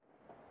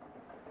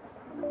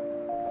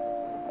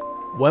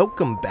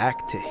Welcome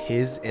back to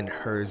His and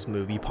Hers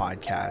Movie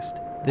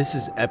Podcast. This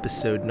is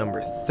episode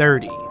number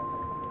 30,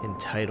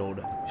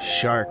 entitled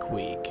Shark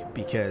Week,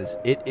 because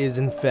it is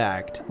in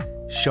fact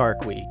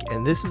Shark Week,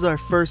 and this is our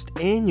first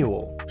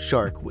annual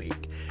Shark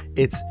Week.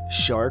 It's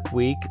Shark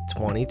Week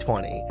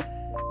 2020,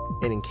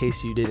 and in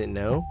case you didn't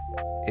know,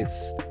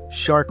 it's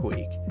Shark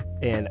Week,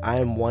 and I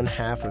am one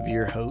half of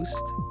your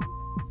host,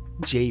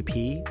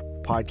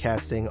 JP,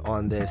 podcasting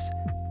on this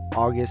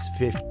August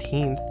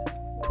 15th,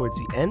 towards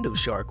the end of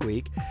Shark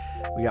Week.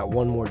 We got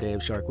one more day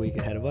of Shark Week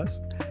ahead of us.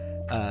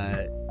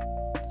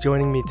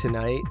 Joining me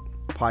tonight,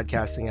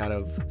 podcasting out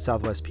of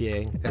Southwest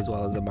PA, as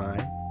well as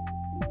I,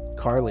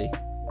 Carly,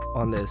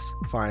 on this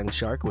fine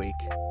Shark Week.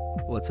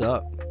 What's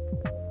up?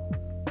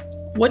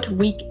 What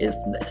week is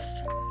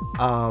this?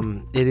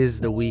 It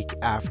is the week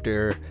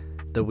after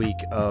the week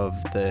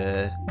of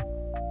the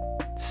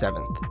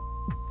 7th.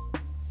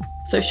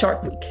 So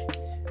Shark Week.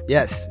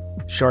 Yes,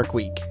 Shark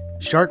Week.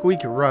 Shark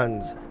Week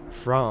runs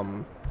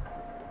from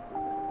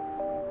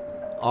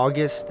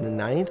August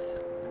 9th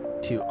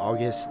to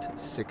August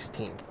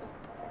 16th.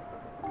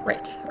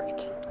 Right.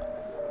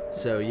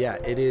 So yeah,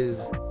 it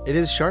is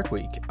Shark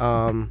Week.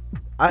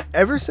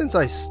 Ever since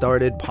I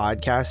started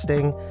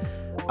podcasting,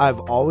 I've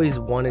always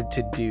wanted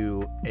to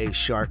do a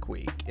Shark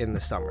Week in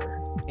the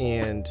summer,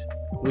 and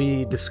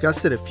we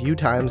discussed it a few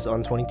times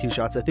on 22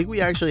 Shots. I think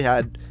we actually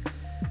had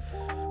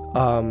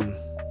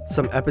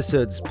some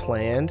episodes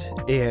planned,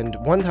 and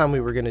one time we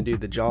were going to do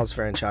the Jaws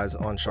franchise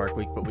on Shark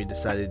Week, but we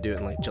decided to do it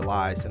in like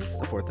July, since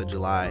the 4th of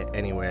July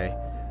anyway,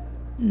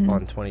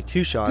 on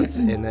 22 Shots.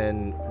 And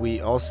then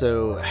we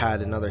also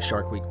had another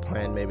Shark Week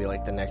planned, maybe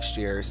like the next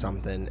year or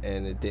something,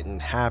 and it didn't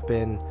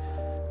happen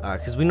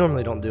because we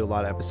normally don't do a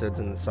lot of episodes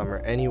in the summer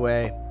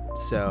anyway.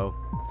 So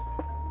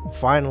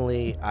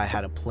finally I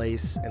had a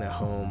place and a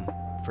home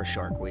for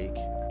Shark Week,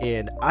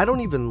 and I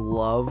don't even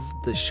love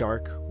the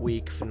Shark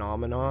Week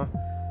phenomena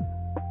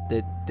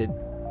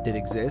that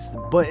exists,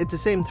 but at the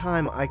same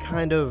time I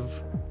kind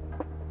of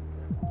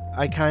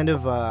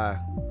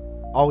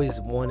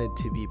always wanted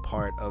to be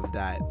part of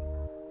that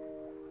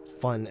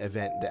fun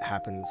event that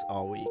happens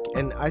all week.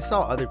 And I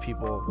saw other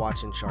people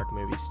watching shark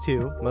movies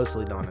too,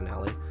 mostly Don and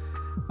Ellie,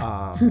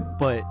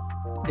 but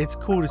it's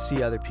cool to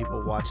see other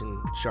people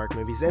watching shark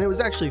movies. And it was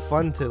actually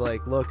fun to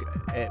like look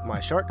at my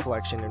shark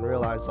collection and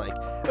realize like,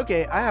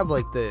 okay, I have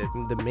like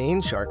the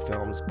main shark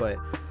films, but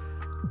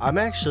I'm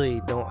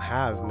actually don't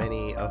have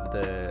many of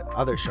the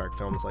other shark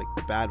films, like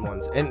the bad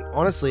ones. And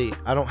honestly,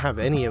 I don't have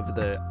any of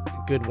the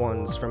good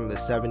ones from the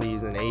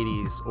 70s and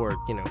 80s, or,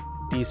 you know,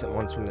 decent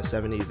ones from the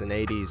 70s and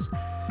 80s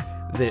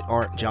that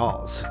aren't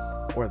Jaws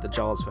or the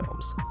Jaws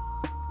films.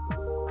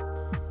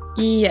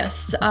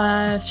 Yes,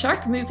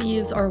 shark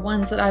movies are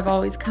ones that I've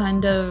always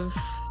kind of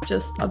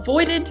just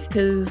avoided,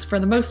 because for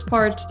the most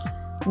part,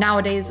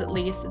 nowadays at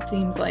least, it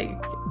seems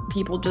like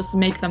people just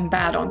make them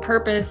bad on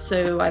purpose.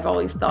 So I've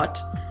always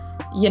thought,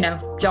 you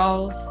know,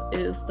 Jaws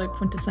is the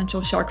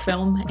quintessential shark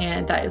film,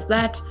 and that is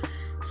that.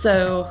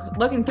 So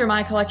looking through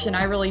my collection,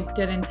 I really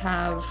didn't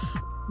have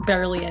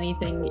barely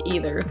anything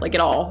either, like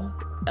at all,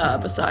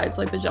 besides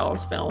like the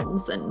Jaws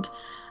films and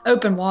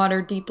Open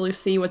Water, Deep Blue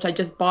Sea, which I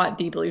just bought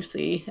Deep Blue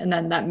Sea, and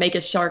then that Make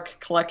a Shark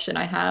collection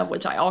I have,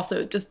 which I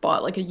also just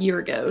bought like a year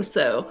ago.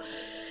 So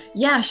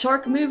yeah,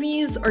 shark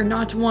movies are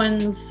not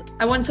ones,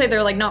 I wouldn't say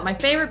they're like not my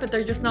favorite, but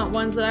they're just not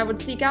ones that I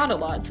would seek out a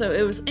lot. So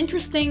it was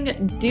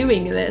interesting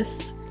doing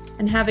this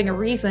and having a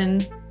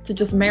reason to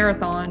just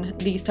marathon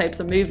these types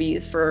of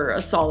movies for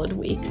a solid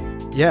week.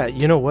 Yeah,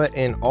 you know what?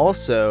 And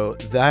also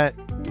that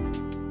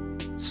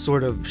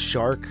sort of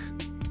shark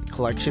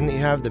collection that you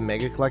have, the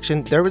mega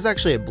collection, there was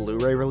actually a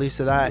Blu-ray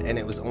release of that, and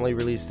it was only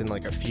released in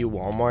like a few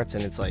Walmarts,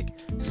 and it's like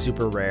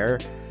super rare,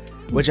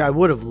 which I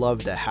would have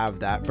loved to have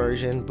that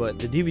version. But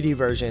the DVD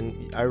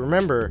version, I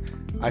remember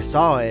I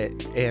saw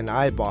it and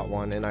I bought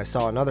one, and I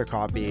saw another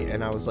copy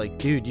and I was like,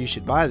 dude, you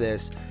should buy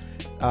this.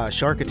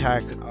 Shark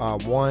Attack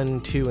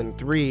 1, 2, and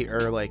 3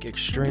 are like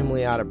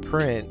extremely out of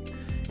print,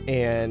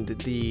 and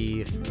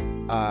the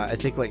I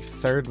think like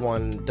third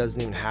one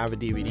doesn't even have a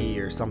DVD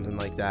or something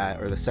like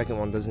that, or the second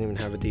one doesn't even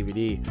have a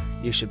DVD.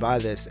 You should buy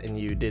this, and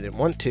you didn't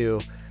want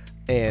to,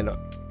 and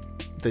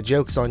the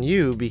joke's on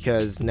you,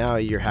 because now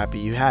you're happy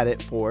you had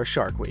it for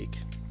Shark Week.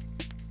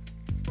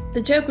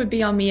 The joke would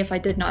be on me if I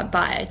did not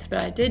buy it, but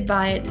I did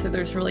buy it, so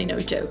there's really no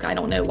joke. I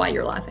don't know why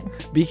you're laughing.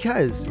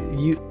 Because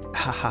you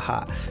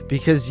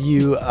because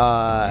you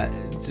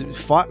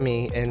fought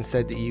me and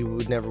said that you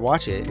would never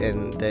watch it,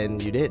 and then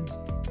you did.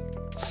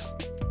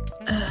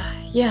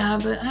 Yeah,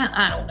 but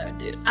I don't know,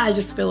 dude. I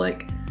just feel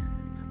like,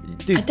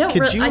 dude,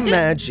 could you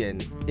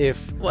imagine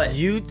if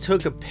you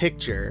took a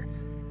picture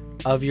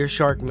of your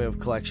shark move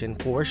collection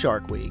for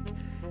Shark Week,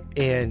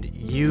 and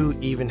you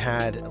even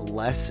had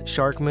less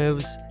shark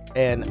moves,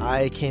 and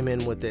I came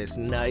in with this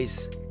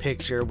nice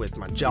picture with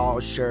my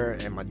Jaws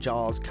shirt and my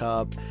Jaws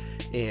cup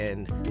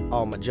and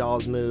all my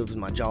Jaws moves,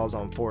 my Jaws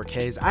on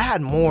 4Ks. I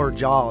had more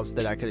Jaws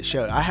that I could have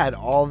showed. I had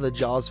all the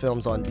Jaws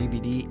films on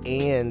DVD,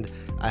 and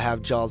I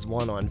have Jaws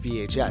 1 on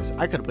VHS.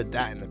 I could have put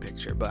that in the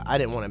picture, but I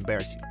didn't want to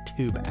embarrass you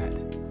too bad.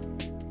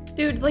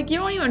 Dude, like you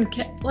don't even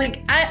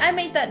like I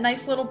made that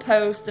nice little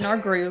post in our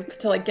group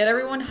to like get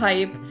everyone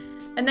hype,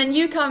 and then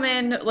you come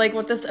in like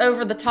with this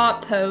over the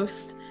top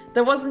post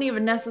that wasn't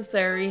even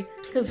necessary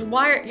because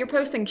you're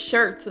posting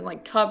shirts and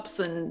like cups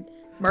and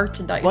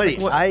merchandise. Buddy,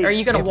 like, are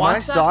you gonna if watch my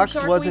that for socks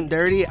Shark wasn't Week?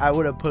 dirty, I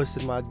would have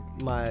posted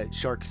my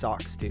shark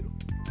socks too.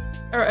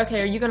 Or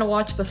okay, are you gonna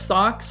watch the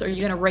socks? Are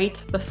you gonna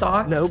rate the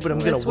socks? No, but I'm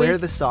gonna this wear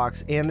week? the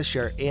socks and the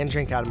shirt and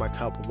drink out of my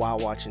cup while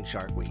watching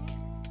Shark Week.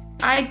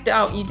 I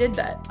doubt you did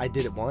that. I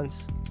did it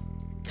once.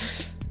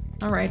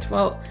 All right,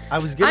 well, I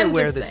was gonna I'm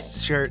wear just this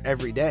saying. shirt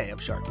every day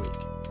of Shark Week.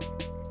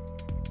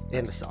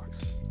 And the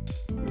socks.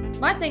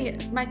 my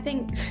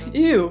thing,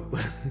 ew.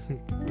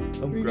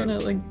 I'm You're gonna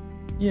gross. like,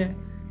 yeah.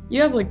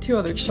 You have like 2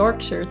 other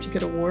shark shirts you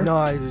could have wore. No,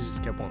 I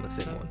just kept on the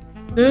same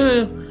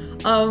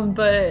one.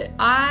 But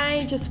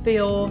I just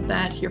feel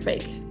that you're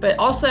fake. But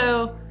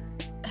also,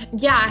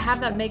 yeah, I have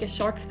that Mega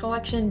Shark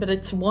collection, but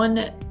it's one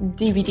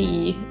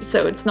DVD,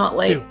 so it's not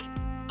like Two.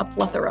 a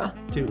plethora.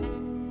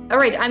 2. All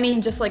right, I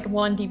mean just like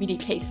one DVD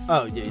case.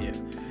 Oh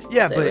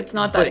yeah, So but it's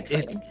not that but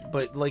exciting.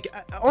 But like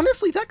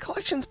honestly, that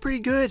collection's pretty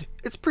good.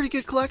 It's a pretty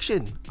good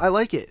collection. I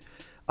like it.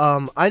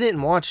 I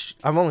didn't watch.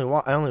 I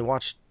only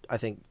watched I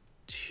think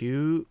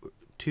two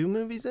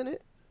movies in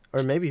it,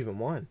 or maybe even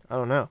one. I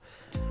don't know.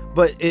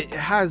 But it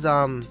has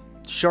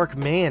Shark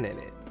Man in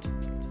it,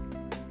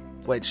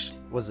 which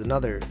was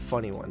another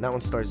funny one. That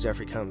one stars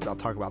Jeffrey Combs. I'll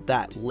talk about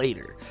that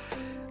later.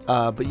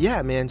 But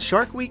yeah, man,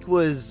 Shark Week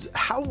was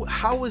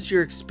how was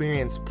your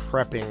experience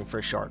prepping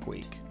for Shark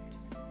Week?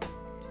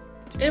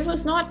 It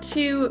was not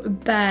too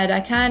bad.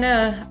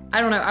 I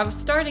don't know, I was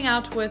starting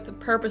out with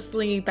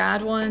purposely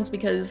bad ones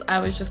because I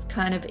was just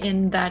kind of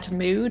in that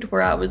mood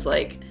where I was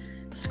like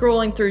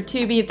scrolling through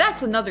Tubi.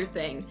 That's another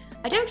thing.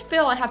 I don't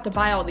feel I have to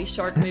buy all these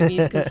shark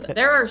movies because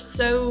there are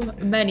so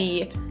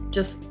many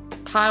just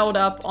piled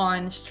up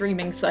on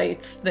streaming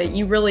sites that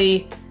you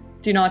really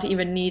do not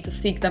even need to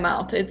seek them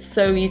out. It's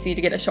so easy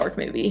to get a shark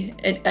movie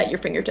at your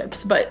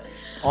fingertips. But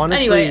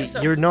Honestly, anyway,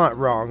 so- you're not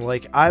wrong.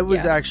 Like, I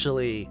was Yeah.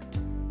 actually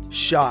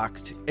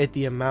shocked at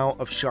the amount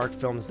of shark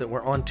films that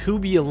were on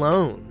Tubi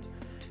alone.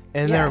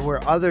 And Yeah. there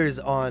were others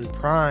on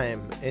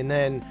Prime. And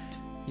then,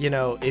 you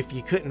know, if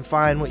you couldn't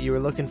find what you were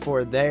looking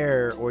for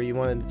there, or you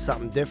wanted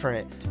something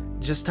different,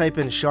 just type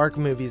in shark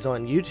movies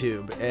on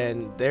YouTube,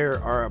 and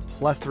there are a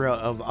plethora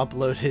of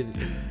uploaded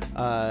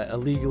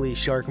illegally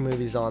shark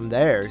movies on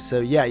there. So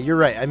yeah, you're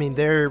right. I mean,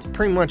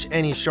 pretty much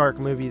any shark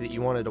movie that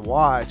you wanted to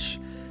watch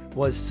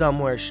was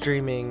somewhere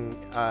streaming,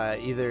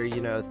 either,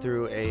 you know,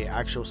 through a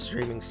actual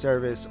streaming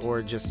service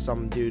or just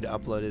some dude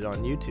uploaded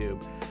on YouTube.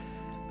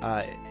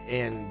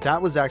 And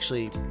that was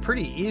actually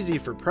pretty easy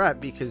for prep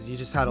because you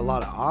just had a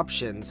lot of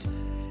options.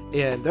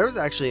 And there was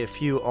actually a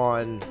few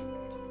on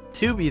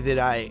Tubi that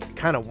I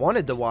kind of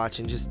wanted to watch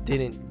and just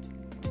didn't,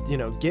 you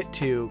know, get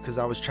to because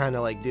I was trying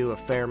to like do a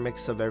fair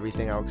mix of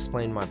everything. I'll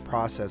explain my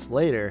process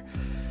later.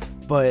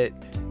 But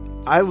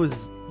I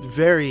was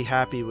very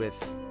happy with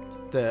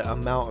the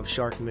amount of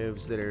shark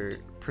moves that are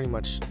pretty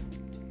much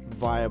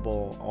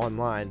viable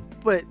online.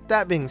 But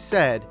that being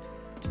said,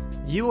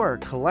 you are a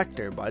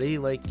collector, buddy.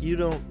 Like, you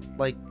don't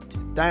like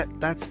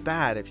that's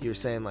bad if you're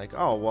saying like,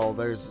 oh well,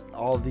 there's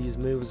all these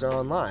moves are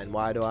online,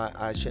 why do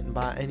I shouldn't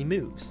buy any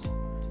moves.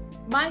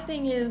 My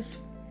thing is,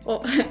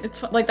 well,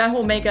 it's like that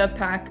whole mega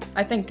pack.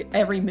 I think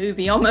every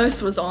movie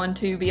almost was on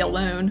Tubi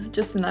alone,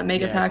 just in that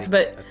mega pack.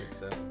 But I think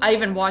so. I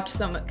even watch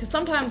some, because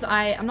sometimes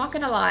I'm not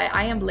gonna lie,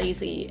 I am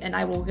lazy and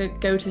I will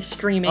go to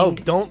streaming. Oh,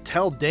 don't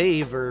tell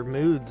Dave or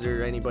Moods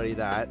or anybody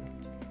that.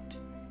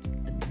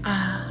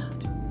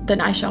 Then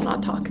I shall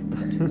not talk.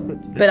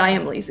 But I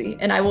am lazy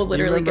and I will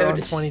literally Do you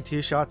remember go on to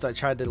 22 Shots I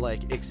tried to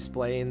like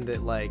explain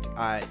that like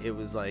it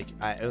was like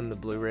I own the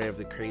Blu-ray of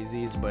The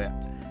Crazies, but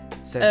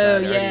since I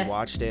yeah. already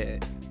watched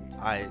it,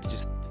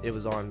 it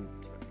was on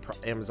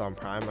Amazon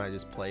Prime. I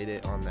just played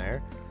it on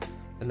there,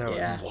 and they're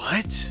Yeah. like,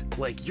 "What?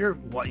 Like you?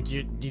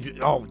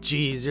 Oh,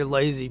 geez, you're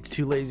lazy.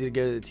 Too lazy to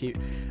go to the TV."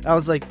 And I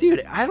was like,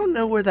 "Dude, I don't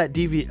know where that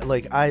DVD.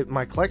 Like,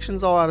 my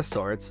collection's all out of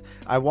sorts.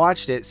 I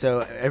watched it,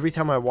 so every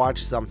time I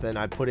watch something,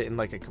 I put it in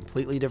like a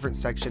completely different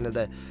section of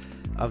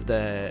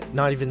the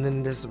not even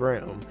in this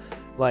room.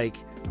 Like,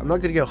 I'm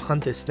not gonna go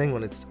hunt this thing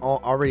when it's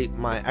already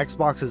my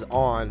Xbox is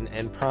on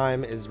and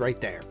Prime is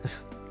right there."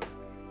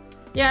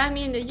 Yeah, I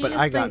mean, But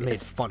I got made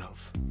fun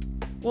of.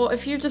 Well,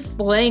 if you're just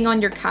laying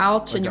on your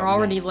couch I and you're got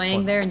already made laying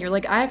fun there of. and you're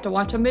like, I have to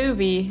watch a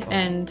movie, Oh.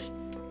 and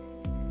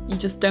you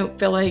just don't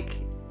feel like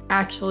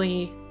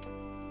actually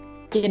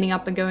getting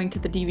up and going to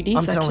the DVD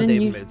I'm section. telling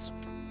David Mids.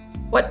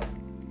 What?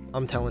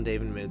 I'm telling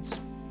David Mids.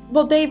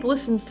 Well, Dave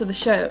listens to the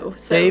show,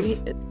 so Dave?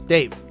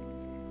 Dave,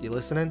 you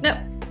listening? No,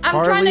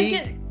 I'm trying to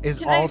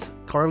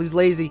get. Carly's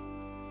lazy.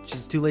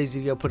 She's too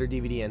lazy to go put her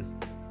DVD in.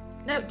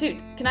 No, dude,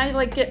 can I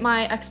like get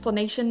my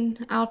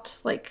explanation out,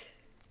 like,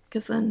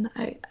 because then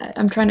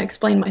I'm trying to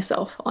explain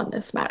myself on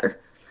this matter.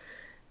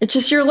 It's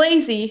just you're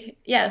lazy,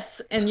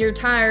 yes, and you're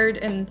tired,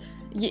 and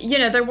you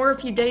know there were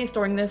a few days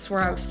during this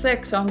where I was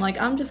sick, so I'm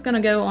like, I'm just gonna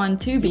go on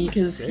Tubi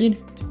because sick?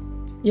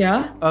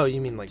 yeah. Oh,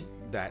 you mean like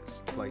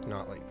that's like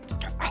not like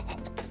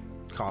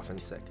coughing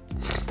sick.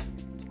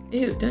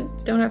 Ew,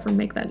 don't ever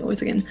make that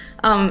noise again.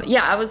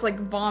 Yeah, I was like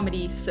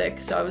vomity sick,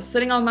 so I was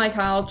sitting on my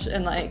couch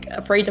and like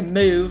afraid to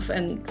move,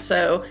 and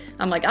so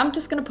I'm like, I'm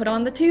just gonna put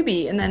on the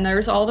Tubi, and then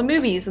there's all the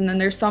movies, and then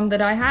there's some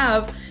that I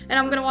have, and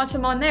I'm gonna watch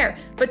them on there.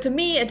 But to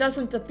me, it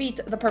doesn't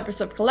defeat the purpose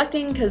of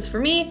collecting, because for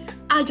me,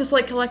 I just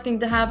like collecting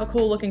to have a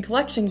cool looking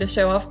collection to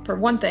show off, for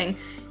one thing,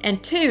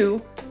 and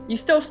two, you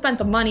still spent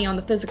the money on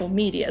the physical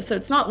media, so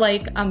it's not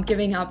like I'm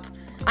giving up.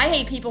 I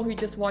hate people who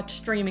just watch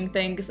streaming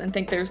things and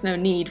think there's no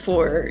need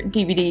for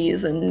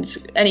DVDs and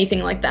anything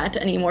like that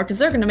anymore, because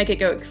they're going to make it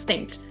go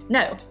extinct.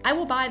 No, I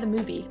will buy the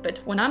movie, but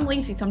when I'm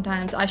lazy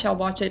sometimes, I shall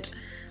watch it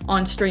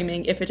on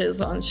streaming if it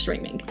is on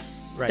streaming.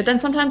 Right. But then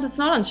sometimes it's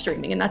not on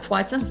streaming, and that's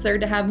why it's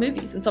necessary to have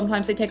movies, and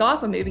sometimes they take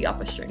off a movie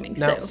off of streaming.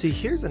 Now, so. see,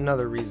 here's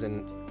another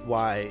reason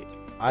why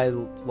I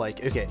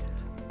like, okay,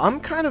 I'm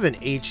kind of an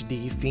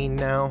HD fiend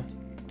now.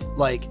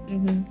 Like,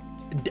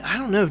 I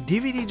don't know,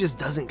 DVD just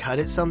doesn't cut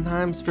it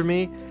sometimes for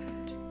me.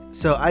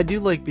 So I do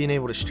like being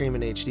able to stream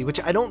in HD,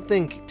 which I don't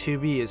think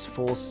Tubi is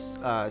full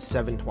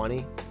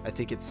 720. I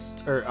think it's,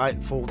 or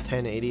full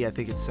 1080. I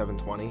think it's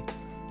 720,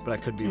 but I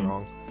could be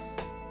wrong.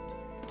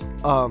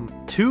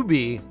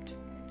 Tubi,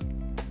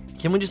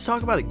 can we just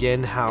talk about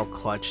again how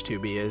clutch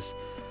Tubi is?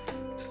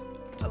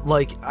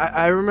 Like,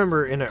 I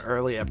remember in an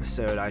early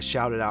episode, I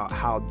shouted out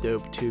how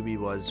dope Tubi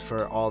was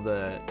for all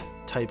the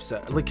types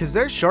of, like, because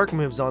there's shark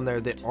moves on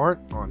there that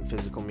aren't on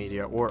physical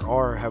media or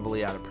are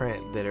heavily out of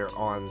print that are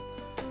on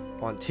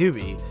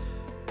Tubi.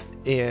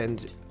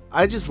 And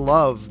I just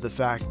love the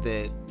fact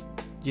that,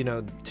 you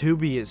know,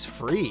 Tubi is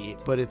free,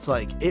 but it's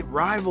like it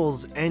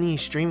rivals any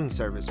streaming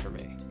service for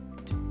me.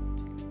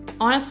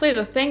 Honestly,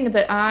 the thing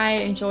that I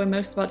enjoy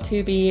most about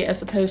Tubi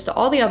as opposed to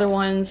all the other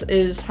ones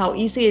is how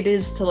easy it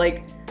is to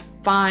like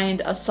find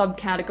a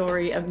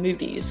subcategory of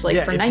movies. Like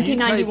for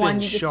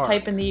 1991, you just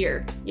type in the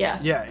year. Yeah.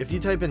 Yeah, if you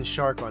type in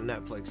shark on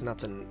Netflix,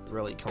 nothing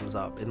really comes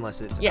up unless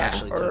it's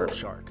actually titled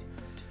shark.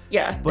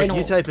 Yeah. But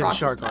you type in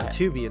shark on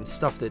Tubi and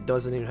stuff that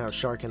doesn't even have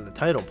shark in the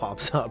title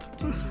pops up.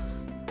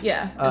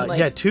 Yeah.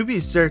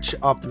 Tubi's search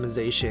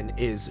optimization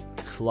is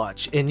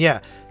clutch. And yeah,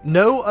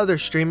 no other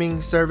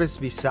streaming service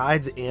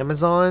besides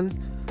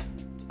Amazon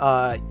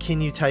can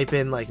you type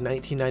in like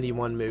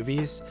 1991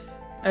 movies.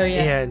 Oh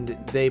yeah. And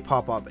they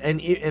pop up, and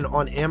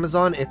on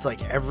Amazon it's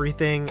like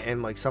everything,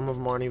 and like some of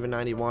them aren't even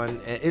 91.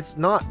 It's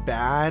not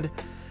bad,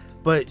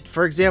 but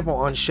for example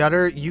on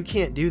Shudder you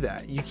can't do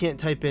that. You can't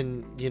type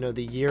in, you know,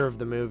 the year of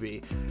the movie,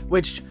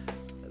 which,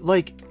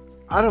 like,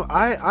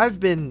 I've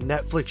been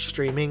Netflix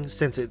streaming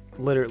since it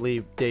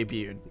literally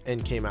debuted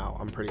and came out,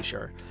 I'm pretty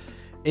sure,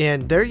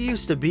 and there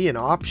used to be an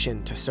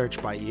option to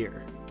search by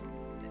year.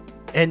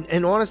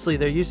 And honestly,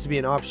 there used to be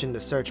an option to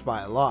search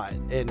by a lot,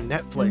 and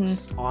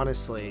Netflix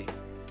honestly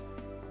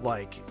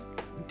like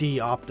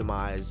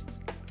de-optimized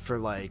for,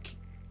 like,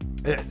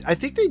 I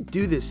think they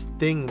do this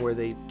thing where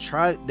they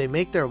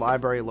make their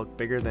library look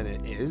bigger than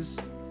it is.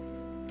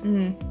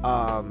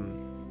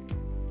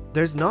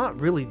 There's not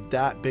really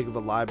that big of a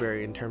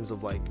library in terms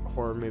of like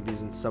horror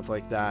movies and stuff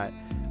like that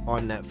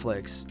on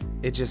Netflix.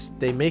 It just,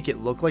 they make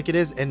it look like it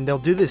is, and they'll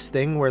do this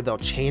thing where they'll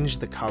change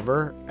the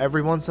cover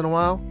every once in a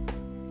while.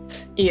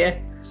 Yeah.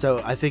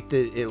 So I think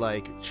that it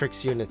like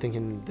tricks you into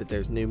thinking that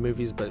there's new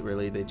movies, but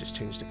really they just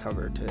changed the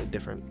cover to a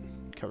different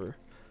cover.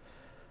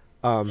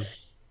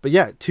 But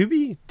yeah,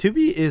 Tubi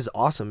is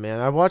awesome,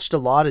 man. I watched a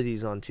lot of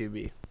these on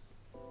Tubi.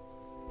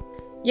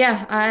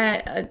 Yeah,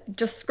 I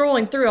just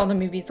scrolling through all the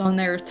movies on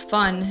there, it's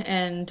fun.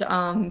 And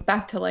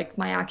back to like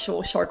my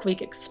actual Shark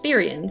Week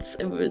experience,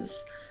 it was,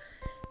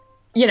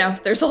 you know,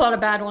 there's a lot of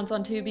bad ones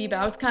on Tubi, but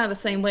I was kind of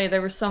the same way.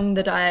 There were some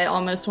that I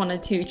almost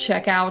wanted to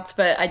check out,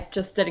 but I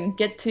just didn't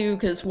get to,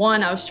 because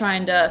one, I was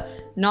trying to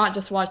not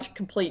just watch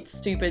complete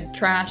stupid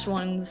trash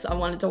ones. I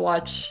wanted to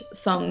watch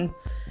some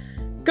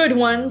good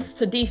ones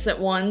to decent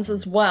ones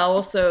as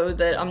well, so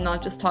that I'm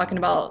not just talking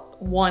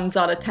about 1s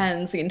out of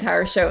 10s the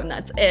entire show and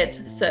that's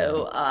it.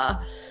 So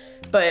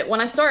but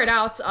when I started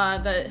out,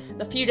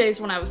 the few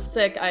days when I was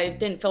sick, I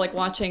didn't feel like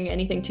watching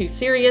anything too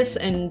serious,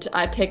 and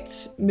I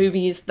picked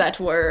movies that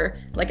were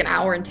like an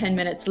hour and 10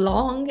 minutes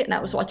long, and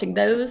I was watching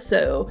those.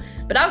 So,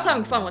 but I was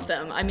having fun with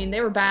them. I mean, they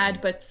were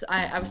bad, but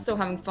I was still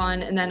having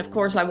fun. And then of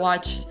course I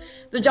watched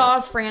the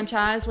Jaws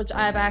franchise, which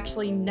I've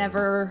actually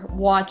never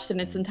watched in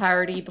its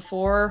entirety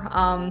before.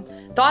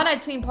 Thought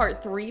I'd seen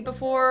part 3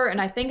 before,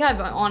 and I think I've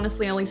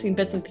honestly only seen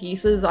bits and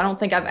pieces. I don't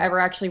think I've ever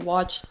actually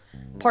watched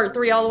part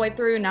 3 all the way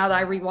through now that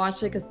I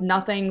rewatched it, because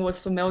nothing was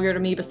familiar to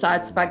me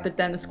besides the fact that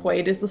Dennis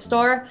Quaid is the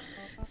star.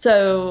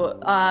 So,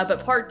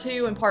 but part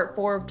 2 and part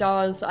 4 of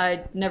Jaws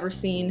I'd never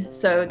seen.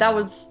 So that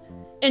was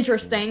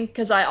interesting,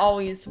 because I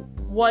always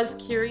was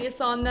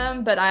curious on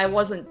them, but I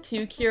wasn't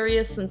too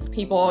curious, since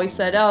people always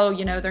said, oh,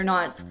 you know, they're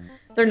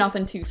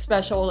nothing too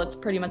special. That's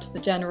pretty much the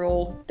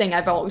general thing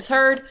I've always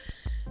heard.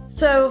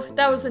 So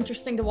that was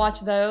interesting to watch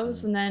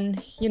those. And then,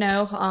 you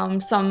know,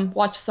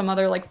 watch some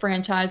other like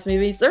franchise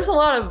movies. There's a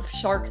lot of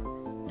shark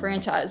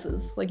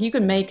franchises. Like, you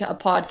could make a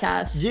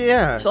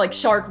podcast, so like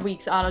Shark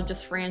Weeks out of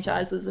just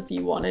franchises if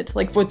you wanted.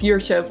 Like with your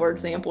show, for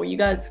example, you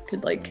guys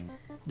could like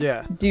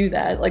Yeah. do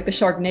that, like the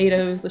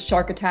Sharknadoes, the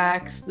Shark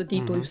Attacks, the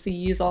Deep Blue Hmm.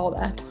 Seas, all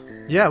that.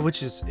 Yeah,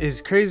 which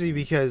is crazy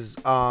because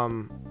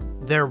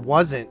there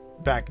wasn't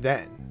back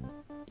then.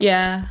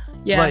 Yeah,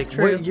 yeah, Like,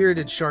 true. what year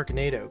did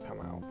Sharknado come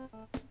out?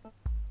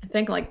 I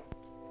think like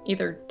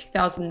either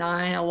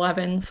 2009,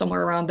 11,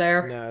 somewhere around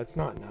there. No, it's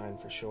not 9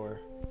 for sure.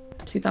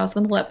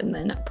 2011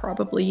 then,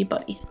 probably,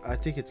 buddy. I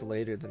think it's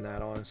later than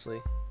that,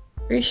 honestly.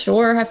 Pretty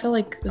sure. I feel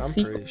like the I'm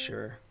sequel. pretty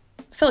sure.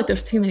 I feel like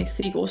there's too many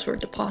sequels for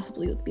it to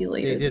possibly be They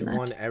later did than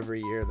one that.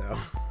 every year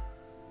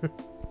though.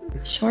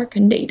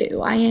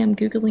 Sharknado. I am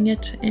googling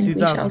it, and we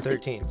shall see.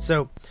 2013.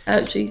 So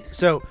Oh,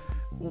 jeez.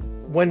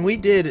 when we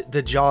did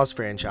the Jaws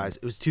franchise,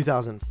 it was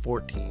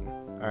 2014.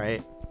 All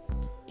right.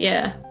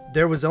 Yeah.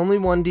 There was only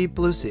one Deep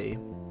Blue Sea.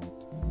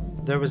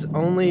 There was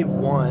only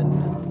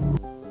one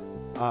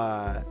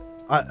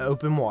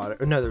open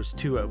water. No, there was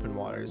 2 open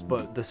waters,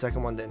 but the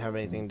second one didn't have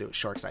anything to do with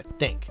sharks, I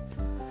think.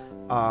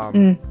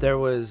 There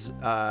was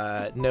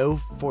no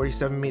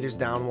 47 meters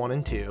down 1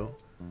 and 2.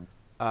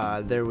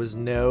 There was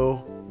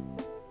no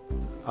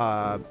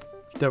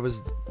there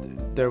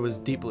was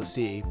Deep Blue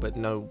Sea, but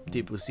no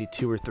Deep Blue Sea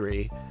 2 or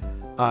 3.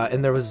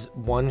 And there was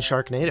 1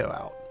 Sharknado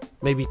out,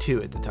 maybe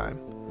 2 at the time.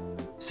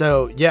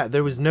 So yeah,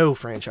 there was no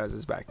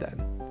franchises back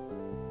then.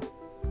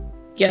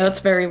 Yeah, that's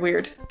very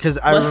weird. Because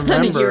I Less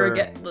than a year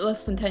remember, ago.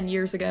 Less than 10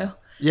 years ago.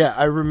 yeah,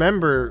 I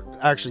remember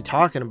actually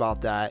talking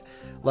about that.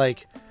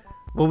 Like,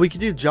 well, we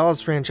could do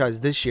Jaws franchise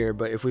this year,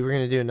 but if we were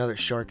gonna do another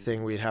shark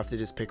thing, we'd have to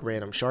just pick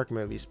random shark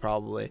movies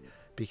probably,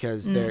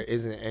 because there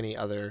isn't any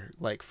other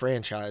like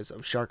franchise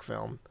of shark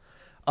film.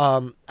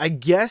 I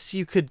guess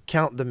you could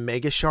count the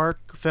Mega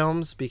Shark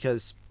films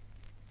because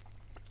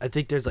I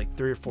think there's like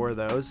 3 or 4 of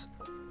those.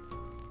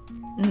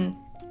 Mm.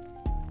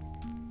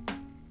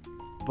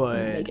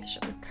 But Mega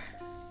Shark.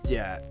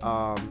 yeah,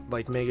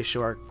 like Mega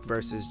Shark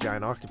versus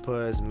Giant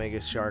Octopus, Mega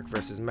Shark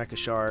versus Mecha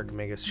Shark,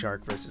 Mega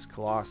Shark versus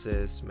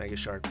Colossus, Mega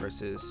Shark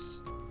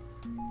versus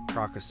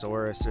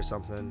Crocosaurus or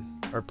something,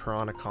 or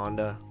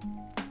Piranhaconda.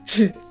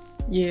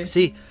 Yeah.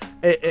 See,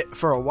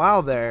 for a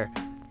while there,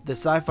 the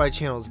Sci-Fi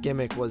Channel's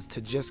gimmick was to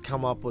just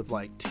come up with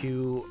like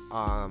 2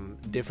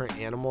 different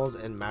animals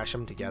and mash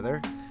them together,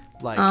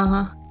 like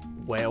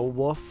whale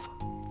wolf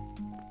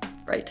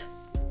Right.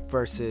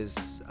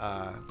 versus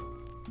I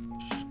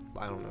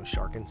don't know,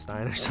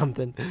 Sharkenstein or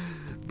something.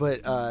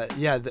 But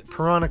yeah, the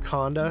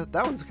Piranhaconda,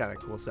 that one's kind of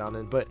cool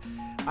sounding, but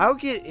I'll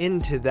get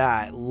into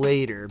that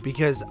later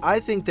because I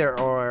think there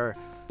are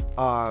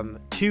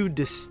 2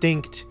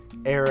 distinct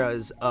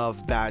eras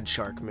of bad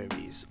shark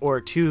movies, or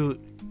 2,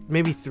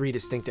 maybe 3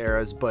 distinct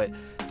eras, but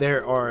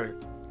there are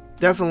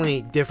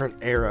definitely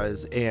different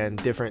eras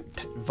and different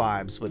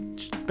vibes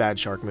with bad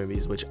shark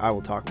movies, which I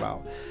will talk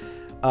about.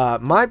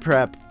 My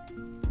prep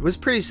was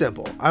pretty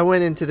simple. I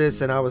went into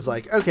this and I was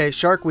like, okay,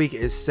 Shark Week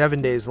is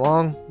 7 days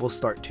long. We'll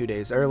start 2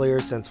 days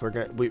earlier since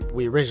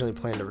we originally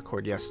planned to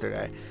record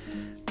yesterday.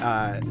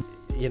 And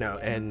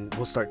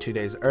we'll start 2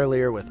 days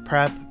earlier with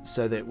prep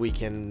so that we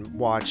can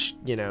watch,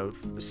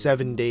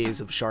 7 days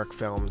of shark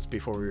films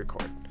before we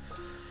record.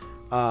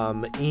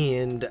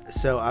 And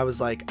so I was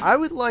like, I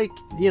would like,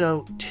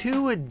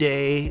 2 a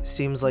day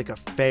seems like a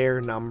fair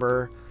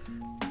number,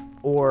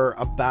 or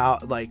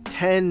about like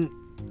 10,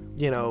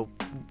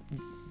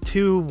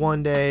 2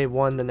 one day,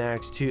 1 the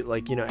next, 2,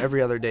 like,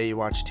 every other day you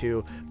watch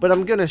 2, but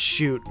I'm gonna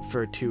shoot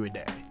for 2 a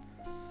day.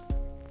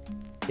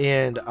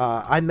 And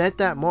I met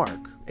that mark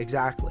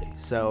exactly,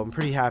 so I'm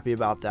pretty happy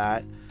about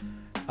that.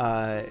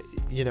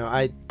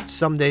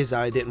 Some days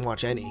I didn't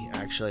watch any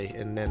actually,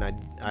 and then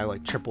I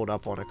like tripled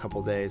up on a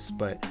couple days,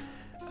 but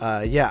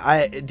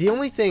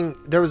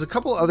there was a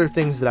couple other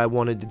things that I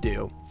wanted to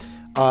do.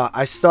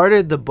 I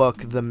started the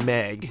book The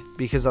Meg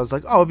because I was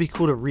like, oh, it'd be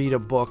cool to read a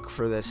book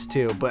for this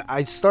too, but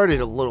I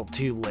started a little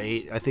too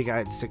late. I think I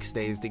had 6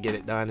 days to get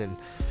it done, and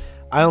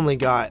I only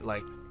got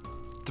like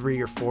 3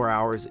 or 4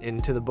 hours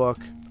into the book,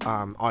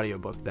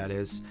 audiobook that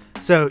is.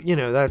 So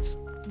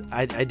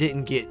I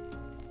didn't get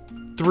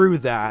through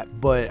that,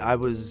 but I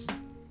was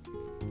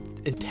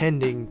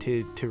intending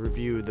to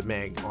review The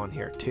Meg on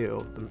here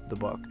too, the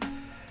book.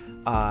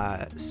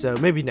 So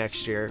maybe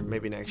next year,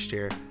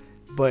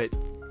 but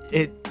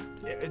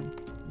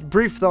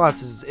brief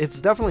thoughts is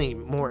it's definitely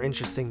more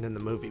interesting than the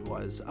movie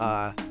was.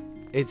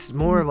 It's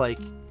more like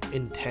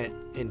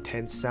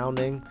intense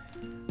sounding,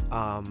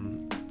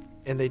 and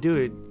they do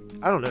it,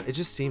 I don't know, it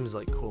just seems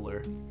like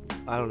cooler.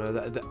 I don't know,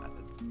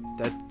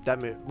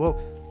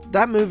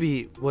 that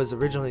movie was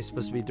originally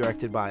supposed to be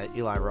directed by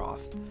Eli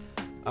Roth,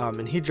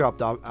 and he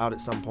dropped out at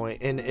some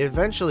point, and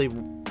eventually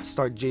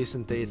starred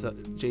Jason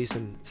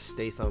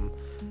Statham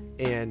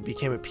and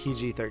became a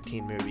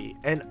PG-13 movie.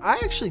 And I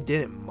actually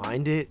didn't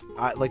mind it.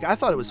 I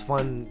thought it was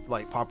fun,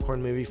 like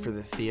popcorn movie for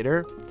the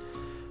theater,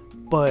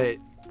 but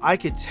I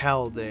could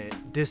tell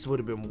that this would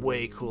have been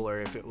way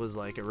cooler if it was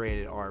like a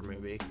rated R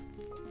movie.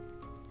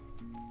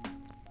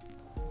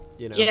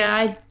 Yeah,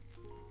 I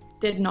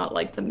did not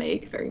like The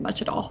Meg very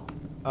much at all.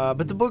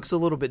 But the book's a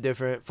little bit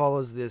different. It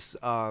follows this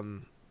what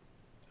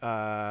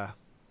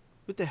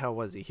the hell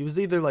was he? He was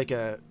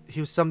either he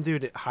was some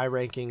dude high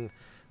ranking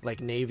like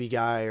Navy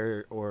guy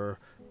or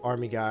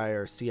Army guy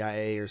or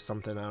CIA or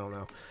something, I don't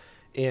know.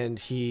 And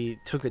he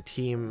took a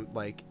team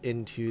like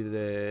into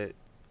the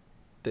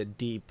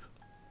deep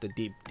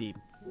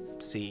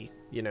sea,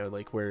 you know,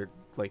 like where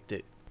like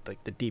the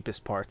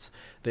deepest parts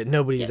that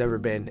nobody's ever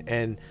been.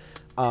 And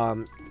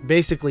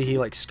basically he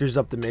like screws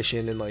up the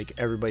mission and like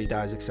everybody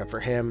dies except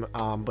for him.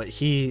 But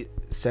he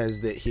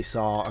says that he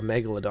saw a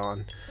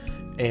megalodon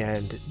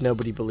and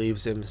nobody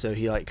believes him, so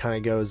he like kind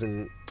of goes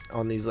and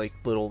on these like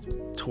little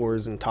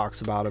tours and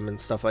talks about him and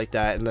stuff like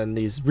that. And then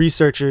these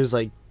researchers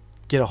like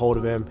get a hold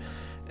of him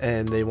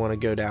and they want to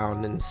go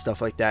down and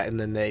stuff like that, and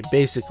then they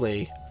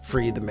basically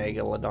free the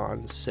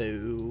megalodon.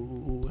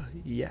 So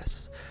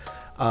yes,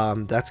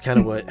 that's kind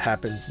of what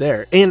happens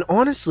there. And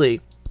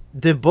honestly,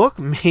 the book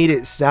made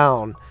it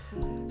sound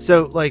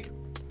so like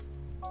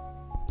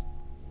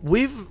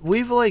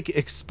we've like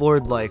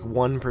explored like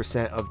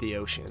 1% of the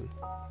ocean,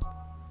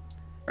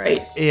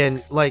 right?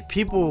 And like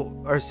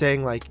people are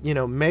saying like, you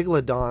know,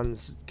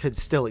 megalodons could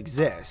still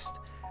exist,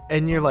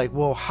 and you're like,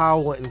 well, how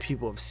wouldn't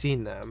people have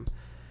seen them?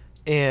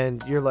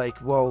 And you're like,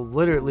 well,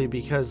 literally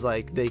because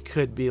like they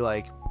could be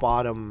like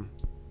bottom,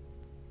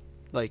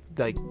 like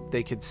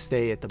they could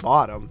stay at the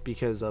bottom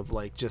because of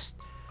like just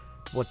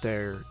what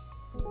they're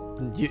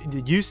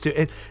used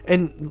to.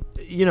 And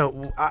you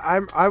know,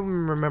 I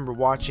remember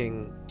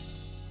watching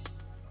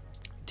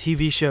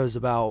TV shows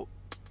about,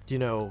 you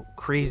know,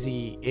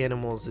 crazy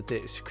animals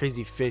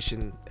crazy fish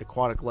and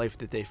aquatic life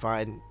that they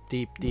find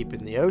deep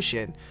in the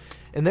ocean,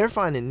 and they're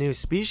finding new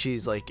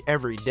species like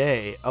every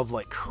day of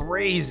like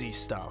crazy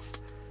stuff,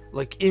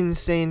 like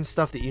insane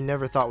stuff that you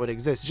never thought would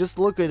exist. Just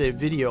look at a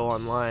video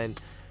online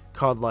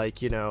called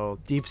like, you know,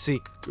 deep sea,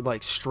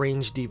 like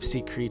strange deep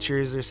sea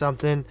creatures or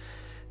something,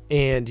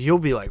 and you'll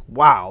be like,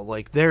 wow,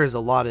 like there's a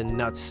lot of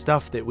nuts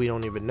stuff that we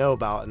don't even know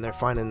about, and they're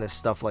finding this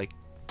stuff like,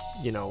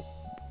 you know,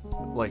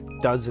 like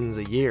dozens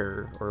a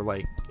year, or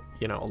like,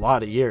 you know, a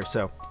lot a year.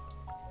 So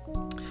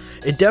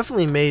it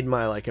definitely made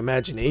my like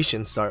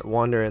imagination start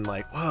wandering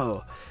like,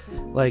 whoa,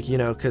 like, you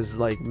know, because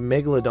like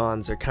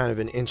megalodons are kind of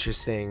an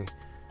interesting,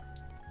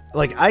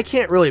 like I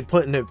can't really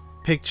put in a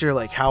picture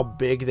like how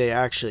big they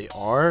actually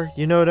are,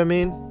 you know what I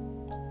mean?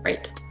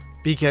 Right.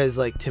 Because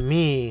like to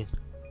me,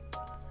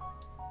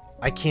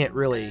 I can't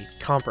really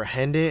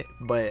comprehend it,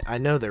 but I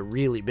know they're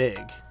really big.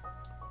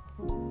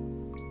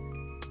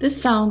 This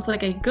sounds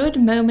like a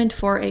good moment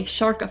for a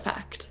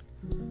shark-a-fact.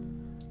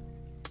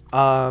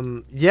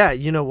 Yeah,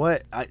 you know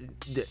what?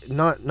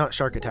 Not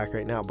Shark Attack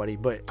right now, buddy,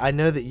 but I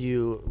know that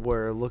you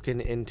were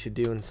looking into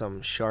doing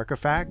some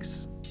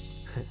shark-a-facts.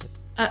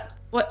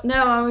 What?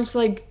 No, I was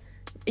like,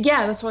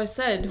 yeah, that's what I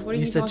said. What are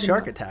you said talking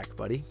Shark about? Attack,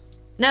 buddy.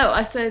 No,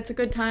 I said it's a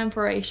good time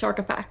for a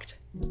shark-a-fact.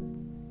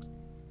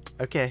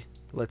 Okay,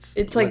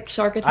 It's like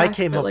Shark Attack. I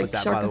came up like with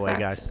that, by the way,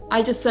 guys.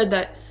 I just said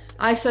that.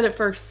 I said it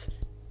first,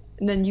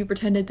 and then you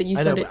pretended that you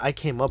said it. But I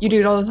came up. You do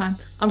it all the time.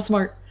 I'm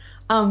smart.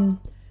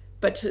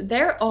 But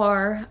there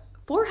are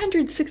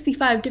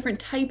 465 different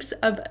types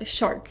of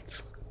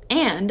sharks,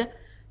 and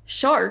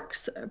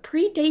sharks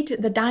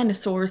predate the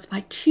dinosaurs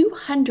by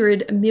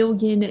 200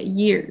 million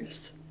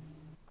years.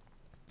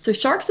 So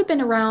sharks have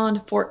been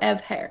around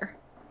forever.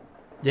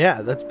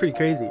 Yeah, that's pretty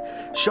crazy.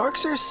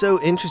 Sharks are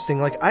so interesting.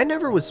 Like I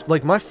never was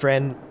like, my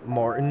friend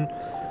Martin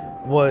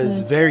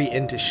was very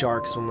into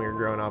sharks when we were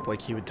growing up.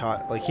 Like he would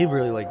talk, like he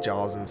really liked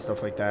Jaws and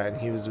stuff like that,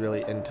 and he was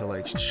really into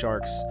like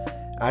sharks.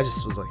 I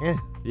just was like,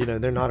 you know,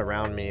 they're not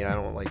around me. I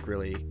don't like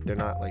really. They're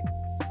not like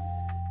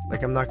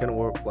I'm not gonna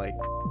work like,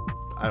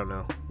 I don't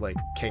know, like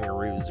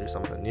kangaroos or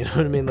something. You know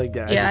what I mean? Like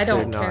that. Yeah, I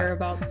don't care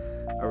about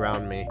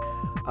around me.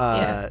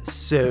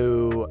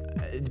 So,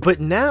 but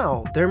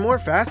now they're more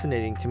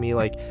fascinating to me.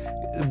 Like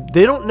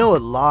they don't know a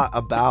lot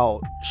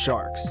about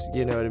sharks.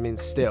 You know what I mean?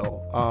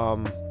 Still,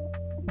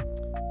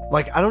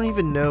 like I don't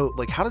even know.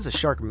 Like how does a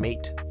shark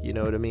mate? You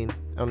know what I mean?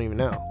 I don't even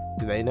know.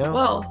 Do they know?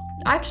 Well,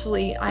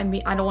 actually, I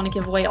mean, I don't want to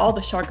give away all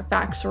the shark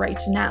facts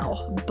right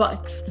now,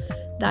 but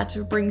that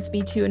brings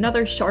me to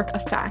another shark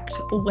fact.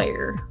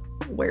 Where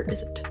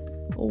is it?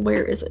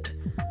 Where is it?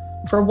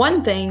 For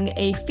one thing,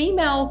 a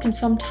female can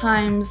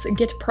sometimes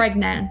get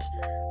pregnant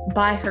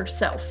by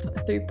herself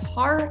through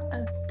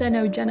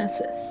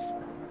parthenogenesis.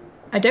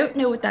 I don't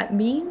know what that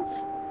means,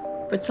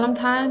 but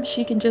sometimes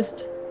she can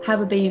just have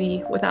a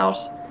baby without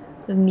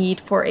the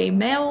need for a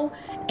male.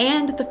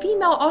 And the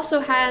female also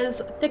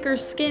has thicker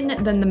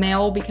skin than the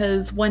male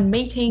because when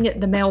mating,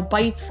 the male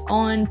bites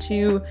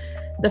onto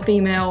the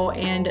female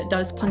and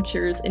does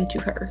punctures into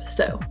her.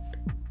 So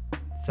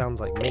sounds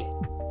like me.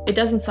 It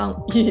doesn't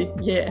sound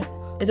yeah.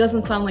 It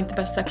doesn't sound like the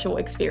best sexual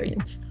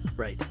experience.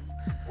 Right.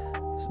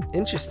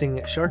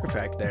 Interesting shark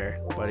fact there,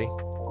 buddy.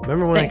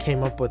 Remember when Thanks. I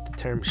came up with the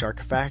term shark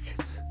fact?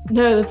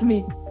 No, that's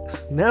me.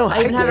 No,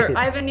 I even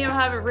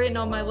have it written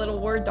on my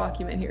little Word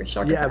document here.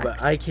 Shark Yeah, fact.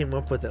 but I came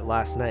up with it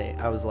last night.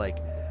 I was like,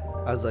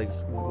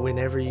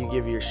 whenever you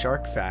give your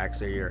shark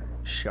facts or your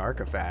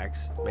shark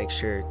facts, make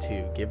sure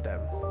to give them.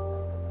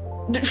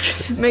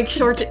 Make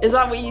sure to. Is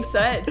that what you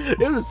said? It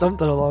was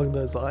something along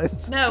those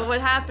lines. No,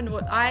 what happened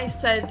was I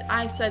said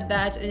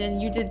that, and then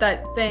you did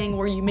that thing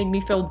where you made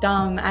me feel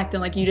dumb,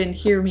 acting like you didn't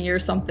hear me or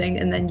something,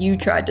 and then you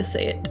tried to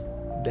say it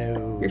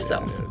No.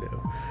 yourself. No.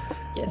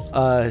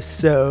 Yes.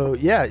 So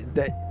yeah,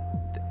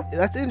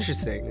 that's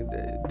interesting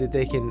that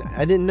they can.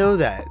 I didn't know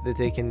that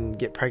they can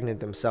get pregnant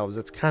themselves.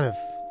 That's kind of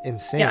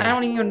insane. Yeah,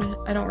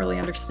 I don't really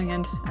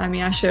understand. I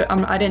mean,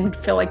 I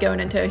didn't feel like going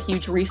into a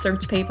huge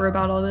research paper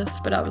about all this,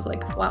 but I was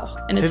like, wow.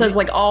 And it says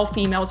like all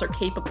females are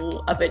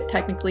capable of it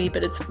technically,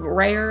 but it's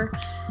rare,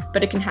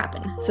 but it can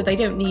happen. So they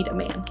don't need a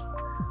man.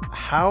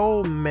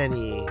 How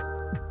many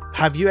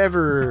have you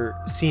ever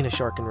seen a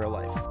shark in real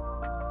life?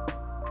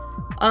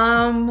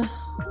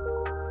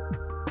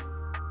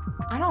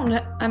 I don't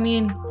know. I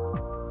mean,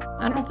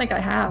 I don't think I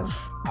have.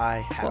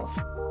 I have.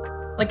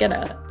 Well, like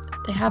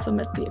they have them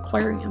at the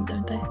aquarium,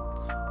 don't they?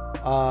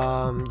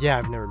 Yeah,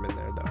 I've never been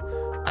there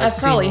though. I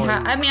probably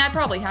have. I mean, I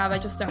probably have. I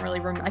just don't really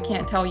remember. I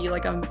can't tell you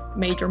like a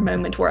major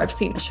moment where I've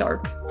seen a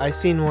shark. I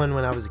seen one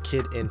when I was a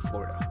kid in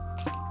Florida.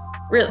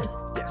 Really?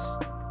 Yes.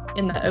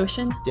 In the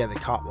ocean? Yeah, they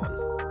caught one.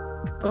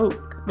 Oh,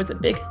 was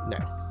it big? No,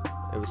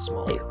 it was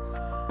smaller. Hey.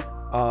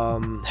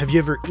 Have you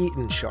ever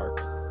eaten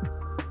shark?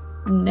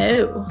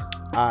 No.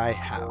 I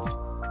have.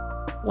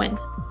 When?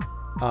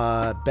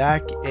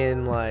 Back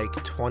in like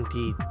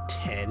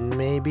 2010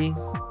 maybe,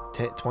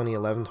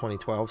 2011,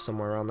 2012,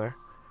 somewhere around there.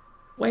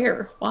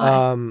 Where?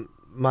 Why?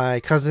 My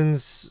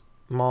cousin's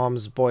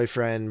mom's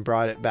boyfriend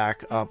brought it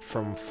back up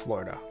from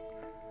Florida.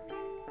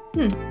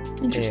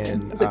 Interesting.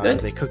 And Was it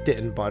good? they cooked it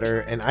in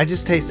butter, and I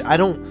just tasted. I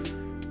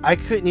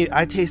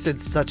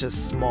tasted such a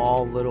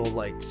small little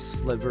like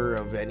sliver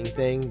of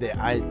anything that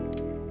I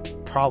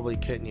probably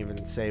couldn't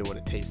even say what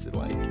it tasted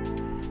like,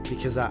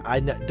 because I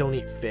don't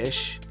eat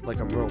fish. Like,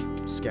 I'm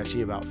real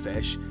sketchy about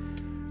fish,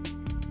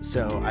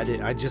 so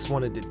I just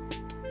wanted to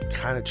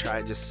kind of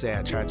try, just say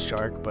I tried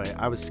shark, but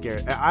I was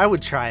scared. I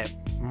would try it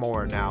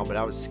more now, but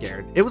I was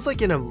scared. It was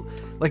like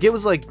it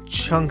was like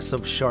chunks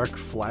of shark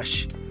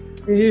flesh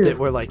that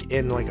were like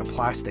in like a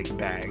plastic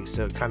bag,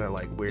 so it kind of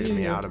like weirded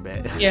me out a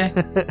bit. Yeah.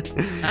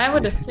 I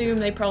would assume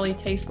they probably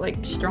taste like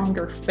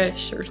stronger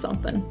fish or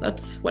something.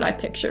 That's what I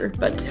picture.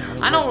 But yeah,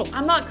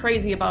 I'm not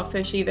crazy about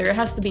fish either. It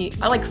has to be,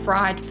 I like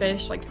fried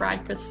fish, like fried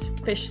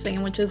fish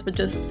sandwiches, but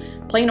just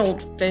plain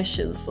old fish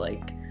is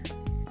like,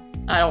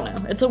 I don't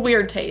know. It's a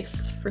weird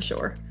taste for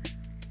sure.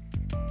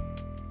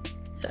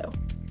 So,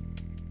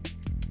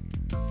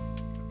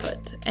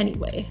 but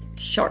anyway,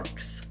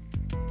 sharks.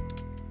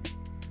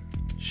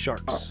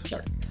 Sharks. Oh,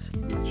 sharks.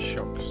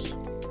 Sharks.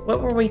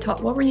 What were you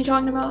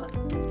talking about?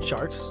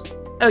 Sharks.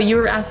 Oh, you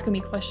were asking me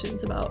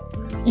questions about.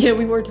 Yeah,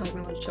 we were talking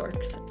about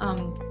sharks.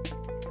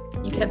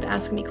 You kept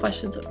asking me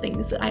questions of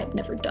things that I have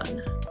never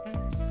done,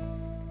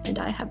 and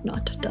I have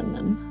not done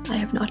them. I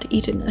have not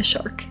eaten a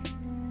shark.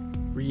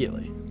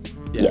 Really?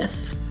 Yeah.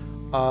 Yes.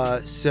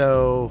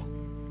 So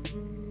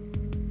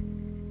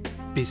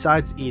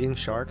besides eating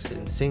sharks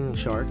and seeing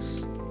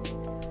sharks,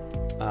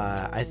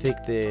 I think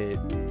the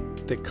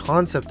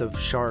concept of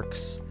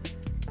sharks,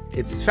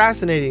 it's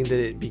fascinating that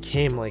it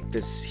became like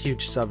this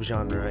huge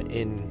subgenre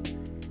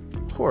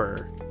in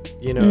horror.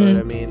 You know what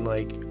I mean?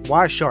 Like,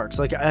 why sharks?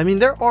 Like, I mean,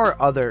 there are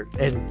other,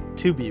 and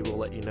Tubi will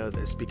let you know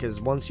this, because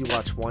once you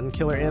watch one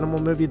killer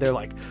animal movie, they're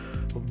like,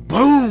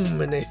 boom,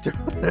 and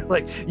they're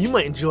like, you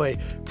might enjoy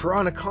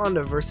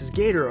Piranhaconda versus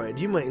Gatoroid,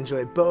 you might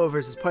enjoy Boa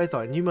versus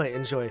Python, you might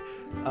enjoy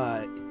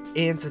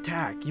Ants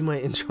Attack, you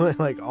might enjoy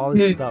like all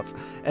this stuff.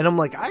 And I'm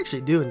like, I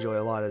actually do enjoy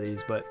a lot of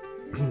these, but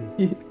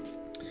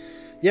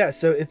yeah,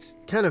 so it's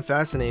kind of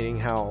fascinating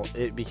how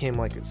it became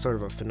like sort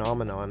of a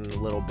phenomenon a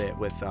little bit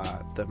with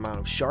the amount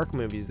of shark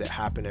movies that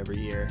happen every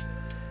year.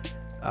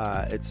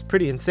 It's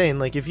pretty insane.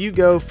 Like, if you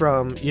go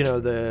from, you know,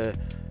 the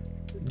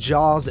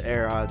Jaws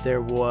era,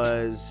 there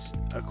was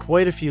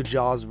quite a few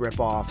Jaws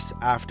ripoffs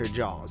after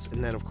Jaws,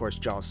 and then of course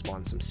Jaws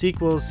spawned some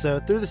sequels. So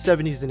through the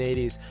 70s and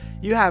 80s,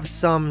 you have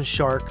some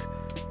shark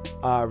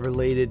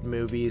related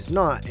movies,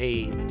 not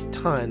a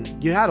ton.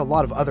 You had a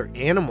lot of other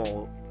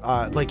animal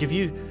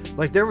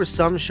there was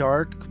some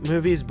shark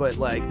movies, but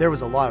like there was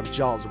a lot of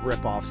Jaws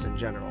ripoffs in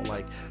general,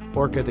 like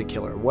Orca the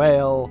Killer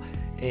Whale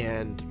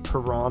and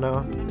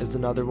Piranha is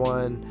another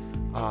one.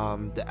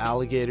 The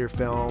alligator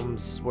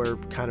films were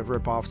kind of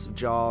ripoffs of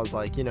Jaws,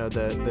 like, you know,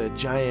 the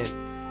giant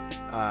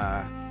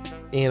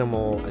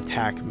animal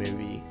attack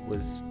movie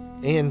was,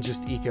 and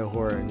just eco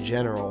horror in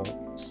general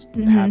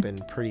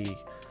happened pretty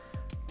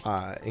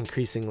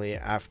increasingly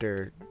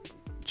after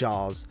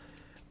Jaws.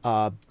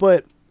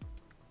 But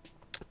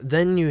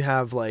then you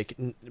have like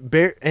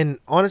and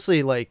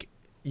honestly, like,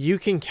 you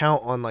can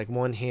count on like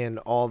one hand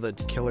all the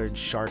killer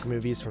shark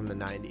movies from the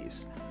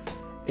 90s,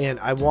 and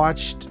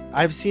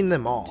I've seen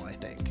them all.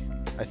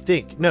 I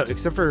think no,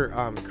 except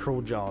for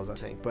Cruel Jaws, I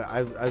think, but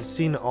I've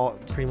seen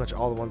pretty much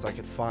all the ones I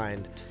could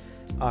find.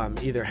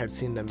 Either had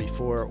seen them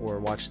before or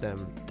watched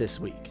them this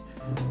week.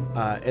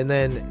 And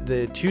then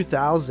the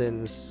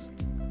 2000s,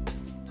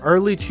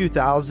 early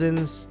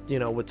 2000s, you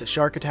know, with the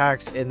shark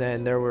attacks, and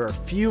then there were a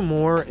few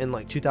more in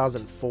like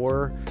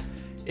 2004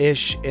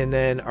 ish, and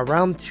then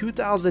around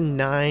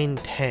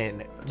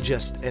 2009-10,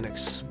 just an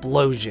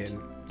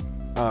explosion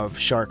of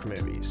shark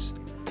movies.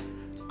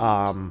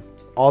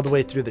 All the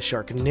way through the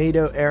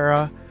Sharknado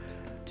era,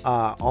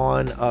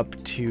 on up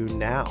to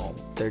now.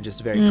 They're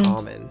just very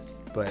common.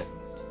 But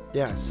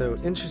yeah, so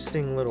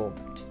interesting little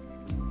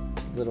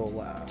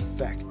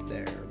fact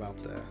there about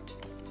the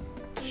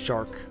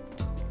shark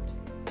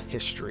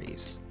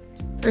histories.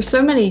 There's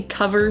so many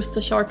covers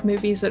to shark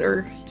movies that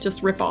are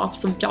just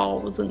rip-offs of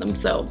Jaws in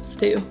themselves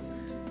too.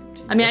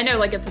 I mean, I know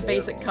like it's a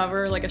basic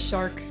cover, like a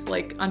shark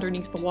like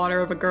underneath the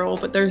water of a girl,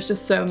 but there's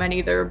just so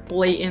many that are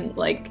blatant,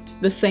 like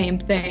the same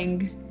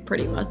thing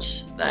pretty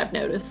much that I've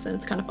noticed, and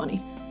it's kind of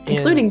funny,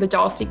 including the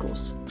Jaws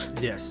sequels.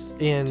 Yes,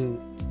 and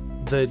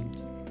the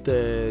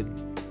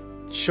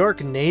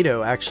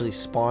Sharknado actually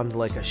spawned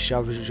like a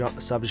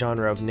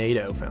subgenre of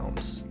NATO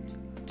films.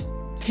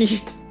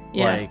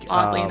 Yeah, like,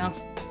 oddly enough.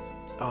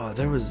 Oh,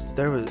 there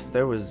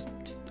was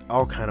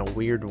all kind of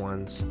weird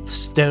ones.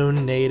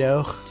 Stone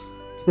NATO.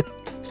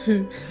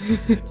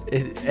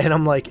 And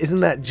I'm like,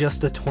 isn't that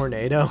just a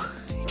tornado?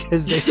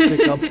 Because they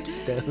pick up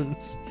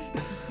stones.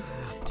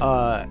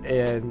 Oh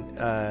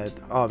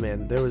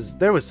man, there was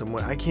some.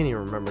 I can't even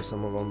remember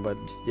some of them, but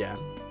yeah,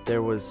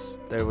 there was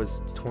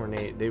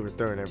tornado. They were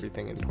throwing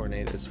everything in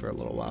tornadoes for a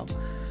little while.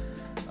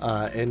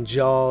 And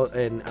Jaws,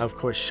 and of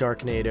course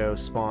Sharknado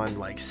spawned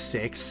like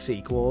 6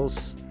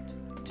 sequels,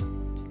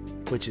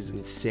 which is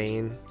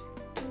insane.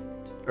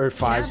 Or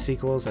 5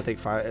 sequels, I think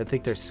 5. I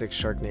think there's 6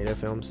 Sharknado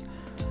films.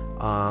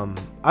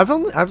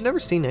 I've never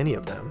seen any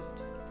of them.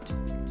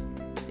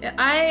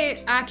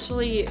 I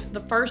actually,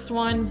 the first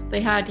one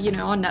they had,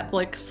 on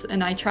Netflix,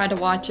 and I tried to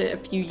watch it a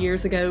few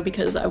years ago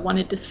because I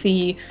wanted to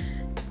see.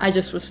 I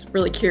just was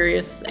really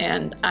curious,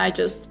 and I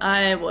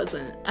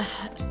wasn't.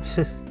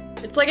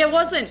 It's like it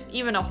wasn't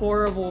even a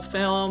horrible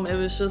film. It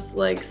was just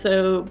like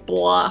so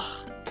blah.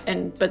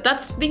 But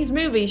that's these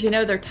movies,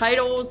 their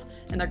titles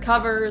and their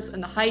covers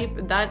and the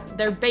hype, that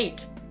they're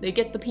bait. They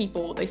get the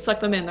people, they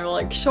suck them in. They're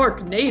like,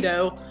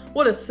 Sharknado,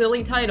 what a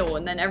silly title.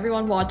 And then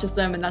everyone watches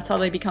them, and that's how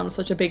they become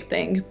such a big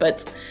thing.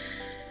 But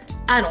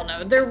I don't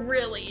know, they're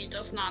really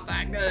just not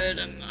that good.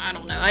 And I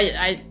don't know,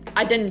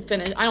 I didn't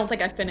finish. I don't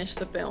think I finished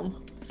the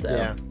film. So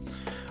yeah,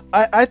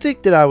 I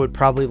think that I would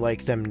probably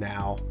like them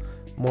now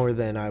more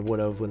than I would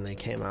have when they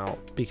came out,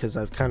 because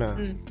I've kind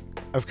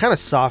of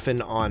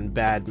softened on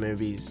bad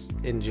movies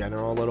in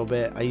general a little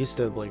bit. I used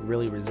to like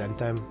really resent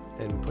them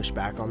and push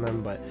back on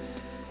them, but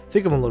I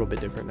think I'm a little bit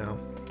different now.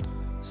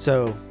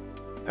 So,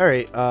 all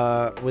right,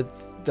 with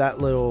that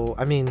little,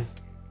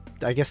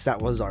 I guess that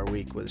was our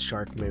week with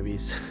shark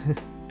movies.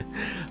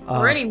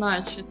 Pretty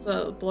much, it's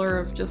a blur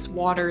of just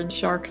water and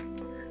shark.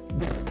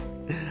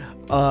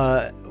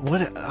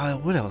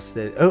 What else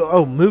did?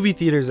 Oh, movie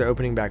theaters are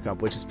opening back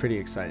up, which is pretty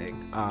exciting.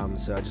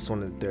 So I just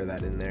wanted to throw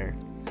that in there.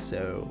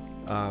 So,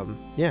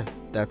 yeah,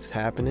 that's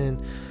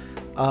happening.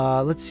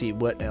 Let's see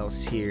what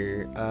else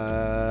here.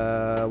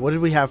 What did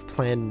we have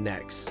planned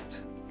next?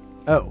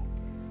 Oh,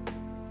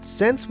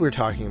 since we're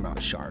talking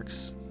about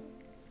sharks,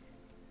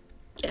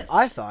 yes,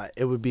 I thought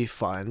it would be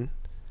fun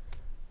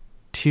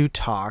to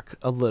talk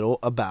a little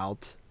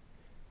about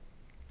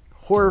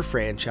horror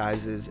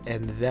franchises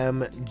and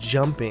them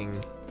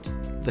jumping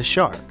the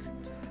shark,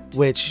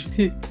 which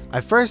I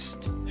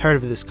first heard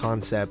of this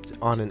concept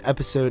on an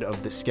episode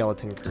of The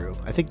Skeleton Crew.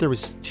 I think there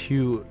was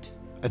 2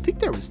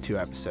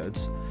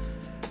 episodes.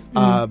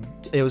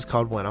 It was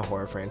called When a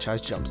Horror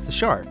Franchise Jumps the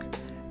Shark,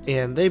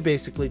 and they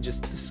basically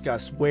just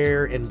discuss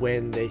where and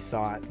when they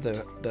thought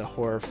the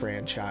horror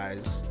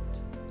franchise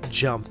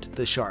jumped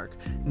the shark.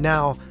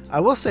 Now, I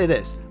will say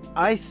this,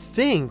 I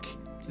think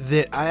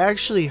that I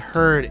actually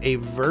heard a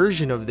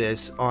version of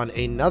this on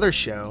another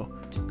show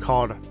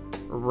called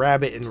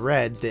Rabbit in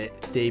Red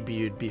that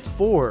debuted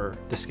before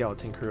the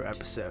Skeleton Crew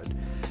episode.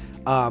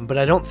 But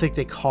I don't think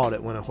they called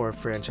it When a Horror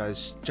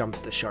Franchise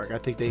Jumped the Shark. I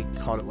think they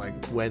called it like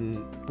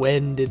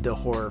when did the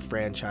horror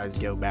franchise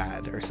go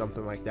bad or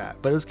something like that.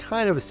 But it was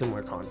kind of a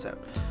similar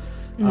concept,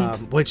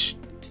 which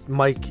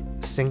Mike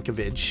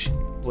Sienkiewicz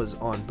was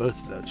on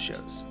both of those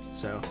shows.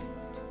 So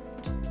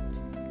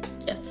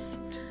yes.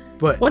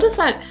 But what does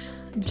that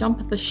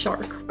jump the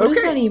shark? What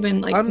does that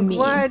even mean? I'm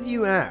glad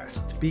you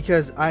asked,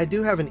 because I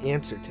do have an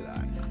answer to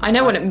that. I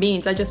know what it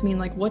means. I just mean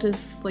what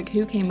is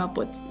who came up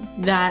with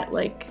that?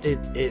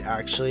 It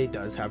actually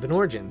does have an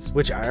origins,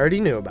 which I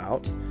already knew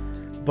about,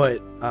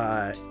 but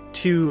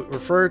to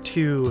refer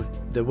to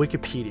the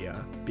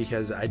Wikipedia,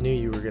 because I knew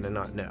you were gonna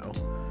not know.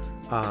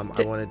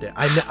 I wanted to.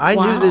 I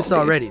knew this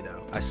already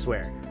though. I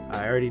swear,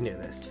 I already knew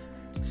this.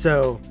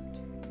 So,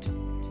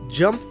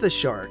 jump the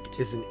shark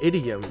is an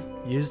idiom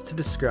used to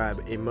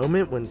describe a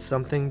moment when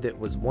something that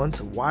was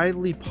once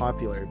widely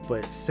popular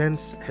but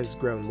since has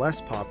grown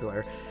less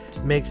popular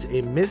makes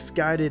a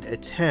misguided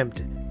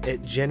attempt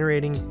at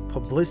generating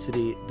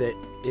publicity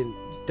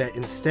that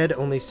instead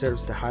only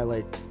serves to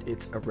highlight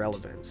its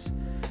irrelevance.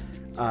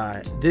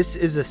 This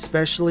is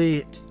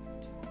especially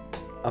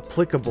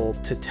applicable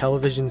to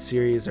television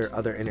series or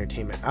other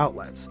entertainment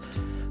outlets.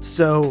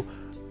 So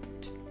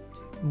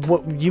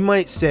what you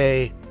might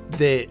say,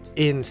 that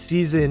in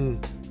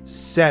season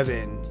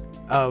 7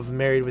 of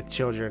Married with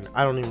Children,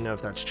 I don't even know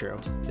if that's true,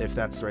 if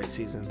that's the right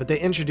season, but they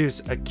introduce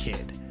a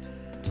kid.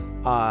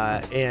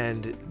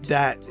 And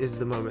that is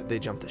the moment they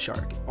jump the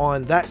shark.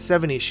 On that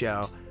 70s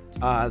show,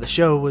 the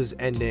show was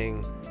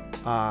ending.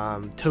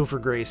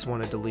 Topher Grace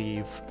wanted to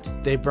leave.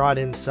 They brought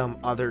in some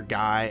other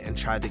guy and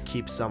tried to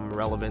keep some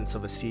relevance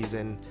of a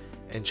season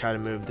and try to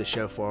move the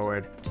show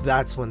forward.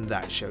 That's when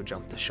that show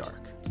jumped the shark.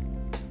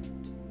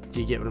 Do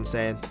you get what I'm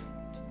saying?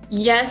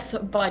 Yes,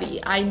 buddy.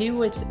 I know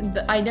what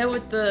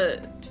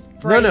the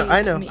phrase No,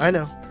 I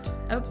know.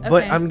 Oh, okay.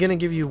 But I'm gonna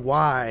give you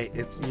why.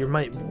 You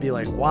might be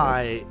like,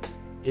 why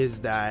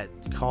is that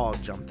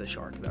called Jump the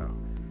Shark though?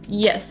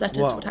 Yes, that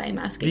is what I am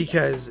asking.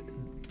 Because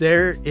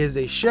there is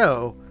a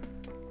show.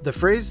 The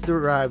phrase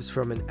derives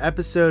from an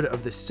episode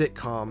of the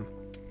sitcom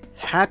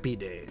Happy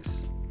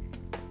Days.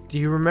 Do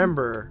you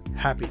remember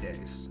Happy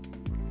Days?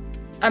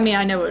 I mean,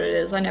 I know what it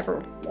is. I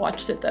never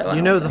watched it though.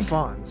 You know the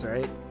Fonz,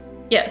 right?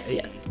 Yes,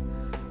 Hey. yes.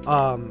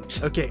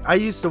 Okay, I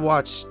used to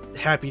watch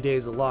Happy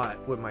Days a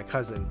lot with my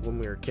cousin when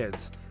we were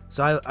kids.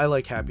 So I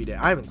like Happy Day.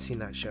 I haven't seen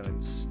that show in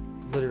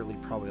literally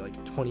probably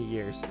like 20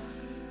 years.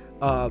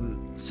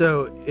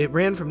 So it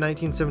ran from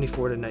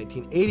 1974 to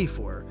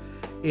 1984.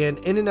 And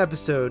in an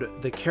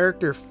episode, the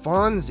character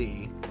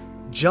Fonzie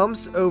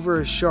jumps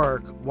over a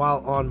shark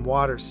while on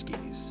water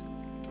skis.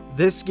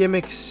 This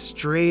gimmick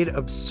strayed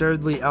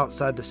absurdly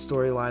outside the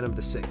storyline of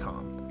the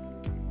sitcom.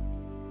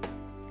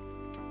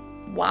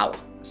 Wow.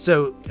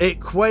 So it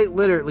quite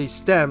literally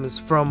stems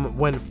from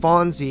when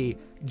Fonzie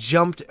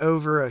jumped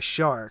over a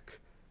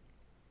shark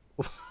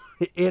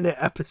in an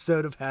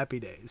episode of Happy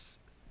Days.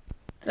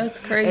 That's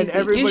crazy. And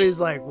everybody's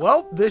like,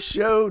 well, this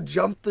show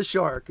jumped the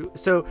shark.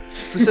 So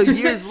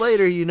years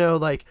later,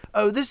 like,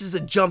 oh, this is a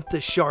jump the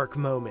shark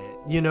moment.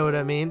 You know what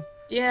I mean?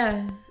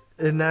 Yeah.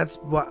 And that's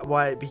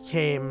why it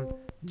became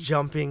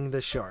jumping the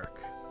shark.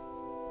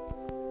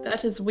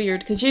 That is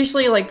weird, because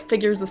usually, like,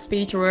 figures of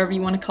speech or whatever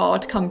you want to call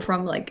it come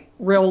from, like,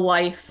 real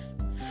life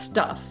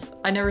stuff.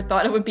 I never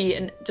thought it would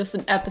be just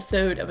an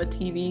episode of a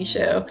TV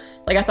show.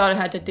 Like, I thought it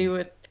had to do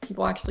with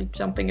people actually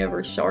jumping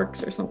over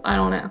sharks or something. I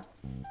don't know.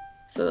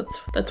 So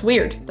that's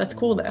weird. That's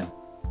cool, though.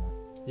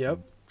 Yep.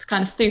 It's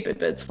kind of stupid,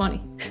 but it's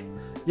funny.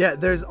 Yeah,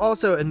 there's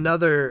also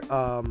another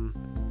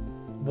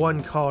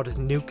one called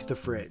Nuke the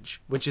Fridge,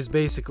 which is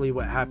basically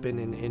what happened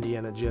in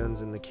Indiana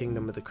Jones and the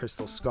Kingdom of the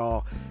Crystal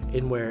Skull,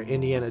 in where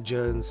Indiana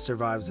Jones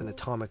survives an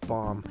atomic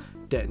bomb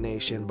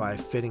detonation by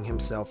fitting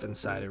himself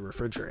inside a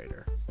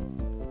refrigerator.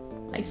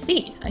 I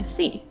see.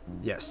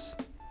 Yes.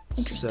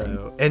 Interesting.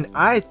 So, and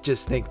I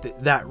just think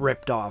that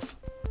ripped off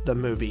the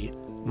movie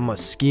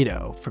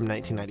Mosquito from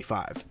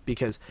 1995,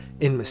 because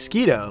in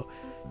Mosquito,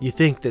 you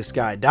think this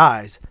guy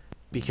dies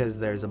because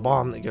there's a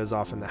bomb that goes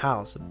off in the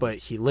house, but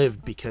he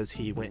lived because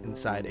he went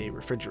inside a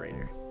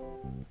refrigerator.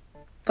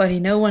 Buddy,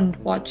 no one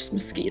watched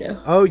Mosquito.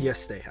 Oh,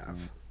 yes, they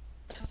have.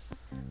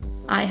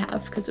 I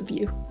have, because of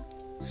you.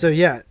 So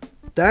yeah,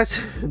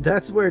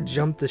 that's where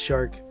Jump the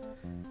Shark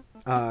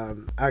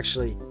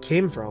actually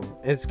came from.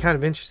 It's kind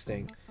of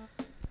interesting.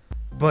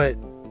 But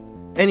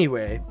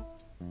anyway,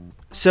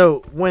 so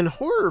when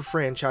horror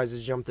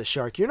franchises jump the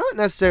shark, you're not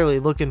necessarily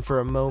looking for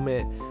a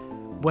moment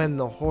when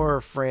the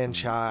horror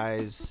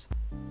franchise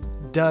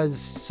does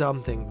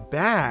something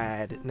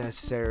bad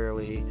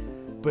necessarily,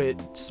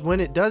 but when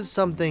it does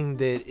something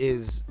that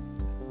is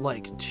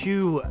like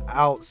too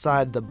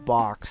outside the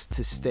box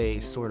to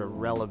stay sort of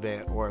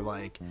relevant, or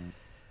like,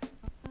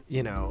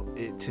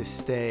 to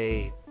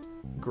stay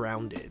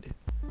grounded.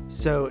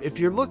 So if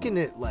you're looking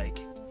at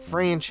like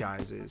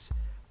franchises,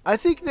 I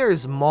think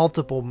there's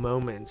multiple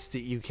moments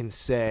that you can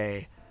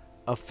say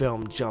a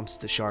film jumps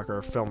the shark, or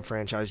a film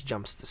franchise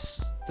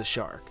jumps the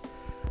shark.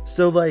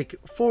 So like,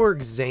 for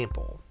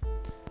example,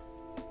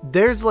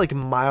 there's like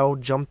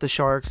mild jump the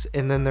sharks,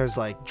 and then there's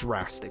like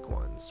drastic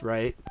ones,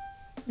 right?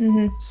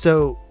 Mm-hmm.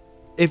 So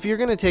if you're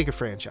going to take a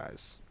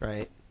franchise,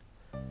 right?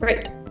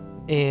 Right.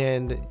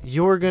 And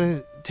you're going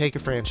to take a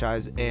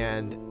franchise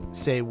and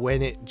say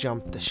when it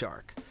jumped the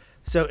shark.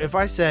 So if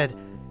I said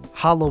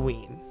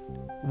Halloween,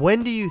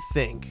 when do you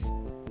think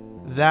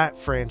that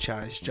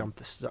franchise jumped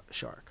the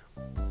shark?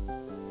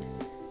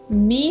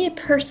 Me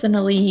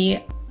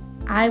personally,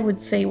 I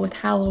would say with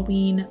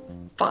Halloween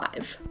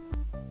 5.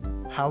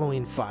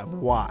 Halloween 5.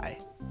 Why?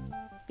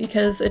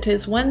 Because it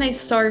is when they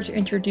start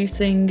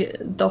introducing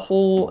the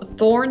whole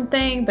Thorn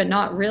thing, but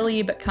not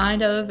really, but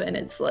kind of, and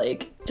it's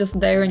like just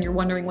there and you're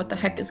wondering what the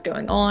heck is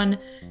going on.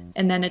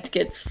 And then it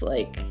gets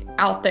like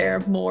out there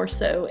more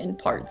so in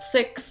part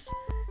 6.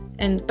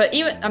 But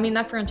even,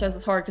 that franchise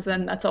is hard because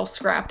then that's all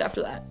scrapped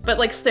after that. But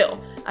like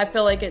still, I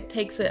feel like it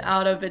takes it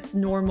out of its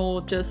normal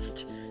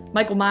just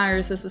Michael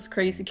Myers is this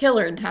crazy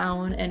killer in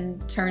town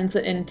and turns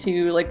it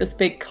into like this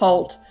big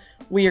cult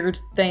weird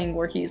thing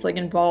where he's like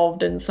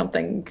involved in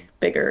something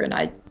bigger, and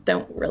I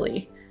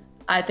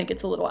think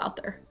it's a little out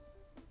there.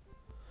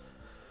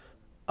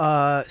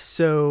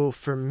 So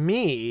for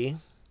me,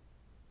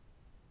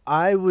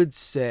 I would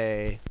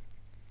say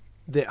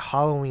that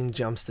Halloween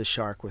jumps the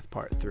shark with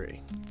part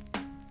 3.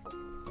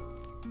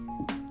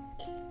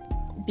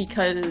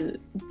 because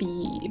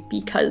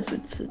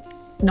it's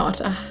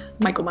not a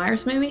Michael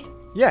Myers movie.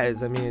 Yeah,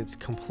 I mean, it's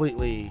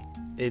completely.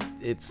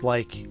 It's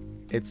like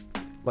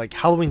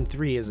Halloween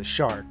 3 is a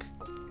shark,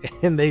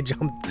 and they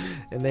jumped it,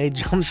 and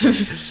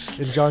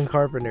John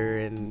Carpenter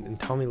and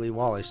Tommy Lee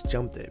Wallace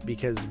jumped it,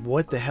 because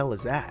what the hell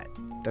is that?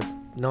 That's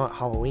not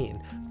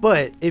Halloween.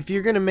 But if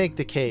you're gonna make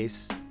the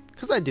case,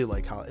 because I do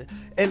like Halloween,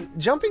 and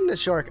jumping the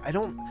shark, I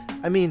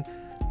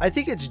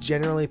think it's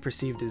generally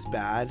perceived as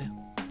bad,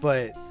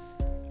 but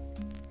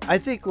I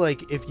think,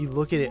 like, if you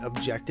look at it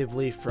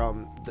objectively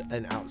from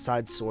an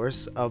outside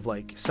source of,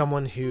 like,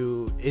 someone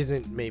who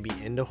isn't maybe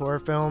into horror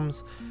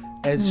films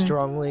as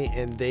strongly,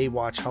 and they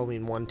watch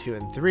Halloween 1, 2,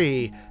 and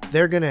 3,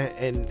 they're gonna,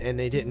 and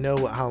they didn't know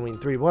what Halloween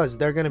 3 was,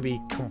 they're gonna be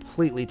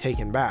completely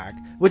taken back,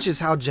 which is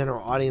how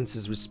general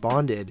audiences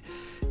responded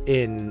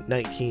in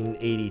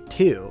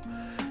 1982.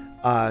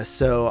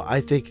 So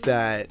I think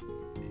that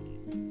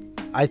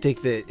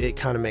it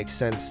kind of makes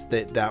sense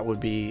that would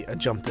be a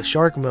jump the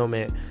shark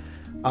moment,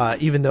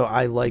 even though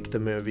I like the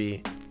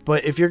movie.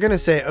 But if you're gonna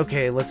say,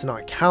 okay, let's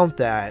not count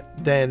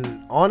that,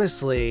 then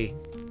honestly,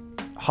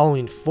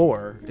 Halloween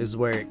 4 is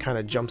where it kind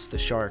of jumps the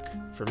shark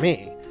for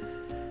me.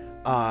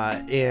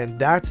 And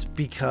that's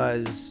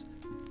because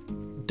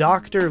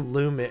Dr.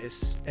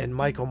 Loomis and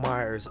Michael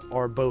Myers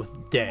are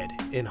both dead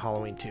in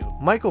Halloween 2.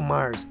 Michael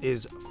Myers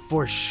is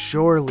for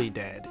surely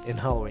dead in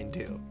Halloween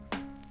 2.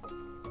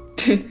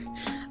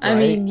 I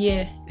mean,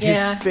 yeah.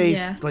 His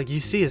face, like,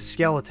 you see his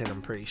skeleton,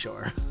 I'm pretty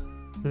sure.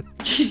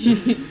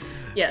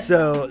 Yes.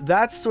 So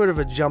that's sort of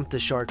a jump the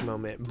shark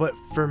moment. But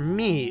for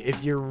me,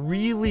 if you're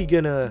really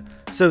gonna,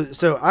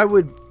 so I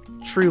would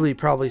truly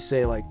probably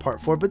say like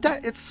part 4, but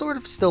that it's sort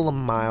of still a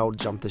mild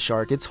jump the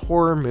shark. It's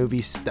horror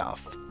movie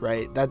stuff,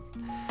 right? That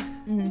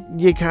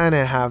you kind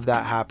of have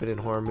that happen in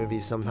horror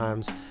movies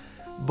sometimes.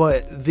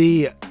 But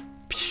the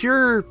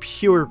pure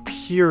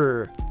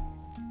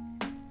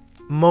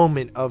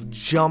moment of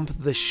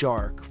jump the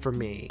shark for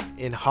me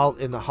in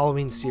the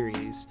Halloween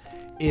series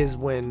is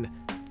when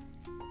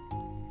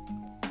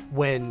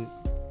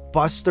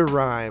Busta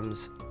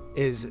Rhymes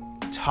is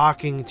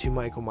talking to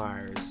Michael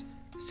Myers,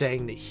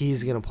 saying that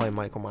he's going to play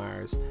Michael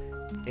Myers,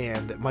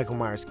 and that Michael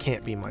Myers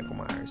can't be Michael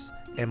Myers,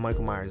 and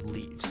Michael Myers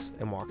leaves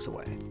and walks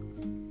away.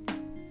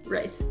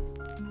 Right.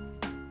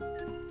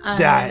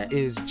 That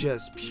is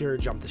just pure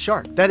jump the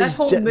shark. That is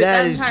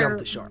jump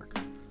the shark.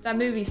 That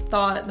movie's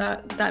thought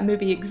that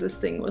movie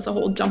existing was a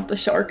whole jump the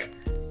shark,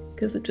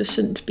 because it just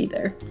shouldn't be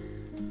there.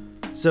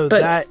 So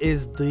that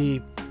is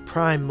the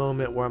prime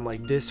moment where I'm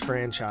like, this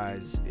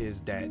franchise is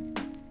dead.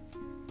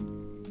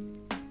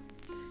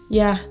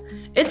 Yeah,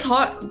 it's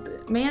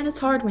hard, man. It's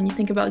hard when you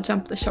think about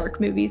jump the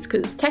shark movies,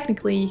 because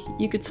technically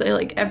you could say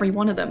like every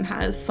one of them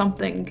has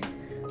something.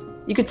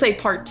 You could say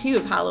part 2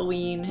 of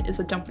Halloween is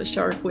a jump the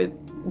shark, with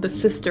the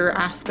sister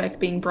aspect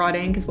being brought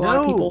in, because a lot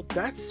of people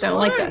don't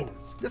like that.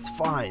 That's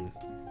fine.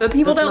 But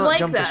people don't like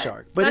jump that. The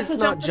shark. But it's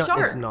not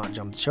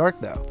jump the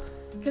shark though.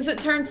 Because it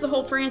turns the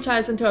whole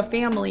franchise into a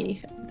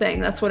family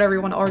thing. That's what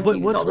everyone argues all the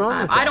time. But what's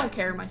wrong with that? I don't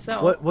care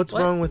myself. What's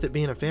wrong with it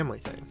being a family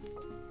thing?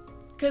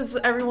 Because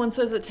everyone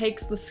says it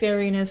takes the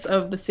scariness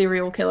of the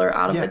serial killer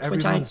out of it.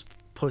 Everyone's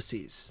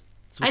pussies.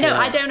 I know,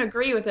 I don't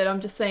agree with it.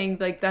 I'm just saying,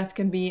 like, that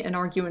can be an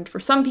argument for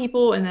some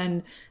people, and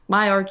then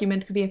my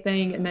argument could be a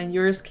thing, and then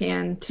yours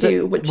can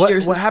too.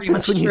 So what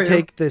happens when you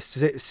take the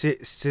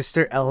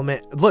sister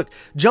element? Look,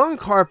 John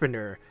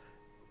Carpenter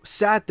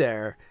sat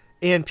there,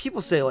 and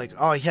people say, like,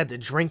 oh, he had to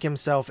drink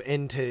himself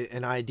into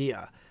an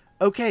idea.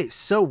 Okay,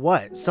 so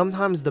what?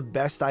 Sometimes the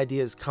best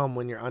ideas come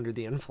when you're under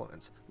the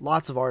influence.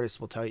 Lots of artists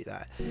will tell you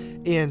that.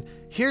 And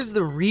here's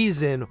the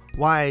reason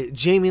why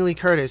Jamie Lee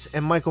Curtis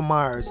and Michael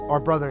Myers are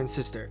brother and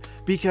sister.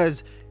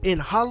 Because in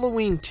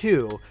Halloween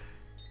 2,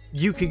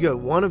 you could go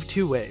one of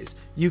two ways.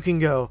 You can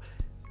go,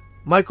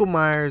 Michael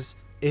Myers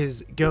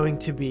is going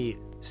to be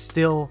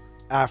still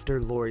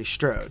after Laurie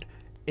Strode,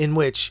 in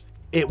which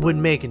it would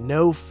make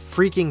no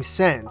freaking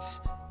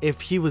sense if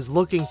he was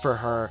looking for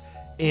her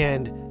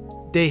and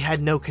they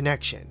had no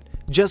connection.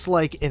 Just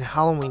like in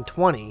Halloween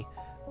 20,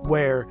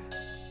 where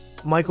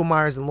Michael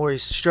Myers and Laurie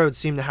Strode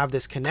seem to have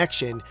this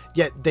connection,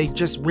 yet they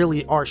just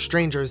really are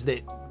strangers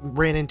that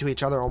ran into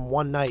each other on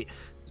one night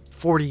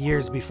 40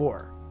 years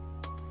before.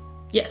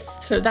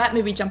 Yes, so that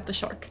movie jumped the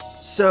shark.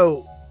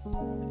 So,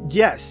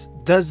 yes,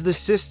 does the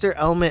sister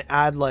element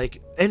add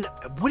like, and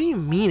what do you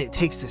mean it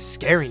takes the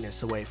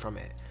scariness away from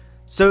it?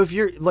 So if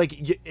you're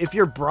like, if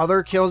your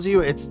brother kills you,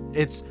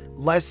 it's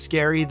less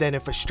scary than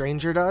if a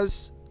stranger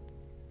does?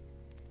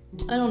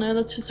 I don't know,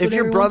 that's just what if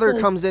your brother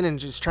says. comes in and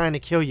just trying to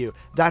kill you,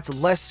 that's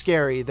less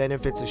scary than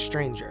if it's a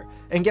stranger.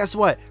 And guess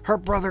what? Her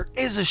brother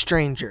is a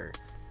stranger.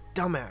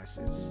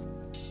 Dumbasses.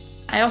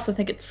 I also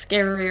think it's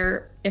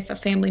scarier if a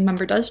family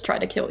member does try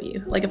to kill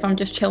you. Like if I'm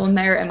just chilling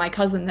there and my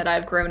cousin that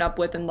I've grown up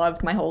with and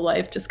loved my whole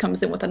life just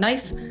comes in with a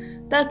knife,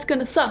 that's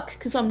gonna suck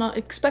because I'm not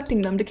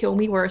expecting them to kill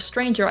me, where a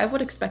stranger, I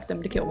would expect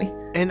them to kill me.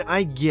 And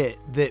I get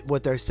that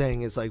what they're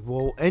saying is like,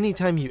 well,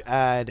 anytime you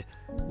add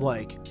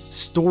like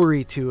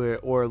story to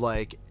it or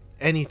like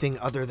anything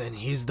other than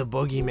he's the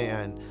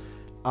boogeyman,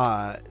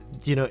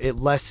 it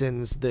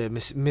lessens the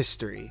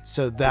mystery.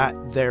 So that,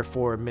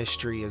 therefore,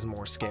 mystery is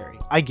more scary.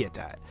 I get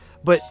that.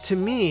 But to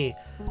me,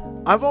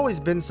 I've always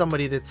been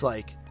somebody that's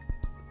like,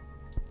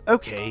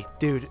 okay,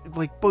 dude,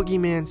 like,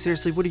 boogeyman,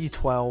 seriously, what are you,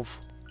 12?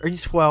 Are you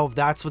 12?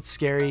 That's what's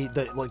scary?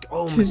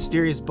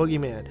 Mysterious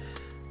boogeyman.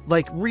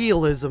 Like,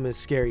 realism is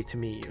scary to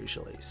me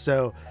usually.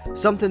 So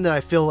something that I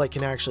feel like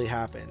can actually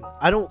happen.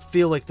 I don't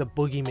feel like the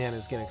boogeyman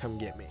is gonna come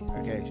get me,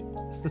 okay?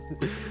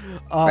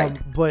 Right.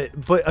 But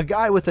a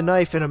guy with a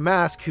knife and a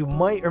mask who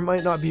might or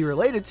might not be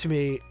related to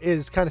me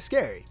is kind of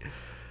scary.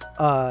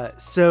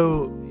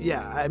 So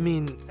yeah, I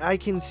mean, I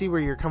can see where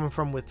you're coming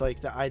from with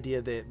like the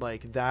idea that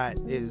like that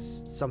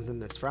is something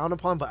that's frowned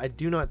upon, but I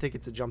do not think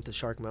it's a jump the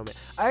shark moment.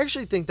 I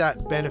actually think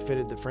that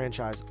benefited the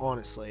franchise,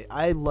 honestly.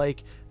 I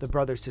like the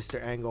brother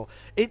sister angle.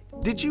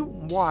 Did you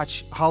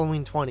watch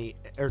Halloween 20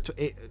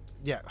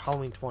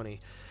 Halloween 20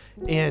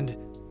 and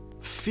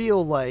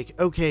feel like,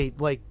 okay,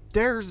 like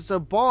there's a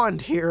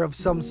bond here of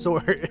some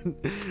sort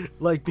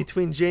like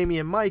between Jamie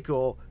and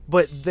Michael,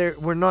 but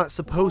we're not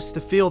supposed to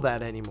feel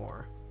that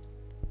anymore.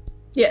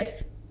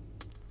 Yes.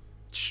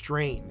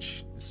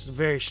 Strange. It's a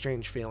very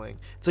strange feeling.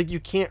 It's like you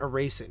can't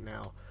erase it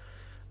now.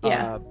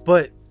 Yeah.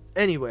 But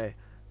anyway,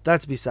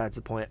 that's besides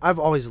the point. I've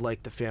always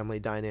liked the family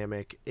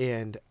dynamic,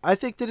 and I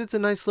think that it's a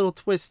nice little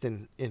twist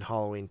in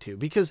Halloween 2.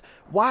 Because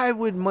why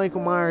would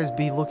Michael Myers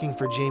be looking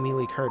for Jamie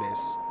Lee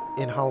Curtis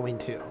in Halloween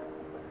 2?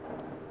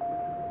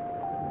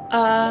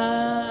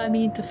 I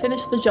mean, to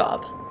finish the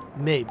job.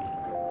 Maybe.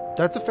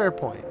 That's a fair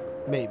point.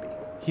 Maybe.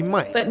 He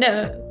might. But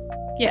no.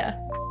 Yeah.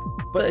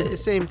 But at the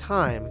same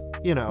time,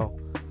 I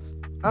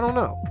don't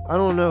know. I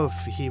don't know if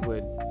he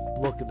would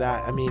look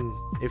that. I mean,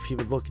 if he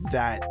would look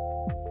that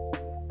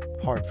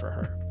hard for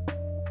her.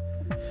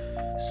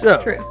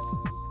 So, True.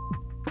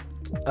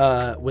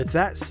 With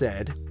that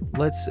said,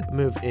 let's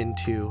move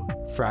into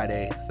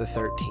Friday the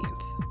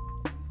 13th.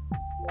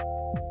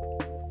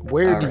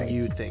 Where do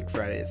you think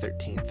Friday the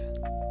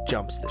 13th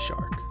jumps the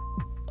shark?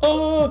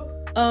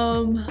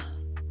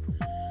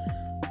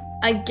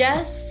 I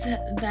guess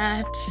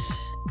that,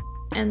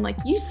 and like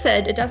you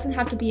said, it doesn't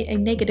have to be a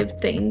negative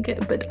thing,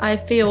 but I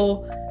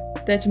feel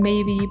that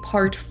maybe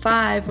part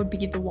 5 would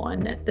be the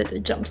one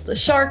that jumps the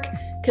shark,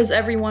 because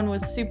everyone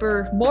was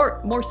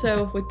more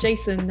so with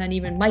Jason than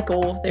even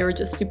Michael. They were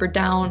just super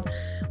down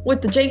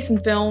with the Jason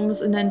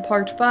films, and then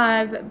part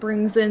 5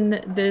 brings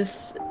in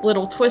this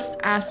little twist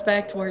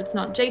aspect where it's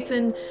not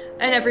Jason,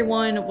 and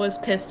everyone was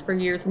pissed for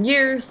years and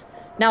years.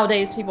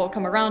 Nowadays people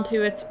come around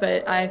to it,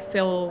 but I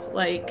feel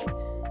like,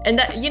 and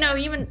that,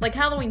 even like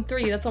Halloween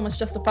 3, that's almost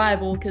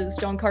justifiable, because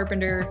John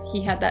Carpenter,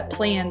 he had that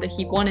plan that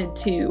he wanted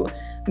to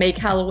make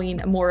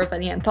Halloween more of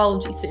an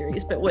anthology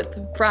series. But with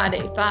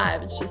Friday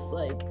 5, it's just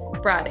like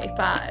Friday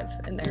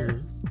 5, and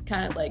they're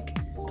kind of like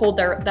pulled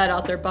that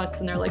out their butts,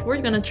 and they're like,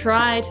 we're gonna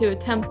try to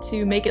attempt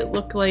to make it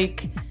look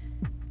like,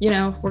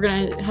 we're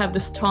gonna have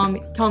this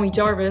Tommy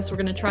Jarvis, we're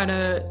gonna try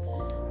to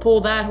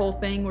pull that whole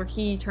thing where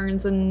he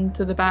turns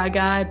into the bad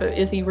guy, but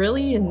is he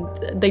really? And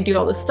they do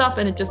all this stuff,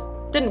 and it just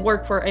didn't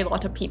work for a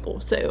lot of people.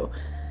 So,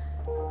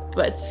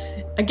 but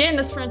again,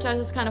 this franchise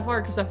is kind of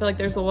hard because I feel like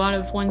there's a lot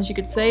of ones you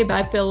could say, but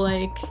I feel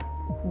like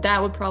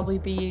that would probably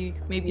be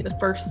maybe the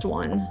first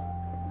one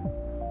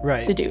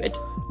to do it.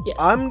 Yeah.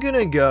 I'm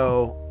gonna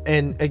go,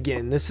 and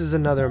again, this is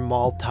another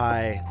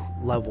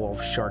multi-level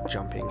of shark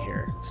jumping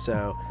here.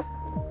 So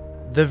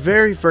the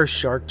very first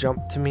shark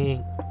jump to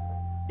me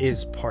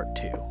is part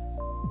 2,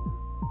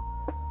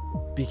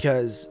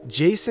 because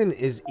Jason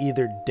is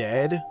either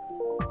dead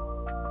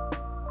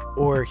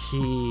or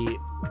he,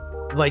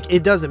 like,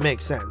 it doesn't make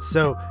sense.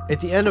 So at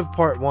the end of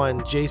part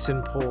 1,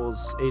 Jason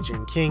pulls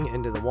Adrian King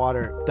into the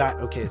water.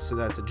 So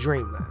that's a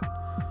dream then,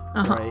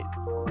 right?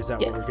 Is that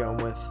what we're going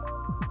with?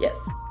 Yes.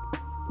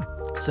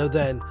 So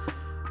then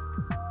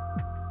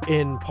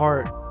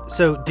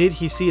so did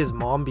he see his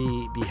mom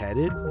be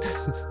beheaded?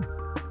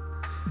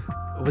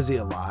 Was he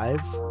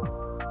alive?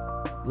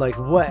 Like,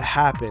 what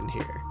happened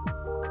here?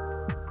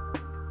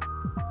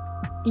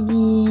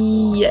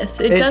 Yes,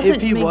 it doesn't. And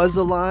if he was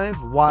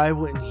alive, why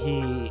would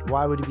he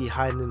be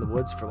hiding in the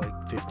woods for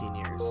like 15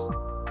 years?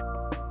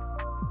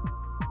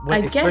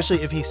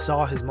 Especially if he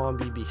saw his mom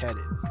be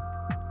beheaded.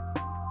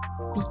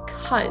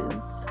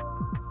 Because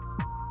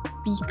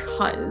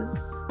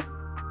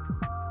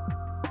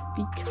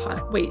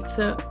wait,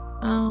 so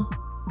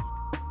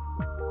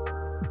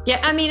yeah,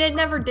 I mean, it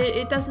never did.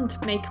 It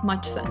doesn't make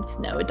much sense.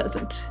 No, it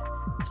doesn't.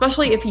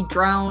 Especially if he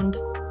drowned,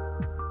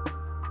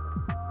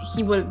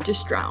 he would have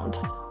just drowned,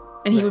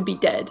 and he would be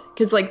dead.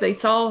 Because like they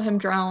saw him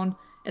drown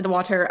in the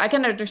water. I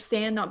can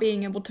understand not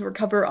being able to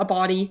recover a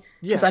body,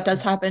 because that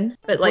does happen.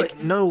 But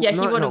like, not in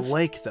a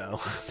lake though.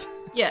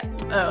 Yeah.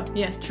 Oh,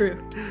 yeah.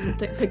 True.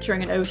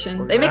 Picturing an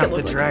ocean. They make it look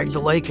like to drag the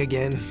lake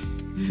again.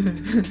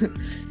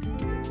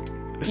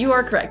 You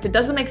are correct. It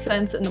doesn't make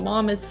sense, and the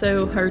mom is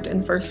so hurt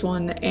in the first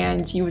one,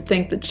 and you would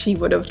think that she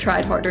would have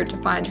tried harder to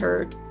find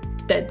her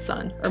dead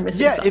son or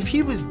missing son. Yeah, if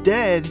he was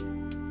dead,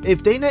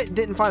 if they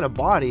didn't find a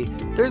body,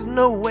 there's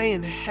no way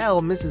in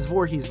hell Mrs.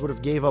 Voorhees would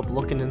have gave up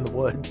looking in the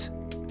woods.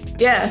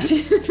 Yeah.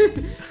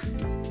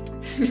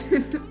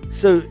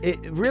 So it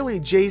really,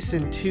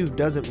 Jason 2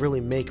 doesn't really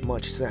make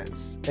much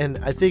sense. And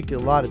I think a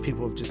lot of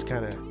people have just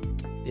kind of,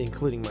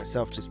 including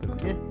myself, just been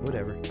like,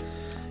 whatever.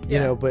 You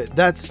know, but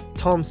that's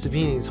Tom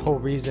Savini's whole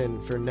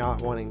reason for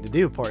not wanting to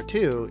do part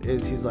 2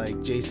 is he's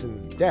like,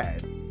 Jason's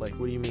dead. Like,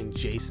 what do you mean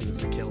Jason's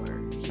the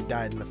killer? He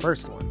died in the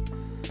first one.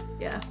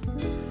 Yeah.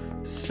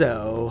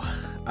 So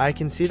I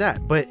can see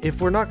that. But if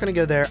we're not going to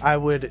go there, I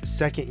would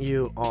second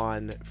you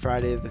on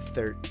Friday the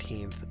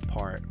 13th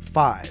part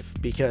 5,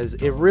 because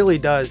it really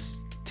does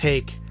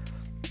take,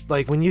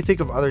 like, when you think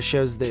of other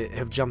shows that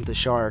have jumped the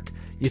shark,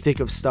 you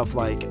think of stuff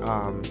like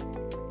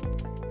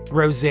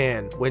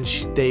Roseanne when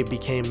they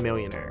became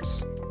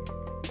millionaires.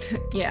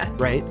 Yeah.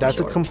 Right? That's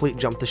a complete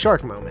jump the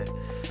shark moment.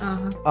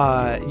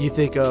 Uh-huh. You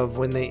think of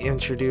when they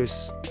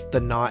introduced the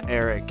not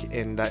Eric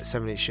in that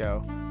 70s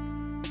show.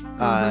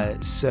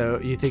 So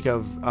you think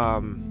of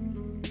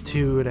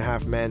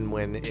 2.5 Men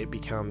when it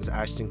becomes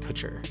Ashton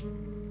Kutcher.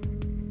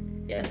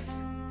 Yes.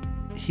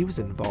 He was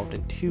involved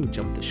in 2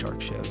 jump the shark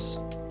shows.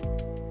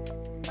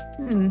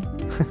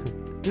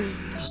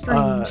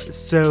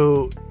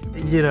 So,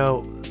 you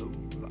know,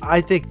 I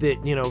think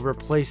that, you know,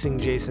 replacing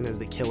Jason as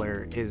the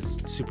killer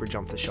is super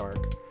jump the shark.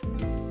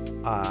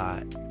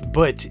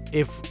 But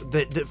if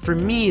for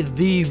me,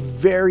 the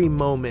very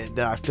moment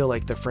that I feel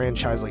like the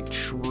franchise like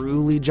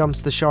truly jumps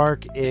the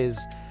shark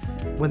is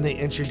when they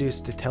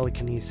introduced the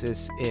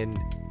telekinesis in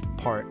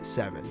part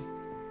 7.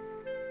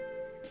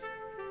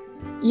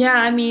 Yeah,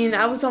 I mean,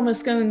 I was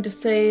almost going to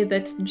say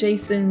that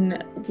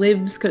Jason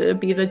Lives could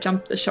be the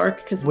jump the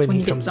shark because When he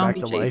you get comes back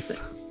to zombie Jason.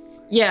 life.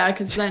 Yeah,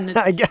 because then it's,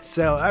 I guess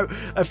so.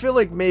 I feel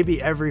like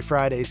maybe every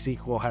Friday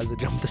sequel has a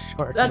jump the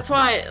shark. that's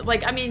why,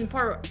 like, I mean,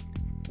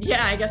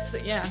 yeah, I guess,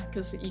 yeah,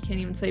 because you can't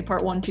even say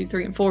part 1, 2,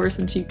 3, and 4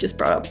 since you just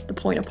brought up the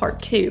point of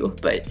part 2.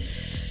 But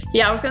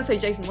yeah, I was gonna say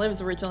Jason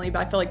Lives originally,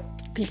 but I feel like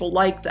people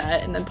like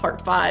that, and then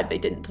part 5 they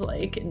didn't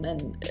like, and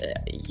then,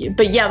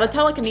 but yeah, the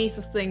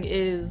telekinesis thing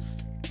is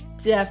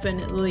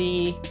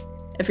definitely,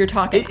 if you're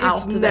talking it's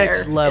out to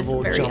next there,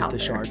 level it's very jump out the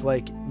there. shark.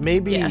 Like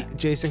maybe Yeah.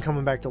 Jason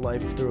coming back to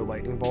life through a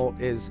lightning bolt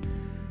is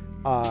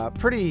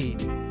pretty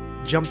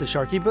jump the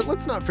sharky, but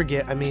let's not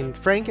forget, I mean,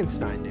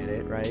 Frankenstein did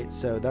it, right?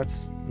 So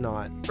that's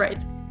not Right.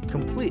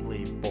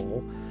 completely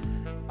bull.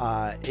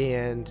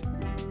 And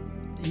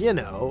you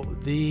know,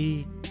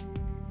 the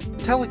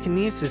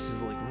telekinesis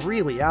is like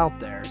really out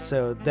there.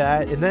 So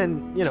that, and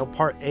then, you know,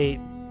 part 8,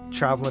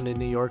 traveling to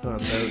New York on a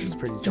boat is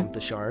pretty jump the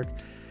shark.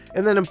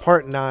 And then in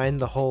part 9,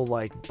 the whole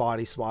like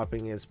body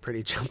swapping is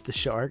pretty jump the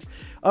shark.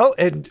 Oh,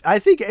 and I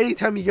think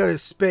anytime you go to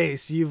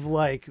space, you've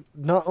like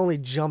not only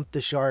jumped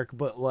the shark,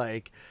 but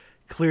like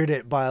cleared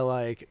it by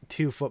like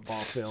 2 football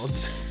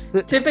fields.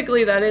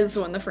 Typically, that is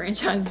when the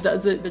franchise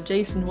does it, but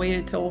Jason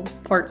waited till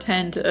part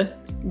 10 to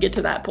get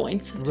to that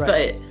point.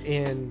 Right. But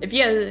And if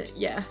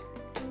yeah.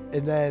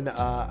 and then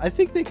I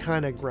think they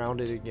kind of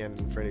grounded again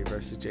in Freddy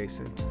vs.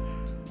 Jason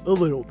a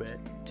little bit.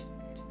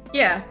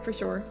 Yeah, for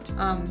sure.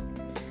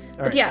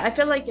 But right. yeah, I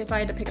feel like if I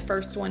had to pick a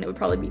first one, it would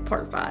probably be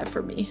part 5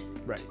 for me.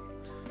 Right.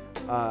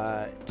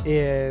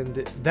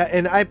 And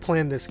I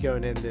planned this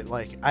going in that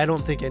like I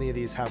don't think any of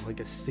these have like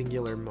a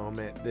singular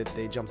moment that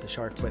they jump the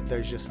shark, but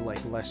there's just like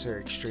lesser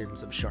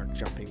extremes of shark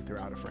jumping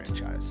throughout a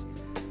franchise.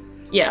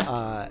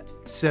 Yeah.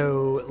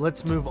 So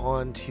let's move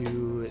on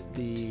to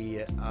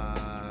the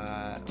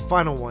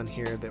final one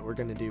here that we're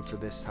going to do for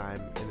this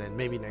time, and then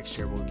maybe next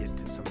year we'll get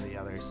to some of the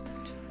others.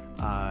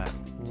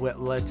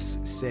 Let's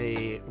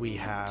say we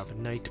have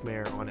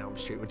Nightmare on Elm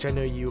Street, which I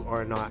know you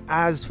are not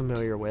as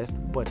familiar with,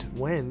 but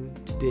when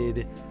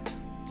did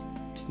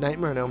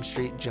Nightmare on Elm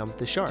Street jump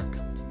the shark?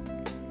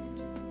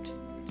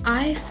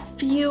 I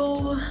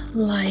feel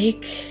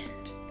like...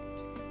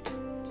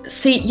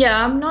 See,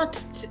 yeah, I'm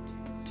not...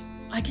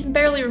 I can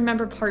barely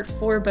remember part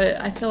 4, but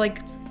I feel like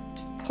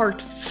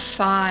part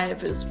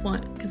 5 is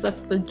one, because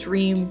that's the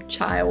Dream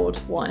Child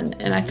one,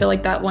 and I feel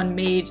like that one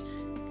made...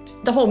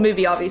 The whole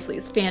movie obviously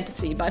is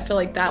fantasy, but I feel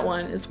like that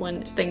one is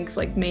when things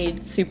like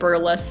made super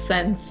less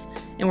sense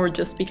and were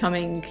just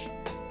becoming...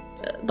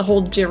 The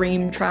whole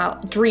Dream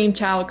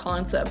Child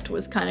concept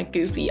was kind of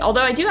goofy.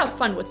 Although I do have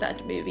fun with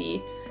that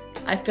movie,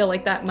 I feel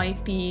like that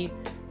might be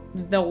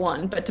the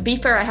one. But to be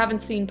fair, I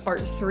haven't seen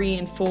part 3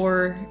 and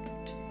 4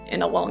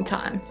 in a long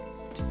time.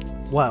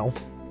 Well,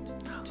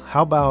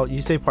 how about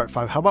you say part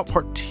 5? How about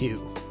part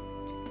 2?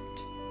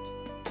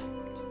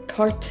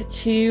 Part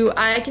 2,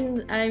 I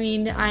do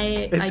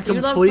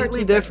love part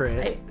 2,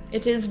 different.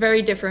 It is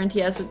very different.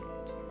 Yes, it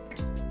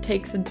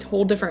takes on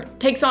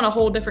a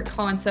whole different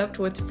concept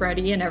with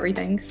Freddy and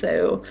everything.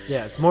 So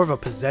yeah, it's more of a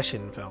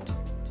possession film.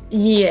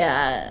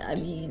 Yeah, I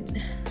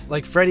mean,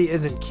 like Freddy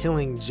isn't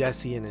killing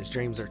Jesse in his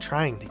dreams or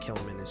trying to kill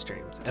him in his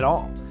dreams at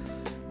all.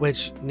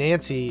 Which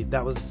Nancy,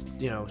 that was,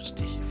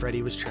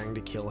 Freddy was trying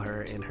to kill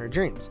her in her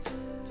dreams.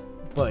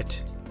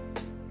 But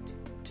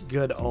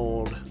good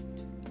old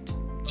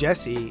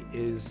Jesse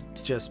is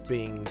just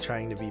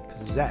trying to be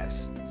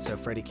possessed so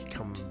Freddy could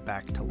come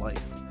back to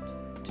life.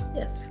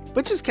 Yes.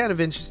 Which is kind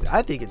of interesting.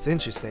 I think it's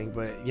interesting,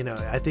 but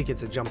I think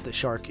it's a jump the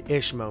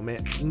shark-ish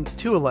moment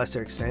to a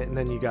lesser extent. And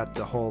then you got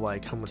the whole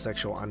like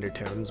homosexual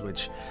undertones,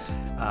 which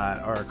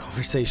are a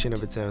conversation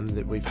of its own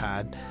that we've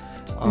had.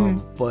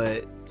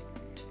 But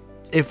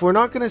if we're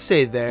not going to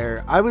say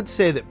there, I would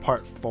say that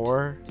part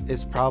 4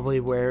 is probably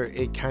where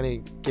it kind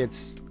of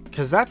gets,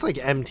 because that's like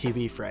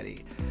MTV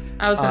Freddy.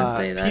 I was going to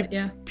say that,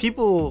 yeah.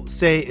 People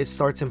say it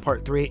starts in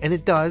part 3, and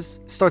it does.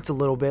 It starts a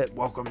little bit,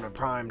 welcome to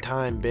prime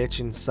time, bitch,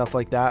 and stuff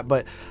like that.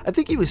 But I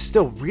think he was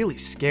still really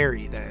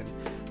scary then.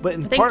 But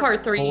in I think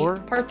part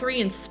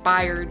 3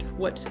 inspired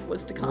what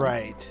was to come.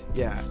 Right,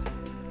 yeah.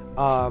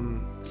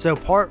 So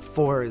part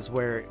 4 is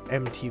where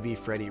MTV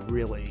Freddy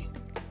really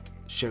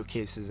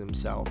showcases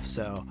himself.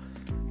 So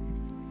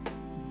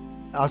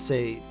I'll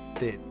say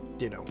that,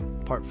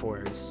 part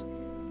 4 is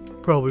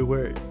probably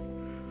where it...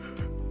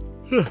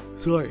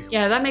 Sorry.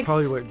 Yeah, that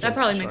probably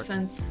makes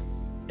sense.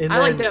 And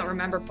I then, don't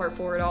remember part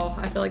 4 at all.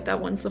 I feel like that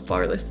one's the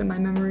farthest in my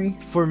memory.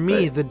 For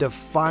me, the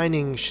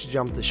defining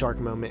jump the shark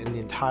moment in the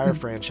entire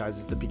franchise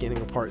is the beginning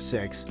of part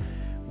 6,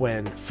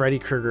 when Freddy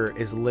Krueger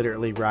is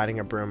literally riding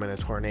a broom in a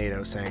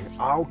tornado saying,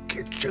 "I'll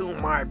get you,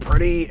 my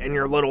pretty, and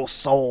your little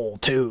soul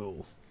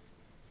too."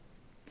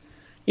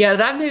 Yeah,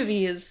 that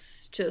movie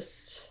is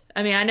just...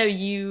 I mean, I know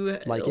you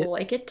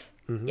like it.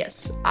 Mm-hmm.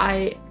 Yes,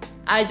 I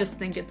just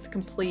think it's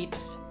complete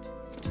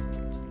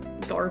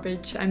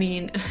garbage. I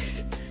mean,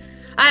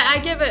 I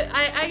give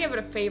it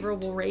a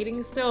favorable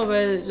rating still,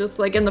 but just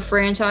like in the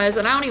franchise,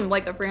 and I don't even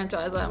like the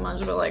franchise that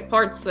much, but like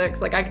part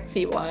 6, like I can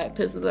see why it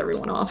pisses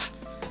everyone off.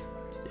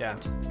 Yeah.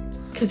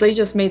 Because they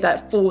just made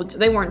that fool.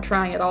 They weren't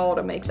trying at all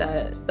to make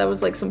that. That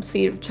was like some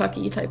Seed of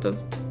Chucky type of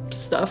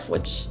stuff,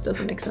 which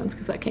doesn't make sense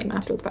because that came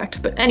after the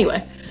fact. But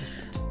anyway.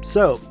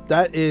 So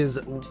that is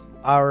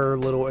our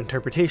little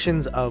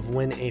interpretations of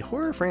when a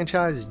horror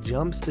franchise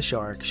jumps the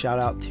shark. Shout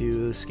out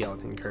to the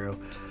Skeleton Crew.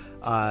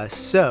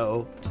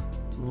 So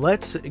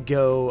let's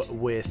go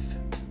with,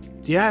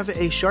 do you have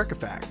a shark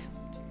fact?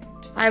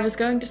 I was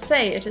going to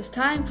say it is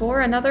time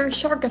for another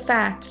shark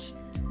fact.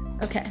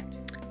 Okay.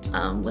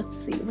 Let's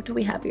see, what do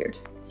we have here?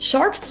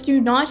 Sharks do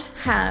not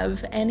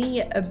have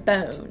any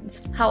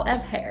bones.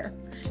 However,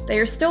 they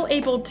are still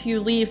able to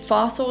leave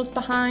fossils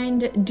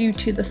behind due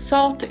to the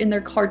salt in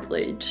their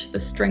cartilage, the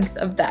strength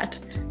of that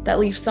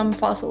leaves some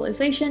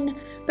fossilization,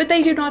 but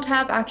they do not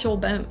have actual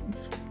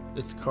bones.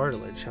 It's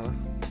cartilage, huh?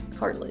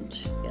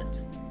 Cartilage,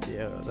 yes.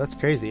 Yeah, that's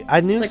crazy.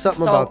 I knew like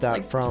something salt, about that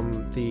like...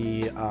 from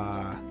the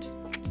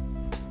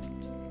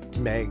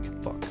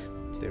Meg book.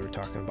 They were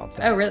talking about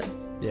that. Oh, really?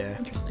 Yeah.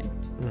 Interesting.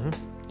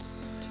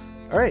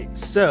 Mm-hmm. All right,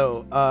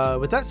 so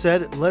with that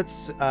said,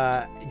 let's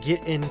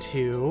get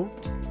into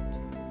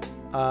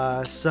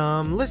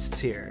some lists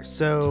here.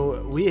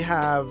 So we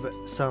have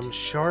some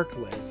shark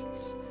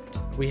lists.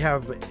 We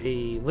have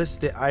a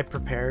list that I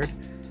prepared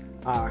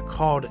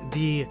called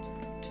the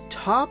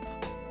top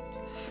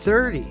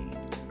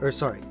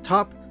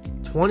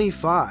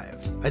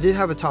 25. I did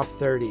have a top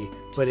 30,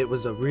 but it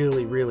was a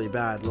really, really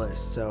bad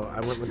list, so I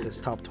went with this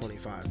top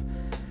 25.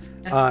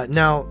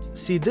 Now,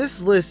 see,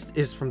 this list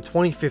is from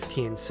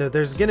 2015, so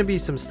there's going to be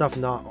some stuff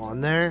not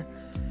on there.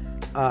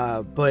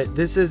 But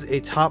this is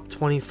a top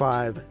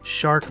 25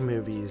 shark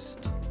movies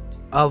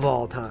of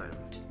all time.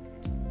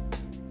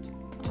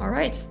 All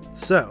right.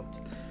 So,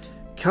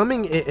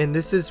 coming in, and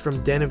this is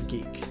from Den of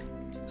Geek.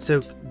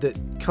 So,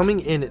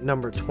 coming in at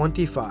number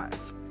 25,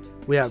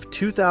 we have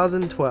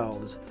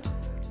 2012's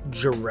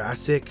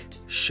Jurassic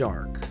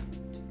Shark.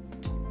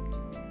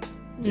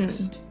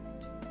 Yes.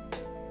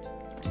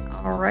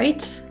 All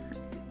right.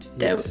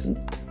 Yes.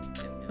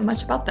 Don't know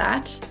much about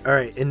that. All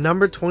right. In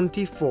number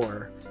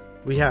 24,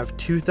 we have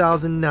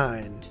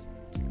 2009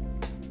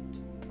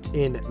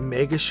 in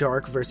Mega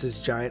Shark versus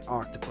Giant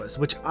Octopus,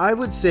 which I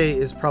would say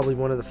is probably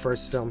one of the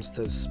first films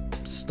to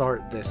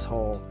start this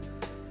whole,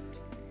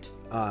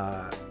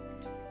 I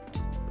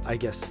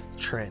guess,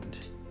 trend.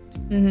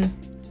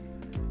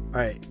 Mm-hmm.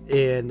 All right.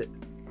 And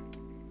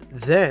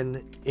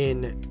then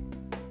in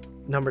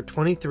number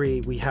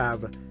 23, we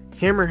have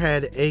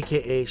Hammerhead,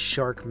 aka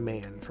Shark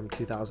Man, from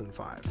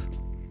 2005.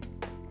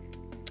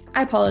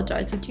 I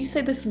apologize. Did you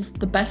say this is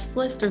the best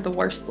list or the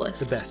worst list?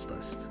 The best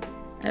list.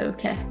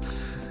 Okay.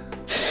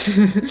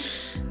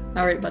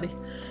 All right, buddy.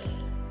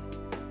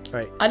 All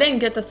right. I didn't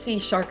get to see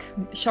Shark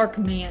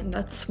Man.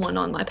 That's one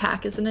on my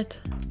pack, isn't it?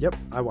 Yep,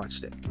 I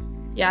watched it.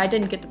 Yeah, I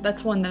didn't get to,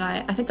 that's one that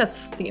I think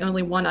that's the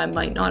only one I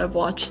might not have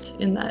watched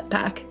in that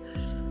pack.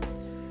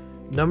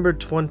 Number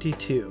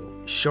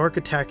 22, Shark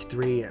Attack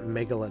 3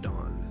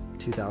 Megalodon,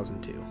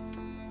 2002.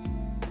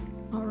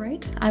 All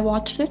right, I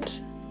watched it.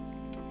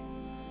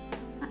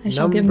 I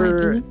shall give my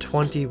Number opinion.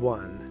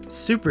 21,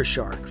 Super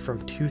Shark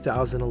from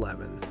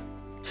 2011.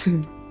 All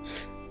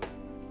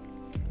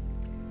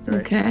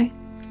right. Okay.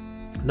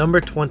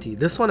 Number 20,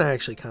 this one I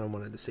actually kind of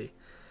wanted to see.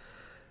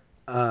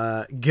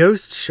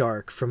 Ghost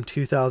Shark from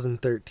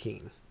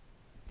 2013.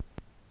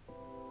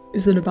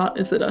 Is it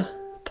a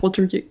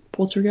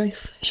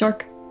poltergeist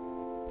shark?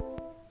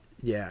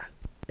 Yeah.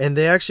 And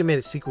they actually made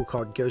a sequel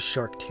called Ghost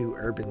Shark 2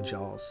 Urban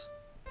Jaws.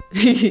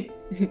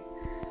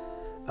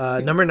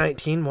 Number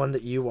 19, one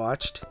that you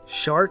watched,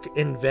 Shark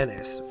in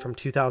Venice from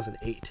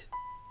 2008.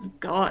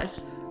 God.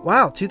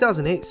 Wow,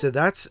 2008. So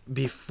that's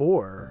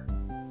before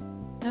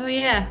Oh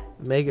yeah.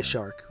 Mega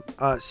Shark.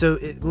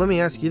 Let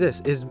me ask you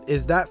this: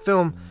 is that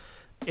film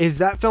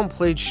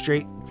played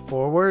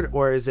straightforward,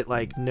 or is it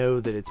like know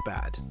that it's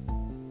bad?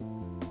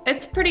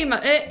 It's pretty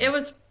much it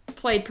was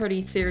played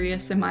pretty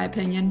serious in my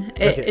opinion.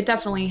 Okay. It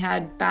definitely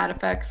had bad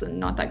effects and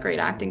not that great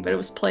acting, but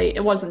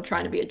it wasn't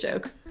trying to be a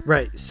joke.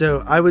 Right.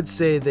 So I would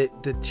say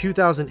that the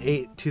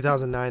 2008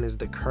 2009 is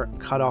the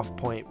cutoff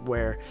point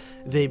where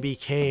they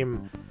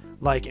became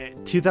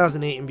like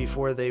 2008 and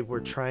before they were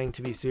trying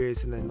to be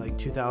serious, and then like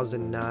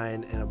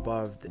 2009 and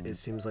above it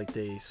seems like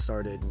they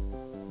started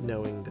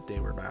knowing that they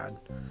were bad.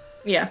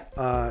 Yeah.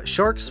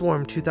 Shark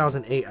Swarm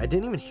 2008. I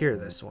didn't even hear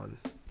this one.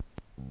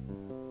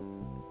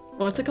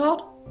 What's it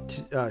called?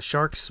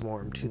 Shark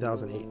Swarm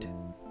 2008.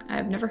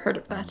 I've never heard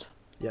of that.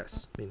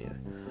 Yes, me neither.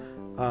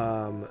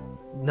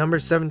 Number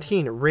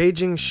 17,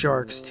 Raging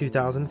Sharks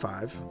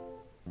 2005.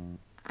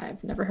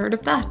 I've never heard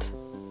of that.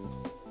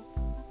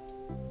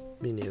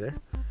 Me neither.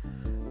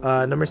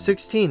 Number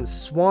 16,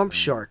 Swamp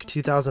Shark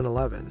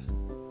 2011.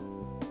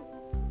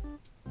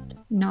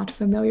 Not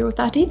familiar with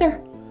that either.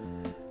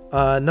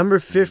 Number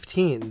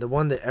 15, the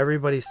one that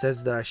everybody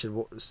says that I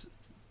should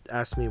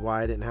ask me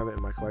why I didn't have it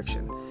in my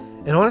collection.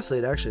 And honestly,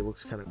 it actually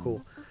looks kind of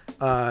cool.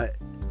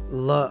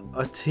 La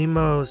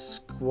Ultimo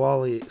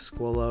Squalo,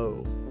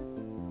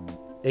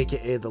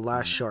 aka The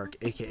Last Shark,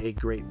 aka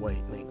Great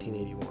White,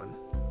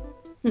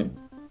 1981.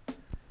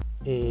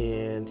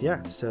 And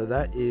yeah, so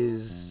that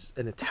is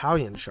an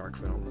Italian shark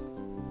film.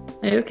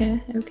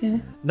 Okay.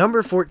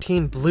 Number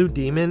 14, Blue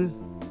Demon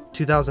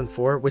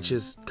 2004, which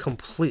is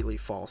completely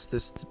false.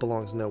 This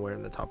belongs nowhere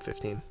in the top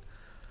 15.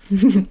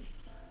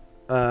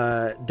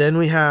 Then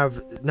we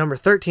have number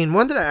 13,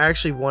 one that I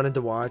actually wanted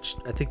to watch.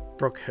 I think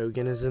Brooke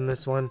Hogan is in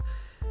this one.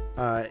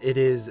 It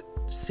is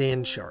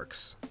Sand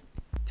Sharks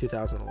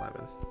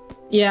 2011.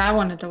 Yeah, I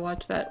wanted to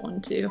watch that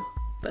one too,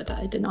 but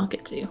I did not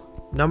get to.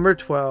 Number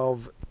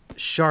 12,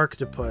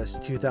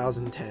 Sharktopus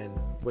 2010,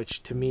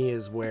 which to me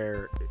is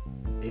where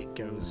it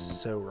goes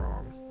so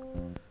wrong.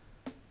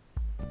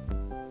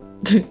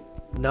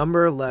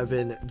 Number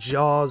 11,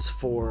 Jaws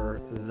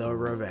 4, The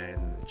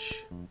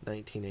Revenge,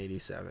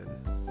 1987.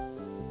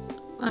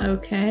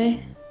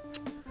 Okay.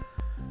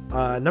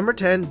 Number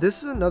 10,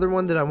 this is another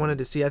one that I wanted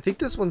to see. I think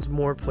this one's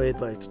more played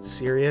like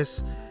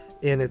serious,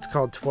 and it's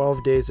called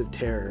 12 Days of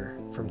Terror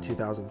from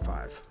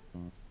 2005.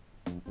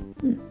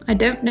 I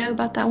don't know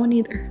about that one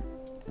either.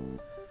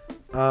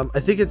 I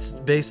think it's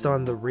based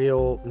on the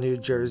real New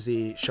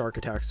Jersey shark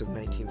attacks of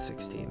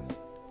 1916.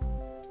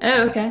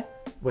 Oh, okay.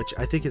 Which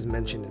I think is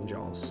mentioned in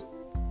Jaws.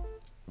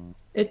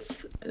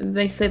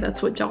 They say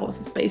that's what Jaws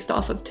is based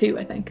off of too,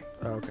 I think.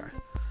 Okay.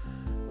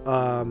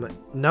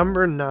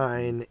 Number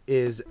 9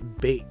 is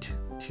Bait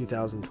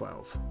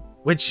 2012,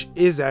 which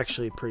is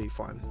actually pretty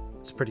fun.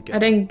 It's pretty good.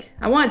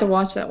 I wanted to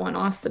watch that one.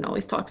 Austin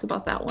always talks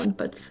about that one,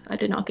 but I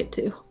did not get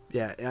to.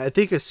 Yeah, I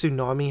think a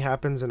tsunami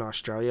happens in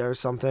Australia or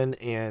something,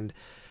 and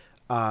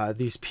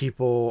these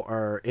people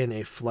are in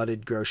a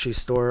flooded grocery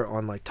store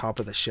on like top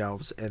of the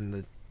shelves,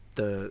 and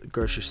the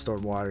grocery store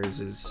waters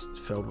is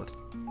filled with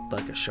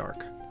like a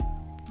shark.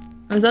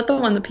 Was that the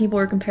one that people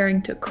are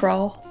comparing to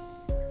Crawl?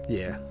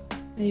 Yeah.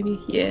 Maybe,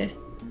 yeah.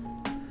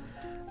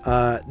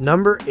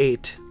 Number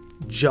 8,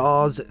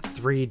 Jaws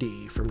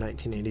 3D from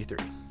 1983.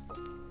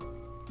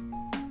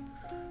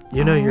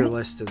 You know your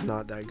list is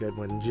not that good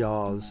when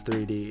Jaws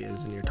 3D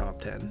is in your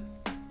top 10.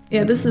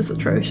 Yeah, this is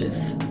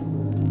atrocious.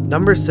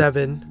 Number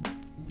 7,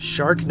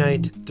 Shark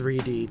Night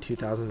 3D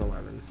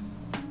 2011.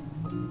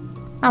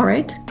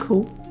 Alright,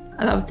 cool.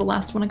 That was the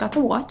last one I got to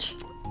watch.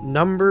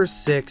 Number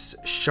 6,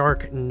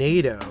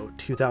 Sharknado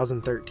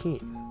 2013.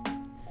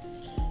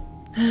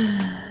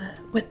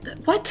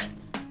 What?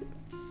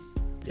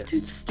 Yes.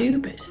 Dude,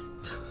 stupid.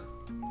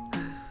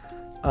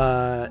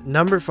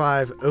 Number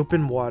 5,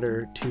 Open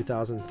Water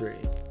 2003.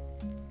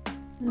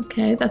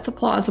 Okay, that's a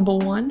plausible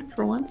one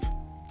for once.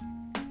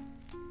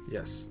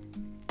 Yes.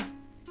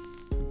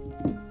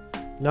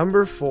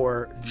 Number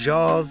 4,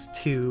 Jaws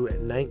 2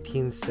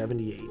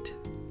 1978.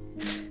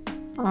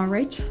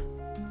 Alright.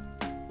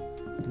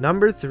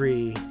 Number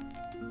 3,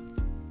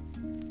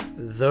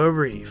 The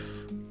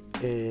Reef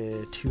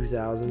in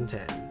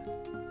 2010.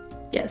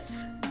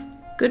 Yes.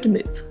 Good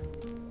move.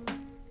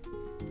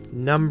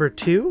 Number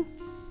 2,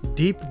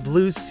 Deep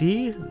Blue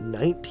Sea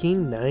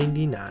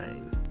 1999.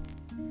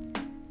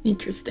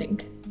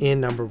 Interesting.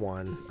 And number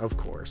 1, of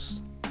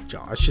course,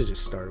 Jaws. I should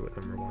just start with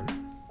number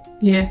 1.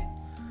 Yeah.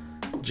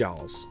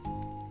 Jaws.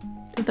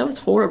 Dude, that was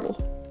horrible.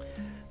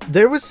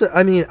 There was,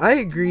 I mean, I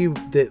agree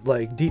that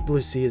like Deep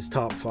Blue Sea is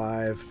top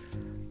 5.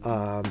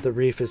 The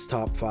Reef is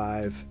top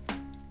 5.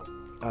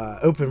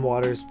 Open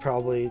Water is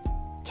probably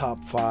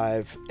top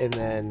 5. And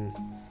then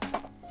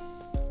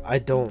I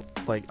don't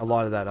like a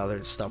lot of that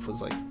other stuff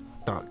was like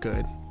not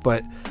good.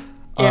 But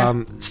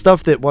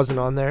stuff that wasn't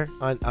on there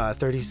on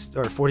 30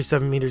 or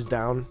 47 meters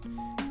down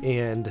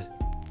and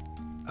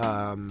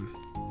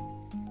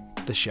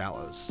The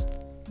Shallows.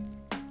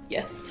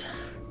 Yes.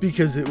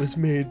 Because it was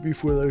made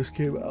before those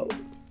came out.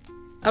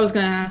 I was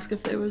gonna ask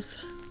if there was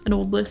an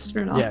old list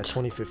or not. Yeah,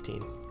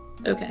 2015.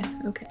 Okay.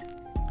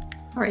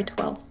 All right,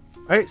 12.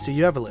 All right, so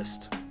you have a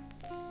list.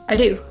 I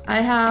do.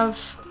 I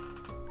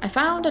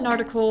found an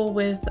article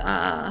with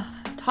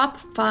top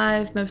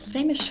 5 most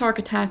famous shark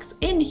attacks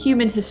in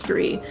human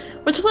history,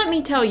 which, let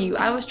me tell you,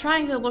 I was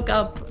trying to look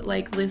up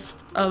like lists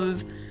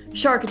of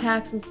shark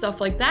attacks and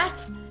stuff like that,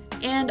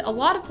 and a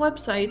lot of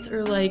websites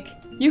are like,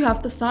 you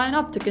have to sign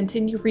up to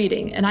continue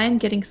reading, and I am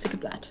getting sick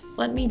of that.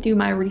 Let me do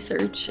my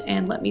research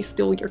and let me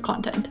steal your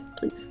content,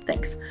 please.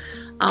 Thanks.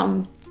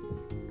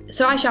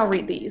 So I shall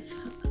read these.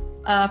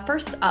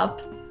 First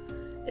up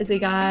is a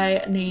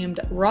guy named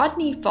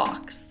Rodney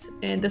Fox,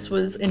 and this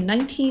was in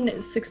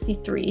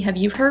 1963. Have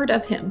you heard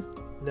of him?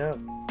 No.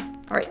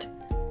 All right.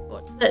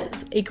 Well, it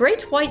says, a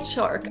great white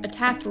shark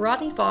attacked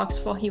Rodney Fox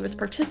while he was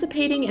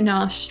participating in an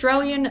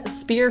Australian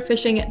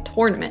spearfishing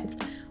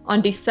tournament on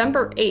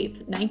December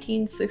 8th,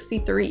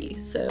 1963.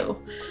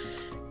 So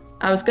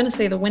I was going to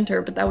say the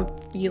winter, but that would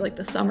be like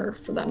the summer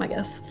for them, I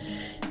guess.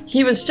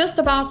 He was just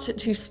about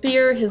to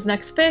spear his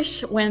next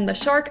fish when the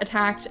shark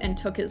attacked and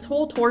took his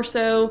whole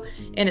torso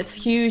and its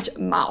huge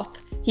mouth.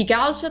 He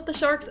gouged at the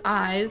shark's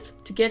eyes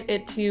to get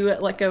it to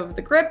let go of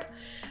the grip,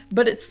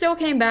 but it still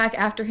came back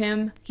after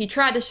him. He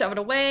tried to shove it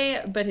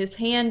away, but his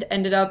hand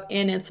ended up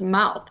in its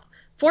mouth.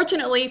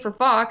 Fortunately for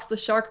Fox, the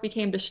shark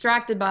became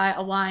distracted by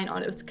a line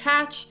on its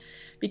catch.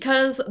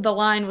 Because the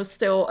line was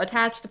still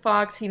attached to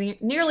Fox, he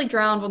nearly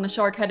drowned when the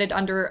shark headed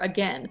under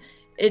again.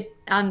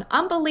 An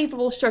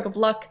unbelievable stroke of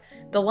luck,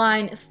 the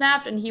line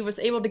snapped and he was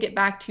able to get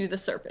back to the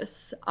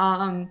surface.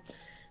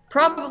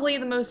 Probably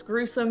the most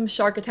gruesome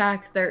shark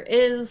attack there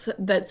is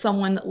that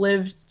someone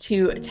lived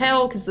to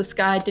tell, because this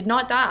guy did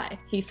not die.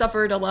 He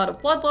suffered a lot of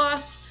blood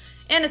loss,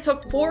 and it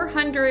took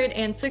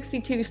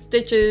 462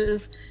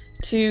 stitches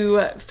to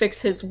fix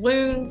his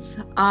wounds.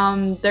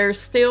 There's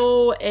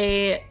still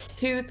a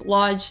tooth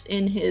lodged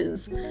in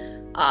his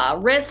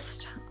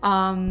wrist.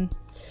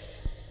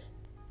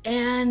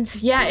 And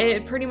yeah,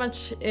 it pretty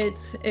much,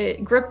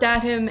 it gripped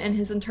at him and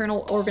his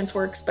internal organs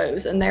were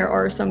exposed. And there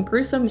are some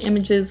gruesome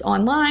images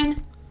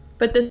online,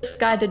 but this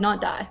guy did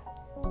not die.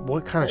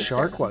 What kind of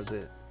shark was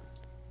it?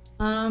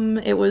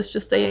 It was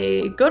just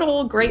a good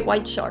old great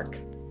white shark.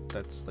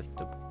 That's like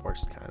the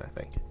worst kind, I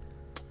think.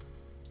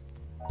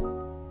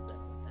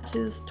 That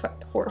is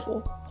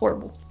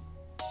horrible.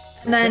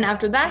 And then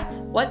after that,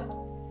 what?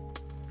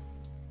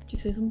 Did you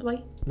say something,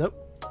 Blake? Nope.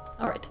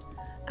 All right.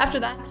 After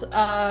that,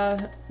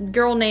 a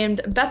girl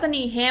named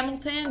Bethany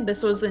Hamilton.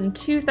 This was in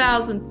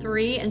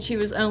 2003, and she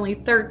was only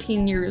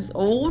 13 years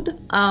old.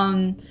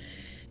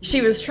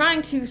 She was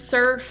trying to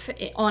surf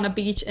on a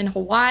beach in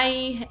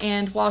Hawaii,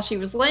 and while she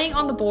was laying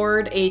on the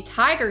board, a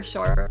tiger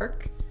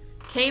shark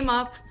came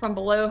up from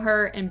below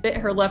her and bit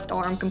her left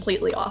arm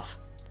completely off.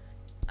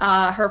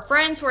 Her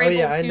friends were able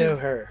to... Oh yeah, I know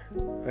her.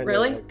 I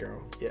Really? know that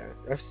girl. Yeah.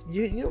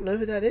 You don't know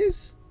who that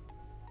is?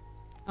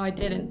 Oh, I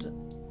didn't.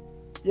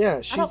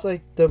 Yeah, she's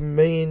like the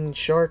main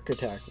shark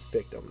attack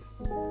victim.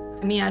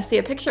 I mean, I see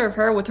a picture of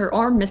her with her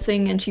arm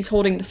missing, and she's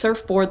holding the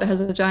surfboard that has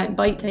a giant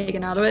bite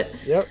taken out of it.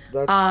 Yep,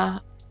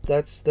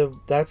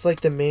 that's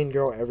like the main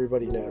girl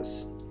everybody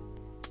knows.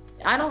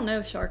 I don't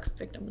know shark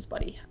victims,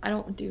 buddy. I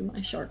don't do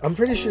my shark. I'm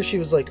pretty sure she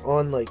was like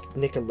on like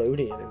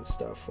Nickelodeon and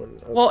stuff when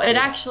I was Well, a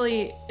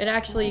kid. it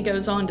actually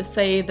goes on to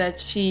say that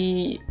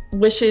she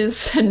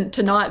wishes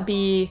to not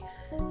be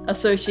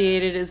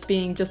associated as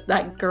being just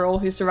that girl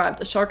who survived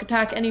the shark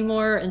attack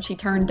anymore, and she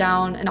turned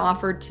down an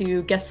offer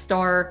to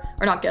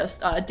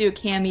do a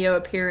cameo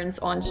appearance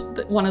on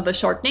one of the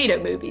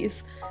Sharknado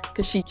movies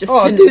because she just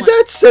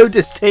That's so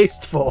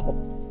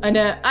distasteful. I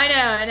know.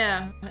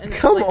 And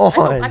Come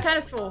on.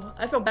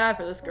 I feel bad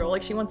for this girl.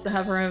 Like, she wants to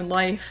have her own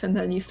life, and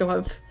then you still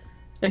have,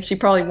 like, she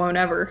probably won't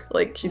ever.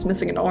 Like, she's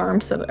missing an arm,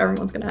 so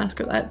everyone's gonna ask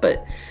her that.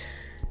 But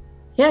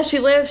yeah, she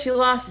lived. She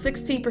lost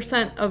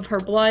 60% of her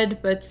blood,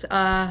 but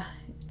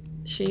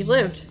she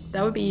lived.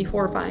 That would be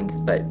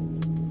horrifying, but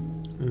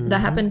that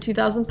happened in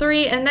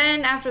 2003. And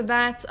then after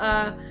that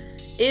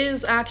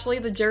is actually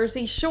the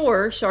Jersey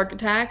Shore shark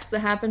attacks that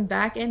happened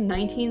back in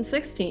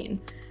 1916.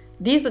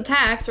 These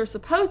attacks are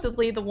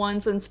supposedly the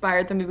ones that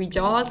inspired the movie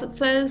Jaws, it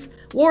says.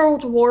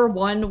 World War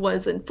I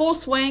was in full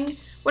swing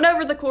when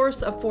over the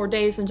course of 4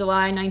 days in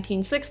July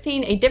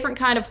 1916, a different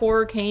kind of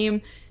horror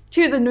came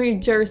to the New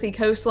Jersey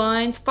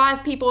coastlines.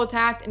 5 people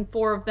attacked and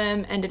 4 of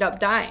them ended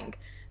up dying.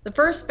 The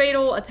first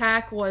fatal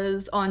attack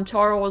was on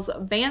Charles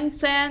Van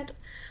Sant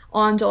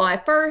on July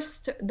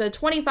 1st. The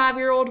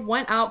 25-year-old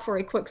went out for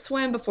a quick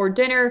swim before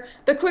dinner,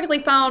 but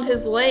quickly found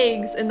his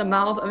legs in the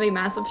mouth of a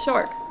massive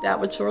shark. That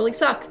would surely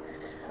suck.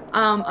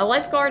 A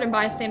lifeguard and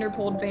bystander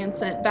pulled Van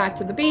Sant back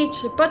to the beach,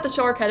 but the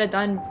shark had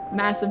done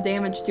massive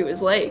damage to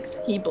his legs.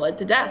 He bled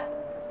to death.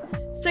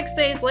 6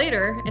 days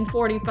later, and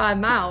 45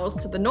 miles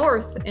to the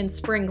north in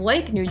Spring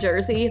Lake, New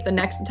Jersey, the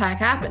next attack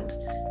happened.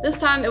 This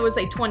time it was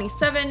a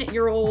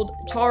 27-year-old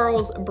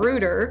Charles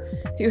Bruder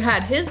who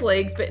had his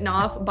legs bitten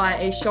off by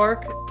a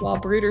shark while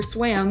Bruder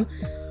swam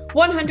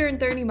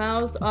 130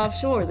 miles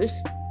offshore.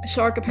 This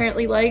shark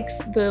apparently likes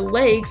the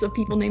legs of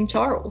people named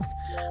Charles.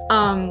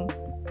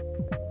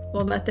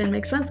 Well, that didn't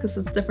make sense because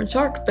it's a different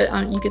shark, but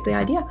you get the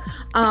idea.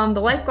 The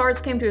lifeguards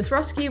came to his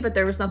rescue, but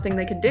there was nothing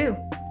they could do.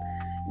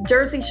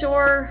 Jersey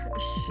Shore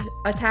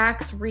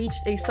attacks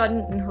reached a sudden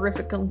and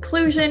horrific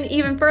conclusion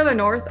even further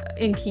north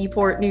in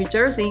Keyport, New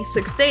Jersey,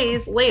 6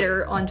 days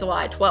later on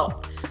July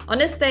 12th. On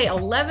this day,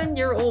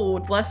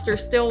 11-year-old Lester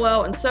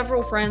Stillwell and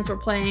several friends were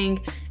playing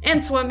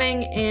and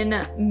swimming in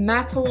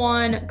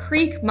Matawan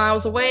Creek,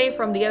 miles away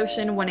from the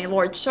ocean, when a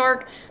large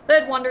shark that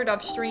had wandered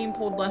upstream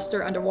pulled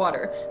Lester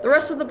underwater. The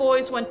rest of the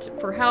boys went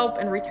for help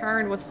and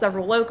returned with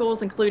several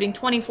locals, including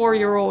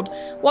 24-year-old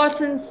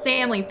Watson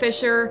Stanley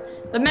Fisher.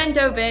 The men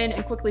dove in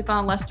and quickly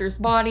found Lester's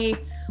body.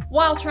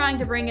 While trying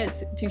to bring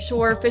it to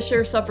shore,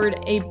 Fisher suffered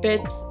a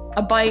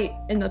bite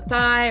in the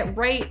thigh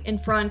right in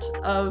front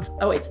of,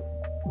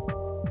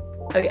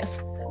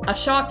 a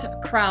shocked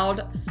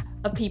crowd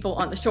of people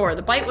on the shore.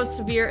 The bite was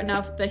severe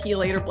enough that he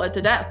later bled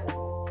to death.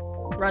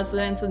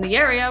 Residents in the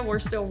area were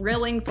still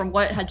reeling from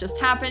what had just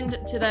happened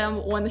to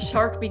them when the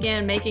shark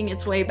began making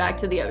its way back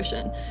to the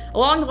ocean.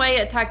 Along the way,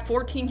 it attacked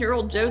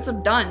 14-year-old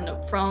Joseph Dunn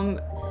from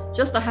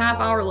just a half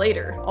hour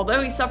later.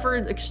 Although he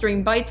suffered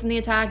extreme bites in the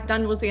attack,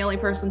 Dunn was the only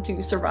person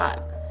to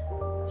survive.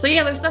 So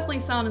yeah, there's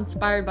definitely some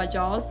inspired by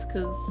Jaws,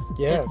 because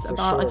it's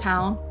about a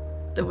town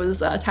that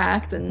was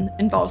attacked and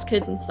involves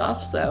kids and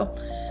stuff. So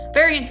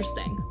very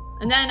interesting.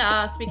 And then,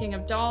 speaking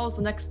of Jaws,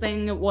 the next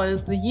thing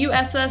was the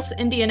USS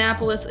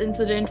Indianapolis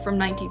incident from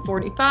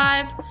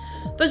 1945.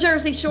 The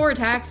Jersey Shore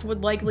attacks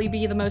would likely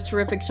be the most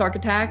horrific shark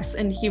attacks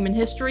in human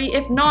history,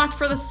 if not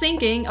for the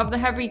sinking of the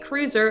heavy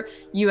cruiser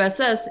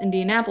USS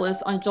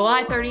Indianapolis on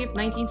July 30th,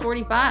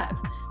 1945.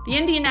 The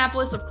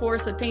Indianapolis, of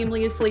course, had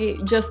famously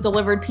just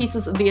delivered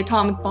pieces of the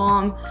atomic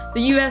bomb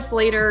the U.S.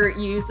 later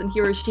used in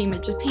Hiroshima,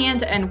 Japan,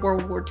 to end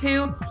World War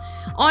II.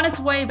 On its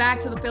way back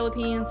to the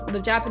Philippines,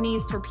 the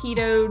Japanese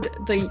torpedoed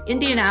the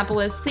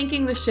Indianapolis,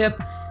 sinking the ship,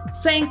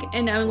 sank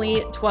in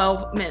only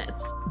 12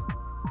 minutes.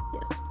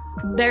 Yes.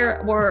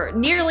 There were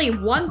nearly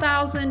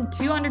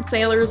 1,200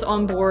 sailors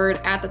on board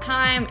at the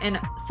time, and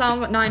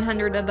some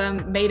 900 of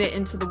them made it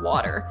into the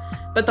water.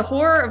 But the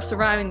horror of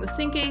surviving the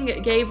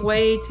sinking gave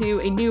way to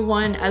a new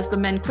one as the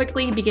men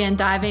quickly began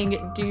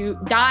dying due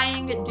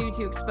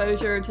to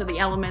exposure to the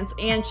elements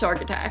and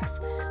shark attacks.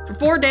 For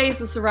 4 days,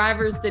 the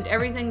survivors did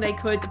everything they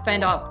could to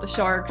fend off the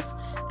sharks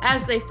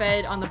as they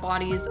fed on the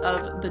bodies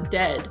of the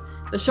dead.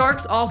 The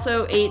sharks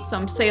also ate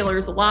some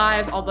sailors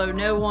alive, although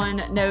no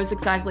one knows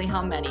exactly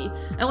how many.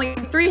 Only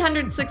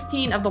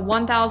 316 of the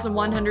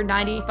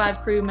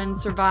 1,195 crewmen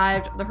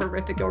survived the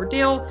horrific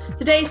ordeal.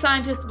 Today,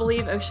 scientists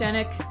believe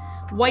oceanic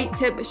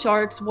white-tip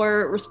sharks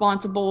were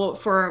responsible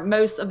for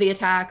most of the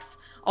attacks,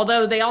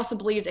 although they also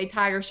believed a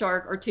tiger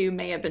shark or two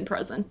may have been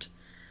present.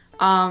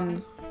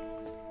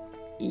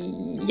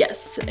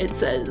 Yes, it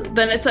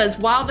says,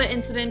 while the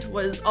incident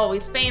was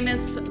always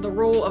famous, the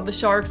role of the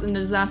sharks in the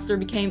disaster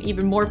became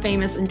even more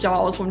famous in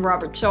Jaws when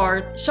Robert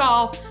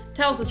Shaw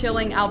tells a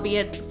chilling,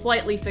 albeit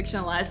slightly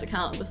fictionalized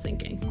account of the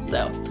sinking.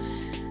 So,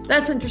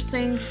 that's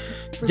interesting,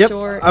 for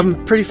sure.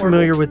 I'm pretty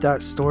familiar with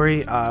that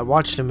story. I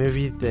watched a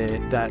movie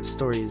that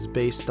story is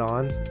based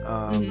on,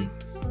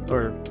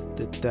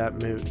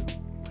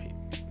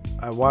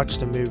 I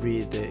watched a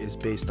movie that is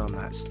based on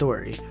that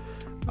story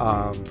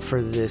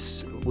for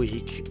this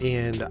week,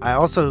 and I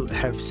also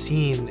have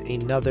seen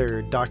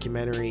another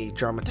documentary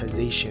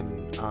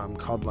dramatization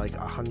called like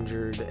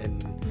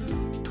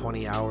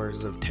 120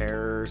 Hours of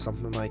Terror or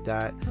something like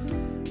that.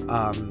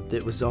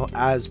 That was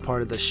as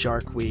part of the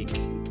Shark Week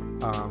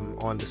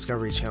on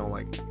Discovery Channel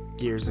like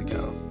years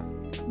ago,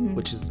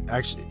 which is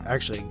actually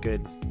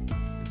good.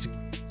 It's a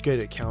good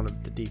account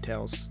of the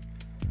details.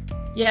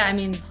 Yeah, I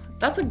mean,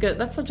 that's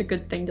such a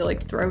good thing to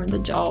like throw into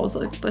Jaws.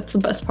 Like, that's the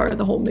best part of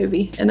the whole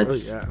movie. And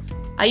it's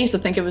I used to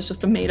think it was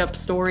just a made up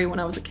story when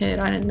I was a kid.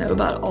 I didn't know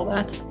about all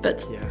that.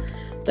 But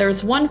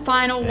there's one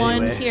final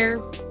one here.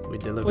 We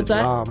delivered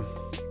bomb.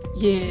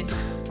 Yeah.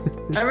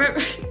 I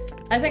remember,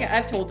 I think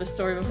I've told this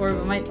story before,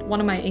 but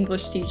one of my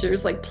English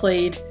teachers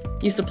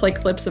used to play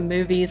clips of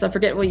movies. I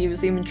forget what he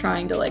was even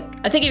trying to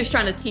I think he was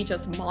trying to teach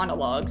us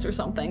monologues or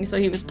something. So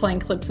he was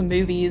playing clips of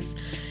movies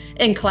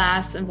in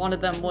class, and one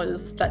of them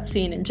was that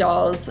scene in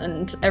Jaws,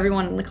 and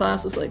everyone in the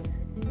class was like,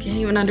 can't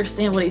even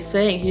understand what he's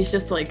saying. He's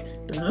just like,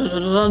 two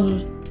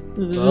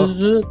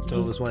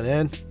of us went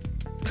in.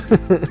 I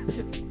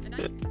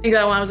think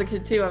that when I was a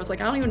kid too, I was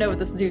like, I don't even know what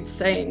this dude's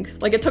saying.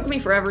 Like, it took me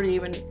forever to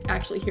even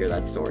actually hear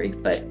that story.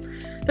 But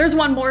there's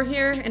one more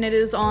here, and it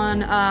is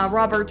on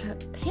Robert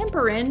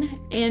Pamperin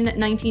in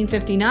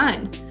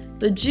 1959.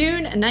 The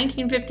June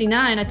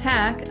 1959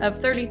 attack of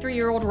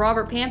 33-year-old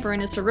Robert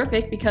Pamperin is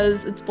horrific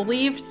because it's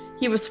believed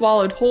he was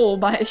swallowed whole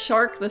by a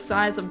shark the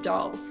size of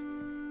Jaws.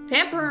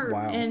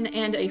 Pamperin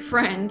and a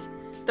friend,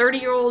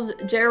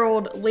 30-year-old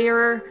Gerald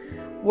Lear,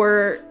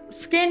 were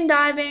skin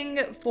diving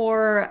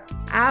for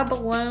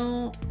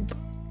abalone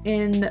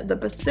in the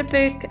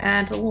Pacific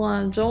at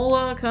La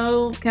Jolla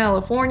Cove,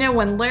 California,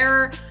 when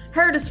Lear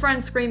heard his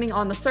friend screaming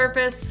on the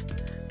surface.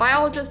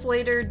 Biologists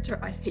later,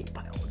 I hate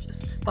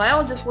biologists.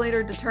 Biologists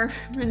later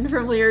determined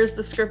from Lear's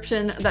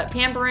description that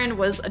Pamperin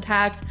was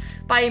attacked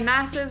by a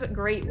massive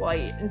great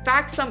white. In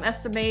fact, some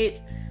estimate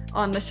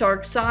on the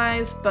shark's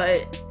size,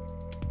 but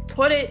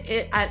put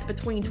it at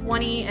between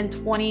 20 and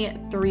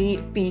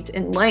 23 feet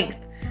in length.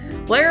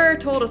 Blair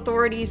told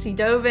authorities he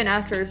dove in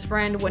after his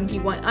friend when he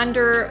went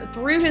under.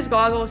 Through his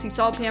goggles, he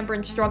saw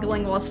Pamperin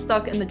struggling while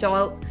stuck in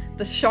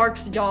the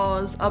shark's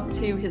jaws up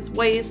to his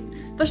waist.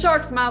 The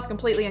shark's mouth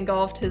completely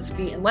engulfed his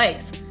feet and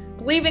legs.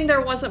 Believing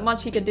there wasn't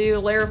much he could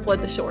do, Blair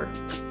fled to shore.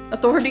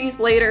 Authorities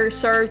later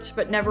searched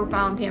but never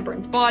found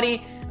Pamperin's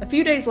body. A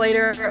few days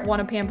later, one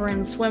of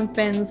Pamperin's swim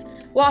fins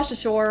washed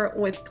ashore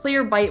with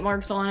clear bite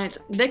marks on it.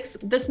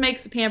 This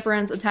makes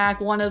Pamperin's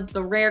attack one of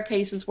the rare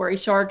cases where a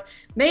shark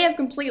may have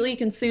completely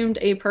consumed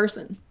a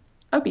person.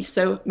 I'd be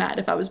so mad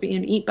if I was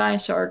being eaten by a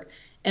shark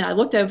and I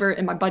looked over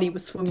and my buddy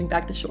was swimming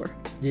back to shore.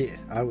 Yeah,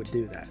 I would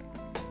do that.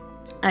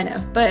 I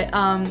know, but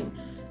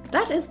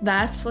that is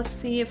that. Let's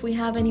see if we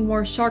have any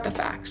more shark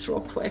facts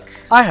real quick.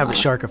 I have a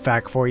shark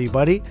fact for you,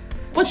 buddy.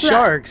 What's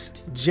Sharks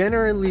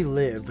generally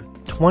live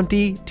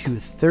 20 to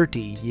 30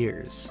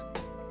 years.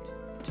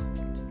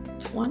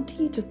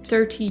 20 to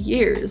 30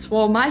 years.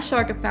 Well, my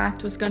shark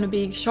fact was going to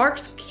be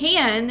sharks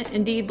can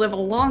indeed live a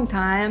long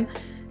time.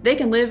 They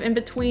can live in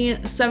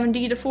between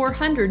 70 to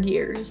 400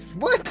 years.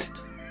 What?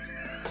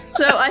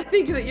 So I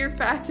think that your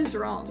fact is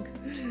wrong.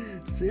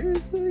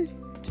 Seriously?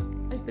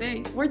 I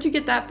think. Where'd you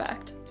get that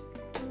fact?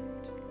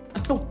 I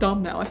feel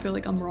dumb now. I feel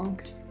like I'm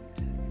wrong.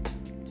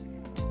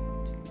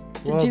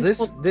 Well,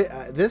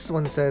 this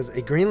one says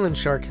a Greenland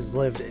shark has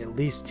lived at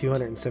least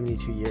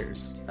 272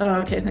 years. Oh,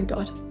 okay. Thank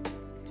God.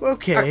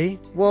 Okay.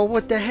 Well,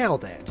 what the hell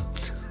then?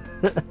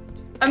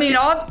 I mean,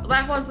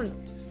 that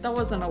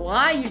wasn't a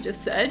lie you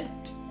just said,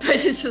 but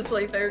it's just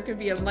like there could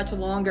be a much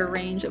longer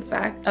range of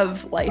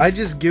life. I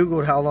just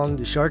Googled how long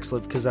do sharks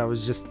live because I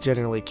was just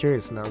generally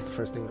curious, and that was the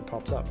first thing that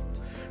popped up.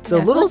 So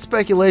Yeah, a little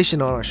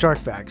speculation on our shark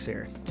facts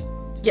here.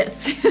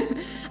 Yes.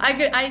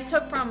 I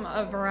took from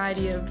a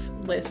variety of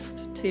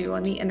lists too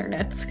on the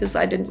internet because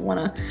I didn't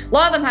want to. A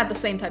lot of them had the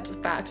same types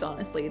of facts,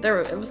 honestly.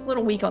 It was a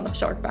little weak on the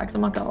shark facts,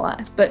 I'm not gonna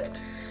lie. But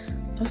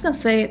I was gonna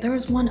say there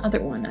was one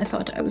other one I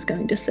thought I was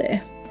going to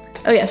say.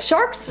 Oh yeah,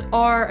 sharks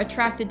are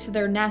attracted to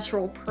their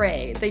natural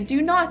prey. They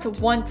do not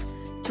want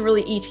to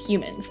really eat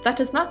humans. That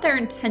is not their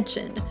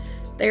intention.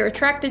 They are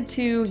attracted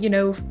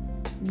to,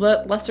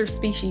 lesser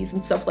species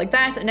and stuff like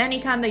that. And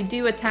anytime they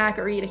do attack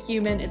or eat a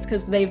human, it's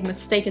because they've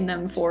mistaken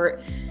them for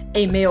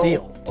a male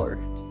seal. Or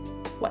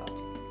what?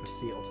 A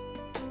seal.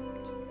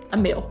 A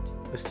male.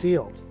 A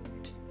seal.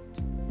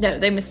 No,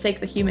 they mistake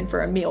the human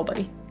for a male,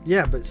 buddy.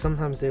 Yeah, but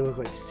sometimes they look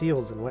like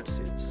seals in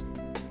wetsuits.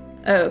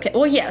 Oh, okay.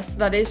 Well, yes,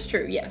 that is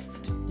true. Yes.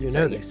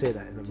 They say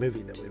that in the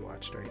movie that we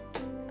watched, right?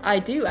 I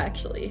do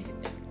actually.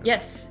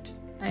 Yes,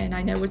 and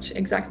I know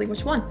exactly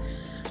which one.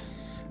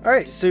 All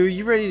right, so are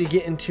you ready to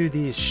get into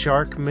these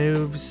shark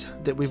moves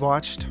that we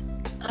watched?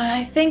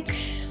 I think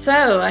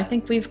so. I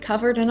think we've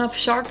covered enough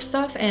shark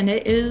stuff, and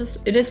it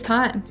is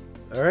time.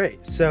 All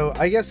right, so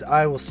I guess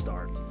I will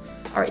start.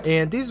 All right.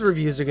 And these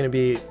reviews are going to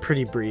be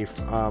pretty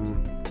brief.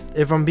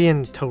 If I'm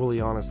being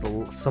totally honest,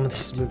 some of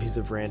these movies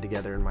have ran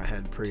together in my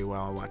head pretty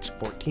well. I watched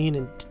 14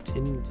 in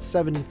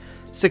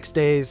 6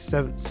 days,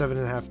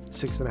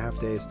 6.5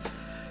 days.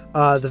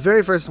 The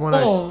very first one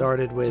I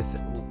started with.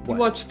 What? You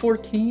watched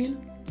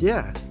 14?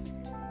 Yeah.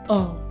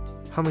 Oh.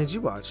 How many did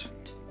you watch?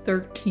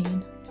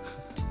 13.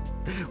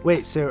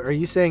 Wait, so are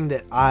you saying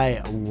that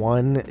I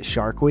won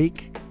Shark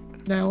Week?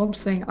 No, I'm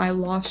saying I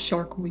lost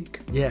Shark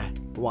Week. Yeah.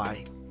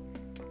 Why?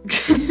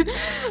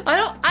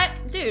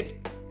 Dude,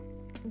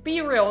 be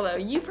real though.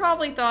 You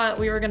probably thought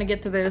we were gonna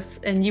get to this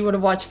and you would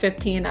have watched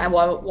 15. I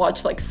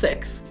watched like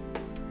 6.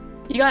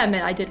 You gotta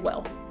admit, I did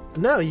well.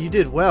 No, you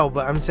did well,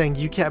 but I'm saying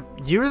you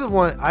were the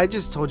one. I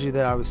just told you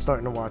that I was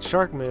starting to watch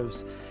shark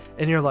moves,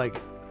 and you're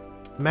like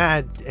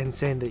mad and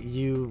saying that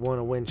you want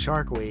to win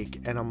Shark Week,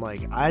 and I'm like,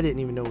 I didn't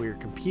even know we were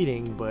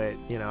competing, but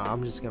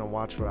I'm just gonna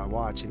watch what I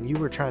watch, and you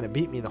were trying to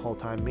beat me the whole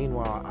time.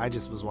 Meanwhile, I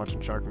just was watching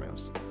shark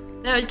moves.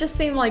 No, it just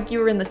seemed like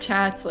you were in the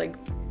chats like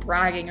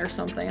bragging or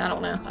something. I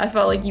don't know. I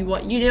felt like you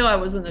knew I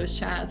was in those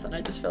chats, and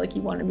I just felt like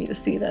you wanted me to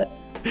see that.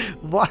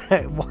 Why?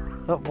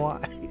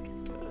 Why?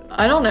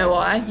 I don't know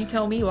why. You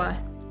tell me why.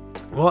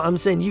 Well, I'm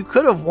saying you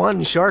could have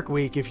won Shark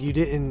Week if you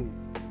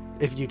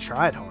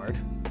tried hard.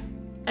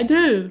 I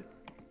did.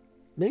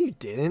 No, you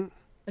didn't.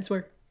 I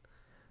swear.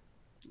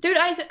 Dude,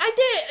 I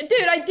did.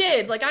 Dude, I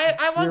did. Like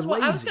I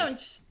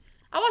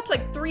watched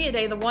like 3 a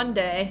day the one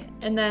day,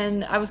 and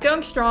then I was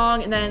going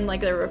strong, and then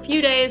like there were a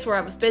few days where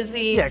I was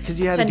busy. Yeah, because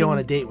you had to go on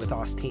a date with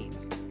Austin.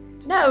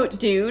 No,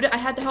 dude, I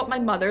had to help my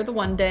mother the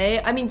one day.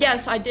 I mean,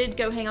 yes, I did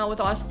go hang out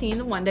with Austin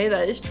the one day,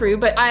 that is true,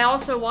 but I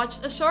also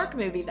watched a shark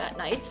movie that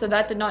night, so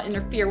that did not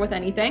interfere with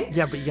anything.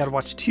 Yeah, but you gotta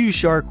watch 2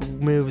 shark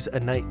moves a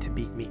night to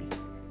beat me.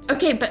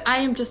 Okay, but I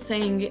am just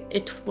saying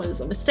it was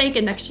a mistake,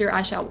 and next year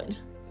I shall win.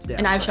 Yeah,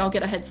 and I shall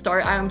get a head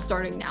start. I am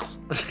starting now.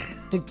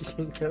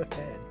 Go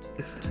ahead.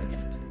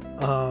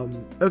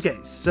 Okay,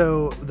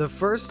 so the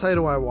first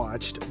title I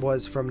watched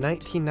was from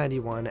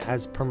 1991,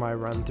 as per my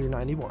run through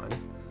 91.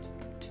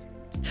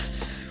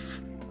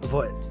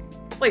 What?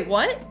 Wait,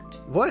 what?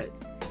 What?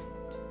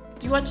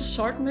 You watched a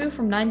shark move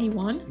from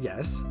 91?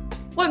 Yes.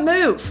 What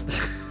move?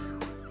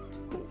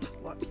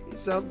 Why do you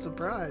sound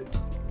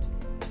surprised?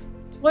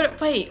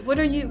 What? Wait, what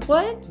are you?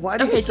 What? Why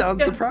do you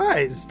sound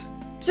surprised?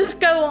 Just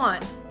go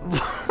on.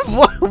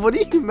 What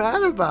are you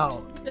mad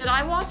about? Did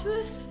I watch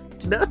this?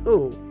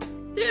 No.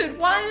 Dude,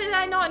 why did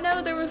I not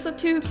know there was a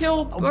two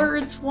kill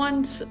birds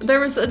once? There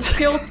was a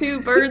kill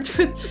two birds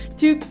with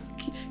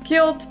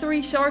killed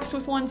 3 sharks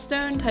with 1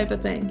 stone type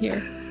of thing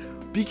here.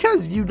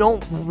 Because you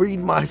don't read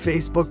my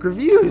Facebook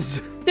reviews.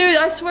 Dude,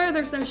 I swear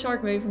there's no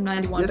shark movie from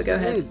 91, yes, but go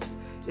ahead. Is.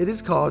 It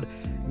is called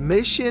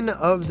Mission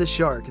of the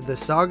Shark, the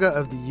saga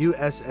of the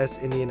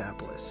USS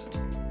Indianapolis.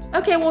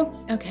 Okay,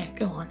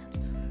 go on.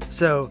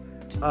 So,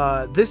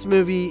 this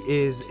movie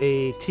is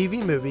a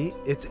TV movie.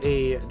 It's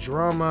a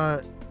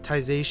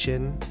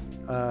dramatization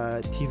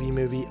TV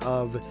movie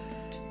of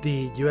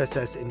the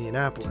USS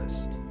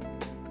Indianapolis.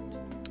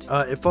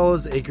 It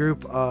follows a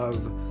group of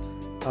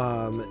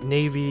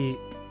Navy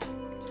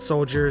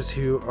soldiers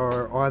who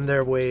are on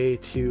their way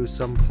to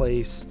some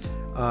place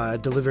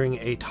delivering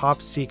a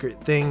top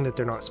secret thing that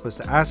they're not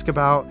supposed to ask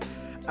about.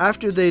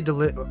 After they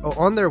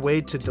on their way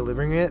to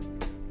delivering it,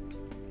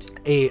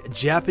 a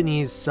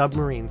Japanese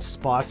submarine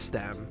spots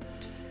them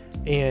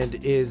and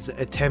is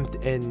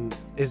attempting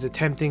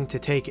to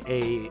take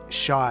a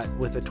shot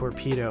with a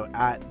torpedo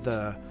at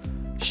the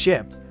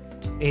ship,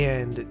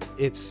 and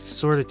it's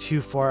sort of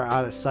too far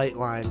out of sight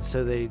line,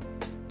 so they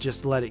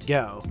just let it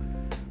go,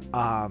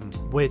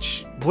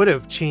 which would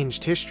have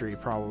changed history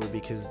probably,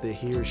 because the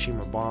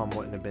Hiroshima bomb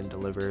wouldn't have been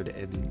delivered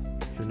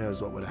and who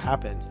knows what would have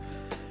happened.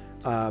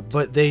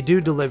 But they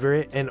do deliver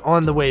it, and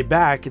on the way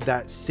back,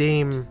 that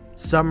same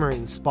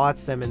submarine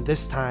spots them, and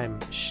this time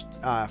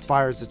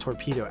fires a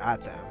torpedo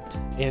at them,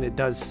 and it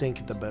does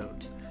sink the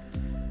boat.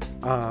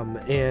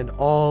 And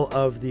all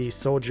of the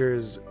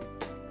soldiers,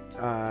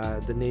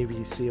 the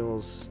Navy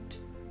SEALs,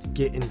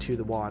 get into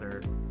the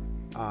water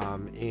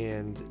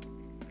and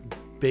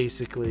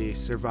basically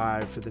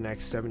survive for the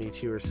next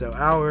 72 or so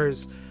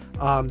hours.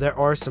 There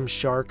are some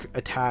shark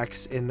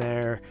attacks in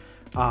there,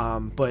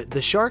 but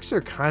the sharks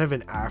are kind of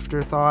an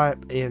afterthought,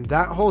 and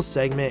that whole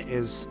segment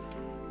is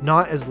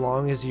not as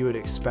long as you would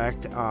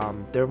expect.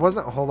 There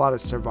wasn't a whole lot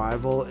of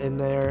survival in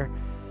there,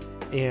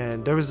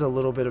 and there was a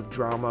little bit of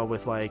drama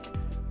with like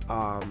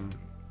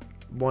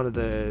one of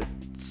the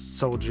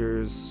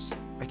soldiers.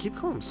 I keep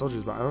calling them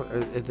soldiers, but are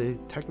they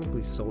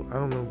technically I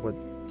don't know what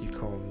you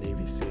call them.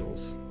 Navy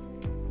SEALs,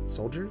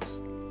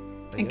 soldiers,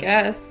 I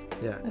guess.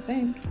 Yeah, I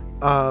think.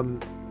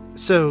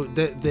 So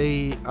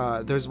they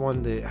there's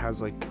one that has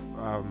like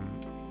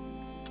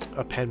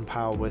a pen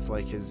pal with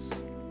like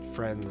his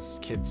friend's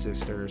kid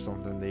sister or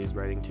something that he's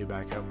writing to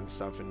back home and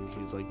stuff, and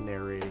he's like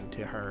narrating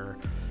to her.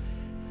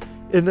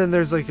 And then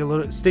there's like a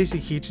little Stacy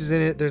Keach is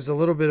in it. There's a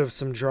little bit of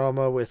some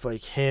drama with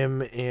like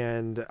him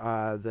and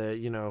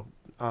the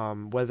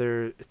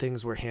whether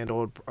things were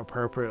handled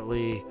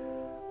appropriately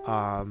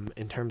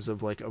in terms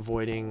of like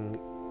avoiding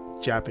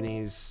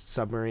Japanese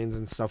submarines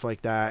and stuff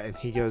like that. And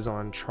he goes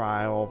on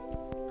trial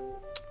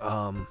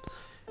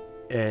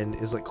and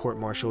is like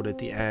court-martialed at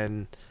the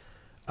end.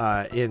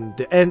 In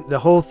the end, the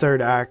whole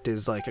third act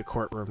is like a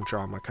courtroom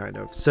drama kind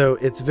of. So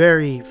it's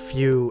very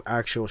few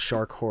actual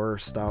shark horror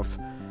stuff.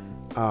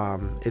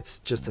 It's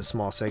just a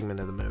small segment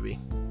of the movie,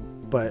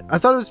 but I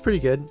thought it was pretty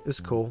good. It was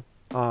cool.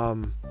 I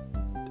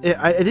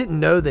didn't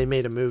know they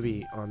made a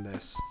movie on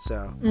this,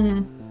 so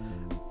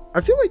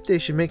I feel like they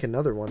should make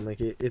another one.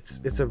 Like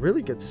it's a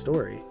really good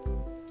story.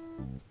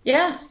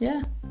 Yeah,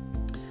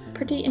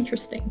 pretty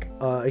interesting.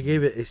 I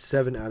gave it a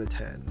 7 out of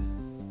 10.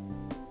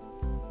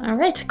 All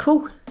right,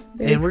 cool.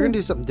 Very and we're cool. gonna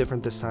do something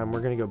different this time.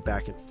 We're gonna go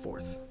back and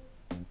forth.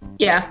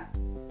 Yeah,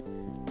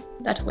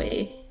 that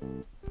way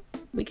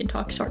we can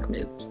talk shark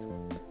moves.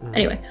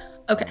 Anyway,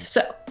 okay,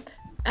 so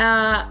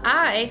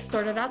I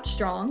started out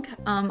strong.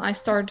 I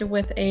started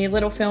with a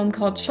little film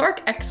called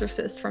Shark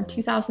Exorcist from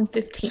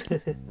 2015. Is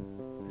it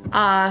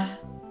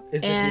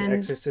The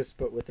Exorcist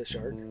but with a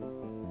shark?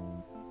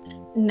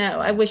 No,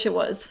 I wish it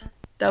was.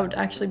 That would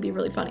actually be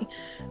really funny.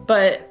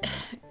 But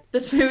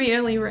this movie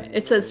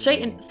it says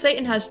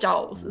Satan has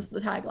jaws is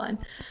the tagline.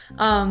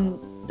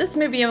 This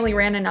movie only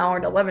ran an hour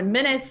and 11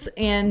 minutes,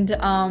 and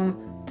I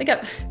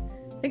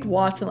think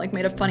Watson like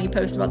made a funny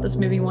post about this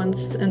movie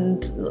once,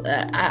 and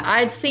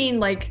I'd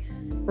seen like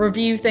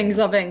review things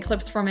of it and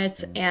clips from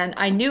it, and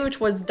I knew it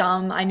was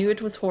dumb, I knew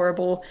it was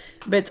horrible,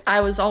 but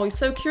I was always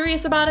so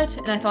curious about it,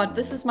 and I thought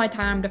this is my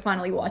time to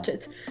finally watch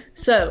it.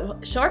 So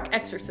Shark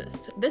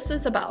Exorcist, this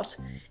is about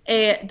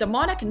a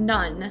demonic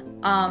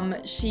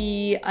nun.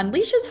 She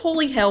unleashes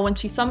holy hell when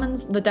she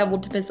summons the devil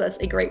to possess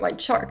a great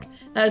white shark.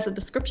 That is a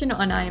description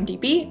on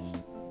IMDb,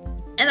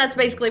 and that's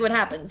basically what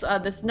happens.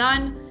 This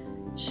nun,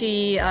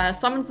 she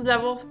summons the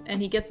devil,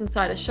 and he gets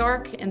inside a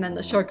shark, and then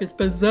the shark is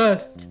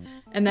possessed.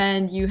 And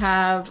then you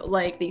have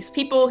like these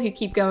people who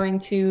keep going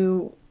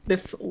to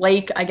this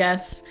lake, I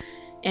guess,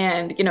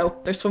 and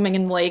they're swimming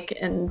in the lake,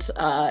 and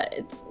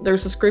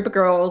there's this group of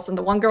girls, and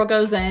the one girl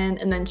goes in,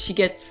 and then she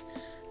gets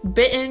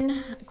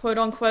bitten, quote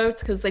unquote,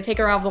 because they take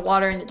her out of the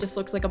water, and it just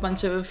looks like a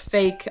bunch of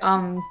fake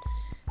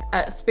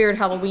Spirit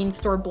Halloween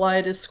store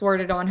blood is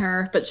squirted on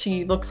her, but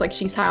she looks like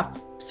she's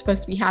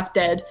supposed to be half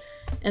dead.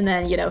 And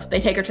then, they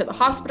take her to the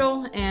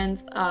hospital,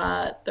 and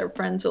their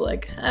friends are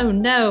like, oh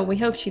no, we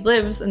hope she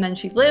lives. And then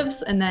she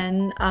lives, and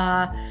then,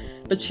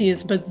 but she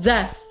is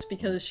possessed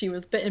because she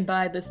was bitten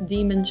by this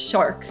demon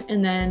shark.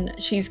 And then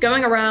she's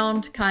going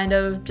around kind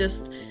of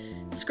just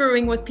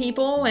screwing with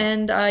people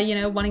and,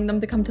 wanting them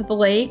to come to the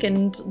lake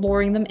and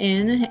luring them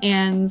in.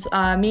 And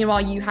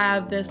meanwhile, you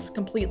have this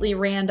completely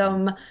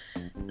random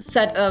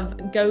set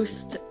of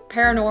ghost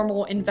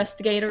paranormal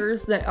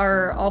investigators that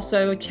are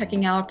also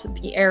checking out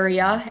the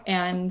area,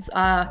 and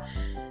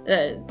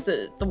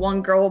the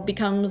one girl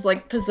becomes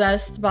like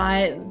possessed by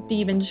a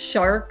demon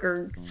shark,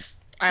 or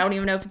I don't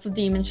even know if it's a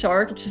demon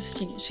shark. It's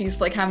just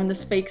she's like having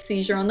this fake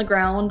seizure on the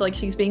ground, like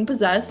she's being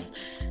possessed.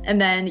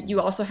 And then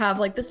you also have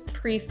like this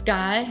priest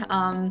guy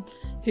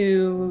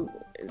who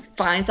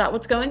finds out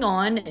what's going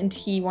on, and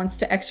he wants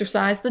to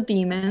exorcise the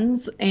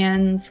demons,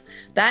 and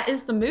that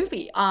is the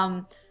movie.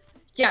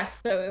 Yes,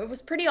 so it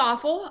was pretty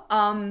awful,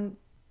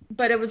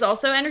 but it was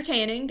also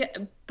entertaining,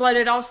 but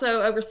it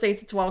also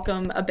overstays its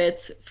welcome a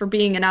bit. For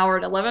being an hour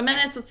and 11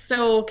 minutes, it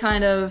still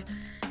kind of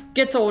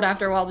gets old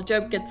after a while. The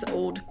joke gets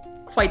old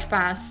quite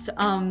fast.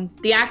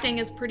 The acting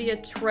is pretty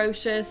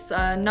atrocious.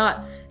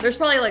 There's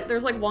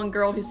one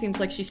girl who seems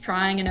like she's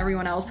trying, and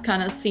everyone else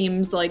kind of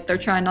seems like they're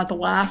trying not to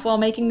laugh while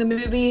making the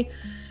movie.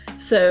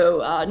 So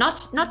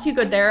not too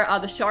good there.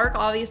 The shark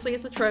obviously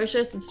is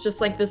atrocious. It's just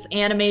like this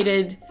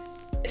animated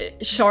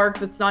shark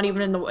that's not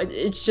even in the,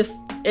 it's just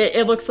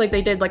it looks like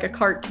they did like a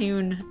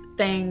cartoon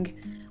thing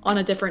on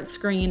a different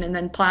screen and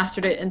then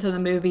plastered it into the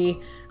movie.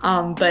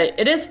 But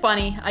it is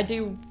funny. I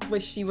do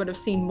wish you would have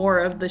seen more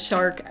of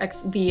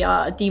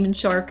the demon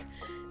shark,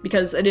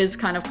 because it is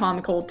kind of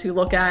comical to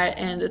look at,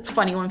 and it's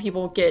funny when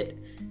people get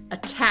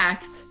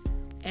attacked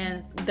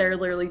and they're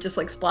literally just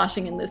like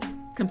splashing in this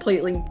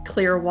completely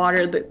clear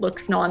water that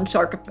looks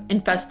non-shark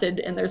infested,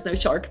 and there's no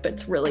shark, but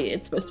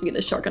it's supposed to be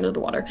the shark under the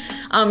water.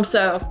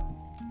 So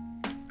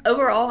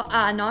overall,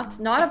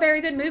 not a very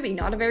good movie,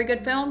 not a very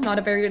good film, not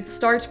a very good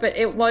start, but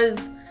it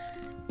was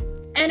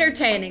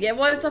entertaining. It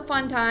was a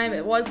fun time.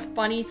 It was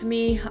funny to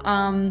me,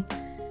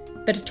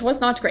 but it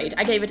was not great.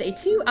 I gave it a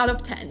 2 out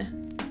of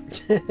 10.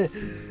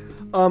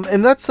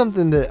 And that's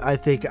something that I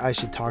think I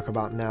should talk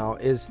about now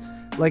is,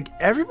 like,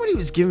 everybody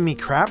was giving me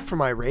crap for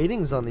my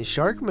ratings on these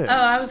shark movies. Oh,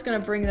 I was gonna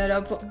bring that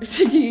up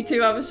to you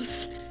too. I was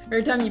just,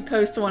 every time you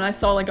post one, I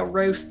saw like a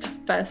roast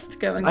fest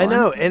going on. I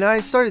know, and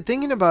I started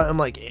thinking about it. I'm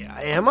like,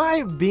 am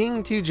I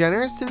being too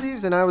generous to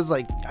these? And I was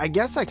like, I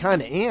guess I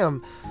kind of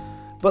am.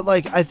 But,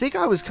 like, I think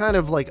I was kind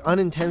of, like,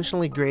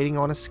 unintentionally grading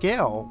on a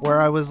scale where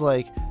I was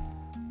like,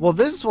 well,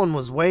 this one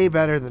was way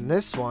better than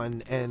this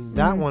one, and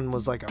that one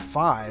was, like, a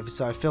 5,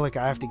 so I feel like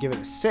I have to give it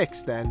a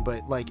 6 then.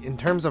 But, like, in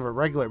terms of a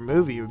regular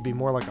movie, it would be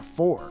more like a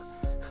 4.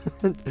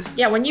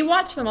 Yeah, when you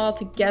watch them all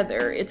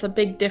together, it's a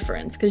big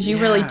difference, because you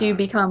really do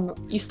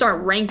you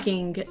start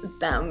ranking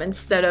them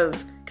instead of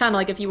kind of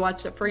like if you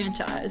watch the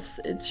franchise.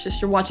 It's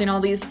just you're watching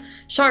all these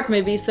shark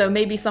movies, so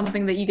maybe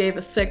something that you gave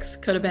a 6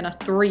 could have been a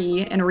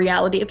 3 in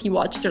reality if you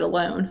watched it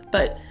alone.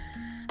 But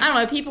I don't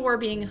know, people were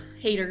being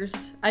haters.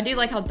 I do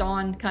like how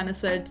Dawn kind of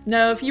said,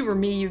 no, if you were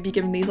me, you'd be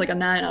giving these like a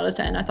 9 out of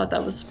 10. I thought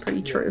that was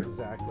pretty true.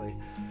 Exactly.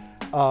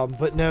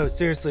 But no,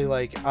 seriously,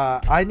 like,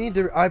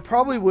 I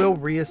probably will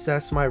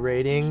reassess my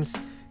ratings,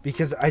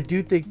 because I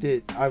do think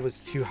that I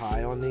was too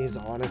high on these,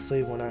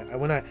 honestly, when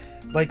I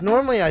like,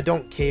 normally I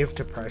don't cave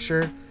to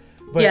pressure,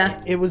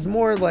 but it was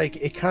more like,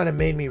 it kind of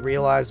made me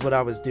realize what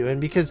I was doing,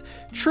 because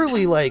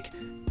truly, like,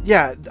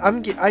 yeah,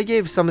 I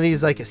gave some of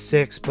these like a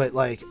 6, but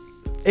like,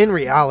 in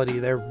reality,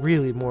 they're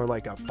really more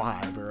like a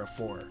 5 or a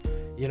 4.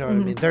 You know what I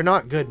mean? They're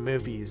not good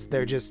movies.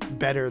 They're just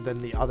better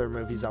than the other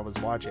movies I was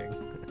watching.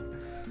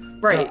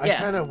 Right, so I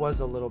kind of was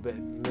a little bit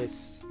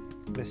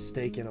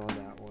mistaken on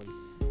that one.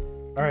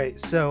 All right,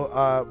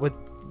 so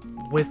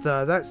with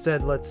that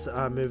said, let's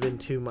move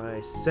into my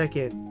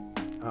second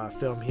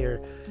film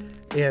here.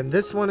 And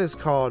this one is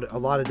called a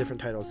lot of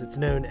different titles. It's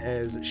known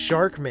as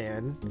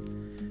Sharkman.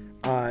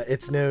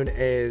 It's known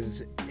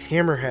as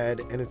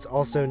Hammerhead, and it's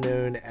also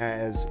known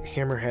as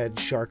Hammerhead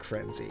Shark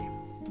Frenzy.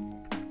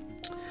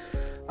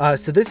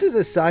 So this is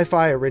a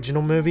sci-fi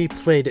original movie,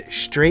 played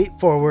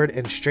straightforward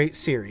and straight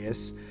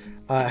serious.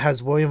 It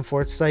has William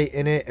Forsythe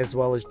in it, as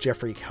well as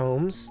Jeffrey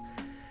Combs.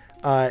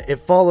 It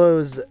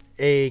follows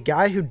a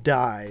guy who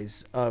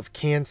dies of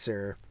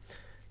cancer,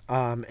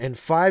 and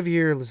 5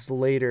 years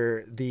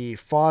later, the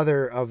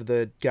father of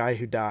the guy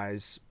who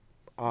dies,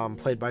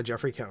 played by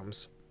Jeffrey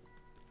Combs,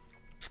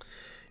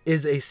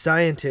 is a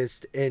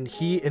scientist, and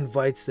he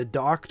invites the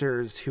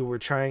doctors who were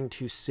trying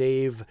to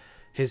save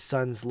his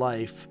son's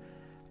life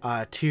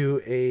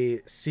to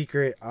a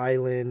secret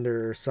island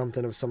or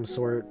something of some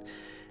sort,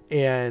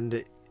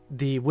 and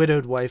the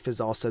widowed wife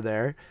is also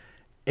there,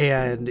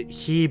 and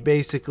he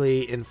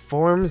basically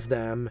informs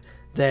them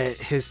that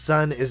his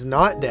son is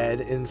not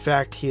dead. In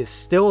fact, he is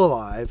still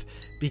alive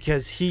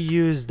because he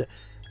used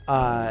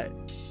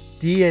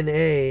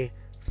DNA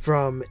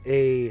from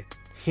a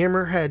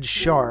hammerhead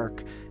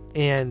shark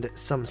and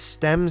some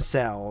stem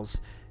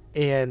cells,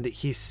 and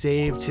he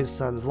saved his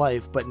son's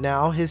life. But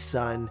now his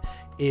son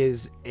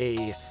is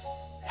a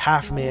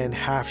half man,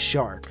 half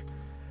shark,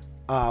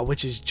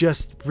 which is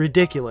just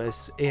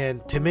ridiculous.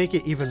 And to make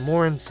it even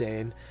more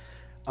insane,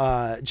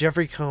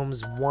 Jeffrey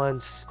Combs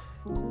wants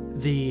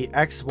the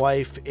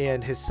ex-wife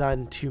and his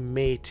son to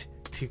mate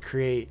to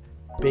create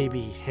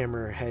baby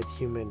hammerhead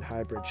human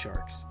hybrid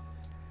sharks.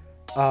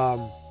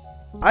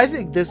 I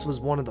think this was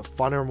one of the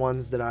funner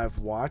ones that I've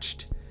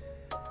watched,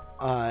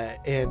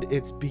 and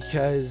it's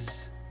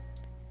because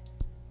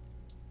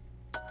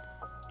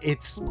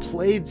it's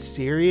played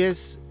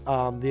serious.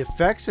 The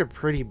effects are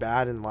pretty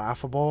bad and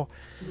laughable,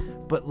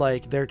 but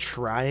like they're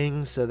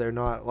trying, so they're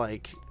not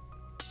like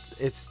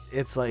it's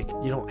like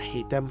you don't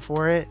hate them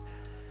for it.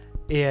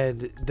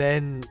 And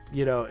then,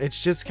 you know,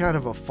 it's just kind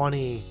of a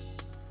funny,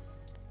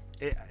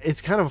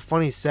 it's kind of a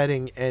funny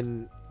setting,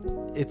 and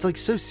it's like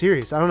so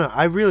serious. I don't know.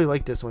 I really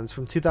like this one. It's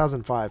from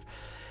 2005.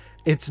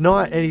 It's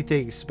not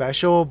anything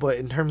special, but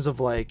in terms of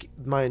like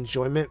my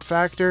enjoyment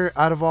factor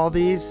out of all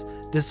these,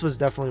 this was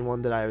definitely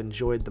one that I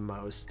enjoyed the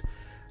most.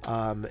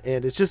 And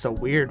it's just a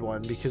weird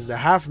one because the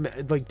half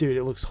man, like, dude,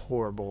 it looks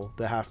horrible.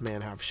 The half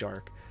man, half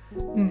shark.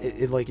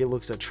 It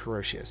looks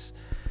atrocious.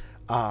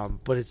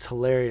 But it's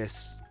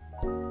hilarious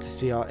to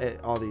see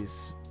all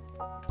these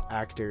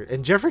actors,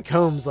 and Jeffrey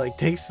Combs like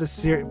takes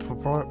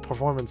the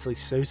performance like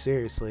so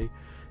seriously.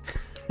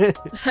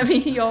 I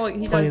mean, he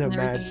playing a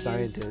mad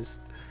scientist.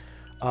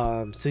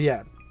 So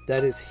yeah,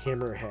 that is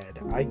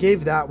Hammerhead. I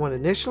gave that one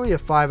initially a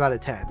 5 out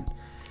of 10,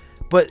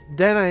 but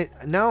then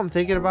now I'm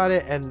thinking about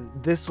it, and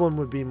this one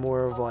would be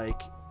more of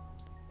like,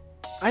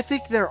 I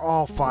think they're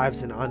all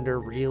 5s and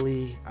under,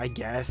 really, I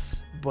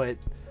guess, but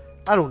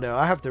I don't know.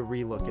 I have to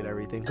relook at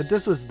everything, but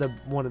this was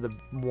one of the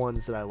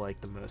ones that I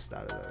liked the most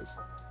out of those.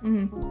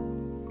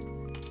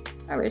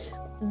 All right.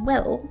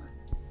 Well,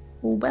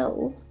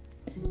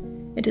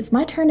 it is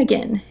my turn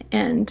again,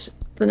 and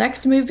the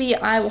next movie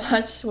I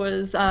watched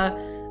was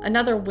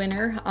another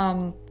winner.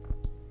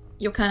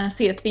 You'll kind of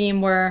see a theme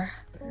where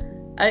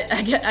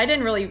I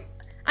didn't really.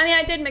 I mean,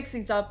 I did mix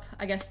these up,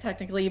 I guess,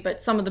 technically,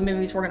 but some of the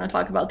movies we're going to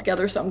talk about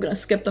together, so I'm going to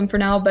skip them for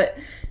now. But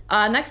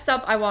next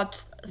up, I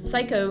watched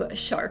Psycho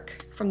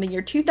Shark from the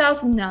year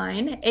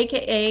 2009,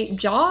 aka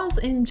Jaws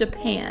in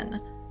Japan.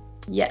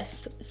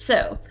 Yes,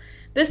 so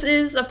this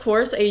is, of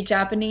course, a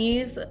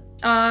Japanese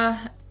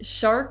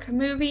shark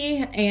movie,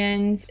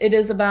 and it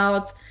is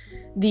about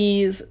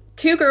these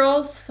two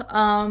girls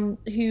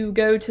who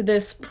go to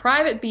this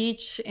private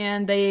beach,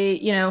 and they,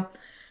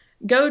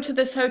 go to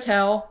this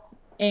hotel,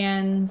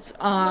 and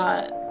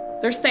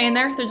they're staying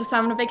there. They're just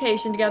having a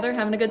vacation together,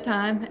 having a good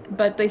time,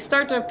 but they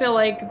start to feel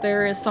like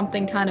there is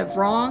something kind of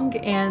wrong,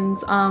 and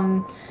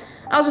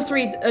I'll just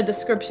read a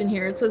description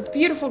here. It says,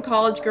 beautiful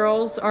college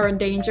girls are in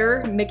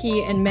danger.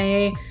 Mickey and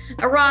May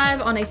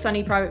arrive on a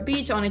sunny private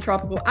beach on a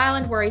tropical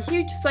island where a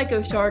huge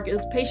psycho shark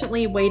is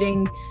patiently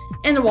waiting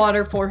in the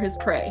water for his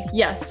prey.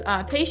 Yes,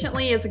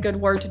 patiently is a good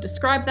word to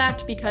describe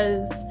that,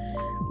 because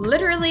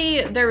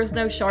literally there was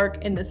no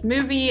shark in this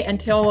movie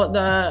until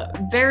the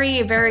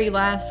very, very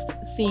last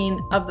scene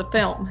of the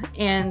film,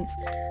 and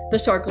the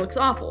shark looks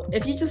awful.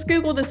 If you just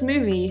Google this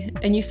movie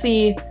and you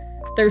see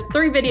there's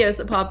 3 videos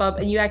that pop up,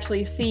 and you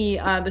actually see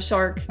the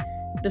shark,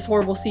 this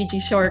horrible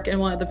CG shark in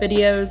one of the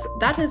videos,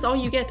 that is all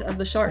you get of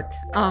the shark.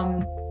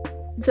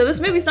 So this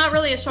movie's not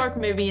really a shark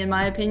movie in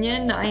my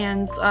opinion,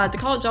 and to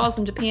call it Jaws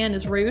in Japan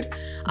is rude.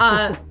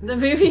 The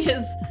movie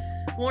is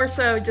more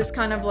so just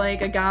kind of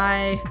like a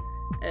guy,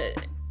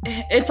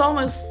 it's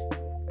almost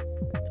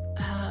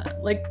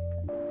like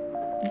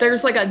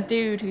there's like a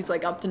dude who's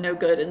like up to no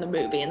good in the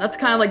movie, and that's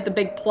kind of like the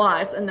big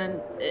plot, and then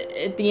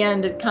at the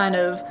end it kind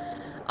of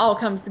all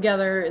comes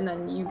together, and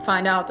then you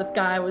find out this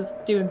guy was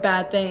doing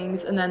bad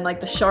things, and then like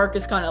the shark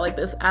is kind of like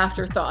this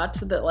afterthought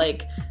that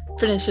like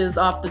finishes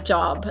off the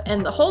job.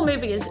 And the whole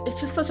movie it's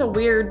just such a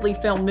weirdly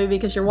filmed movie,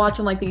 because you're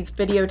watching like these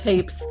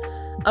videotapes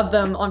of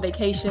them on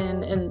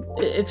vacation, and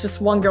it's just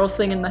one girl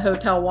sitting in the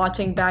hotel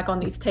watching back on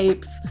these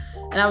tapes,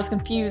 and I was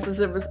confused as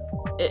if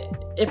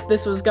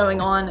this was going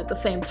on at the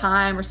same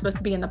time or supposed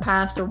to be in the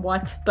past or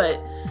what.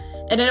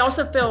 And it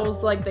also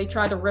feels like they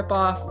tried to rip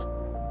off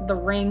the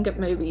Ring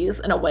movies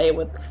in a way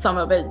with some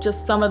of it,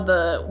 just some of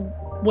the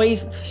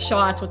ways it's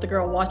shot with the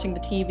girl watching the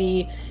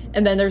TV,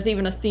 and then there's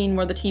even a scene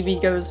where the TV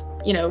goes,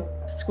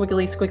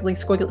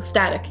 squiggly,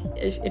 static,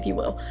 if you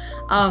will.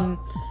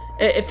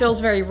 It feels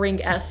very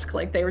Ring-esque,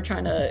 like they were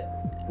trying to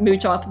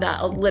mooch off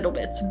that a little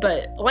bit.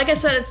 But like I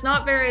said, it's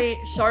not very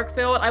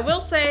shark-filled. I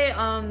will say,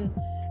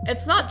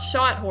 it's not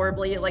shot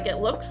horribly. Like, it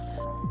looks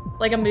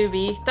like a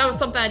movie. That was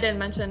something I didn't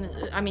mention.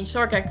 I mean,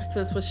 Shark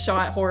Exorcist was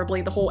shot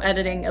horribly. The whole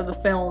editing of the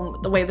film,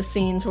 the way the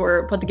scenes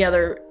were put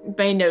together,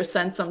 made no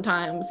sense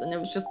sometimes, and it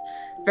was just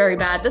very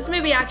bad. This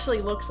movie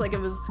actually looks like it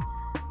was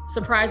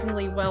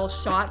surprisingly well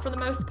shot for the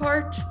most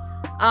part.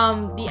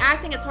 The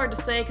acting, it's hard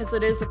to say because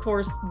it is, of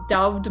course,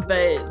 dubbed,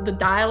 but the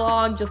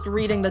dialogue, just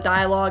reading the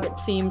dialogue, it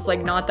seems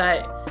like not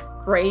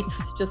that great,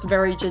 just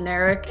very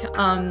generic.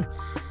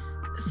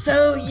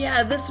 So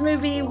yeah, this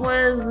movie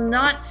was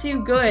not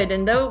too good,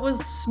 and though it was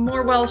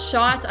more well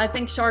shot, I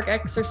think Shark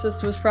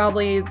Exorcist was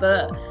probably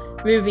the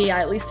movie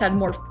I at least had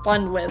more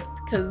fun with,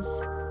 because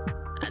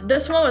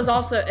this one was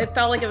also, it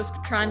felt like it was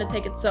trying to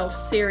take itself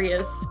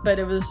serious, but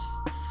it was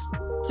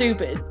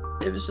stupid.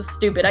 It was just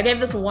stupid. I gave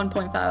this a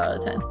 1.5 out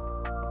of 10.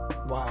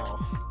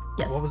 Wow.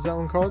 Yes. What was that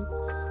one called?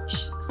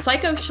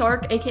 Psycho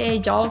Shark, aka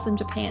Jaws in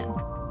Japan.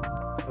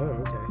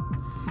 Oh, okay.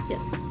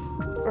 Yes.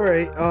 All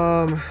right.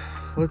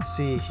 Let's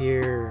see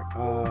here.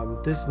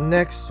 This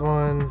next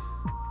one,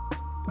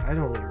 I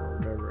don't even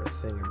remember a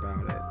thing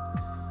about it.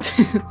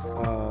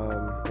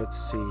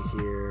 Let's see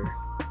here.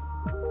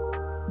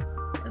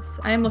 Yes,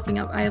 I am looking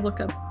up. I look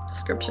up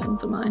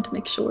descriptions of mine to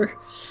make sure.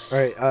 All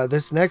right.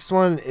 This next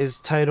one is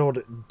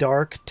titled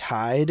Dark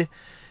Tide,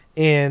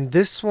 and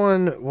this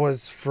one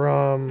was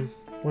from,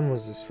 when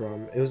was this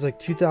from? It was like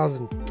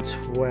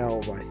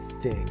 2012, I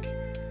think.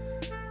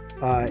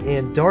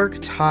 And Dark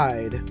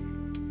Tide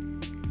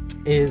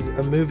is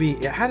a movie.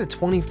 It had a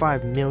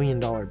 $25 million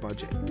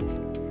budget.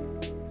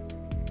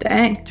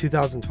 Dang.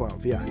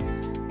 2012, yeah.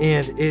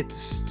 And it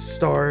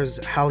stars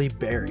Halle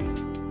Berry.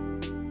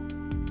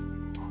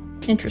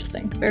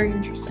 Interesting. Very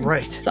interesting.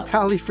 Right. So,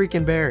 Halle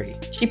freaking Berry.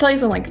 she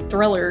plays in like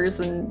thrillers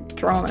and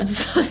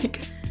dramas,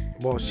 like,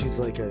 Well, she's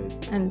like a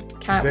and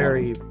Catwoman.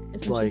 very,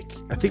 isn't like,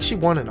 I think she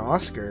won an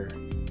Oscar.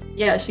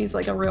 Yeah, she's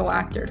like a real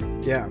actor.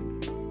 Yeah.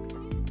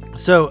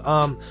 So,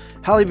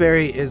 Halle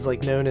Berry is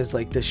like known as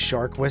like the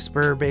shark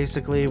whisperer,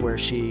 basically, where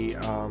she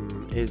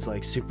is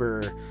like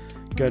super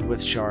good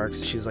with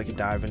sharks. She's like a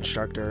dive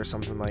instructor or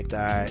something like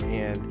that,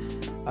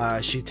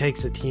 and she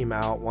takes a team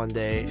out one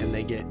day and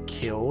they get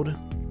killed.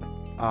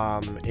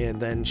 And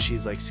then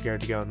she's like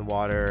scared to go in the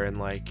water, and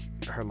like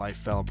her life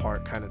fell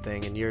apart kind of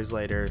thing. And years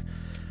later,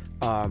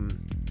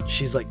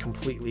 she's like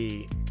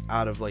completely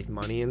out of like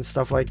money and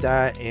stuff like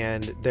that.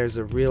 And there's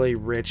a really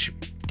rich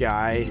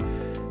guy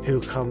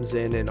who comes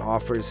in and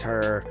offers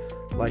her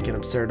like an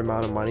absurd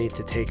amount of money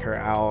to take her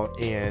out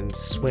and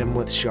swim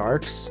with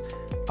sharks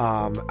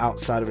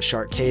outside of a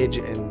shark cage,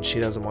 and she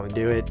doesn't want to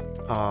do it,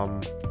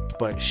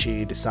 but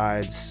she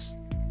decides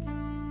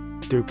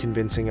through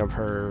convincing of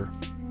her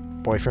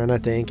boyfriend, I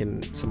think,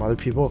 and some other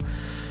people,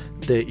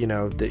 that, you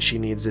know, that she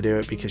needs to do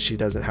it because she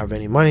doesn't have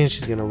any money and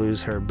she's going to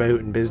lose her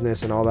boat and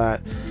business and all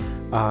that.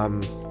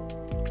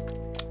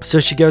 So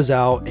she goes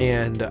out,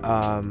 and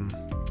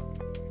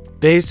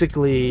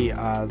basically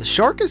the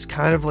shark is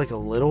kind of like a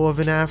little of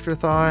an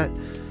afterthought.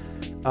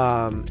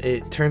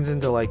 It turns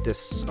into like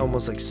this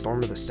almost like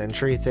storm of the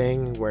century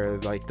thing where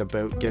like the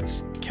boat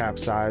gets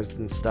capsized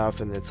and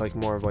stuff, and it's like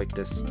more of like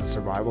this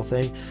survival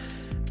thing.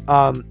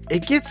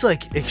 It gets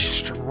like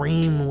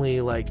extremely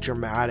like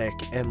dramatic,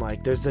 and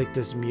like there's like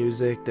this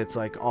music that's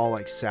like all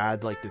like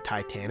sad, like the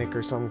Titanic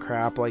or some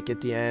crap, like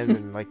at the end,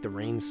 and like the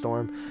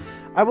rainstorm.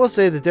 I will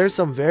say that there's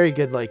some very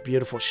good, like,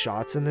 beautiful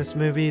shots in this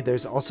movie.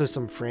 There's also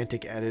some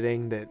frantic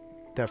editing that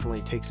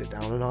definitely takes it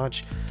down a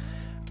notch,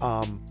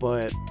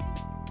 but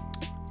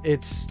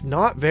it's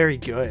not very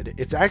good.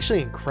 It's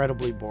actually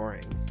incredibly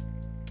boring.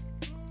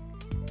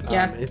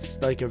 Yeah. It's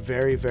like a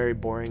very, very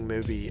boring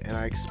movie, and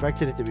I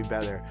expected it to be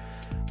better.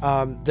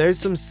 There's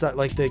some stuff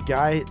like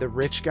the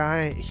rich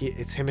guy,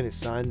 it's him and his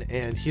son,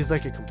 and he's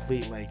like a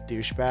complete like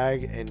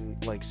douchebag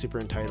and like super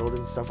entitled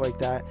and stuff like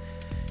that.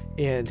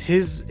 And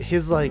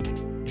his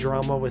like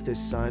drama with his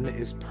son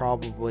is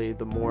probably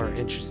the more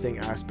interesting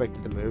aspect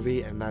of the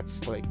movie, and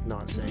that's like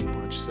not saying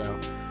much. So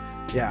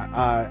yeah,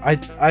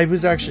 I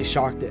was actually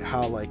shocked at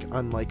how like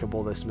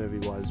unlikable this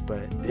movie was,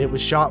 but it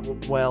was shot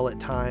well at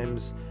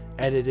times,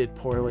 edited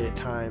poorly at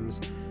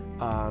times,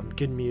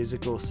 good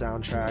musical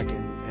soundtrack,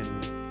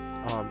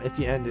 and at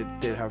the end it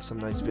did have some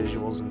nice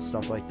visuals and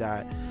stuff like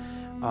that.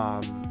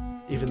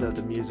 Even though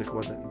the music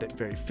wasn't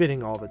very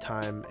fitting all the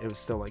time, it was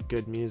still like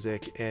good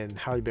music, and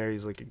Halle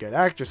Berry's like a good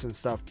actress and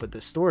stuff, but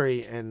the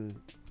story and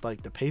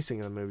like the pacing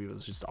of the movie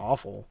was just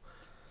awful.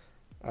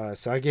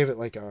 So I gave it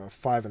like a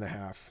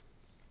 5.5.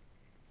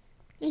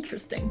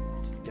 Interesting.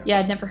 Yes. Yeah,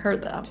 I'd never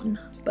heard that one.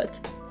 But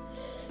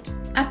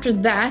after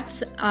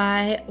that,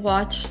 I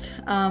watched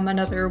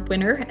another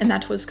winner, and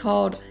that was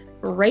called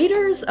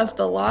Raiders of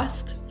the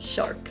Lost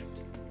Shark.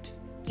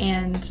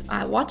 And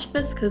I watched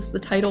this because the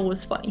title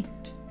was funny,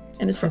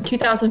 and it's from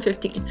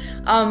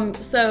 2015.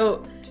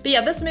 But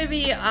yeah, this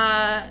movie,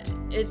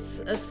 it's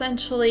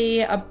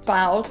essentially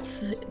about,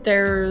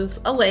 there's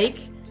a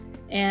lake,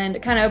 and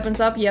it kind of opens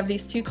up. You have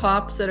these two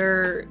cops that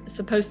are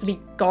supposed to be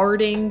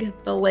guarding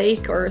the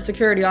lake, or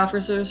security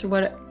officers, or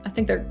what, I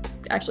think they're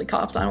actually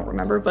cops, I don't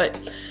remember, but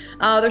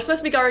they're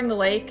supposed to be guarding the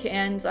lake,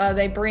 and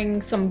they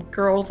bring some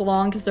girls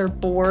along because they're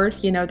bored.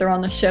 You know, they're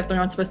on the shift, they're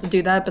not supposed to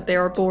do that, but they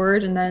are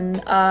bored. And then,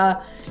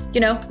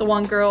 the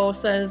one girl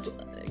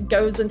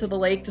goes into the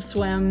lake to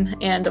swim,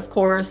 and of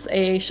course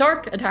a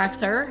shark attacks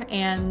her,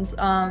 and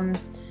I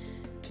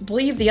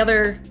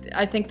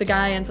think the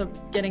guy ends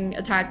up getting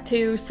attacked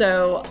too.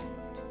 So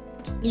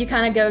you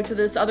kind of go to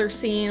this other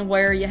scene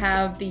where you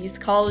have these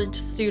college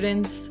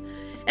students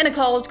in a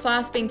college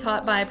class being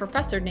taught by a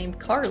professor named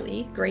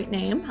Carly, great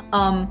name,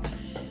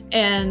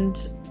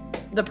 and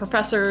the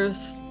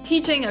professor's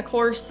teaching a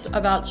course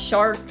about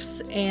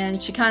sharks,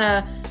 and she kind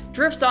of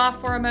drifts off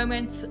for a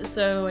moment,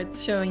 so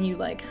it's showing you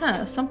like,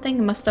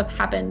 something must have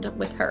happened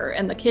with her,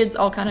 and the kids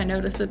all kind of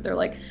notice it. They're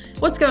like,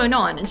 what's going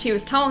on? And she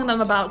was telling them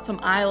about some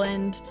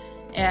island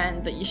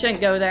and that you shouldn't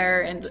go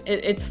there, and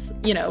it's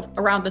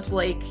around this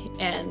lake,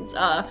 and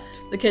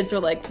the kids are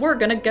like, we're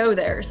gonna go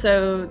there.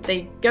 So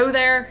they go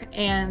there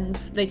and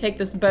they take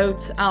this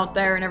boat out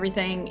there and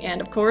everything,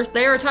 and of course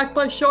they are attacked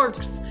by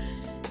sharks.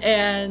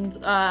 And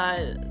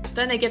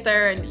then they get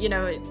there, and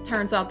it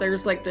turns out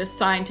there's like this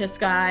scientist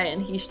guy,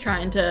 and he's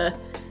trying to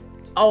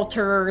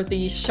alter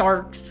these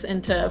sharks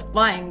into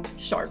flying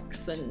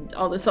sharks and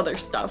all this other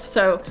stuff.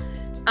 So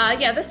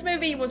this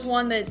movie was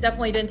one that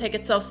definitely didn't take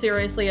itself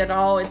seriously at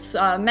all. It's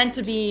meant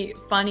to be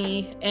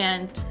funny,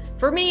 and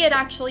for me it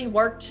actually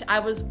worked. I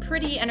was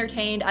pretty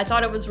entertained. I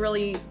thought it was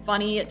really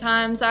funny at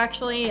times,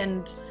 actually,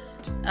 and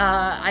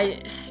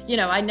I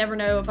never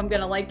know if I'm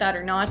gonna like that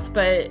or not,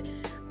 but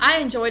I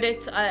enjoyed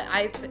it.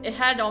 It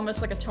had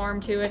almost like a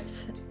charm to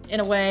it in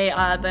a way.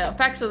 The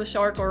effects of the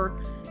shark are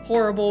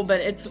horrible,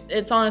 but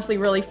it's honestly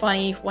really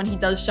funny when he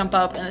does jump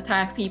up and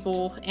attack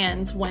people,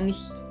 and when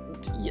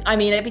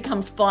it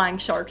becomes flying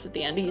sharks at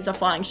the end. He's a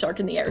flying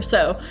shark in the air.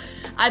 So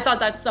I thought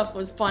that stuff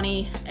was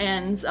funny,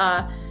 and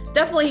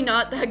definitely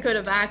not that good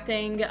of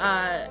acting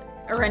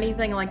or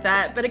anything like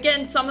that. But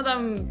again, some of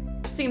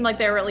them seemed like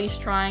they were at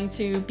least trying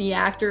to be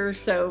actors,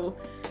 so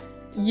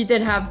you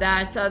did have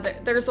that.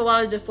 There's a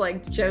lot of just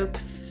like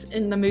jokes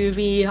in the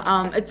movie.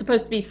 It's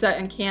supposed to be set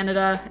in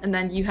Canada, and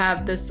then you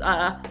have this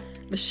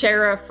the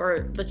sheriff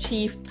or the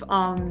chief.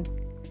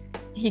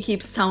 He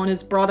keeps telling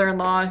his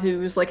brother-in-law,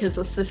 who's like his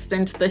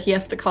assistant, that he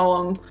has to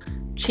call him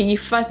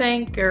chief, I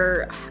think,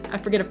 or I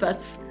forget if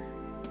that's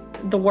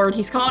the word.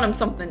 He's calling him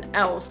something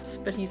else,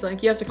 but he's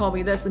like, you have to call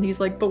me this, and he's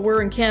like, but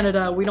we're in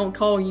Canada, we don't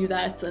call you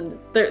that. And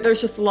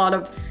there's just a lot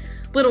of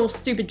little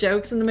stupid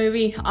jokes in the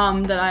movie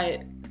that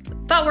I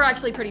thought were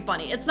actually pretty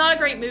funny. It's not a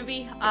great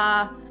movie,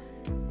 and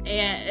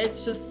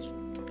it's just,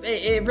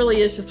 it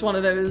really is just one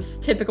of those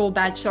typical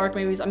bad shark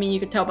movies. I mean, you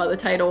could tell by the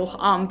title,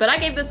 but I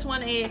gave this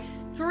one a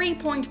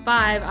 3.5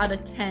 out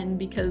of 10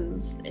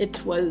 because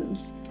it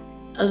was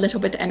a little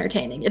bit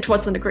entertaining. It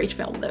wasn't a great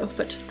film though,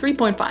 but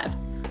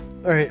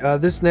 3.5. All right,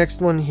 this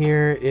next one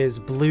here is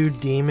Blue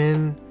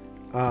Demon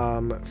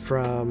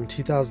from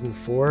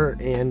 2004,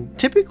 and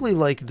typically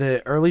like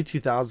the early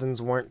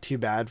 2000s weren't too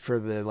bad for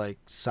the like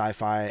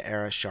sci-fi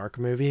era shark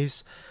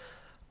movies,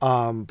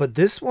 but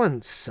this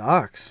one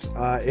sucks.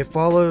 It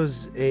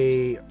follows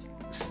a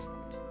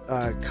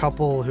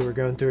couple who are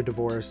going through a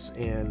divorce,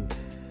 and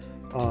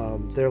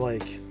they're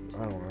like,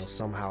 I don't know,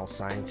 somehow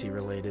sciencey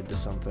related to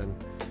something.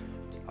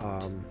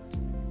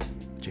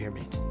 Did you hear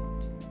me?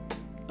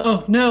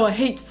 Oh no, I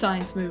hate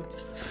science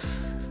movies.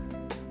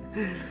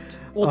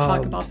 We'll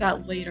talk about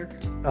that later.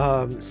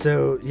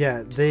 So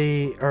yeah,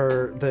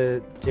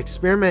 the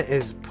experiment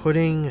is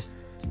putting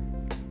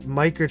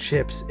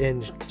microchips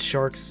in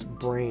sharks'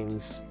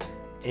 brains,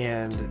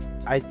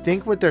 and I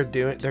think what they're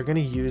doing, they're gonna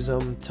use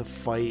them to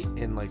fight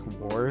in like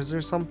wars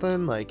or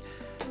something, like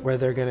where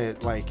they're gonna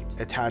like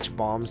attach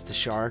bombs to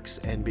sharks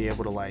and be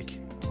able to like,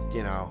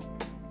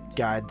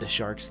 guide the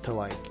sharks to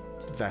like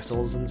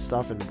vessels and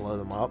stuff and blow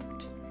them up.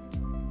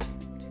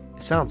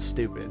 It sounds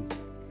stupid.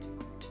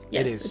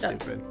 Yes, it is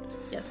stupid.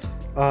 Yes.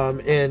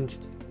 And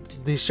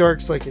these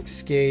sharks like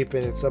escape,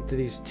 and it's up to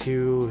these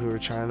two who are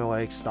trying to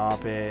like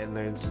stop it, and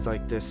there's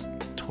like this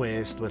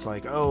twist with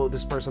like, oh,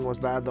 this person was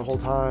bad the whole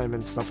time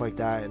and stuff like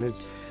that, and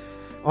it's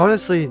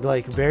honestly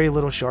like very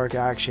little shark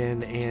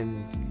action,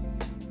 and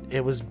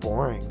it was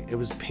boring. It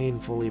was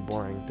painfully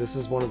boring. This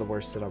is one of the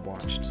worst that I've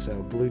watched.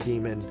 So Blue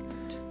Demon,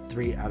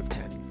 3 out of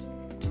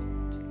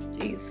 10.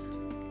 Jeez.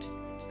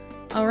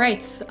 All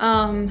right.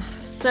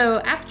 So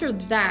after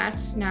that,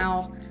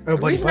 now. Oh,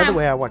 buddy, by the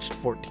way, I watched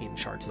 14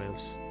 shark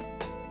moves.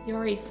 You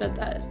already said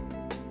that.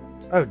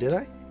 Oh, did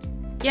I?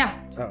 Yeah.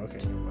 Oh, okay,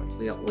 never mind.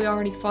 We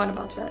already fought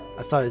about that.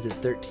 I thought I did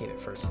 13 at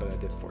first, but I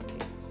did 14.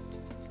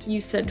 You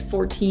said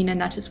 14,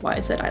 and that is why I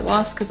said I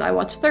lost, because I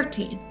watched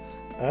 13.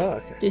 Oh,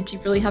 okay. Did you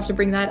really have to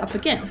bring that up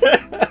again?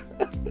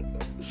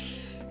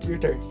 Your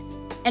turn.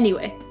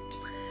 Anyway.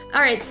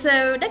 Alright,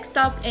 so next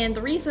up, and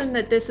the reason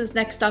that this is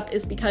next up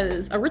is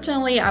because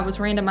originally I was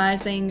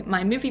randomizing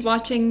my movie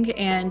watching,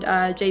 and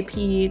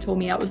JP told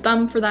me I was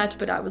dumb for that,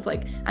 but I was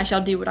like, I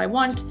shall do what I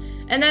want.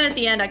 And then at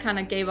the end I kind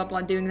of gave up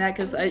on doing that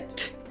because I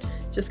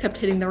just kept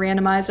hitting the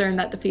randomizer, and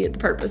that defeated the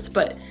purpose.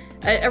 But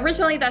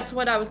originally that's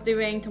what I was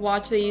doing to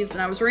watch these,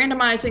 and I was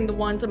randomizing the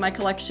ones in my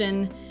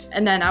collection,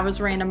 and then I was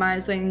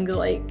randomizing,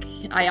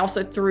 like, I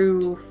also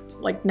threw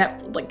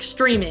like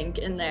streaming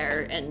in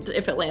there, and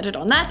if it landed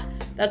on that,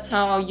 that's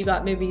how you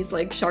got movies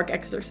like Shark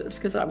Exorcist,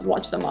 because I would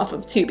watch them off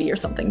of Tubi or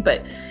something.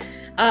 But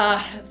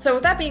so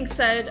with that being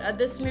said,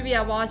 this movie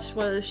I watched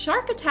was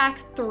Shark Attack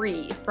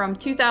 3 from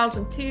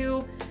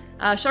 2002.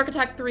 Shark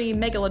Attack 3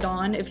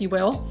 Megalodon, if you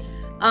will.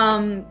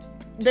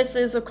 This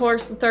is, of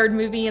course, the third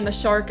movie in the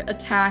Shark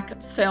Attack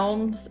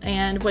films,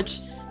 and which,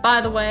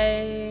 by the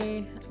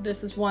way,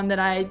 this is one that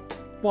I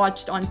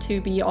watched on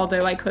Tubi,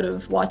 although I could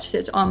have watched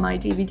it on my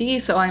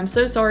DVD, so I am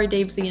so sorry,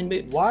 Dave Z and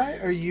Moods. Why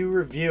are you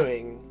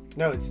reviewing...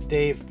 No, it's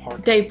Dave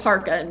Parka. Dave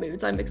Parka and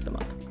Moods, I mixed them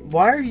up.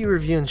 Why are you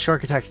reviewing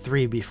Shark Attack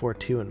 3 before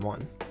 2 and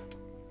 1?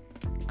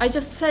 I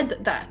just said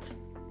that.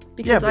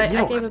 Yeah, Because but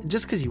I gave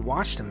just because you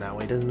watched them that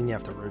way doesn't mean you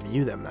have to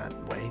review them that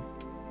way.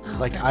 Oh,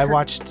 Like, that I hurt.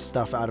 watched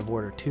stuff out of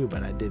order too,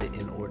 but I did it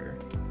in order.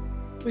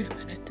 Wait a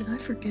minute, did I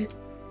forget?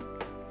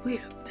 Wait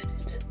a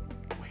minute.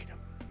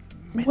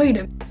 Wait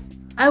a minute.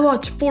 I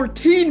watched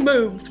 14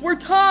 moves! We're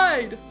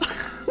tied!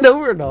 No,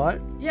 we're not.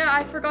 Yeah,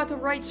 I forgot to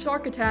write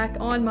Shark Attack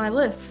on my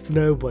list.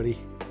 Nobody.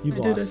 You I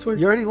did, I lost. swear.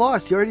 You already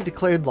lost. You already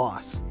declared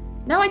loss.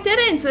 No, I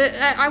didn't!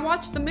 I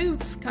watched the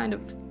move, kind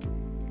of.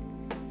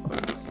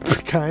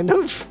 Kind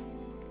of.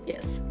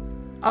 Yes.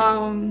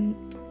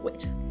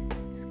 Wait.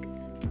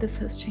 This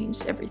has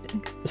changed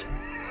everything.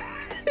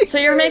 So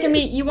you're making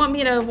me, you want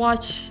me to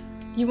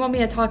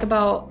talk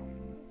about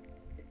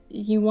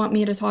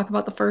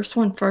the first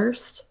one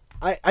first?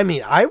 I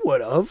mean, I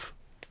would have.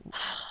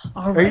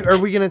 All right. Are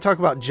we going to talk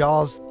about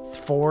Jaws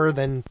 4,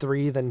 then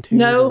 3, then 2?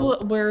 No,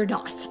 we're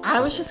not.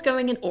 I was just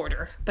going in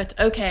order. But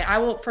okay, I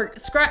will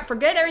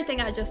forget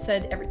everything I just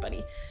said,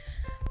 everybody.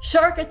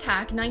 Shark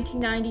Attack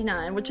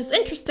 1999, which is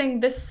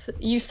interesting.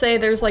 You say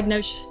there's like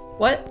no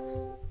what?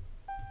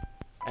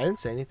 I didn't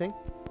say anything.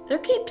 There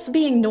keeps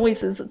being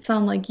noises that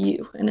sound like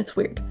you, and it's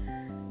weird.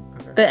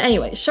 Okay. But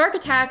anyway, Shark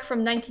Attack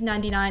from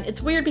 1999. It's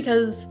weird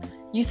because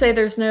you say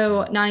there's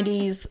no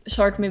 90s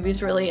shark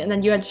movies really, and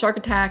then you had Shark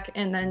Attack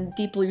and then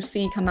Deep Blue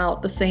Sea come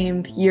out the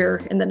same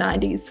year in the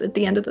 90s, at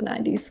the end of the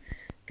 90s.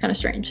 Kind of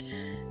strange.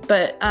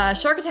 But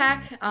Shark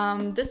Attack,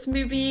 this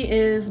movie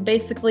is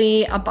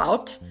basically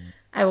about,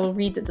 I will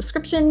read the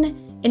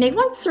description. In a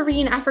once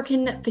serene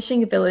African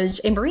fishing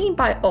village, a marine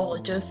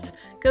biologist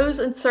goes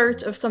in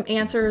search of some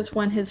answers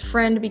when his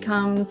friend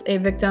becomes a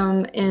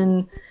victim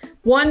in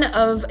one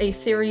of a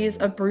series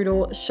of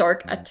brutal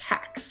shark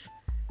attacks.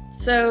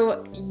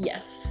 So,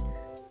 yes,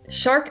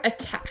 Shark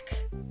Attack.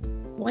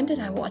 When did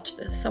I watch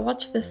this? I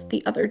watched this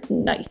the other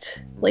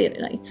night, late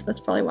at night.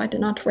 That's probably why I did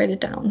not write it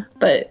down.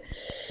 But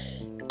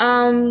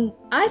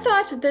I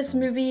thought this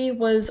movie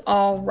was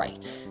all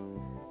right.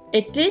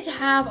 It did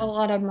have a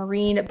lot of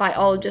marine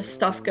biologist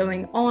stuff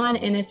going on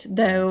in it,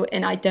 though,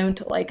 and I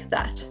don't like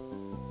that.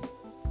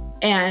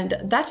 And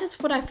that is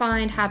what I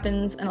find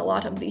happens in a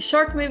lot of these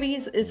shark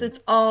movies, is it's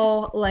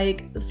all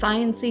like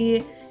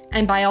science-y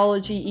and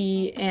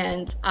biology-y,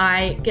 and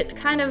I get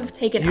kind of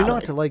taken out. You're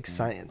not to like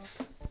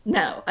science.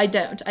 No, I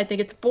don't. I think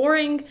it's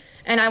boring,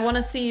 and I want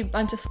to see a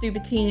bunch of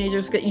stupid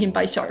teenagers get eaten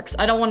by sharks.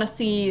 I don't want to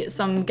see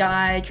some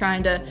guy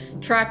trying to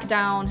track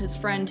down his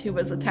friend who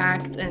was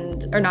attacked,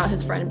 or not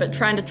his friend, but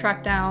trying to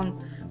track down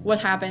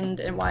what happened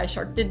and why a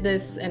shark did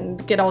this,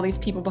 and get all these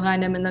people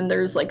behind him, and then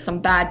there's like some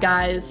bad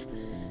guys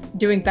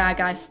doing bad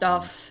guy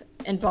stuff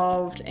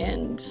involved,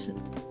 and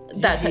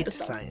that type of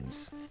stuff.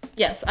 Science.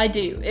 Yes, I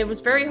do. It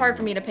was very hard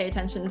for me to pay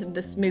attention to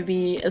this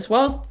movie, as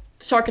well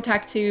as Shark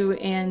Attack 2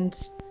 and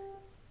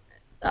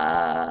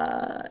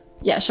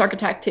Shark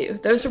Attack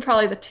 2. Those are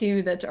probably the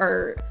two that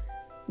are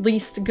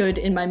least good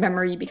in my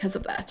memory because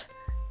of that.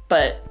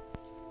 But,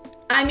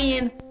 I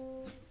mean,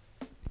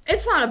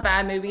 it's not a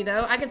bad movie,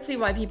 though. I could see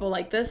why people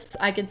like this.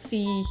 I could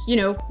see,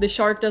 the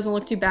shark doesn't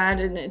look too bad,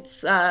 and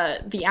it's,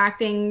 the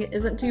acting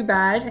isn't too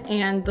bad,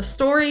 and the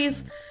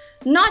story's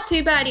not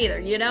too bad either,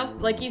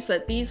 Like you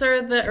said, these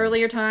are the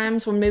earlier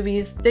times when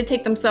movies did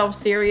take themselves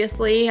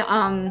seriously.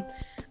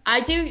 I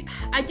do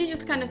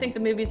just kind of think the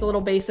movie's a little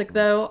basic,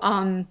 though.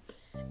 And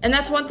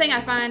that's one thing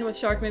I find with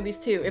shark movies,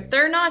 too. If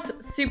they're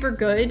not super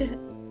good,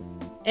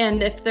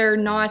 and if they're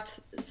not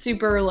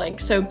super,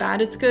 so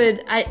bad it's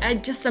good, I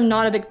just am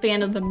not a big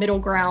fan of the middle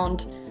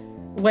ground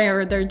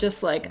where they're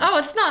just like,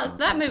 oh,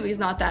 that movie's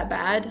not that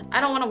bad. I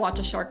don't want to watch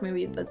a shark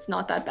movie that's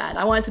not that bad.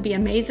 I want it to be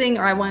amazing,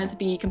 or I want it to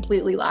be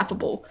completely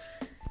laughable.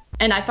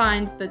 And I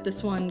find that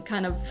this one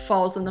kind of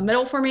falls in the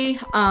middle for me.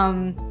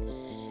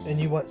 And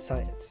you want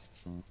science?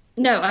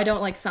 No, I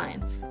don't like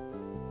science.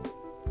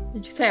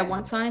 Did you say I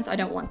want science? I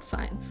don't want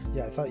science.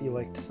 Yeah, I thought you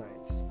liked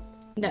science.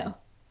 No.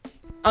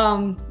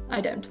 I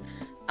don't.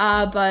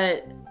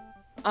 But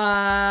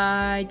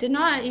I did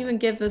not even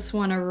give this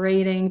one a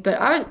rating,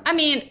 but I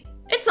mean,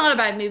 it's not a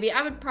bad movie.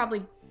 I would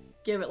probably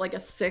give it like a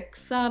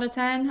 6 out of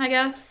 10, I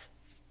guess.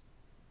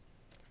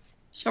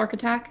 Shark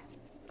Attack.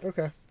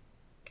 Okay.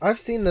 I've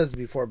seen those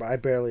before, but I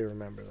barely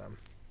remember them.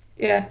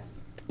 Yeah.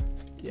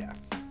 Yeah.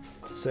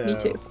 So. Me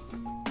too.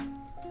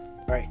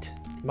 All right.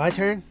 My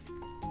turn?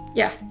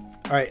 Yeah.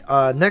 All right.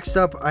 Next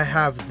up, I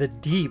have The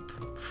Deep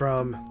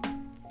from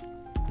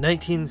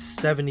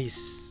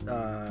 77.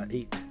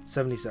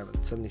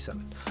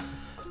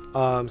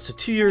 So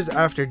 2 years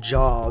after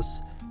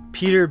Jaws,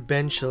 Peter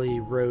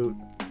Benchley wrote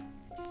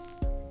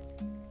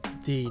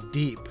The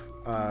Deep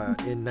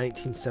in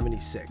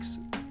 1976.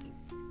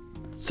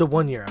 So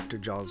 1 year after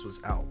Jaws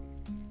was out.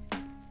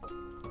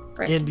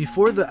 Right. And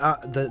before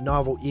the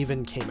novel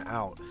even came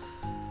out,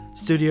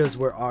 studios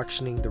were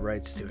auctioning the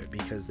rights to it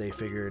because they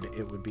figured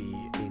it would be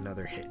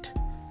another hit.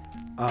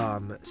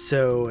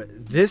 So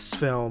this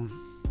film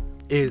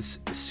is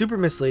super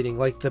misleading.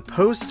 Like, the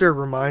poster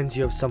reminds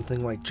you of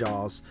something like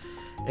Jaws,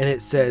 and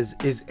it says,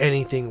 "Is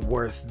anything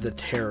worth the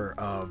terror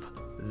of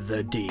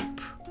the deep?"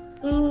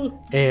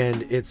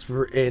 And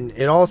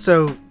it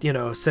also, you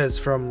know, says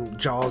from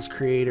Jaws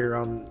creator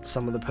on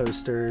some of the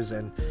posters,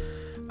 and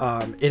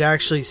it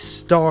actually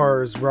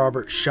stars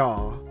Robert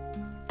Shaw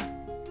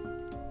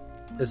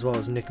as well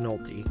as Nick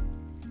Nolte,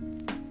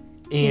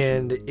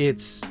 and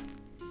it's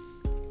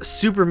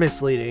super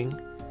misleading.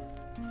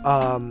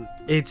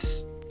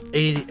 It's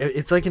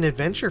like an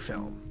adventure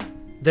film.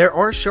 There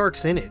are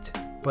sharks in it,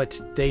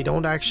 but they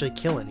don't actually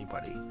kill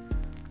anybody.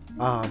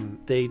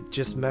 They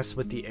just mess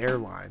with the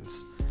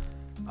airlines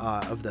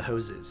of the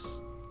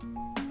hoses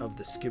of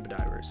the scuba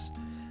divers.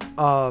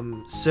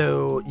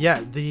 So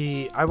yeah,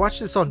 I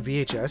watched this on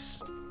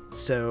VHS,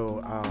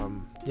 so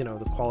you know,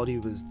 the quality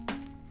was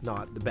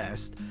not the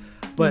best,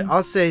 but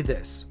I'll say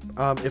this: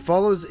 it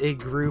follows a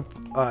group,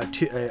 I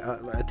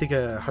think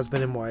a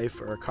husband and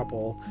wife or a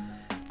couple,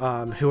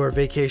 who are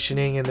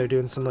vacationing, and they're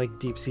doing some like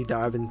deep sea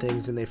diving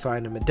things, and they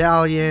find a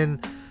medallion,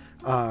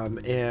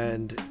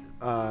 and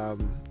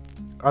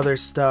other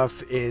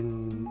stuff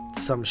in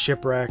some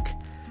shipwreck,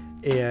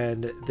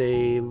 and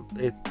they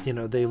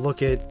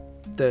look at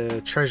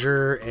the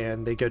treasure,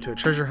 and they go to a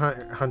treasure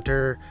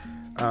hunter,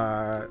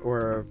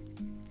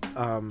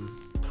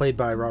 played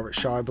by Robert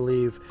Shaw, I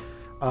believe.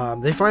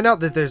 They find out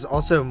that there's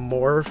also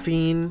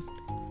morphine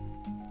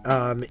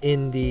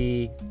in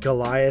the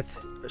Goliath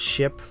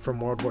ship from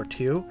World War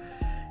II,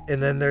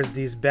 and then there's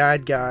these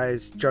bad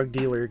guys, drug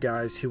dealer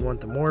guys, who want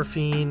the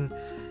morphine,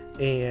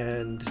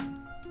 and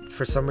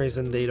for some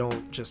reason they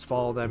don't just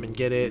follow them and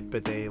get it,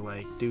 but they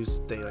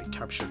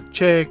capture the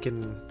chick,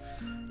 and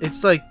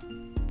it's like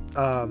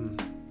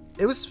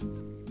it was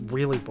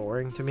really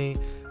boring to me.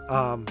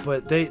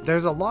 But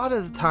there's a lot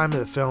of the time of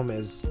the film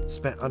is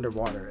spent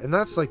underwater, and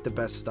that's like the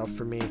best stuff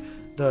for me.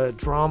 The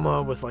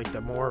drama with like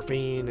the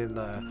morphine and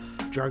the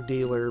drug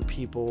dealer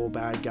people,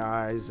 bad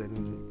guys,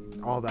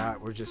 and all that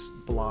were just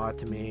blah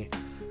to me.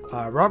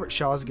 Robert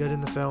Shaw's good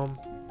in the film.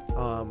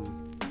 I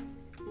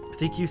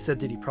think you said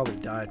that he probably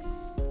died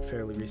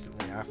fairly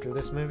recently after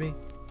this movie.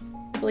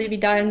 I believe he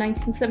died in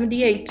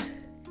 1978.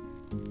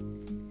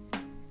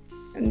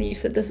 And you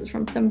said this is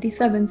from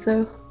 77,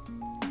 so...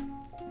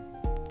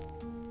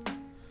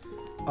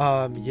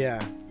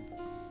 Yeah.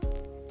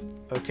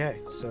 Okay,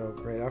 so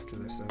right after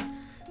this then.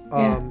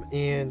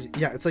 And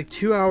yeah, it's like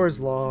 2 hours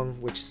long,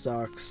 which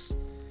sucks.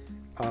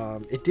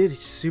 It did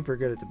super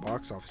good at the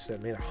box office.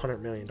 It made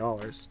 $100 million.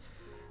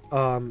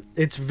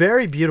 It's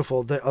very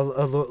beautiful. A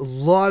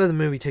lot of the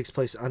movie takes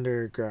place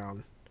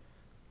underground.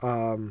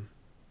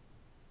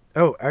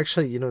 Oh,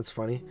 actually, you know what's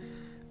funny?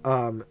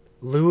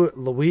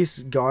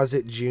 Luis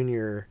Gossett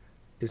Jr.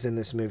 is in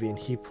this movie, and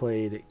he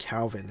played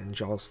Calvin in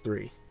Jaws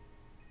 3.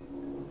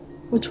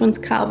 Which one's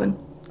Calvin?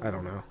 I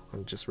don't know. I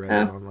just read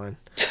it online.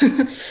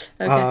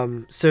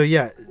 Okay. So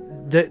yeah,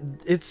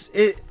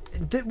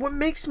 what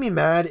makes me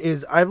mad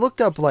is I looked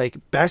up like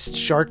best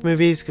shark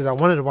movies because I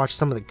wanted to watch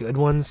some of the good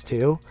ones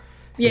too,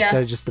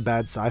 instead of just the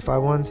bad sci-fi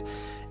ones.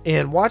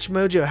 And Watch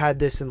Mojo had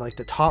this in like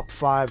the top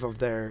 5 of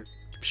their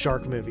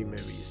shark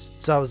movies.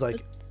 So I was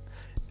like,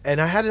 and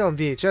I had it on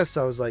VHS,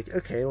 so I was like,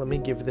 okay, let me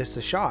give this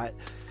a shot.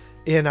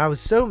 And I was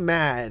so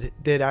mad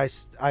that I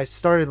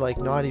started like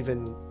not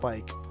even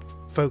like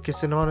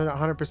focusing on it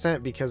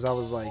 100% because I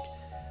was like,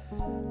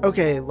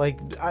 okay, like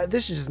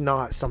this is just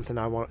not something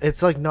I want.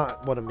 It's like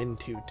not what I'm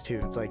into too.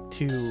 It's like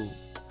too,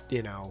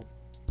 you know,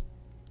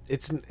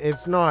 it's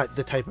not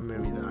the type of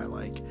movie that I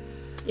like.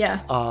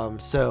 Yeah.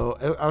 So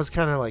I was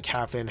kind of like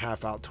half in,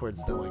 half out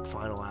towards the like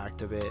final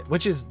act of it,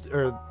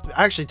 or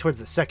actually towards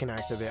the second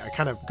act of it. I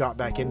kind of got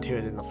back into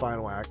it in the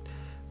final act,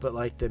 but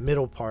like the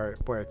middle part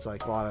where it's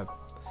like a lot of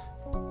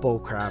bull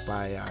crap,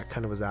 I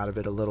kind of was out of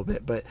it a little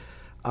bit. But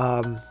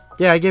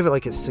yeah, I gave it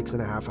like a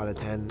 6.5 out of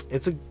 10.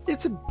 It's a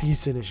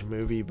decentish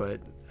movie,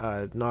 but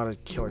not a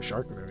killer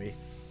shark movie.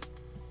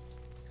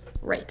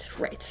 Right.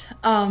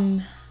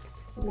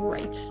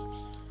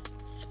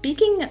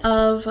 Speaking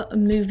of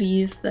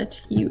movies that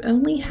you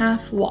only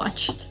half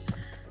watched,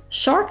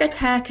 Shark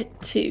Attack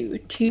 2,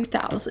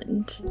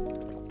 2000.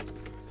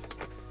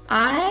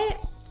 I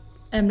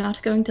am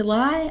not going to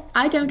lie,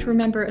 I don't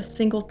remember a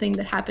single thing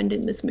that happened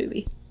in this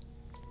movie.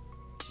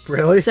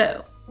 Really?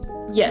 So,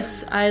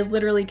 yes, I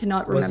literally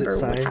cannot remember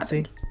what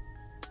happened.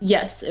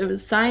 Yes, it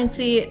was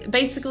sciencey.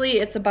 Basically,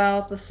 it's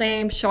about the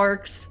same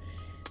sharks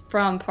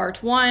from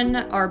part 1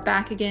 are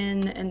back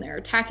again, and they're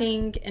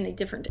attacking in a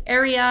different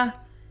area.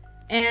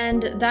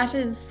 And that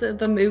is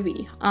the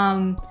movie.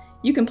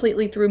 You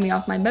completely threw me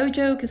off my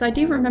mojo because I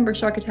do remember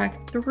Shark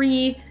Attack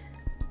 3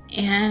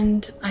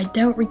 and I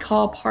don't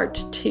recall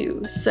part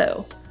 2.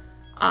 So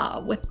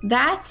with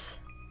that,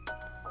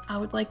 I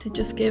would like to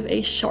just give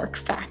a shark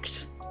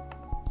fact.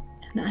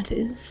 And that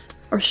is,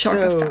 or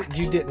shark fact. So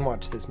you didn't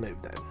watch this movie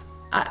then?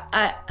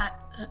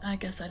 I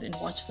guess I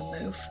didn't watch the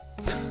move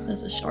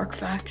as a shark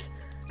fact.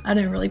 I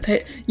didn't really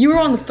pay. You were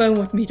on the phone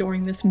with me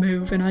during this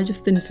move, and I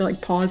just didn't feel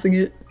like pausing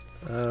it.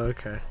 Oh,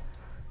 okay.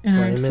 And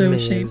I'm so me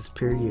ashamed. as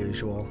per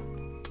usual.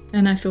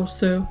 And I feel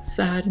so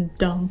sad and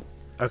dumb.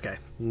 Okay,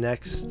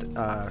 next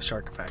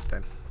shark effect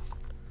then.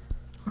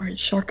 Alright,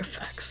 shark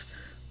effects.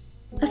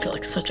 I feel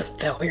like such a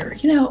failure.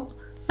 You know,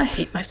 I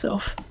hate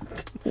myself.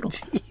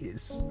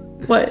 Jeez.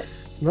 What?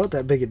 It's not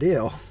that big a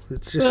deal.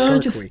 It's just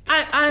Shark Week.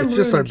 It's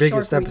just our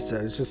biggest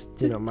episode. It's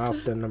just,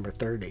 milestone number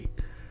 30.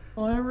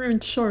 Well, I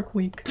ruined Shark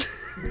Week.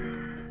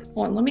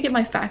 Hold on, let me get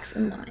my facts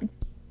in line.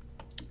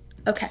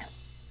 Okay.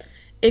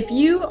 If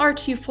you are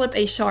to flip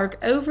a shark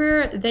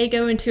over, they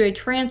go into a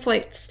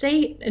trance-like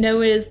state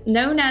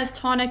known as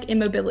tonic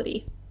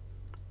immobility.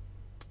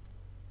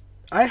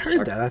 I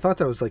heard that. I thought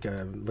that was like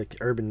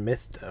urban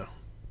myth, though.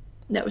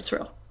 No, it's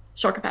real.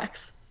 Shark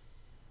effects.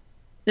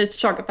 It's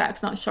shark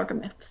effects, not shark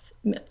myths.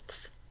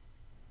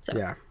 So.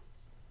 Yeah.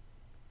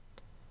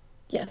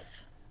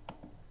 Yes.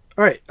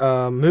 All right.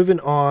 Moving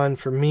on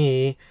for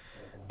me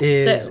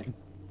is...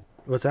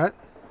 What's that?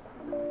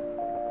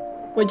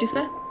 What'd you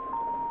say?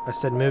 I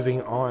said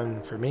moving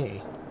on for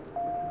me.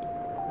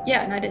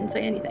 Yeah, and I didn't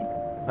say anything.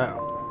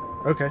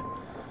 Oh, okay.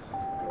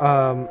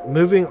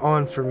 Moving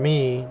on for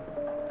me,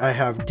 I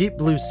have Deep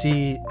Blue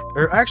Sea,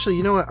 or actually,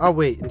 you know what? I'll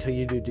wait until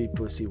you do Deep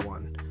Blue Sea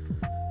 1.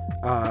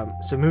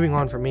 So moving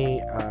on for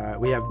me,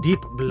 we have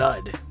Deep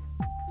Blood,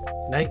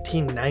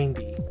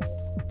 1990.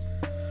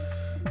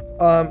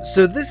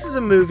 So this is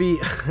a movie,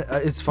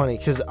 it's funny,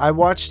 because I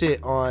watched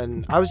it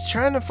I was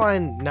trying to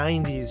find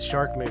 90s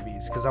shark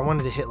movies, because I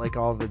wanted to hit, like,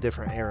 all the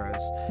different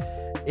eras,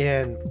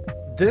 and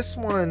this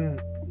one,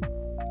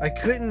 I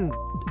couldn't,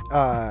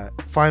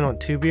 find on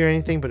Tubi or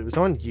anything, but it was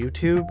on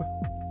YouTube,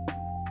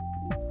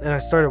 and I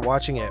started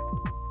watching it,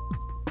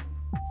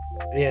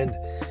 and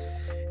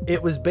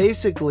it was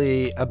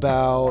basically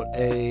about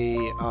a,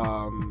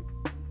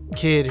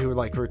 kid who,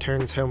 like,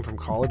 returns home from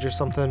college or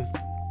something,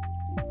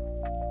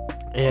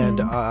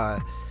 and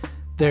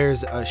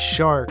there's a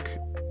shark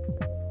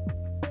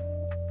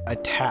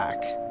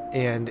attack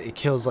and it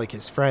kills like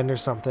his friend or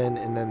something,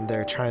 and then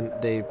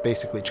they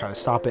basically try to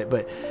stop it.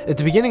 But at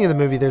the beginning of the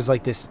movie there's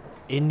like this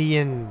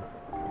Indian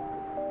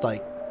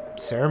like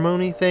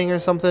ceremony thing or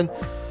something,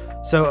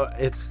 so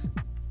it's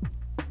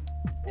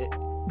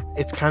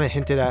kind of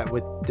hinted at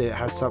that it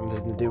has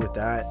something to do with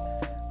that.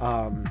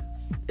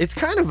 It's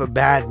kind of a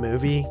bad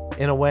movie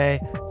in a way,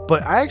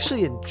 but I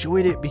actually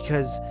enjoyed it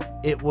because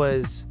it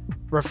was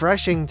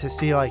refreshing to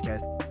see like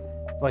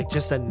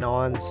just a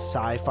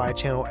non-sci-fi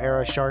channel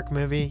era shark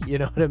movie, you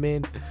know what I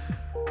mean,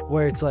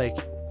 where it's like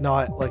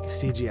not like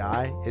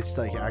CGI, it's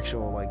like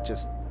actual like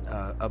just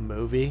a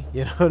movie,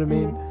 you know what I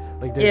mean?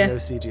 Like there's no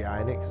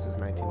CGI in it because it was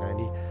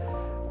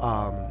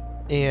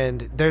 1990,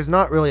 and there's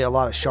not really a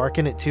lot of shark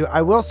in it too.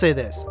 I will say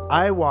this,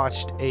 I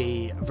watched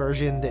a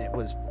version that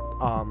was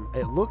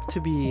it looked to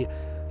be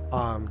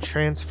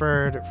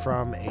transferred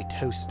from a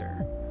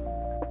toaster.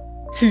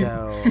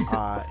 So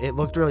it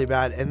looked really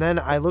bad, and then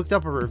I looked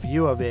up a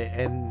review of it,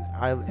 and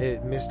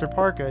Mr.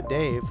 Parka,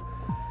 Dave,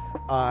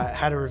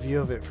 had a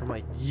review of it from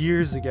like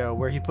years ago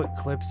where he put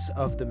clips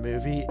of the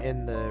movie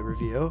in the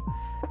review,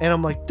 and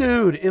I'm like,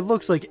 dude, it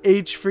looks like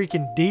H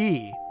freaking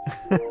D.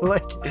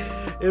 Like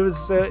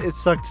it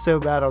sucked so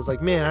bad. I was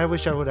like, man, I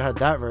wish I would have had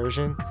that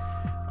version,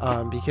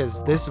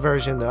 because this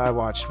version that I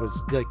watched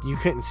was like you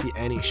couldn't see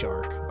any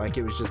shark, like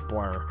it was just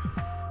blur.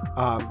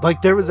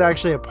 Like there was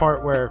actually a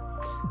part where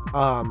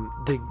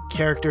the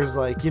characters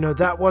like,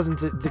 that wasn't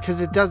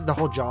because it does the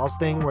whole Jaws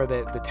thing where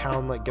the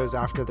town like goes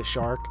after the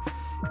shark,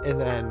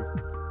 and then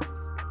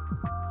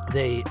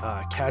they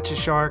catch a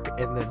shark,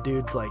 and the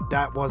dude's like,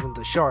 that wasn't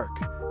the shark,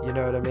 you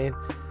know what I mean?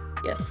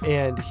 Yes.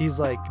 And he's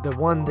like, the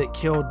one that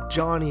killed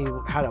Johnny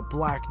had a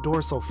black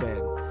dorsal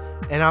fin,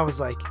 and I was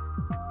like,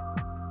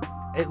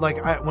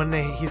 when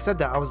he said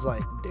that, I was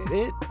like, did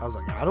it? I was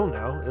like, I don't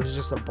know, it was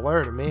just a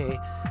blur to me.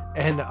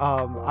 And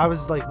I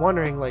was like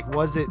wondering, like,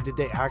 did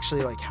they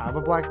actually like have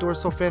a black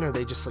dorsal fin, or are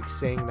they just like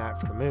saying that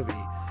for the movie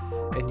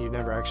and you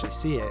never actually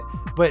see it?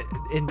 But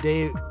in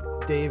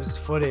Dave's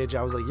footage,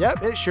 I was like,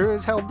 yep, it sure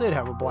as hell did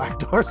have a black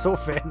dorsal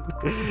fin.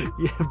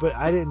 Yeah, but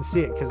I didn't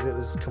see it because it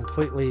was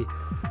completely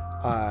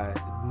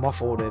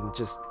muffled and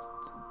just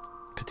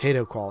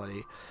potato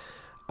quality.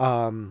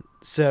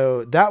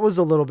 So that was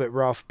a little bit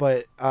rough,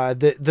 but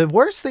the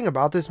worst thing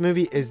about this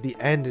movie is the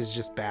end is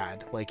just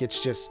bad. Like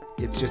it's just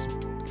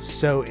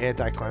so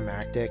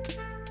anticlimactic.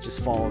 It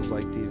just follows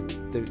like these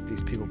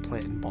people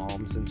planting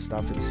bombs and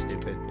stuff. It's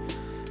stupid.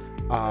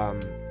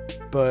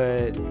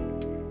 But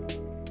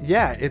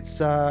yeah, it's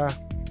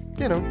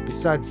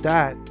besides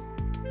that,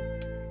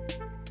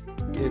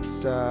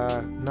 it's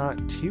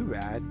not too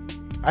bad.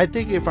 I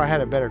think if I had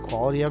a better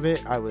quality of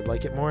it, I would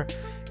like it more.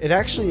 It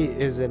actually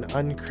is an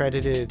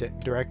uncredited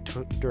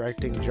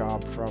directing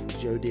job from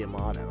Joe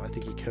D'Amato. I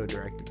think he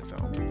co-directed the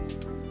film,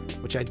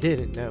 which I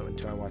didn't know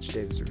until I watched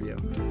Dave's review.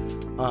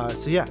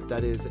 So yeah,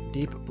 that is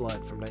Deep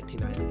Blood from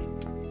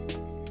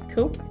 1990.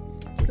 Cool.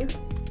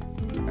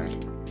 All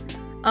right.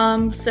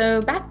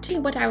 So back to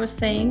what I was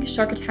saying,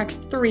 Shark Attack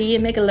 3,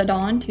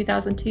 Megalodon,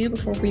 2002,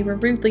 before we were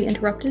rudely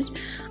interrupted.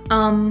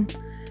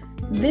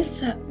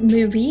 This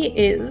movie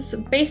is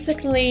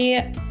basically,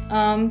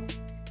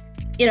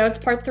 it's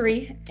part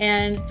 3,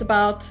 and it's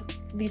about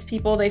these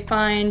people. They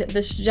find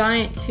this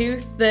giant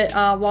tooth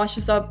that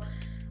washes up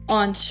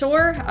on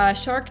shore, a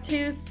shark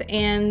tooth,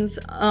 and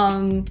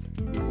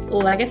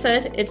like I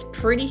said, it's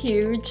pretty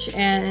huge,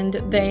 and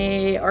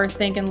they are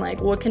thinking like,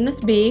 what can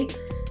this be?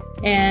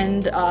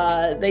 And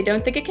they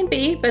don't think it can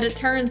be, but it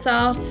turns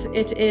out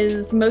it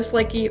is most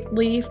likely from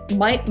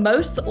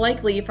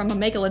a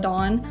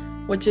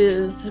megalodon, which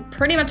is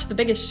pretty much the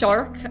biggest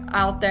shark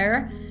out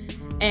there.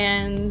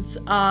 And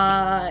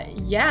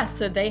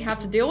so they have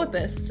to deal with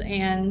this,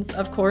 and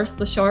of course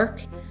the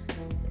shark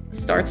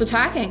starts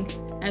attacking,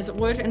 as it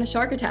would in a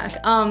shark attack.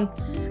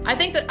 I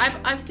think that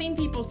I've seen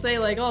people say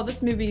like, oh,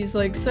 this movie is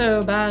like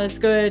so bad it's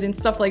good and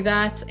stuff like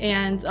that,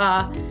 and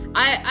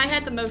I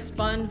had the most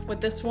fun with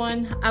this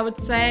one, I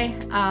would say.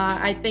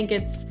 I think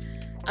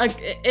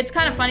it's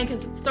kind of funny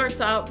because it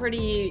starts out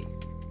pretty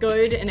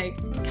good and it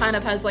kind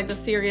of has like the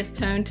serious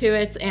tone to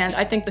it, and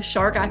I think the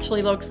shark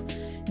actually looks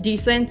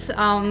decent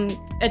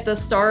at the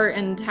start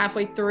and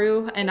halfway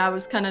through, and I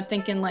was kind of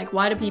thinking like,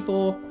 why do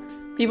people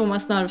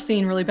must not have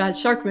seen really bad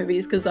shark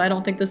movies, because I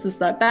don't think this is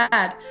that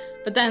bad.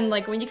 But then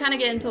like when you kind of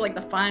get into like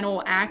the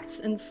final acts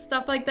and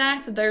stuff like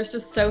that, there's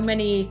just so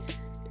many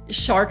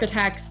shark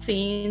attack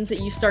scenes that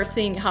you start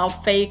seeing how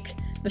fake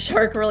the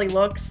shark really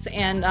looks.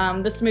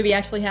 And this movie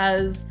actually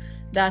has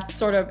that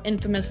sort of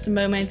infamous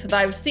moment that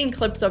I've seen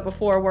clips of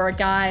before, where a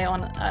guy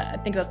on I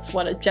think that's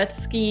a jet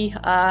ski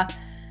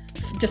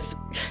just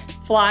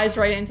flies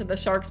right into the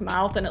shark's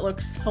mouth, and it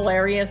looks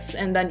hilarious.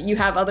 And then you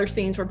have other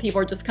scenes where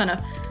people are just kind of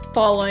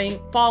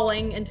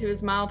falling into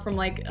his mouth from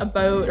like a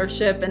boat or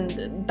ship,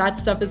 and that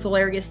stuff is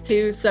hilarious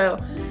too. So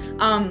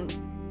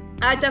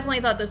I definitely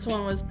thought this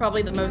one was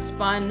probably the most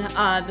fun.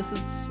 This is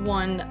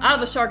one out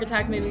of the shark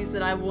attack movies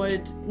that I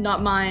would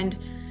not mind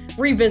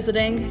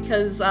revisiting,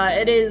 because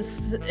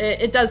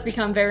it does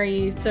become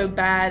very so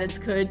bad it's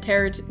good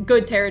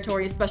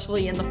territory,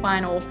 especially in the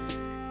final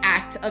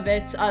act of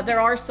it.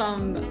 There are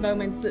some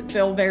moments that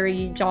feel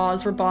very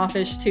Jaws or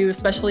Boffish too,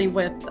 especially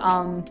with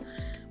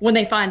when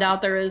they find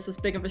out there is this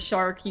big of a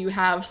shark. You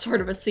have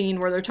sort of a scene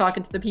where they're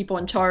talking to the people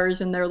in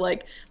charge, and they're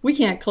like, we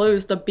can't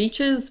close the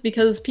beaches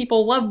because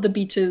people love the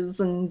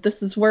beaches, and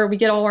this is where we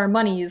get all our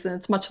monies. And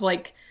it's much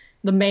like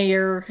the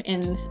mayor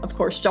in, of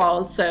course,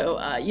 Jaws. So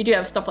you do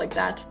have stuff like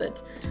that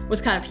was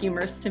kind of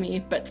humorous to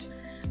me. But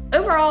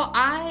overall,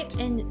 I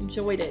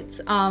enjoyed it.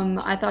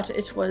 I thought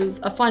it was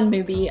a fun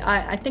movie.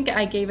 I think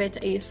I gave it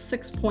a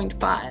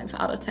 6.5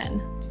 out of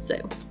 10. So,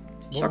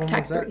 Shark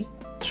Attack 3.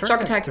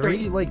 Shark Attack 3?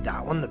 You like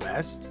that one the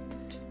best?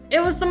 It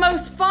was the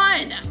most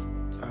fun!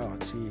 Oh,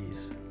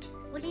 jeez.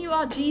 What are you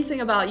all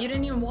jeezing about? You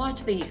didn't even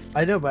watch these.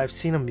 I know, but I've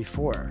seen them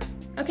before.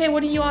 Okay,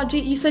 what are you all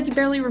you said you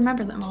barely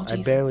remember them all. I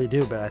barely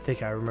do, but I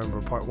think I remember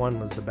part 1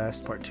 was the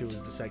best, part 2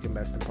 was the second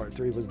best, and part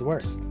 3 was the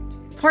worst.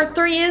 Part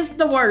 3 is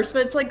the worst,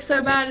 but it's like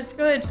so bad it's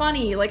good,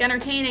 funny, like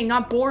entertaining,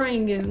 not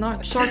boring, and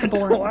not shark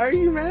boring. Why are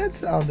you mad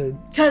sounding?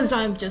 Because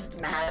I'm just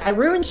mad. I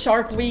ruined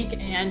Shark Week,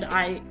 and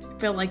I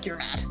feel like you're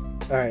mad.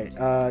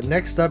 Alright,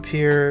 next up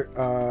here,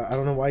 I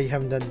don't know why you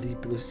haven't done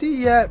Deep Blue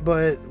Sea yet,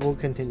 but we'll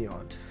continue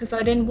on. Because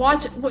I didn't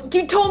watch it.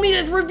 You told me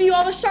to review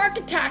all the Shark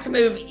Attack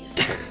movies.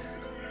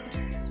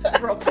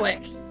 Real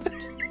quick.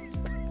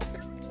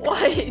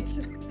 What?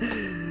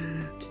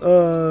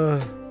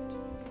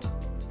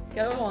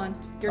 Go on.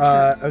 Your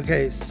turn.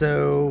 Okay,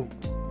 so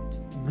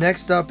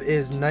next up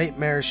is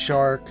Nightmare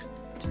Shark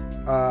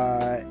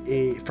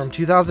from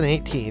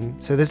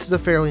 2018. So this is a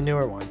fairly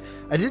newer one.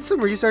 I did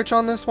some research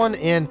on this one,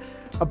 and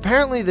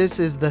apparently this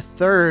is the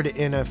third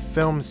in a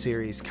film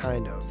series,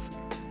 kind of.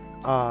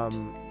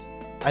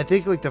 I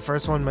think like the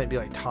first one might be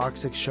like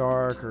Toxic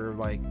Shark or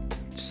like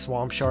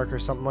Swamp Shark or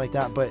something like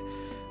that, but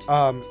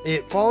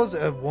it follows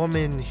a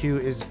woman who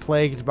is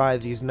plagued by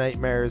these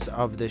nightmares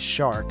of this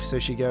shark. So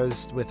she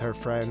goes with her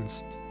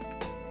friends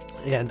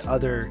and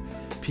other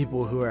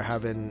people who are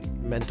having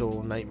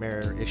mental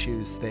nightmare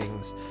issues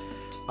things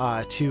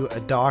to a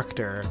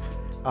doctor.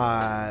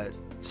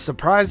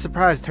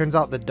 Surprise, turns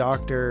out the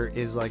doctor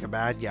is like a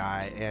bad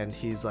guy, and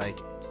he's like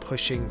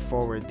pushing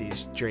forward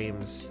these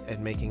dreams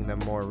and making them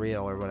more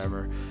real or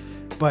whatever.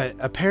 But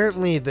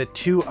apparently the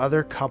two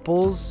other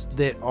couples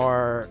that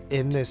are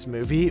in this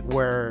movie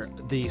were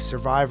the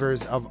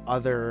survivors of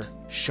other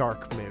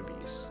shark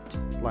movies.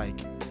 Like,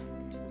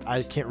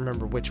 I can't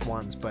remember which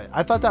ones, but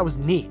I thought that was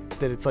neat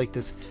that it's like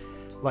this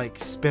like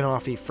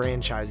spin-off-y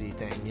franchisey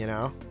thing, you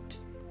know?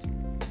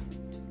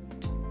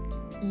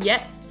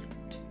 Yes.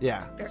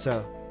 Yeah,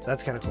 so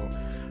that's kind of cool.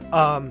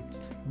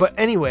 But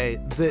anyway,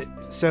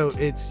 so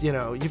it's, you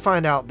know, you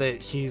find out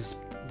that he's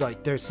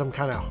like, there's some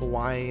kind of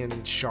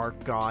Hawaiian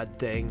shark god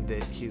thing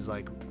that he's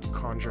like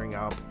conjuring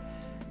up,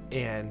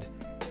 and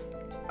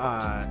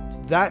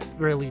that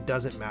really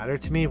doesn't matter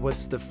to me.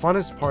 What's the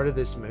funnest part of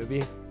this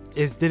movie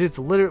is that it's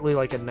literally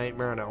like a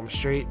Nightmare on Elm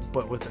Street,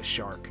 but with a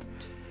shark.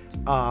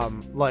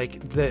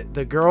 Like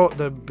the girl,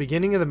 the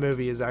beginning of the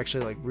movie is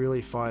actually like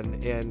really fun,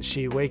 and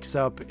she wakes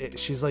up,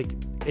 she's like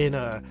in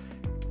a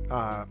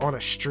on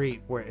a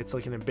street where it's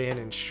like an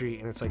abandoned street,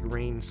 and it's like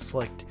rain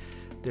slicked,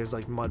 there's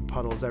like mud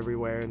puddles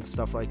everywhere and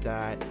stuff like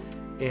that,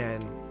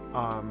 and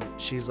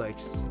she's like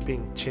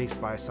being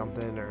chased by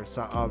something or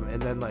something,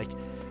 and then like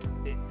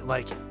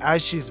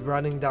as she's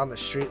running down the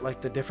street,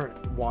 like the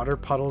different water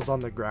puddles on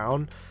the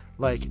ground,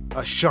 like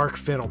a shark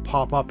fin will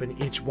pop up in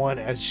each one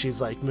as she's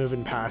like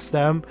moving past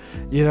them,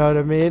 you know what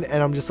I mean?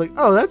 And I'm just like,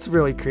 oh, that's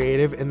really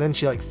creative. And then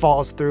she like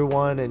falls through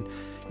one, and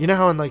you know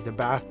how in like the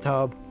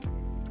bathtub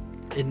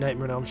in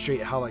Nightmare on Elm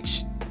Street, how like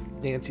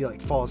Nancy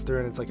like falls through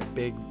and it's like a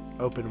big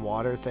open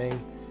water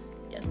thing?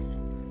 Yes.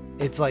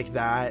 It's like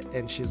that,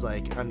 and she's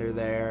like under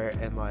there,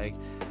 and like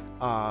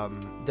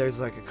there's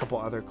like a couple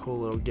other cool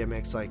little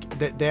gimmicks,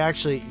 like they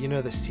actually, you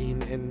know, the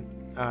scene in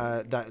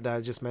that I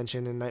just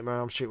mentioned in Nightmare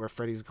on Elm Street where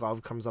Freddy's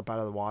glove comes up out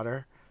of the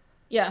water?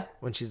 Yeah.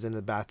 When she's in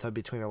the bathtub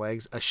between her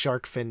legs, a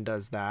shark fin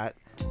does that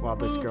while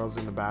this girl's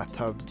in the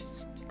bathtub,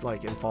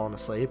 like, and falling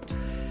asleep.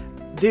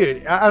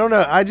 Dude, I don't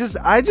know. I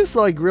just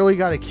like really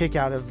got a kick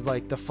out of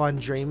like the fun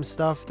dream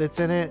stuff that's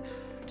in it.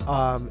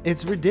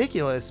 It's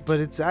ridiculous, but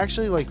it's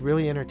actually like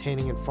really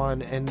entertaining and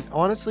fun. And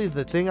honestly,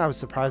 the thing I was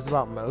surprised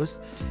about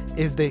most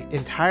is the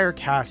entire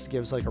cast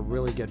gives like a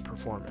really good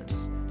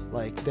performance.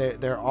 Like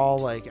they're all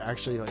like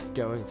actually like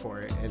going for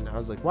it, and I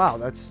was like, wow,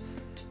 that's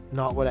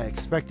not what I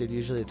expected.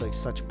 Usually it's like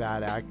such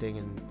bad acting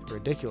and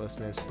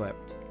ridiculousness, but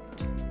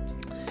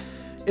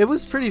it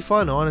was pretty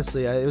fun,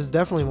 honestly. It was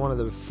definitely one of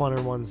the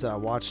funner ones that I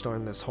watched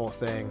during this whole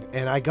thing,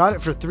 and I got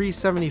it for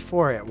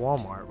 $3.74 at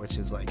Walmart, which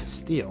is like a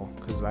steal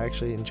because I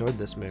actually enjoyed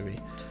this movie.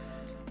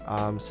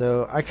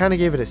 So I kind of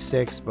gave it a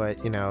 6,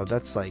 but you know,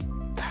 that's like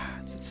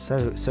it's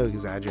so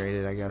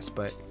exaggerated, I guess.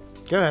 But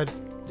go ahead,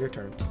 your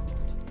turn.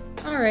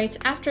 All right.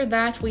 After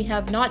that, we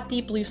have not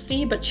Deep Blue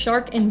Sea, but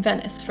Shark in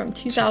Venice from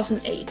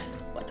 2008. Jesus.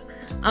 What?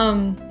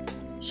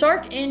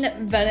 Shark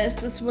in Venice.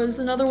 This was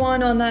another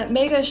one on that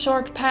Mega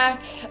Shark Pack.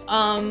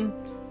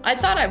 I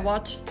thought I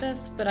watched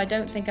this, but I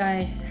don't think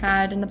I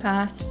had in the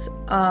past.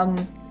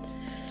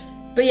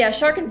 But yeah,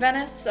 Shark in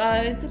Venice.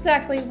 It's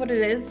exactly what it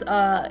is.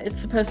 It's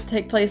supposed to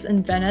take place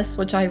in Venice,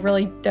 which I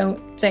really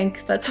don't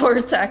think that's where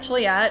it's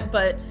actually at,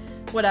 but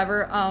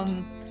whatever.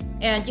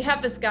 And you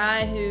have this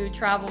guy who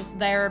travels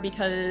there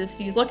because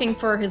he's looking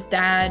for his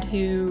dad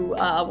who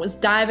was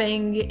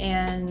diving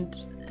and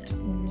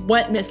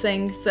went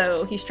missing.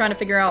 So he's trying to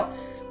figure out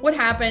what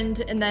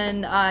happened. And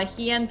then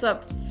he ends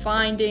up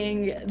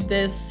finding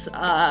this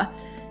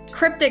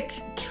cryptic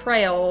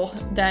trail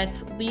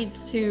that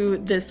leads to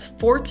this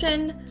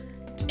fortune.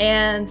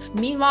 And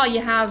meanwhile,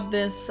 you have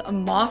this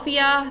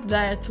mafia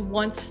that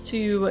wants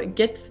to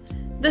get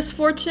this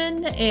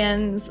fortune,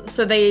 and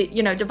so they,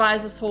 you know,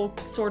 devise this whole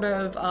sort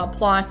of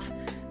plot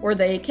where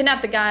they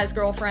kidnap the guy's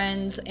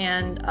girlfriend,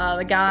 and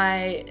the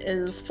guy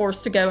is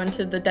forced to go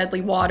into the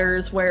deadly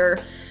waters where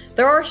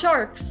there are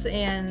sharks,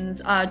 and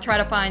try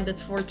to find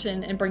this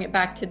fortune and bring it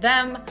back to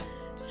them.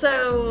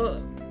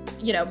 So,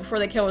 you know, before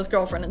they kill his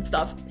girlfriend and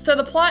stuff. So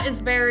the plot is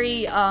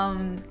very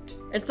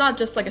it's not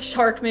just like a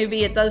shark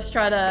movie. It does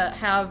try to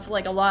have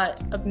like a lot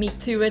of meat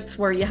to it,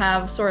 where you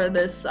have sort of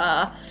this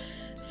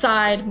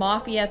side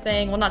mafia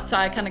thing. Well, not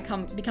side, kind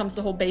of becomes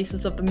the whole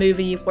basis of the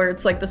movie, where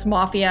it's like this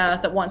mafia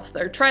that wants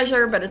their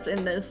treasure, but it's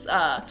in this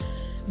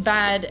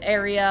bad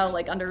area,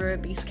 like under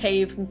these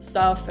caves and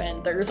stuff,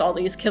 and there's all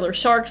these killer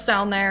sharks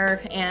down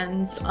there,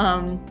 and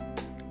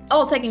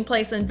all taking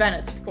place in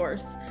Venice, of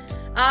course.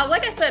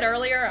 Like I said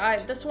earlier,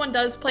 this one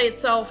does play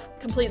itself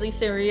completely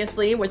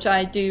seriously, which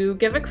I do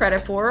give it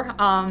credit for.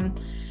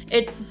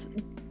 It's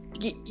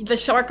the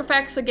shark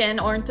effects, again,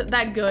 aren't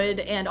that good,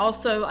 and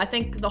also I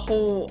think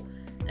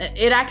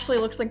it actually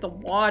looks like the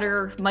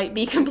water might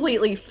be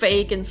completely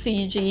fake and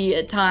CG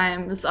at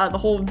times. The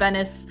whole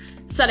Venice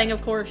setting,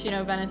 of course, you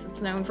know, Venice,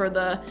 it's known for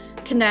the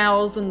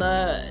canals and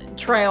the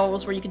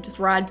trails where you can just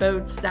ride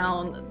boats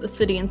down the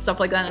city and stuff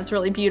like that, and it's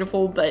really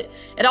beautiful, but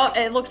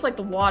it looks like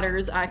the water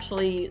is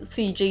actually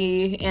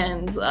CG,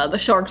 and the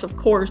sharks, of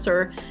course,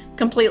 are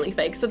completely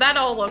fake. So that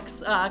all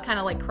looks kind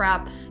of like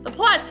crap. The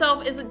plot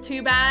itself isn't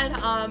too bad.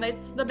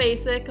 It's the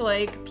basic,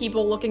 like,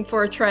 people looking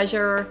for a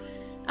treasure.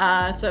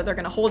 So they're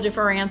going to hold you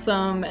for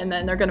ransom, and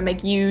then they're going to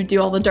make you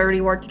do all the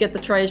dirty work to get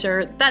the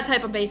treasure. That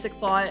type of basic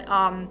plot.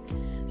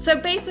 So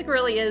basic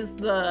really is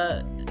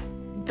the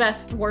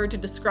best word to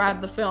describe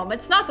the film.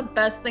 It's not the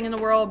best thing in the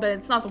world, but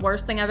it's not the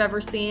worst thing I've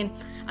ever seen.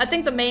 I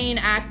think the main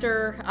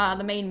actor,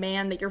 the main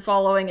man that you're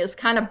following, is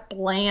kind of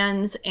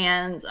bland,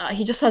 and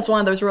he just has one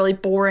of those really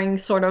boring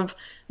sort of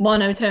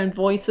monotone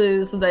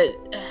voices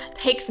that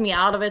takes me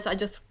out of it.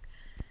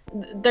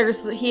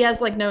 He has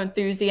like no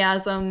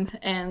enthusiasm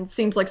and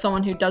seems like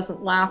someone who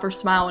doesn't laugh or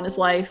smile in his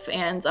life,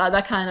 and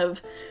that kind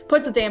of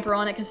puts a damper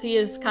on it, because he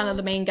is kind of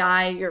the main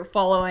guy you're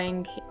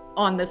following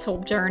on this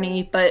whole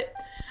journey. But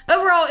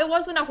overall, it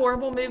wasn't a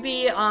horrible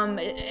movie.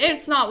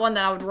 It's not one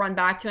that I would run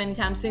back to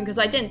anytime soon, because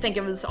I didn't think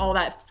it was all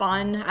that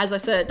fun. As I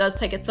said, it does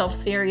take itself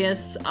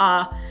serious.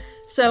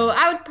 So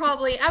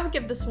I would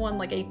give this one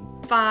like a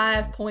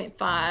 5.5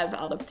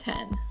 out of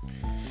 10.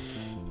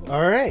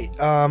 All right.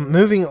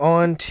 Moving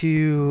on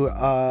to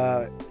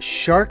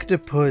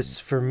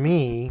Sharktopus for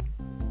me,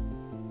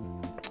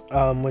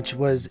 which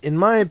was, in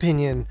my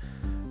opinion,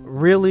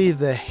 really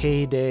the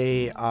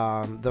heyday,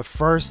 the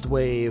first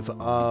wave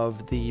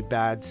of the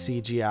bad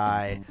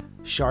CGI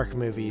shark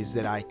movies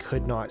that I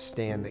could not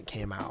stand that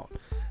came out.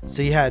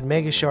 So you had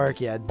Mega Shark,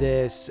 you had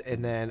this,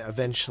 and then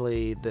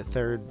eventually the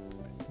third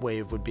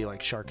wave would be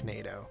like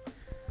Sharknado.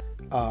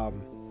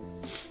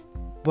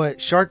 But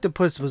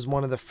Sharktopus was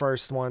one of the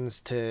first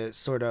ones to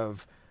sort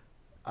of,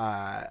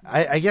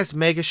 I guess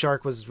Mega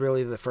Shark was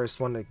really the first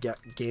one to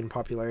gain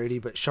popularity,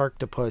 but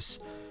Sharktopus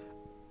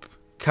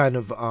kind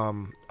of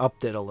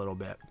upped it a little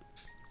bit.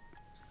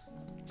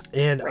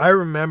 And I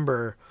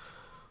remember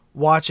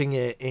watching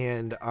it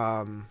and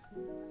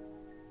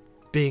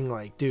being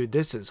like, dude,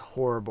 this is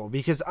horrible,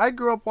 because I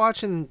grew up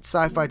watching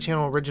Sci-Fi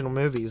Channel original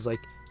movies, like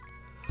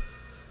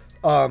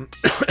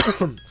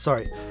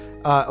sorry,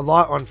 a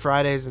lot on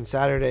Fridays and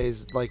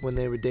Saturdays, like when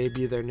they would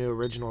debut their new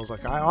originals.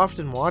 Like, I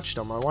often watched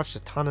them. I watched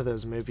a ton of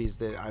those movies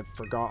that I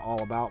forgot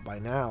all about by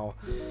now.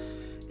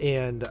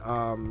 And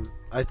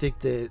I think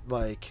that,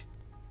 like,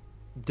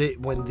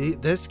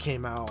 when this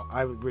came out,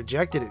 I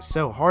rejected it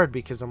so hard,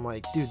 because I'm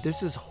like, dude,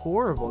 this is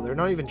horrible. They're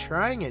not even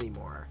trying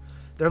anymore.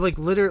 They're like,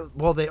 literally,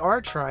 well, they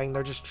are trying.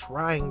 They're just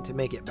trying to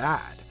make it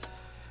bad.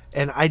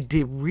 And I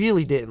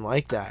really didn't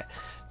like that.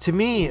 To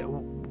me,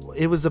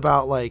 it was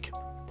about, like,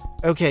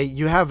 okay,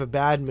 you have a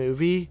bad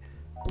movie,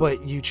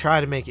 but you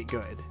try to make it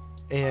good.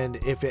 And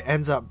if it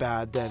ends up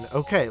bad, then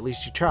okay, at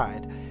least you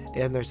tried.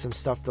 And there's some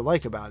stuff to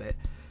like about it.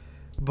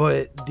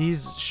 But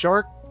these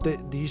shark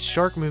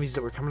movies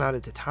that were coming out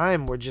at the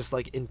time were just,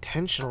 like,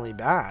 intentionally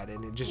bad,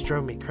 and it just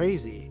drove me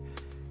crazy.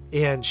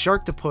 And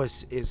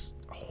Sharktopus is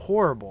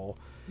horrible.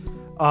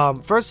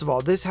 First of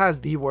all, this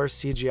has the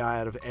worst CGI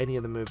out of any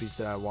of the movies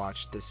that I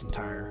watched this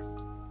entire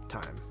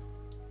time.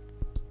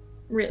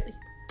 Really?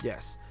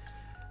 Yes.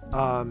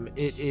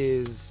 It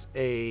is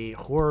a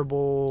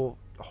horrible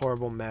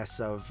mess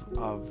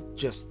of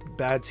just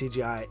bad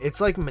CGI. It's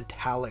like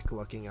metallic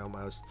looking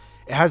almost.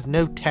 It has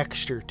no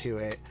texture to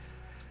it.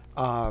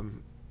 I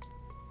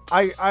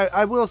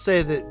will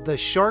say that the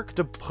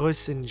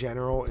Sharktopus in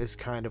general is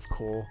kind of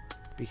cool,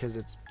 because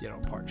it's, you know,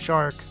 part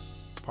shark,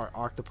 part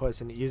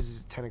octopus, and it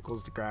uses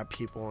tentacles to grab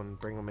people and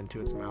bring them into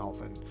its mouth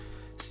and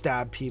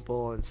stab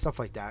people and stuff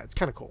like that. It's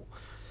kind of cool.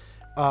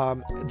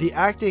 The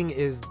acting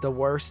is the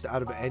worst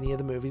out of any of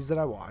the movies that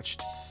I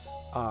watched.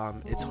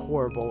 It's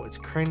horrible. It's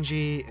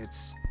cringy.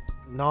 It's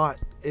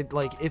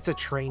a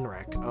train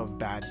wreck of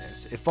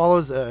badness. It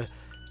follows a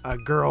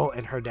girl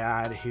and her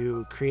dad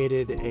who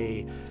created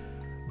a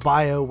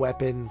bio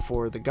weapon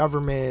for the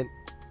government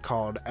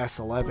called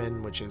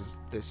S11, which is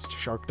this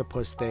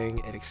Sharktopus thing.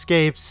 It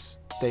escapes.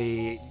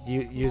 They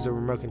use a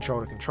remote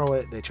control to control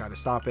it. They try to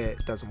stop it.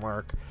 It doesn't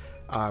work.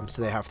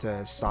 So they have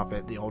to stop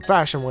it the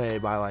old-fashioned way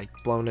by, like,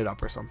 blowing it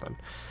up or something.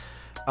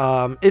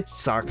 It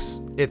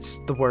sucks. It's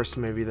the worst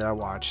movie that I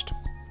watched.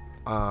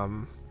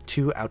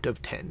 2 out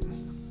of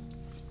 10.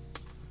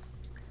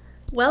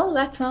 Well,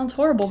 that sounds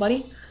horrible,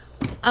 buddy.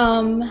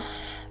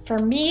 For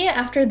me,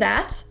 after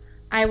that,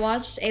 I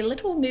watched a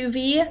little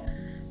movie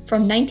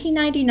from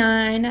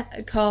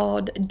 1999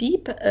 called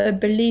Deep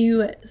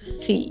Blue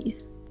Sea.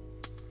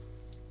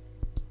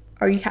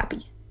 Are you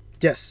happy?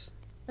 Yes.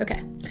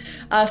 Okay.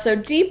 So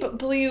Deep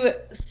Blue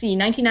Sea,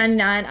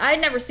 1999.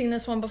 I'd never seen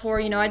this one before.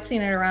 You know, I'd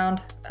seen it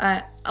around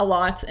a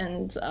lot,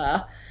 and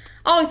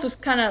always was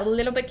kind of a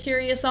little bit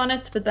curious on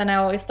it, but then I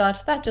always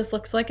thought that just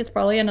looks like it's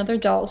probably another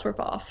Jaws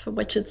ripoff,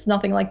 which it's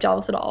nothing like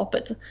Jaws at all,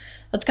 but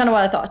that's kind of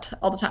what I thought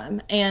all the time.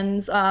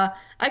 And I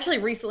actually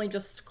recently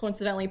just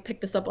coincidentally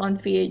picked this up on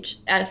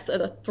VHS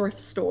at a thrift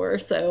store,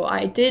 so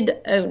I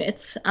did own it.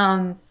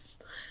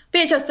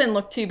 VHS didn't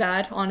look too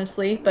bad,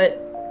 honestly,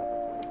 but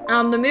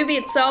the movie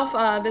itself,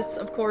 this,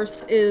 of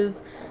course,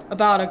 is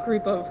about a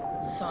group of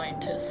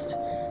scientists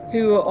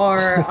who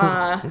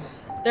are,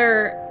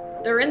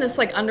 they're in this,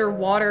 like,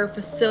 underwater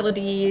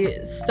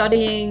facility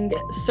studying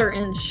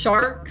certain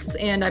sharks,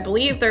 and I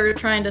believe they're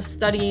trying to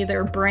study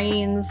their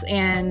brains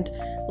and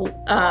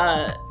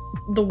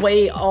the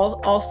way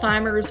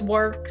Alzheimer's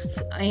works,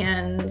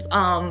 and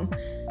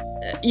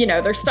you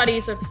know, their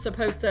studies are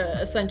supposed to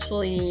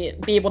essentially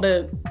be able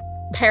to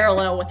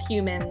parallel with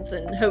humans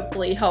and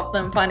hopefully help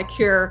them find a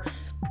cure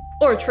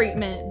or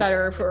treatment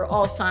better for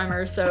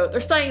Alzheimer's. So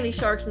they're studying these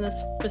sharks in this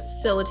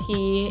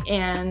facility,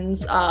 and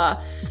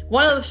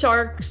one of the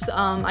sharks,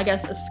 I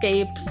guess,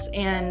 escapes,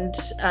 and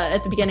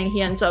at the beginning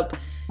he ends up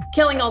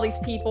killing all these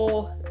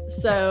people.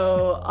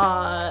 So,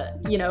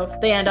 you know,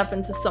 they end up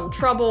into some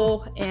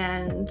trouble,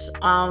 and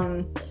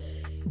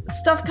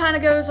stuff kind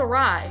of goes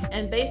awry.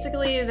 And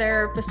basically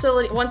their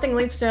facility, one thing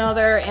leads to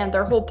another, and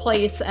their whole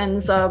place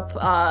ends up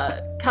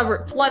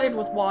flooded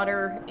with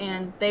water,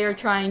 and they are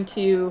trying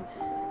to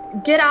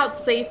get out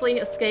safely,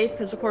 escape,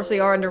 because of course they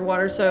are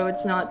underwater, so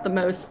it's not the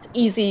most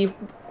easy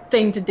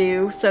thing to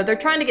do. So they're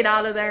trying to get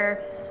out of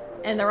there,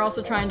 and they're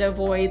also trying to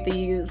avoid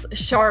these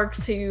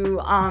sharks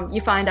who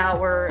you find out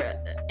were,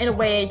 in a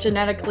way,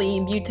 genetically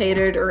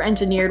mutated or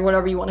engineered,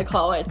 whatever you want to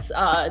call it,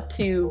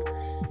 to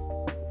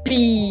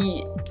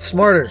be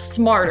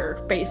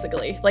smarter,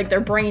 basically. Like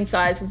their brain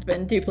size has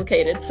been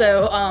duplicated,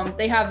 so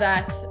they have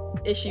that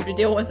issue to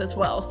deal with as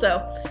well.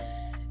 So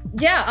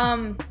yeah,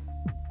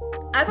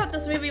 I thought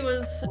this movie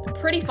was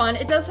pretty fun.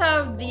 It does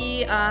have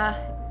the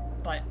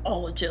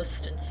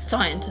biologist and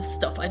scientist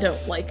stuff I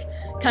don't like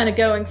kind of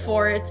going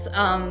for it.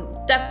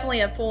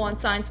 Definitely a full-on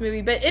science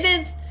movie, but it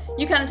is,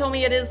 you kind of told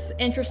me it is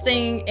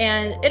interesting,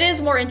 and it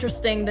is more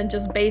interesting than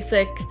just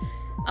basic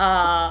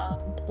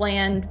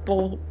bland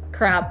bull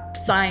crap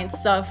science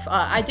stuff.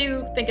 I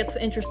do think it's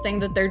interesting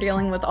that they're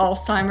dealing with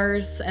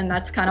Alzheimer's, and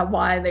that's kind of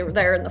why they were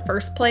there in the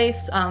first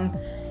place.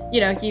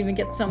 You even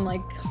get some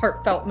like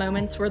heartfelt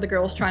moments where the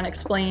girl's trying to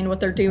explain what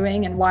they're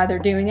doing and why they're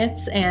doing it,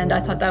 and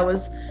I thought that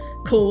was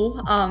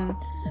cool.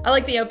 I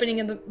like the opening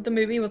of the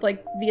movie with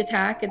like the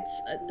attack.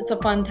 It's a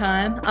fun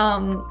time.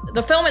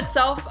 The film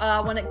itself,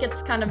 when it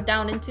gets kind of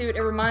down into it,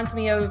 it reminds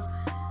me of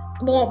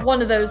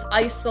one of those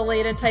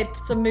isolated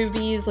types of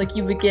movies like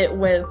you would get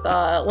with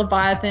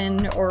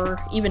Leviathan or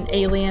even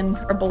Alien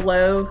or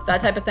Below,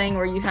 that type of thing,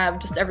 where you have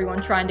just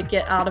everyone trying to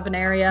get out of an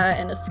area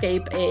and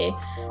escape a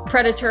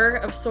predator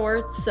of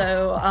sorts.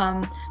 So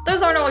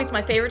those aren't always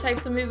my favorite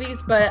types of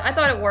movies, but I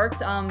thought it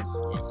worked.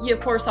 You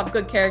of course have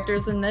good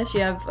characters in this.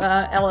 You have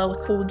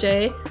LL Cool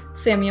J,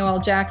 Samuel L.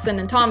 Jackson,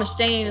 and Thomas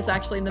Jane is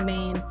actually the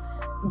main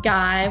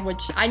guy,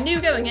 which I knew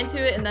going into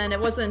it, and then it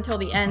wasn't until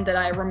the end that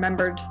I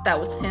remembered that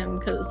was him,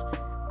 because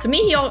to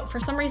me,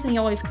 for some reason, he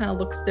always kind of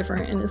looks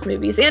different in his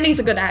movies, and he's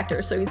a good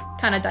actor, so he's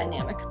kind of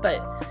dynamic. But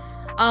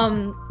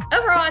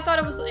overall, I thought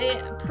it was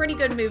a pretty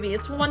good movie.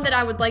 It's one that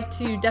I would like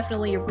to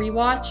definitely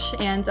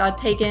rewatch and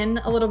take in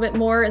a little bit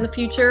more in the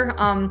future.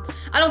 I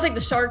don't think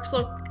the sharks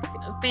look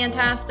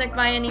fantastic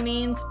by any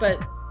means, but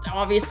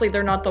obviously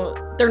they're not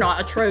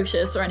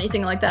atrocious or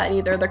anything like that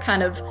either. They're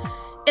kind of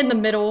in the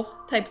middle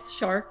types of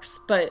sharks,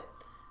 but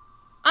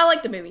I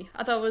like the movie.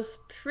 I thought it was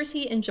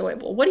pretty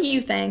enjoyable. What do you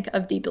think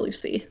of Deep Blue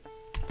Sea?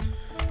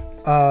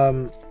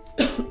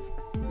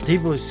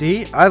 Deep Blue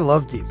Sea, I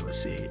love Deep Blue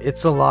Sea.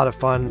 It's a lot of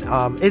fun.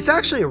 It's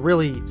actually a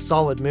really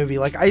solid movie.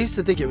 Like, I used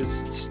to think it was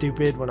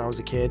stupid when I was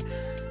a kid.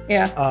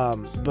 Yeah.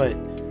 But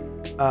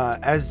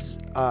as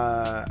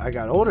I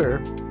got older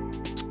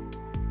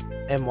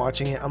and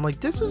watching it, I'm like,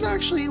 this is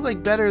actually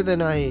like better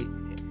than I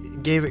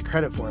gave it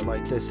credit for.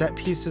 Like, the set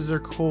pieces are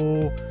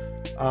cool.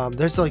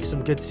 There's like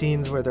some good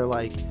scenes where they're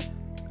like,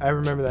 I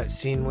remember that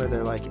scene where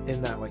they're like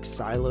in that like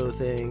silo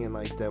thing and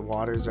like the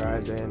water's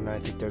rising, and I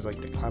think there's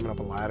like they're climbing up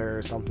a ladder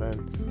or something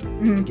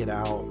to get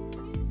out.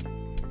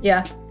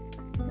 Yeah,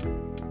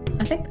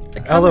 I think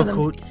LL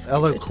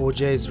Cool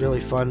J is really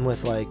fun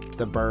with like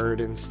the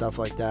bird and stuff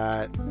like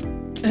that.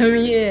 Oh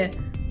yeah.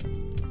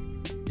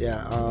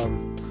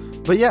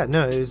 But yeah,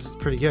 no, it was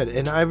pretty good,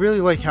 and I really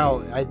like how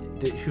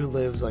Who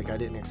Lives, like, I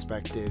didn't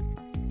expect it.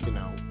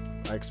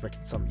 I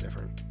expected something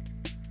different.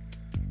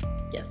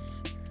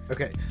 Yes.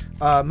 Okay,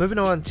 moving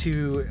on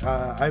to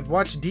I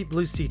watched Deep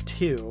Blue Sea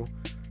 2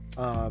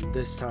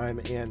 this time,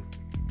 and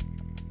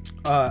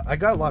I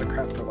got a lot of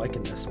crap for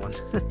liking this one.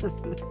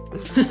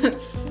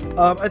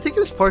 I think it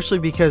was partially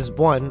because,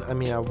 one, I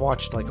mean, I've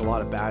watched like a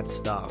lot of bad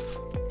stuff,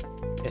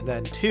 and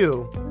then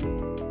two,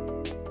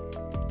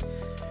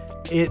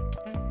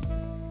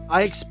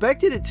 I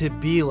expected it to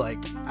be like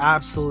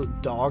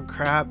absolute dog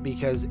crap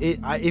because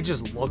it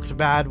just looked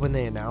bad when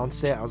they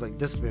announced it. I was like,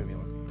 this movie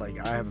looked like,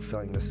 I have a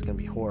feeling this is gonna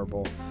be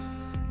horrible.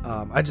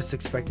 I just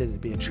expected it to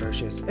be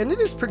atrocious, and it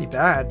is pretty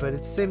bad, but at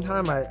the same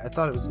time, I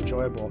thought it was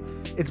enjoyable.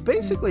 It's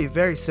basically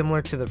very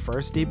similar to the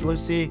first Deep Blue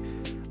Sea.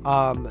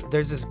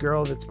 There's this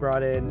girl that's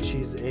brought in.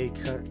 She's a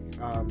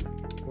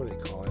what do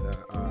they call it?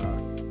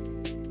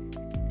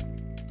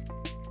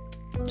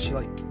 She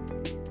like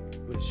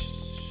was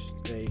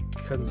a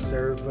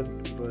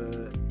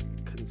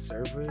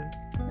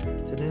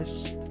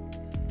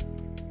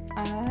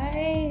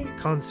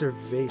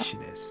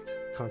conservationist.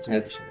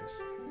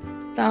 Conservationist.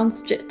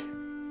 Sounds legit.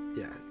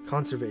 Yeah,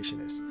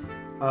 conservationist.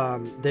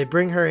 They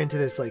bring her into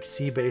this like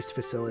sea-based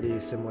facility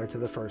similar to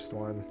the first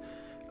one,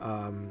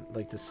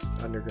 like this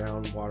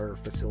underground water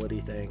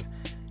facility thing,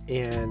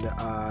 and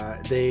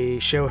they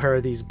show her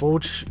these bull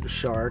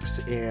sharks,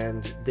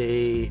 and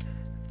they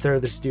throw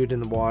this dude in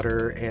the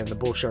water, and the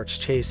bull sharks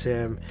chase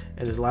him,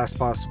 and at the last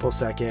possible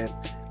second,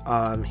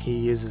 he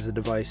uses a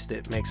device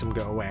that makes him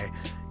go away,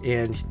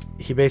 and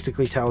he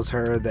basically tells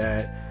her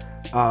that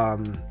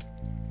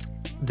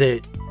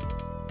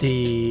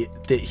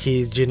that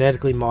he's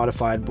genetically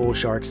modified bull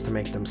sharks to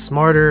make them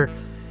smarter,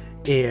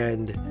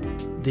 and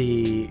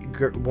the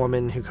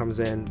woman who comes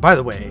in, by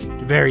the way,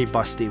 very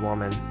busty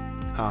woman,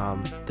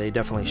 they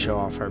definitely show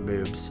off her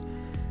boobs,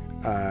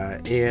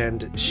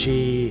 and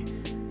she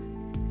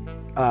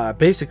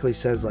basically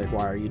says like,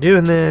 why are you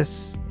doing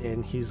this?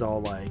 And he's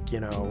all like,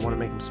 want to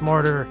make him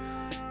smarter,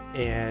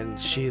 and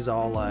she's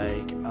all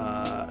like,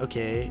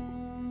 okay,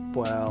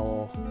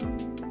 well,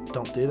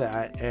 don't do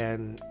that.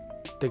 And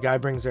the guy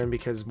brings her in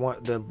because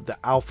the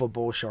alpha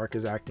bull shark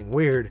is acting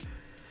weird,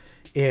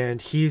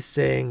 and he's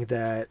saying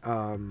that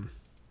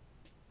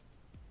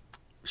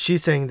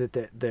she's saying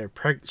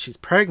that she's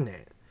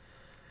pregnant,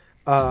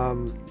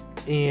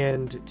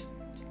 and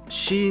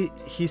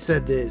he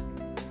said that,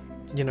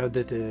 you know,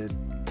 that the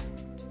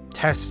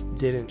test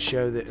didn't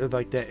show that,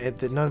 like,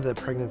 that none of the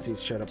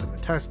pregnancies showed up in the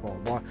test, blah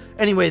blah blah.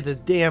 Anyway,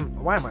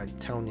 why am I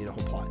telling you the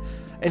whole plot?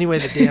 Anyway,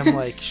 the damn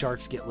like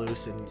sharks get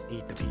loose and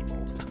eat the people.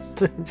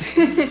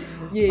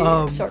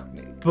 Shark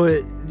movie.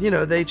 But, you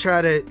know, they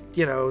try to,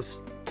 you know,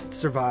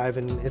 survive,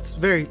 and it's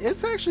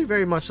actually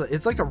very much like,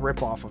 it's like a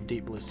rip-off of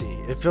Deep Blue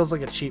Sea. It feels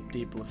like a cheap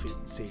Deep Blue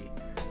Sea,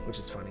 which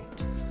is funny.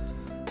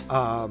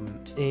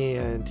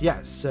 And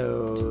yeah,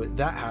 so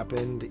that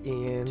happened,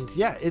 and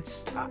yeah,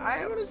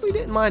 I honestly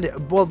didn't mind it.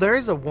 Well, there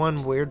is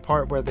one weird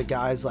part where the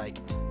guy's like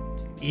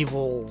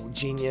evil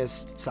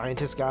genius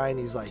scientist guy, and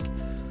he's like,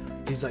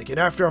 and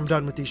after I'm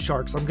done with these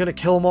sharks, I'm gonna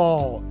kill them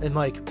all. And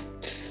like,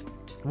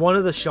 one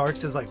of the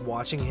sharks is like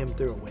watching him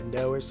through a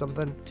window or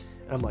something.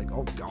 And I'm like,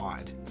 oh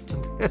God.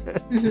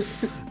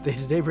 Did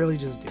they really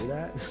just do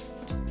that?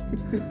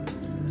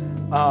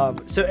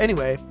 So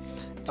anyway,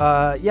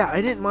 yeah,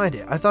 I didn't mind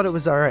it. I thought it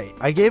was all right.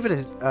 I gave it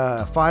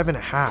a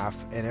 5.5,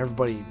 and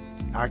everybody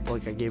acted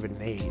like I gave it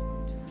an 8.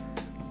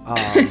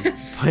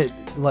 But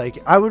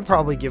like, I would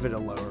probably give it a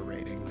lower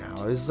rating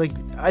now. It's like,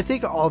 I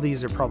think all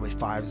these are probably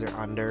 5s or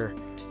under.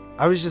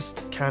 I was just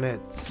kind of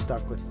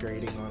stuck with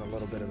grading on a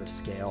little bit of a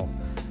scale,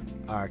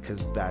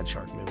 because bad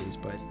shark movies.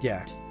 But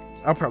yeah,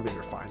 I'll probably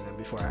refine them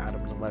before I add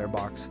them to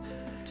Letterboxd.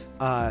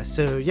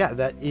 So yeah,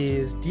 that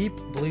is Deep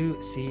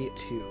Blue Sea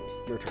 2.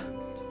 Your turn.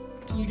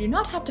 You do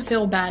not have to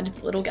feel bad,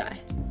 little guy,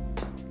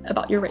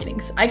 about your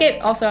ratings. I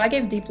gave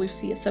Deep Blue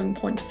Sea a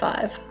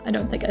 7.5. I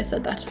don't think I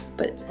said that,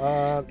 but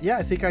yeah,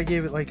 I think I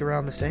gave it like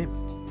around the same.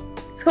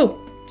 Cool.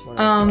 When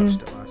I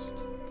watched it last.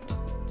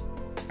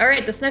 All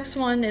right, this next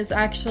one is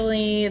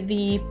actually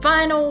the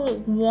final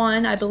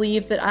one, I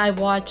believe, that I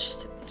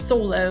watched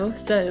solo,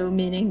 so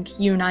meaning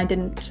you and I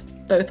didn't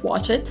both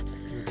watch it.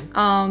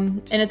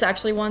 And it's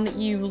actually one that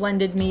you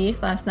lended me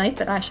last night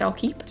that I shall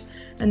keep,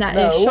 and that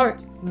is Shark.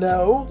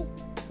 No.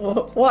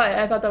 Well, why?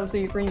 I thought that was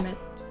the agreement.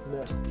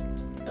 No.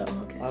 Oh,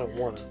 okay. I don't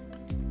want it.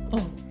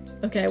 Oh,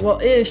 okay. Well,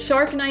 it is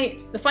Shark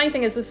Night. The funny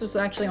thing is, this was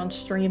actually on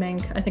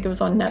streaming. I think it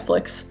was on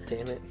Netflix.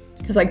 Damn it.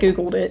 Because I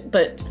googled it,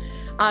 but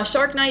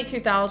Shark Night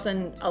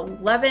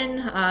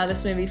 2011.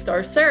 This movie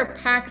stars Sarah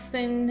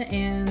Paxton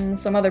and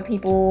some other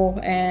people,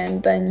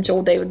 and then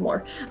Joel David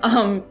Moore.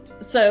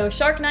 So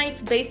Shark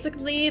Night,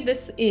 basically,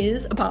 this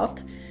is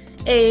about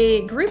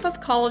a group of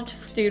college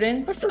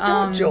students. I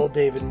forgot Joel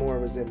David Moore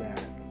was in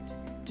that.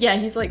 Yeah,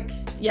 he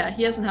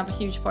doesn't have a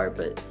huge part,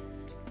 but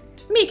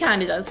he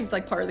kind of does. He's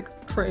like part of the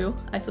crew,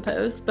 I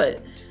suppose.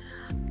 But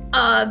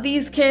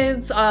these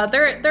kids,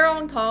 they're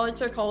all in college.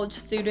 They're college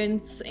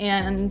students,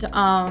 and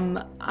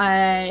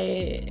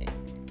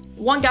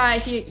one guy,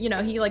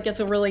 he like gets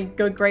a really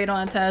good grade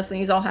on a test, and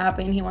he's all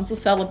happy, and he wants to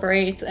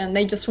celebrate, and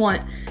they just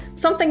want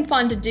something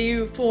fun to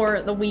do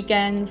for the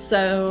weekend.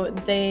 So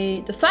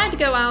they decide to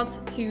go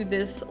out to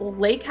this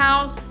lake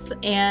house,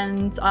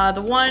 and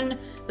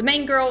the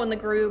main girl in the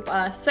group,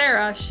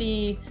 Sarah,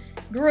 she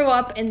grew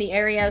up in the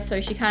area, so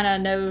she kind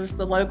of knows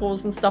the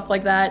locals and stuff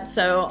like that.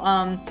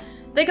 So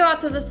they go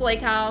out to this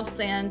lake house,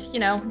 and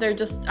they're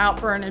just out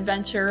for an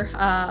adventure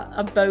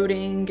of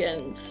boating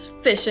and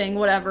fishing,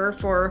 whatever,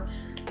 for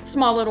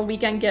small little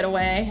weekend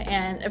getaway.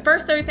 And at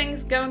first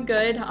everything's going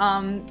good.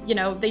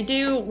 They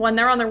do, when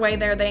they're on their way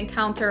there, they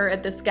encounter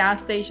at this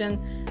gas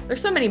station.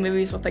 There's so many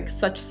movies with like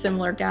such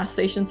similar gas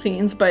station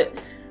scenes, but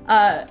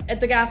at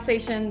the gas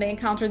station they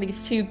encounter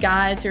these two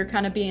guys who are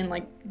kind of being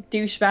like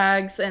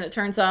douchebags, and it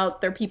turns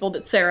out they're people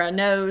that Sarah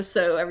knows,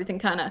 so everything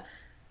kind of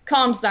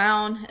calms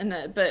down.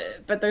 And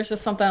but there's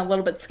just something a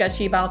little bit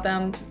sketchy about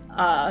them.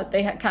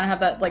 They kind of have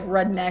that like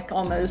redneck,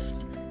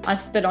 almost I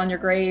spit on your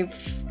grave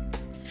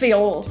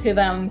feel to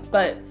them.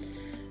 But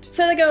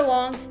so they go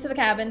along to the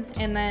cabin,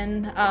 and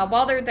then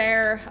while they're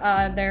there,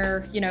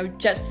 they're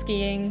jet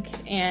skiing,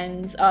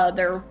 and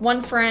their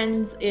one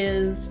friend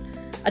is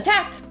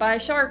attacked by a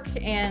shark,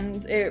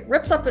 and it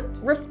rips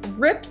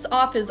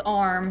off his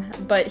arm,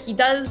 but he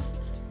does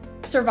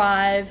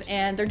survive,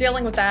 and they're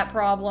dealing with that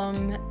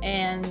problem.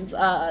 And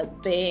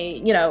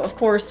they of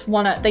course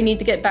they need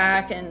to get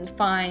back and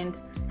find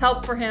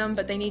help for him,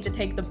 but they need to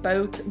take the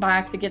boat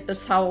back to get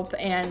this help.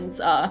 And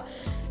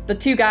the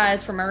two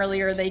guys from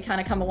earlier, they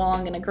kind of come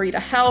along and agree to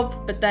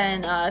help, but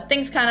then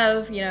things kind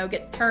of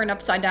get turned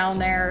upside down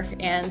there,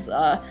 and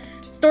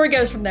story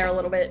goes from there a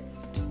little bit.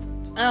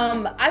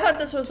 I thought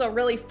this was a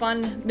really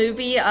fun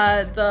movie.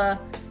 The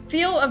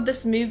feel of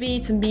this movie,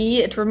 to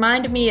me, it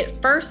reminded me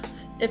at first,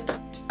 it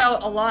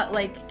felt a lot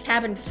like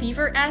Cabin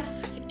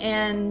Fever-esque,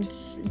 and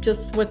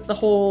just with the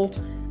whole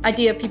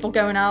idea of people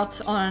going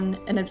out on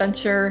an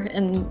adventure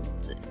and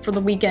for the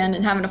weekend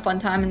and having a fun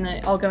time, and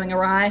it all going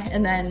awry.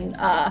 And then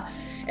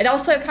it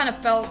also kind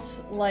of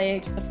felt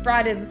like the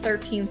Friday the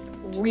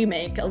 13th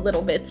remake a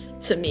little bit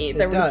to me.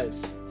 It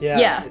does.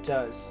 Yeah, it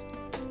does.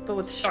 But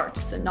with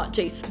sharks and not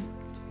Jason.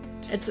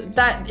 It's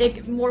that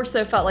it more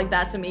so felt like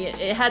that to me.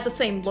 It had the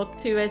same look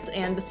to it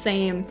and the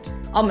same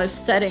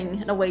almost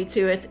setting in a way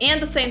to it,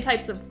 and the same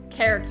types of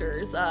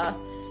characters.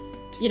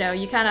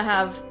 You kind of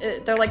have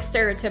they're like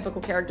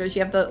stereotypical characters.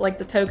 You have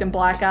the token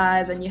black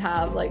guy, then you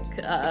have like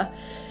the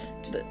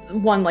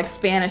one like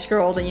Spanish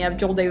girl, then you have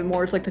Joel David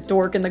Moore's like the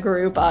dork in the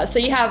group. So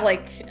you have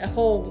like a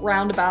whole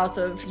roundabout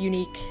of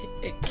unique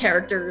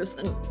characters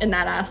in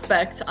that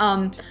aspect.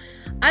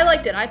 I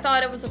liked it. I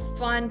thought it was a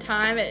fun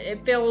time.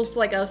 It feels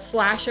like a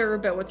slasher,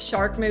 but with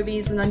shark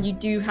movies, and then you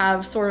do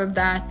have sort of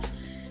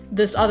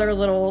this other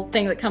little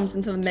thing that comes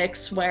into the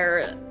mix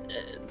where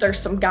there's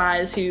some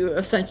guys who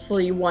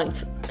essentially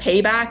want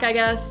payback, I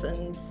guess,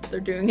 and they're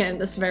doing it in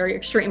this very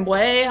extreme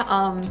way.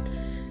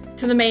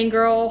 To the main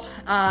girl,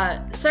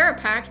 Sarah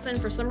Paxton,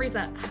 for some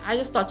reason, I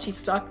just thought she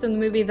sucked in the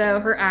movie, though.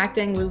 Her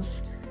acting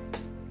was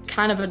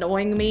kind of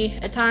annoying me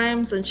at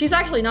times, and she's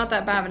actually not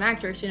that bad of an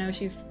actress.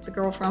 She's the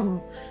girl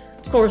from,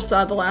 of course,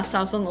 The Last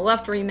House on the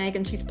Left remake,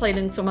 and she's played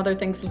in some other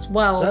things as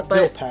well. Is that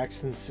Bill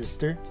Paxton's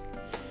sister?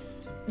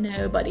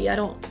 No, buddy, I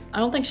don't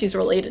think she's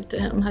related to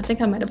him. I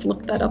think I might have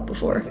looked that up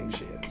before. I think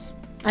she is.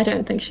 I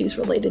don't think she's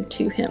related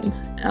to him.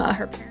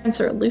 Her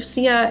parents are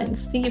Lucia and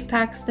Steve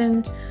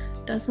Paxton.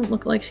 Doesn't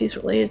look like she's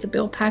related to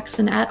Bill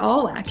Paxton at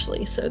all,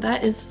 actually. So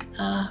that is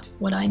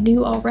what I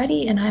knew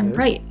already, and I'm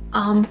right.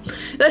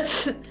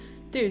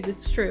 Dude,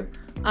 it's true.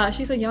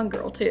 She's a young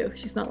girl too.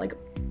 She's not like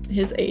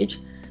his age.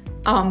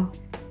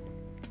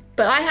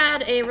 But I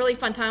had a really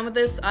fun time with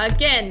this.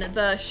 Again,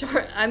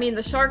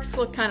 the sharks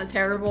look kind of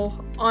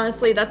terrible.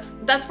 Honestly, that's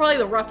probably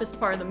the roughest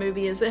part of the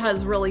movie. Is it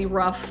has really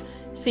rough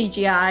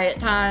CGI at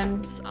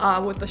times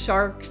with the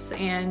sharks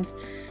and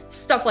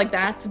stuff like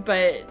that.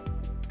 But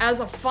as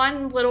a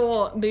fun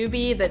little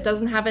movie that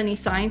doesn't have any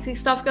sciencey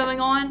stuff going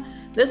on,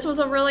 this was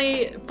a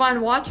really fun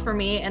watch for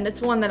me, and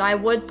it's one that I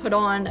would put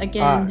on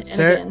again and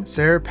again.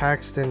 Sarah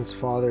Paxton's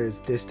father is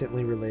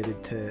distantly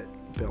related to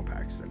Bill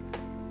Paxton.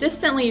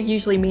 Distantly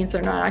usually means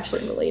they're not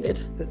actually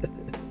related.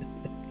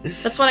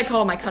 That's what I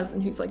call my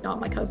cousin, who's like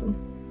not my cousin.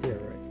 Yeah,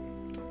 right.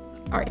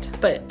 All right,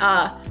 but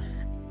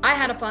I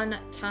had a fun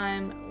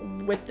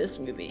time with this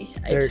movie.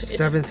 They're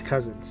seventh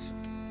cousins.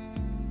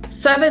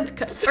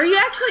 Are you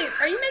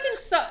making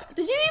stuff?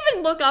 Did you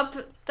even look up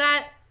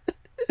that?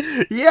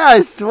 Yeah,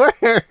 I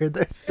swear.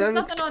 There's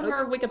seventh nothing on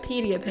her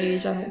Wikipedia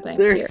page, I don't think.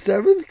 They're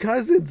seventh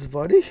cousins,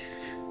 buddy.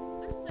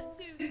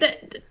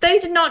 They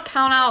did not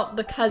count out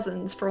the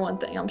cousins, for one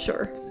thing, I'm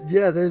sure.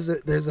 Yeah, there's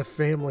a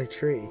family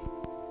tree.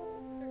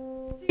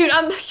 Dude,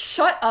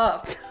 shut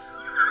up.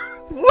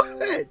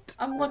 What?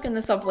 I'm looking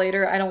this up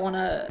later. I don't want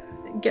to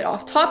get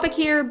off topic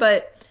here,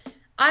 but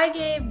I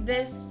gave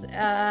this,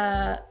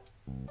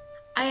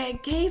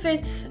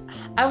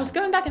 I was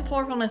going back and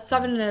forth on a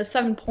 7 and a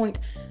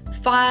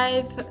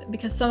 7.5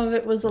 because some of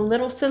it was a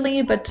little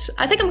silly, but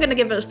I think I'm going to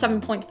give it a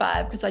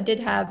 7.5 because I did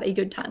have a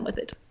good time with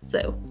it.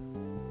 So,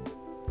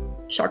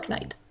 Shark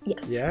Night,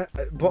 yes. Yeah,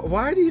 but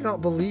why do you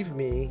not believe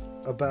me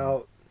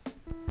about...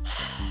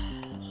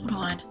 Hold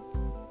on.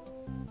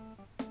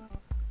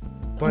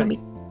 But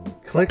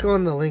click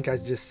on the link I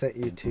just sent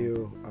you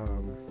to,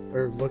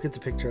 or look at the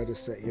picture I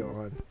just sent you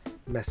on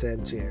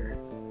Messenger.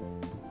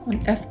 On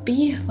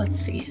FB? Let's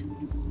see.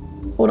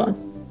 Hold on.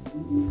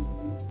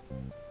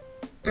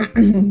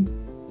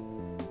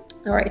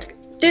 All right.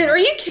 Dude, are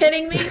you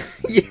kidding me?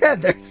 Yeah,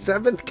 they're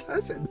seventh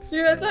cousins.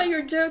 Dude, I thought you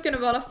were joking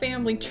about a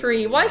family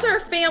tree. Why is there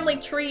a family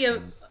tree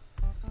of...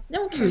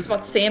 No one cares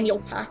about Samuel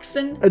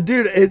Paxton.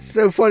 Dude, it's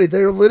so funny.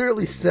 They're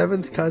literally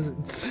seventh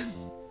cousins.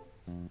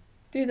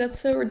 Dude, that's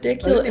so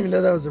ridiculous. I didn't even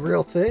know that was a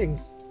real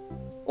thing.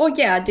 Well,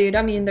 yeah, dude.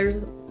 I mean,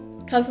 there's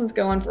cousins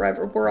go on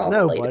forever. We're all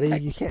related. No,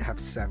 buddy. You can't have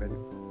 7.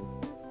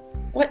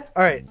 What?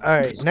 All right.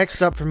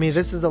 Next up for me,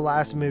 this is the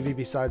last movie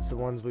besides the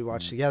ones we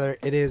watched together.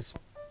 It is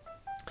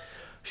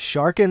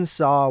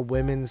Sharkensaw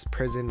Women's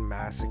Prison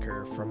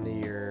Massacre from the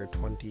year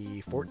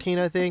 2014,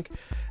 I think.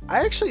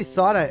 I actually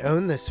thought I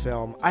owned this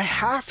film. I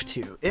have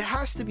to. It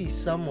has to be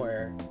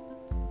somewhere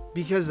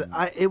because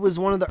it was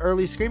one of the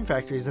early Scream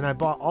Factories, and I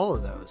bought all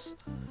of those.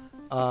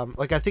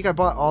 I think I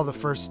bought all the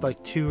first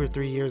 2 or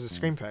 3 years of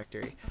Scream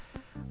Factory.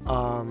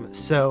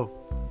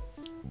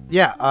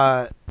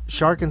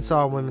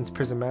 Sharkensaw Women's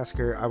Prison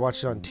Massacre. I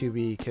watched it on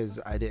Tubi because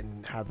I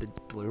didn't have the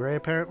Blu-ray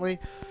apparently.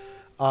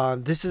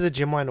 This is a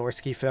Jim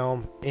Wynorski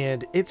film,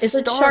 and it's Is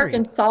it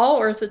Sharkensaw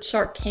or is it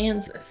Shark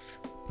Kansas?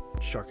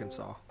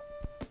 Sharkensaw.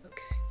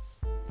 Okay.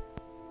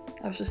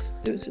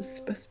 It was just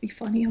supposed to be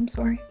funny. I'm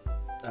sorry.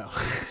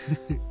 Oh,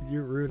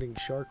 you're ruining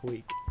Shark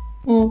Week.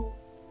 Well,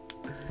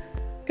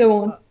 go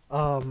on.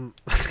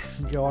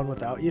 Go on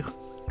without you.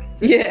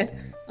 Yeah,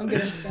 I'm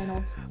gonna stand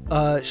off.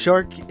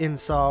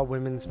 Sharkensaw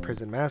Women's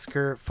Prison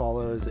Massacre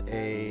follows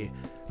a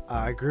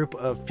group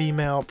of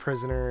female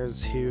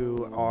prisoners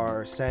who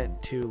are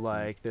sent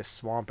to this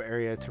swamp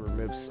area to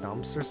remove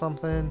stumps or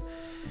something,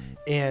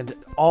 and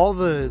all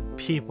the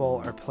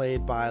people are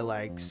played by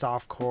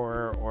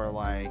softcore or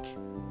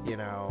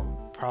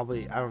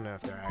probably, I don't know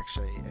if there are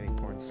actually any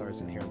porn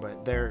stars in here,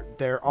 but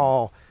they're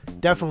all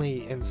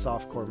definitely in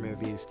softcore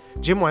movies.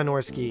 Jim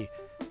Wynorski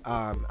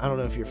I don't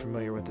know if you're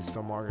familiar with his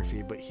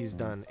filmography, but he's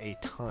done a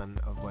ton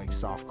of like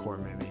softcore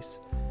movies.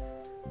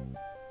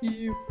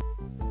 Ew.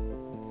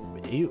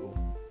 Ew.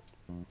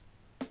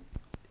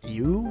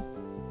 Ew?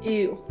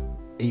 Ew.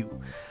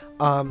 Ew.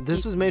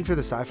 This was made for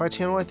the Sci-Fi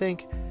Channel, I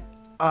think.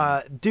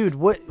 Dude,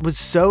 what was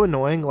so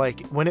annoying,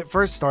 like, when it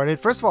first started,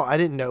 first of all, I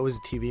didn't know it was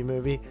a TV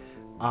movie.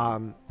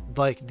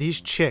 Like,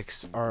 these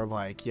chicks are,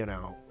 like, you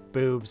know,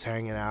 boobs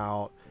hanging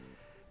out,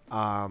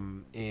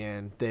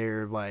 and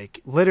they're,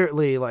 like,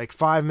 literally, like,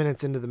 5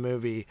 minutes into the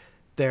movie,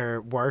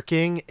 they're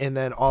working, and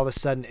then all of a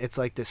sudden, it's,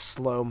 like, this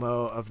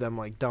slow-mo of them,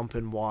 like,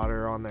 dumping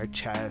water on their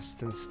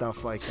chest and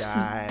stuff like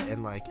that,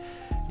 and, like,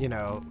 you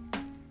know,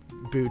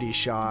 booty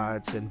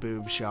shots and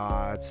boob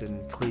shots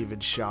and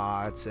cleavage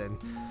shots and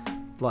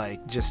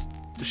like just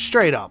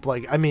straight up,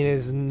 like, I mean,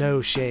 it's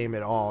no shame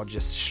at all,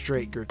 just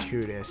straight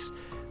gratuitous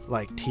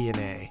like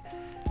TNA.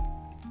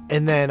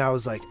 And then I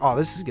was like, oh,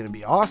 this is gonna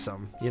be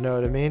awesome, you know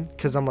what I mean?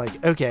 Because I'm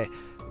like, okay,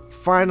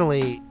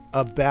 finally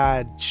a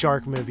bad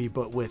shark movie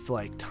but with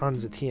like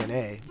tons of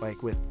TNA,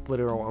 like with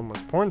literal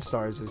almost porn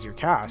stars as your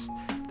cast.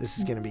 This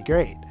is gonna be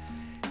great.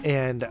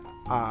 And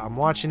I'm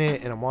watching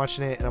it and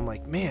I'm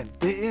like, man,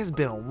 it has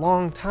been a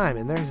long time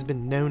and there has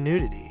been no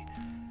nudity.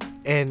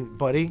 And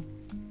buddy,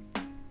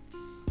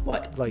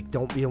 What? like,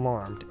 don't be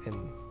alarmed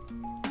and,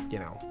 you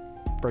know,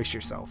 brace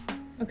yourself.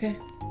 Okay.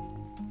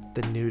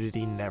 The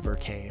nudity never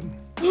came.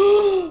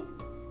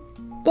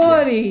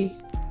 Buddy.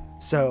 Yeah.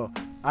 So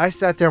I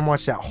sat there and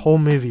watched that whole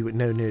movie with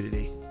no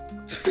nudity.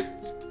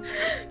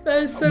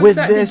 That is so With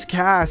sad. this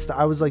cast,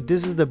 I was like,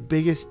 this is the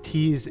biggest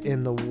tease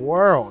in the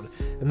world.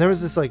 And there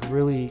was this like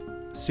really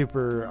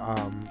super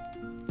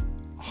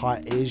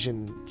hot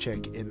Asian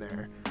chick in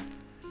there.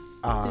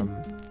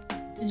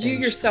 Did you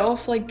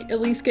yourself like at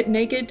least get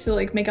naked to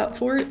like make up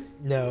for it?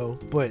 No,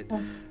 but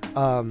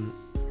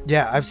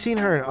yeah, I've seen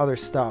her in other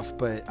stuff,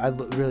 but I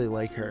really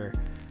like her.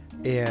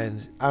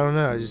 And I don't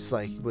know, I just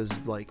like was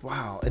like,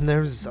 wow. And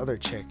there was this other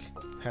chick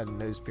had a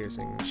nose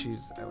piercing.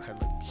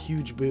 Had like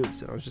huge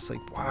boobs, and I was just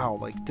like, wow,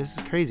 like this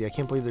is crazy. I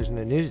can't believe there's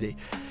no nudity.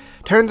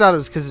 Turns out it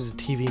was because it was a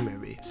TV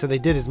movie, so they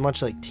did as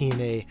much like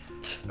TNA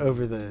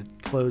over the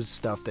clothes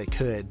stuff they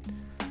could,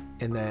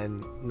 and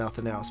then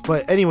nothing else.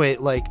 But anyway,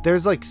 like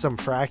there's like some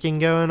fracking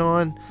going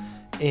on,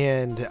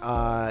 and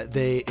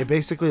it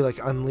basically like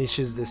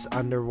unleashes this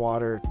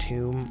underwater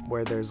tomb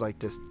where there's like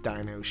this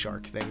dino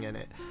shark thing in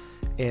it,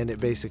 and it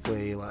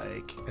basically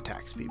like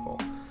attacks people.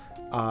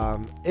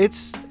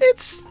 It's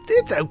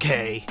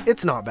okay.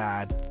 It's not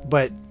bad,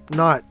 but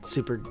not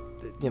super,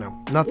 you know,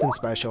 nothing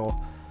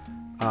special.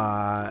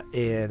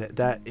 And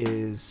that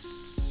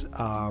is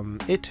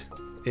it.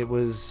 It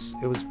was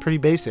pretty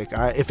basic.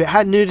 If it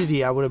had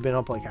nudity, I would have been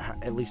up like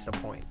at least a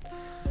point.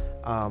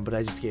 But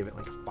I just gave it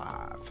like a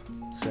 5.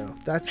 So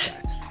that's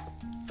that.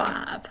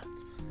 5.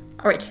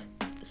 All right.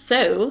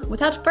 So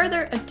without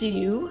further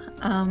ado,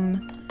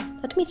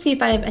 let me see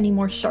if I have any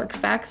more shark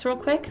facts real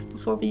quick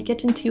before we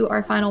get into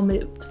our final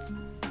moves.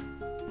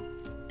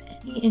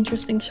 Any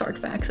interesting shark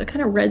facts? I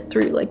kind of read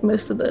through like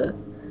most of the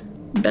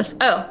best.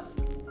 Oh,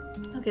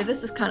 okay,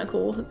 this is kind of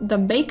cool. The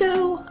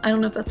mako, I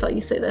don't know if that's how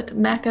you say that.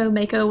 Mako,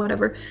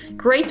 whatever.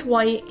 Great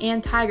white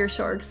and tiger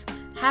sharks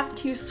have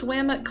to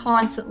swim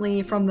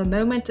constantly from the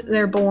moment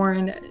they're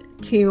born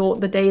to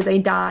the day they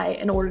die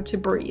in order to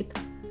breathe.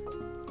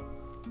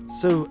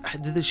 So,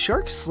 do the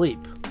sharks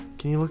sleep?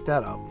 Can you look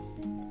that up?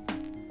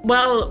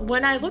 Well,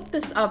 when I looked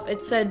this up,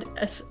 it said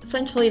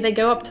essentially they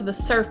go up to the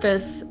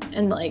surface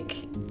and like,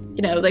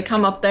 you know, they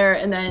come up there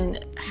and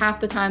then half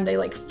the time they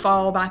like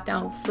fall back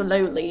down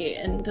slowly,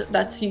 and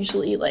that's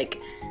usually like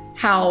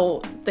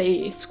how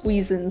they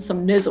squeeze in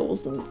some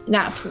nizzles and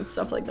naps and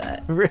stuff like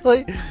that.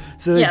 Really?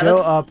 So they go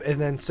up and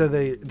then so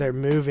they're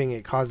moving,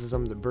 it causes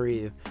them to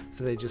breathe.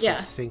 So they just like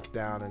sink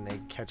down and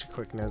they catch a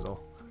quick nizzle.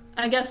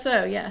 I guess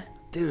so, yeah.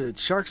 Dude,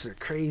 sharks are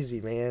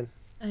crazy, man.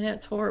 I know,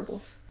 it's horrible.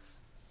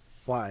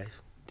 Why?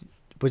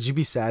 Would you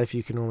be sad if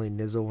you can only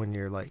nizzle when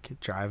you're like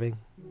driving?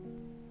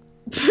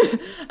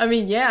 I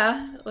mean,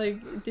 yeah,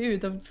 like,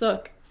 dude, that would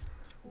suck.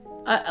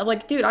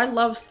 Dude, I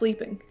love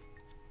sleeping.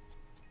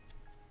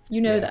 You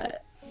know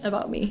that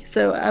about me.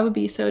 So I would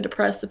be so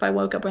depressed if I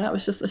woke up and I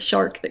was just a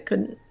shark that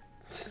couldn't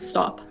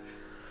stop.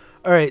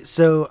 All right,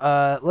 so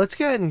let's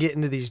go ahead and get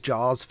into these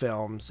Jaws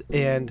films.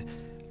 And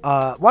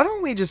why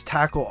don't we just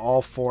tackle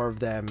all 4 of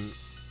them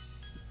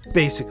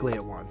basically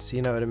at once?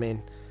 You know what I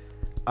mean?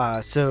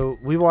 So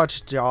we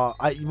watched Jaws.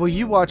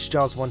 You watched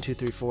Jaws 1, 2,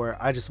 3, 4.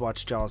 I just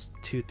watched Jaws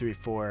 2, 3,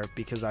 4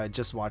 because I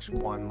just watched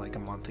 1 like a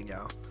month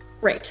ago.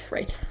 Right.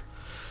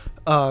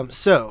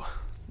 So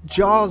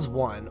Jaws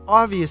 1,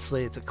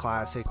 obviously it's a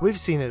classic. We've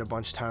seen it a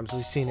bunch of times.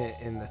 We've seen it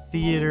in the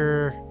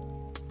theater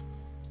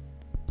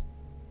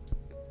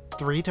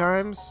 3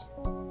 times.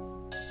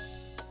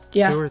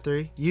 Yeah. 2 or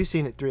 3. You've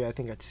seen it 3. I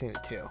think I've seen it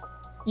 2.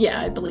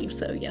 Yeah, I believe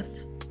so.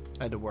 Yes.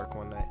 I had to work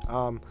one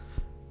night.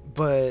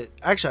 But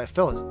actually,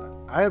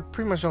 I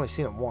pretty much only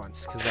seen it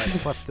once because I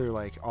slept through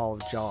like all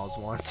of Jaws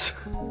once.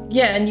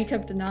 Yeah, and you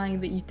kept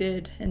denying that you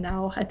did, and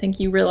now I think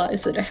you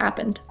realize that it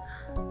happened.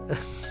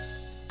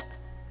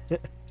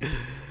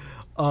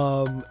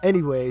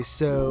 Anyway,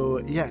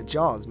 so yeah,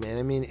 Jaws, man.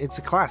 I mean, it's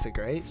a classic,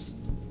 right?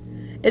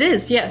 It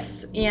is,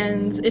 yes.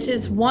 And it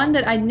is one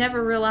that I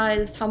never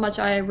realized how much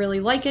I really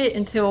like it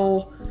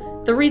until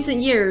the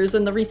recent years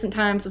and the recent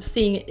times of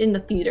seeing it in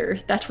the theater.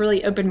 That's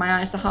really opened my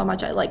eyes to how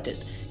much I liked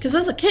it. Because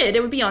as a kid,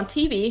 it would be on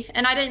TV,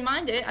 and I didn't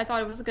mind it. I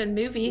thought it was a good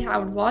movie. I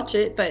would watch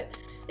it, but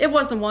it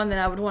wasn't one that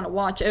I would want to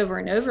watch over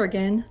and over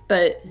again.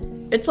 But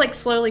it's like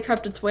slowly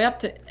crept its way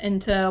up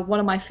into one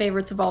of my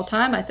favorites of all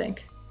time, I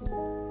think.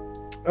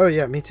 Oh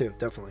yeah, me too,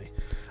 definitely.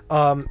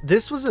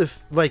 This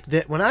was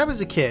when I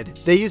was a kid,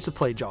 they used to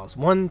play Jaws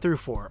 1 through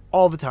 4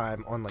 all the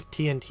time on like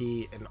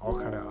TNT and all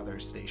kind of other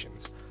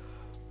stations.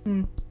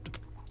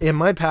 And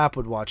my pap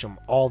would watch them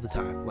all the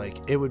time.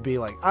 Like it would be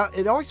like,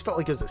 it always felt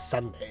like it was a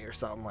Sunday or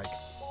something. Like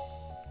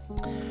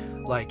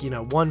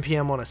 1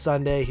 p.m. on a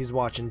Sunday, he's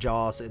watching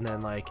Jaws, and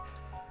then like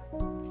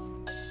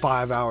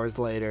 5 hours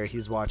later,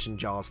 he's watching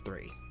Jaws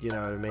 3. You know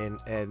what I mean?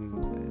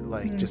 And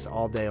like just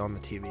all day on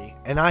the TV.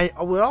 And I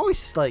would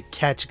always like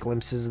catch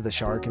glimpses of the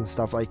shark and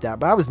stuff like that,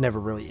 but I was never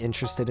really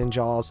interested in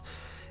Jaws,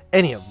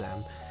 any of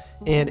them.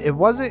 And it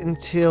wasn't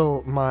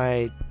until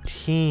my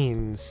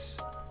teens,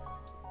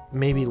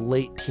 maybe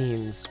late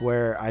teens,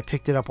 where I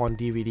picked it up on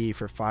DVD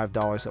for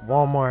 $5 at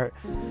Walmart,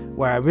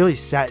 where I really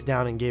sat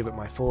down and gave it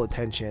my full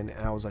attention,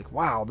 and I was like,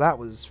 wow, that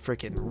was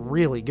freaking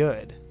really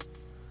good.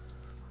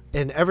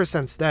 And ever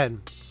since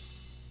then,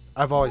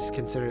 I've always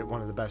considered it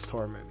one of the best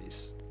horror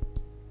movies.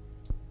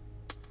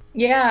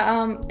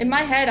 Yeah, in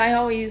my head, I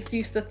always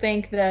used to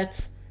think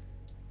that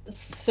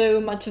so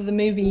much of the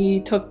movie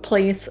took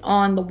place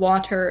on the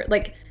water.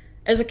 Like,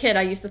 as a kid,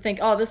 I used to think,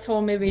 oh, this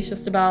whole movie is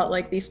just about,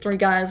 like, these 3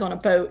 guys on a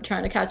boat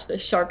trying to catch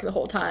this shark the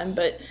whole time.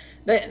 But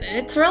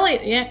it's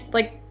really,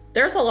 like,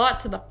 there's a lot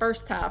to the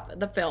first half of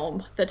the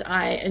film that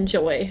I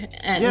enjoy.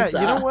 And yeah, you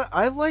know what?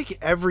 I like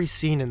every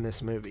scene in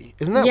this movie.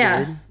 Isn't that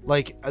weird?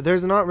 Like,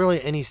 there's not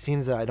really any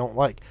scenes that I don't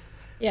like.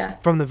 Yeah.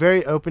 From the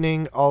very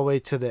opening all the way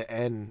to the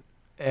end.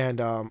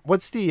 And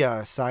what's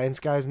the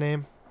science guy's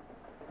name?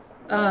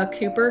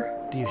 Cooper.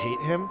 Do you hate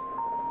him?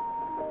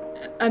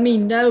 I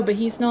mean, no, but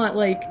he's not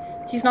like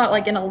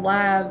in a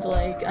lab,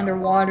 like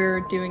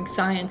underwater doing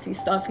sciencey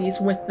stuff. He's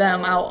with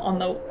them out on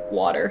the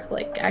water,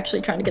 like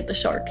actually trying to get the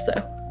shark.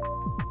 So.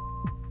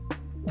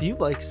 Do you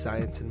like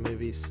science in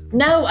movies?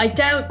 No, I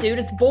don't, dude.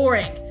 It's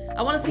boring.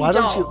 I want to see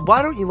Jaws.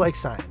 Why don't you like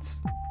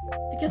science?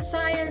 Because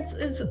science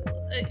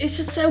it's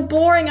just so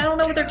boring. I don't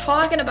know what they're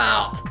talking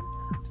about.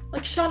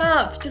 Like, shut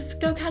up.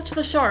 Just go catch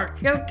the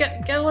shark.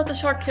 Go let the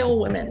shark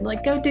kill women.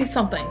 Like, go do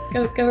something.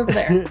 Go over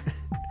there.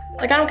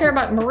 Like, I don't care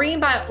about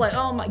marine bio. Like,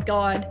 oh my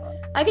god,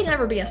 I could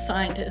never be a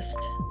scientist.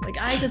 Like,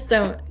 I just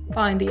don't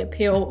find the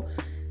appeal.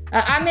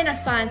 I'm in a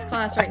science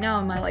class right now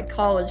in my like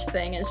college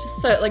thing. It's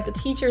just so like the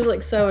teacher's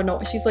like so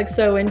annoyed. She's like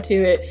so into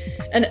it.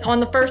 And on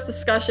the first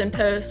discussion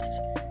post,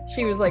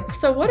 she was like,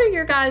 so what are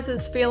your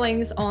guys'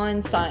 feelings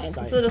on science?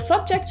 Is it a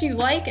subject you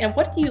like, and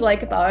what do you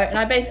like about it? And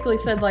I basically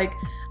said like,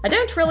 I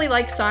don't really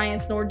like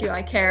science, nor do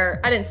I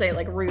care. I didn't say it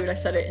like rude. I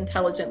said it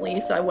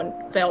intelligently so I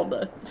wouldn't fail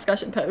the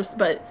discussion post.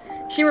 But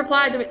she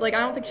replied to me, like, I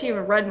don't think she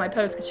even read my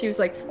post, because she was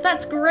like,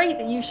 that's great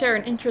that you share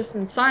an interest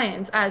in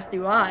science, as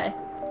do I.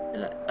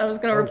 And I was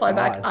going to reply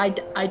back, I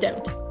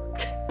don't.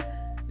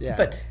 Yeah.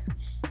 But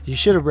you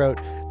should have wrote,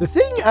 the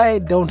thing I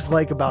don't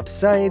like about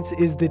science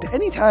is that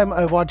anytime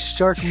I watch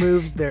shark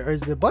moves, there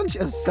is a bunch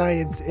of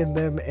science in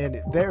them,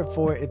 and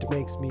therefore it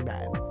makes me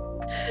mad.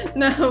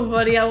 No,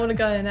 buddy, I would have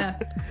got an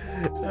F.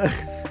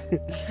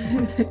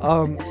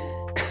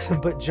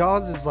 But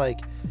Jaws is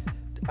like,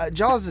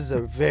 Jaws is a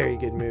very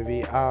good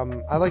movie.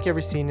 I like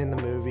every scene in the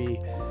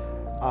movie.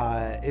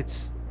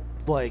 It's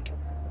like,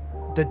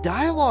 the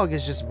dialogue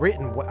is just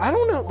written. I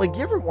don't know. Like,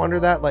 you ever wonder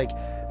that, like,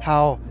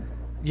 how,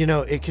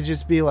 it could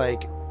just be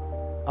like,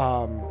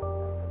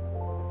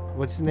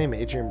 what's his name?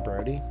 Adrian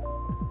Brody?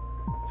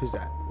 Who's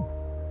that?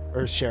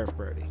 Or Sheriff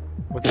Brody?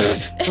 What's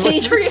his name?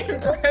 Adrian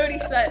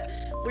Brody's that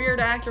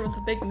weird actor with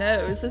the big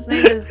nose. His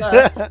name is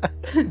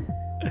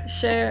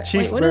Sheriff.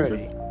 Chief what Brody.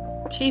 Is this?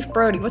 Chief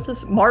Brody. What's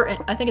this? Martin.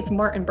 I think it's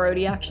Martin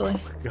Brody, actually.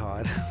 Oh my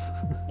god.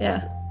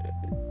 Yeah.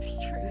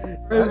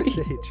 I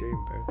say Adrian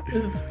Brody.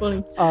 It was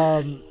funny.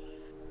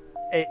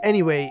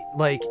 Anyway,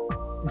 like,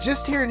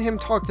 just hearing him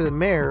talk to the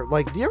mayor,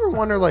 like, do you ever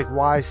wonder, like,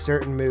 why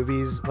certain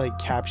movies, like,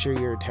 capture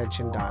your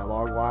attention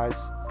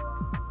dialogue-wise?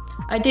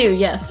 I do,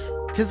 yes.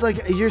 Because,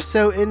 like, you're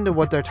so into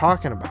what they're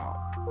talking about.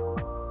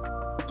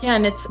 Yeah,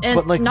 and it's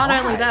but, like, not why?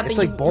 only that, it's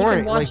but like boring.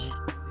 You can watch, like,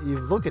 you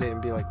look at it and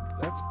be like,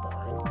 that's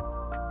boring.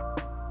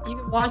 You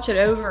can watch it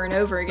over and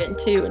over again,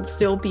 too, and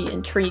still be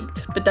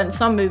intrigued. But then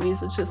some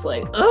movies, it's just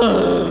like,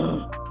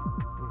 ugh.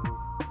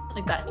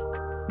 Like that.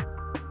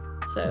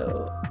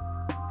 So...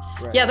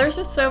 Right. Yeah, there's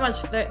just so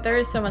much. There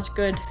is so much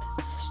good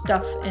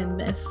stuff in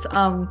this.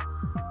 I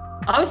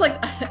was like,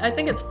 I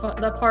think it's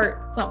that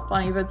part. It's not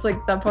funny, but it's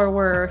like that part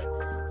where,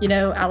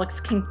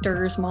 Alex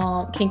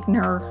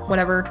Kinkner,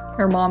 whatever.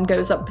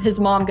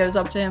 His mom goes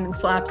up to him and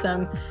slaps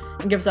him,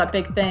 and gives that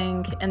big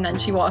thing, and then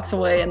she walks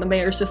away, and the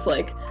mayor's just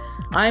like,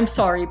 "I'm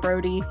sorry,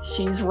 Brody.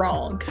 She's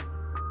wrong."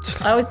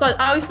 I always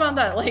found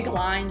that like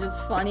line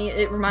just funny.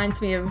 It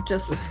reminds me of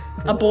just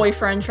a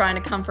boyfriend trying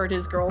to comfort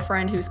his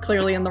girlfriend who's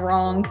clearly in the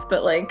wrong,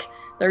 but like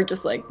they're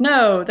just like,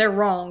 no, they're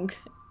wrong.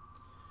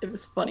 It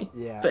was funny.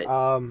 Yeah. But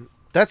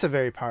That's a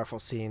very powerful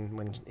scene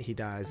when he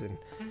dies. And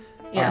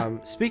yeah.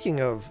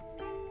 Speaking of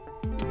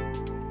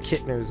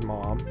Kittner's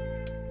mom,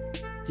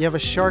 do you have a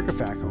shark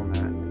effect on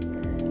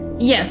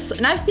that? Yes,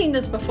 and I've seen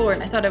this before,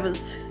 and I thought it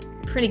was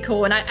pretty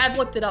cool. And I've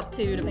looked it up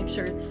too to make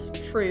sure it's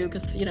true,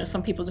 because you know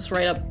some people just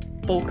write up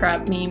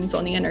bullcrap memes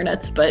on the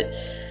internet. But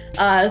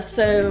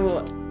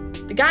so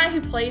the guy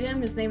who played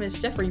him, his name is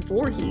Jeffrey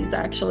Voorhees,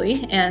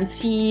 actually, and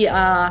he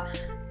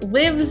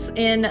lives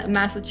in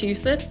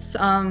Massachusetts.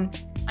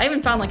 I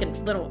even found like a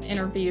little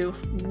interview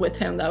with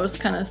him that I was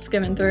kind of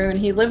skimming through, and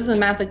he lives in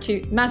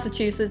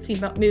Massachusetts. He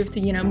moved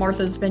to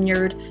Martha's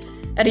Vineyard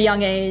at a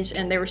young age,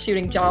 and they were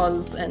shooting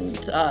Jaws, and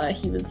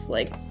he was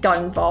like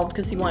got involved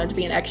because he wanted to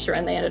be an extra,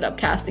 and they ended up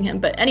casting him.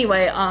 But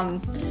anyway,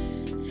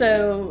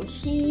 so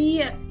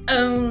he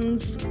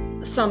owns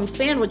some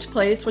sandwich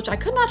place, which I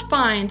could not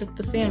find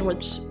the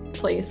sandwich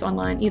place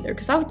online either,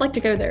 because I would like to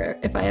go there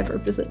if I ever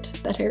visit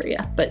that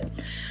area.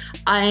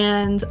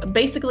 And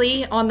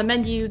basically on the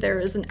menu there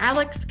is an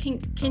Alex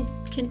Kintner.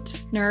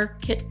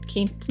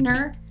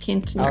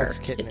 Alex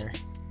Kittner.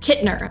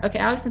 Kittner. Okay,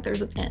 I always think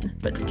there's an N,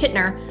 but it's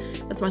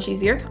Kittner. That's much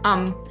easier.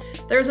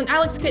 There's an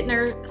Alex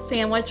Kittner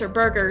sandwich or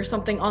burger or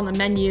something on the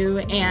menu,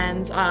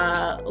 and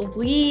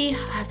Lee,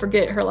 I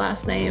forget her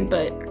last name,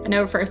 but I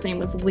know her first name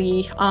was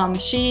Lee.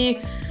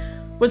 She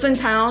was in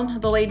town,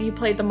 the lady who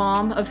played the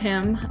mom of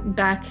him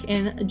back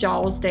in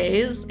Jaws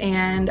days,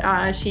 and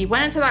she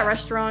went into that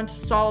restaurant,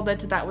 saw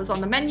that was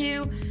on the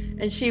menu,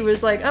 and she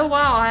was like, oh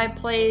wow, I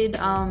played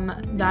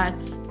that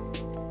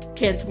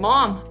kid's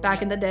mom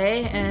back in the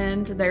day.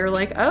 And they were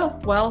like, oh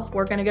well,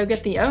 we're gonna go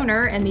get the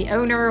owner, and the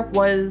owner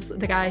was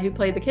the guy who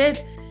played the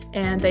kid,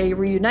 and they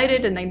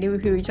reunited and they knew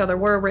who each other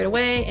were right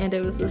away, and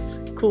it was this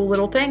cool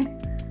little thing.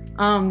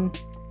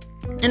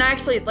 And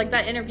actually, like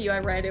that interview I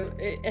read,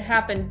 it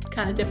happened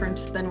kind of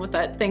different than what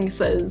that thing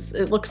says.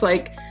 It looks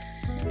like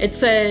it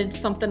said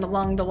something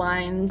along the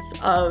lines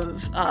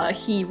of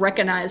he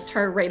recognized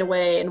her right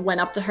away and went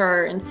up to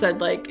her and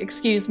said like,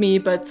 excuse me,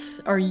 but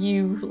are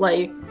you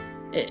like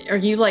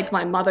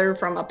my mother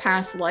from a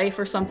past life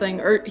or something?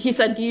 Or he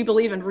said, do you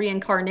believe in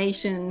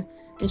reincarnation?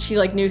 And she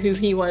like knew who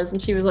he was,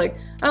 and she was like,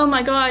 oh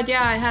my god,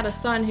 yeah, I had a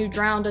son who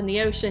drowned in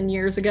the ocean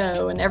years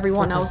ago. And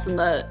everyone else in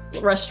the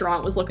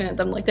restaurant was looking at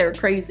them like they were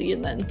crazy.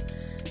 And then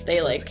they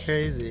like, that's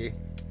crazy.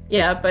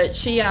 Yeah, but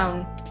she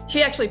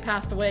actually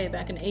passed away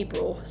back in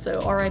April,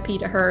 so RIP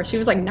to her. She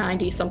was like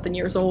 90 something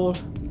years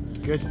old.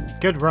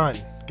 Good run.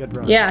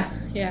 Yeah.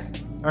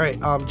 All right,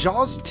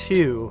 Jaws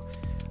 2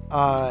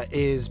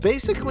 is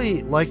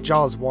basically like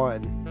Jaws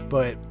 1,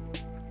 but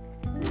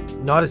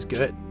not as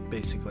good,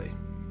 basically.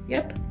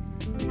 Yep.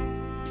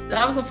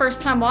 That was the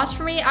first time watch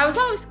for me. I was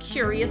always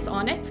curious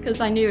on it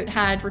because I knew it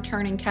had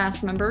returning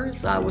cast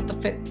members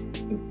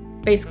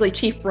with basically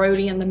Chief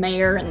Brody and the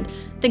mayor, and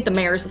I think the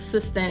mayor's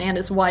assistant and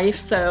his wife.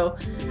 So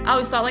I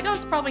always thought like, oh,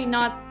 it's probably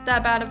not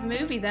that bad of a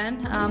movie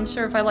then. I'm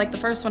sure if I like the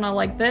first one, I'll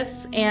like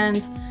this.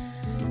 And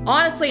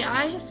honestly,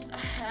 I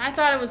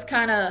thought it was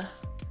kind of,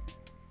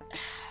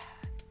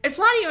 it's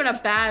not even a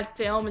bad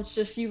film. It's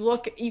just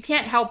you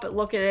can't help but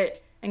look at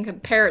it and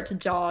compare it to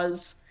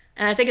Jaws.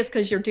 And I think it's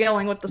because you're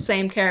dealing with the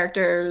same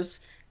characters,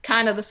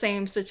 kind of the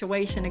same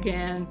situation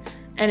again,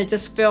 and it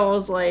just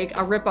feels like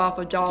a ripoff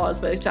of Jaws,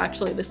 but it's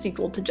actually the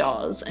sequel to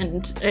Jaws.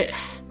 And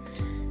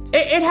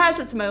it has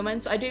its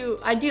moments. I do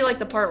like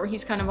the part where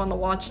he's kind of on the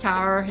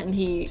watchtower and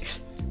he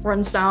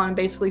runs down and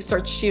basically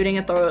starts shooting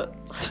at the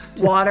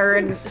water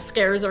and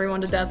scares everyone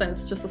to death, and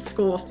it's just a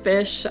school of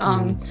fish.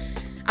 I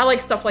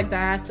like stuff like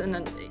that. And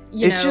then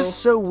it's just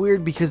so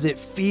weird because it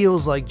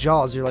feels like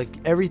Jaws. You're like,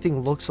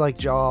 everything looks like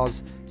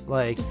Jaws.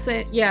 Like,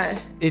 yeah,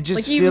 it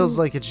just like feels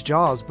like it's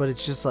Jaws, but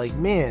it's just like,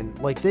 man,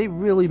 like they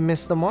really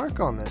missed the mark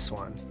on this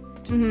one.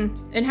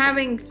 And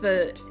having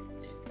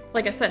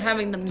like I said,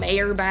 having the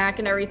mayor back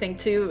and everything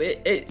too,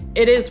 it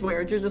is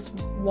weird. You're just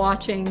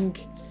watching,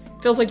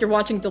 feels like you're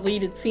watching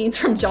deleted scenes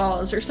from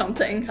Jaws or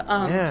something.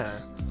 Yeah,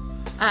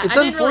 it's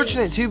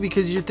unfortunate too,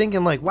 because you're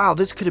thinking like, wow,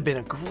 this could have been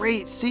a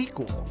great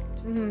sequel.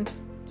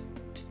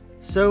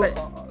 So,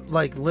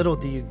 like, little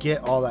do you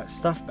get all that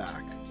stuff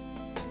back.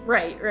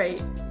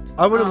 Right.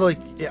 I would have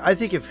I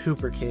think if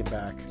Cooper came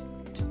back,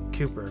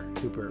 he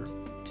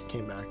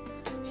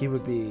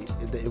would be,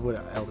 it would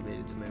have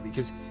elevated the movie,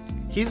 because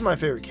he's my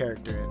favorite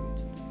character in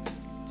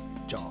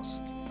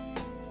Jaws.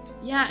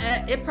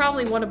 Yeah, it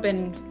probably would have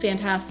been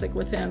fantastic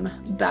with him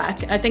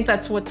back. I think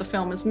that's what the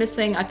film is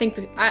missing. I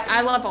think I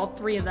love all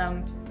three of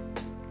them.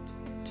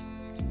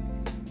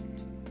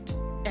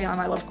 And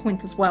I love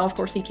Quint as well. Of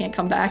course, he can't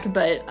come back,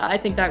 but I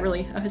think that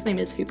really, his name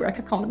is Cooper. I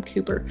kept calling him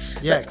Cooper.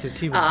 Yeah, because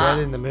he was dead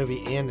in the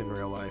movie and in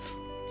real life.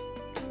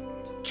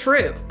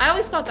 True. I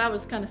always thought that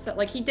was kind of set.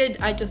 Like,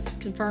 I just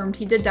confirmed,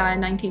 he did die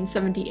in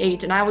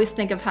 1978, and I always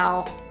think of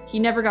how he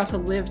never got to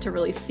live to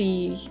really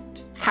see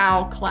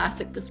how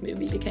classic this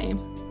movie became.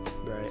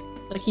 Right.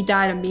 like he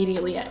died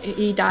immediately.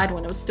 He died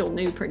when it was still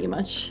new, pretty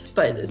much.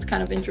 But it's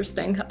kind of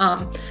interesting.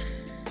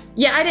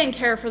 Yeah, I didn't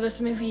care for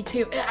this movie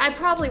too. I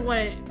probably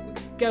want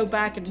to go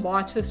back and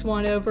watch this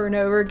one over and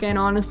over again.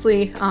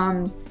 Honestly,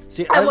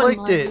 See, I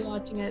liked it.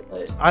 Watching it,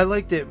 but I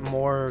liked it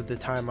more the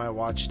time I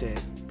watched it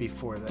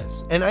before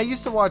this, and I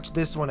used to watch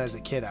this one as a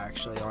kid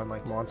actually on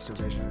like Monster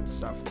Vision and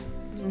stuff.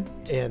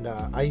 And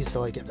I used to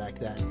like it back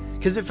then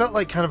because it felt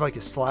like kind of like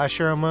a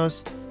slasher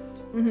almost.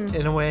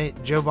 In a way.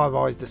 Joe Bob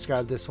always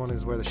described this one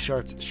as where the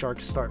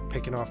sharks start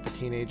picking off the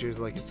teenagers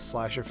like it's a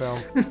slasher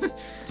film.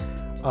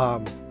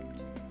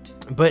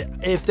 But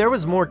if there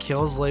was more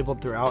kills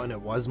labeled throughout and it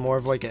was more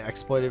of like an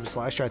exploitative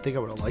slasher, I think I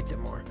would have liked it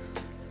more.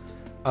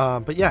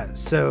 But yeah,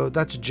 so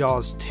that's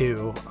Jaws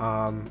 2.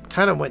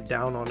 Kind of went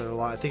down on it a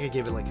lot. I think I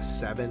gave it like a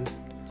 7.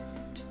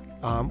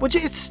 Which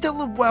it's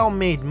still a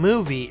well-made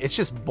movie. It's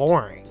just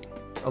boring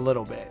a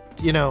little bit.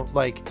 You know,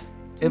 like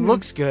it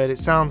looks good, it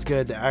sounds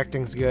good, the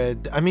acting's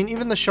good. I mean,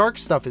 even the shark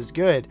stuff is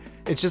good.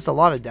 It's just a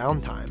lot of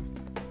downtime.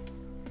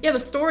 Yeah, the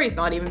story's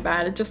not even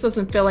bad. It just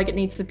doesn't feel like it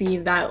needs to be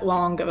that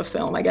long of a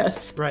film, I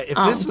guess. Right. If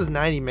this was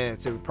 90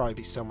 minutes, it would probably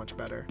be so much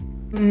better.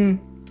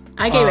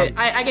 I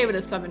gave it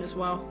a 7 as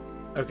well.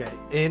 Okay,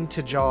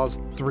 into Jaws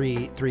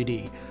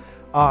 3D.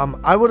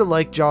 I would have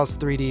liked Jaws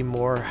 3D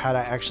more had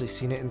I actually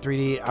seen it in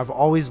 3D. I've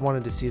always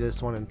wanted to see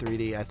this one in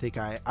 3D. I think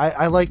I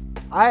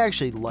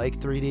actually like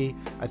 3D.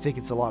 I think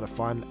it's a lot of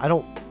fun. I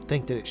don't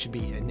think that it should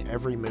be in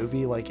every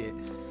movie like it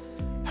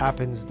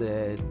happens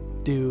to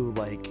do,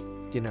 like,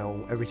 you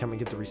know, every time it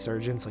gets a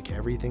resurgence, like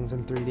everything's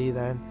in 3D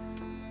then.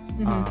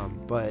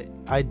 But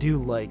I do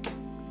like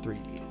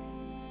 3D.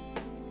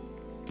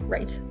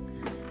 Right.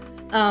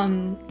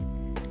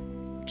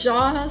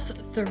 Jaws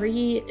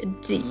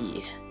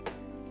 3D.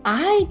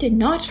 I did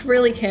not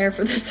really care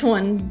for this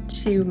one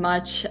too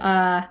much.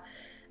 I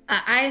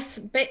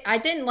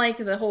didn't like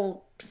the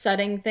whole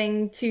setting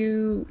thing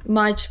too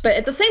much, but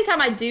at the same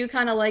time, I do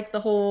kind of like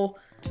the whole,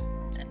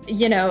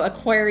 you know,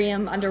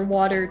 aquarium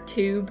underwater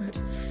tube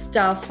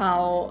stuff,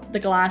 how the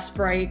glass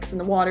breaks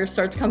and the water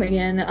starts coming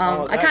in.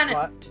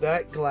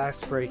 That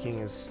glass breaking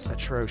is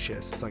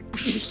atrocious. It's like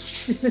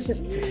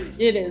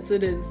it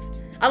is.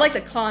 I like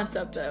the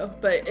concept though,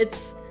 but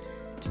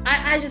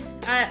I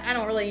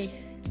don't really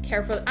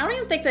care for. I don't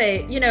even think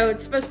they, you know,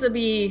 it's supposed to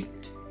be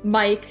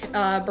Mike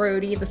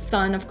Brody, the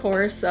son, of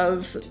course,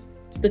 of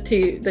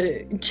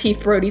the Chief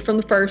Brody from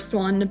the first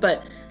one,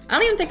 but I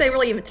don't even think they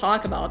really even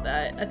talk about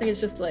that. I think it's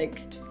just like,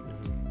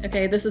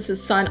 okay, this is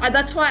his son.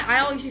 That's why I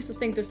always used to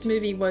think this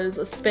movie was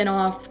a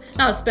spin-off,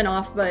 not a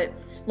spin-off, but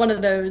one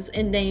of those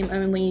in-name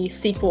only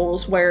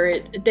sequels where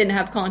it didn't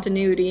have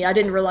continuity. I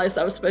didn't realize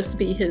that was supposed to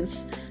be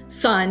his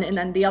son and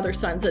then the other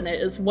son's in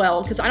it as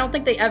well, because I don't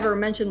think they ever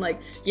mentioned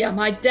like, yeah,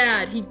 my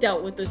dad, he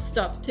dealt with this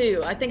stuff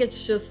too. I think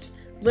it's just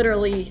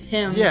literally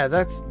him. Yeah,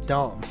 that's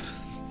dumb.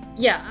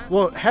 Yeah.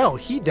 Well, hell,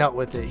 he dealt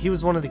with it. He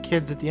was one of the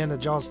kids at the end of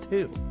Jaws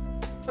 2.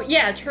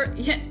 Yeah, true.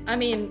 Yeah, I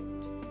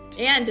mean,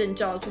 and in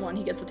Jaws 1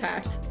 he gets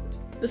attacked.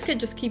 This kid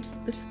just keeps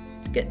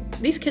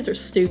these kids are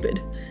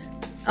stupid.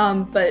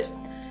 But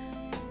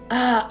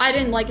I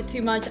didn't like it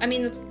too much. I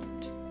mean,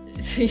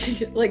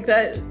 like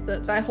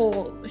that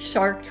whole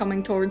shark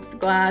coming towards the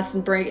glass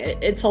and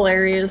it's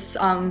hilarious.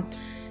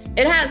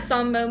 It has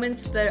some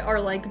moments that are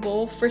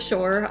likable for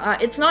sure.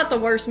 It's not the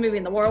worst movie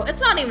in the world.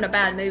 It's not even a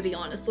bad movie,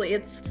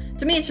 honestly.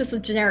 To me, it's just a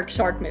generic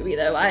shark movie,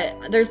 though.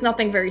 There's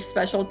nothing very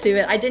special to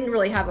it. I didn't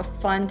really have a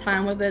fun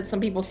time with it.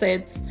 Some people say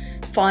it's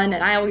fun,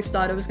 and I always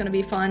thought it was going to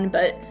be fun,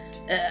 but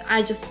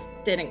I just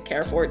didn't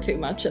care for it too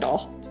much at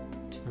all.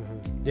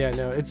 Yeah,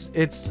 no,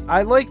 it's.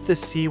 I like the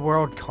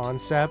SeaWorld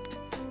concept.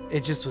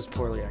 It just was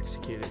poorly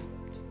executed.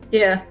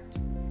 Yeah.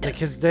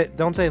 Because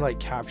don't they like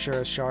capture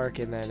a shark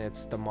and then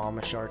it's the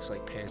mama shark's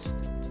like pissed?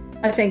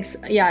 I think so.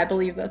 Yeah, I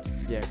believe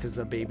that's. Yeah, because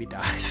the baby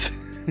dies.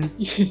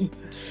 Yeah.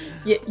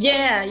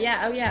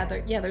 Oh yeah.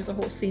 There's a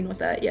whole scene with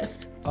that.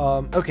 Yes.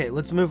 Okay,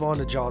 let's move on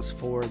to Jaws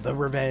 4, The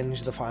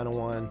Revenge, the final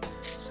one.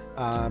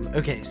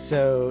 Okay,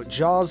 so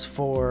Jaws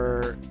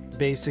 4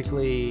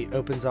 basically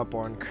opens up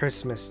on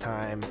Christmas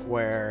time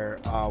where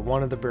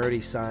one of the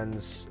Brody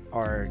sons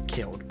are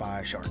killed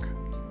by a shark.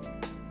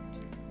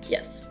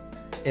 Yes.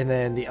 And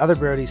then the other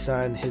Brody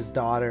son, his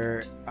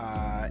daughter,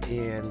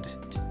 and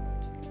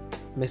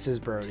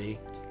Mrs. Brody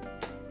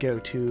go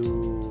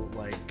to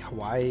like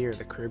Hawaii or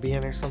the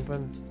Caribbean or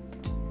something.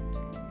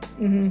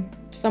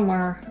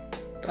 Somewhere,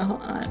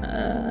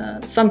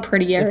 some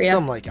pretty area. It's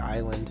some like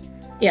island.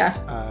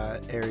 Yeah.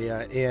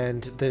 Area,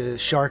 and the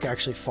shark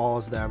actually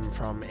follows them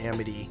from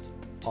Amity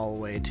all the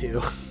way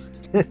to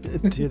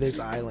to this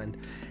island,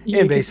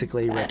 and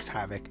basically wreaks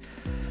havoc.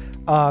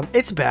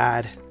 It's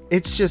bad.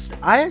 It's just,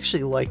 I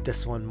actually like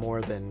this one more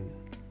than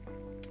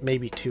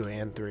maybe 2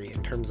 and 3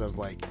 in terms of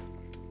like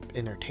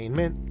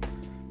entertainment.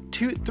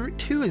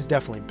 2 is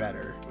definitely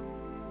better.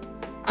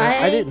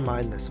 I didn't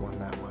mind this one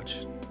that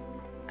much.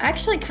 I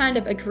actually kind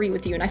of agree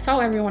with you, and I saw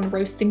everyone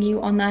roasting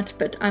you on that,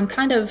 but I'm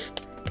kind of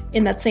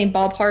in that same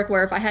ballpark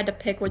where if I had to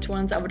pick which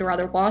ones I would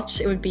rather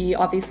watch, it would be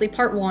obviously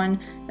part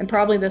 1, then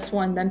probably this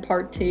one, then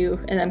part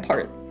 2, and then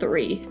part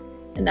 3.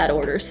 in that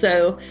order.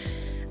 So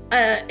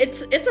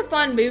it's a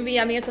fun movie.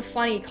 I mean, it's a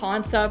funny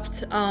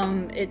concept.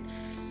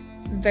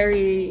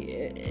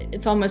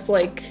 It's almost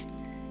like,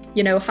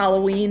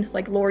 Halloween,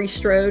 like Laurie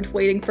Strode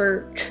waiting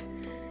for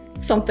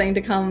something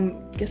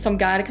to some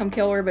guy to come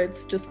kill her, but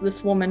it's just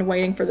this woman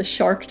waiting for the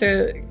shark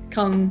to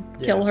come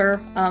kill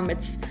her.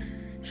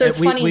 It's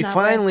funny. We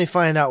finally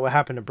find out what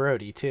happened to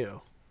Brody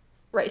too.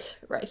 Right.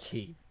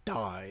 He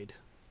died.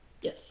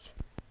 Yes.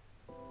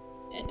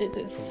 And it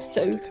is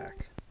so.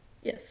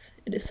 Yes,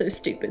 it is so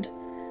stupid.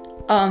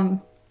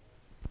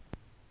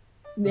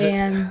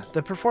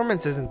 The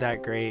performance isn't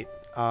that great.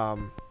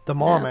 The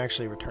mom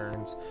actually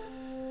returns,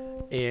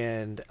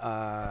 and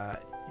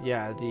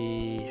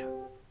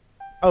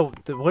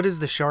what is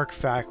the shark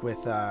fact with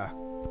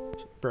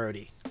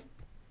Brody?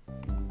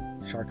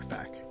 Shark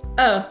fact.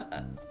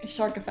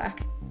 Shark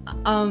fact.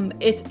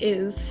 It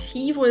is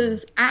he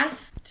was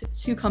asked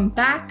to come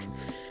back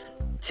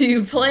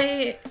to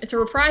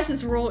reprise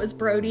his role as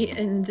Brody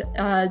in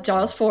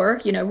Jaws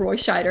 4, Roy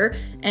Scheider,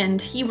 and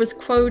he was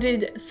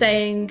quoted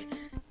saying,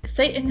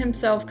 "Satan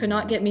himself could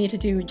not get me to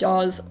do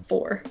Jaws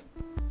 4."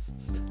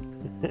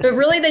 But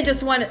really, they just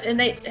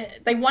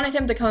they wanted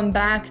him to come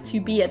back to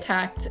be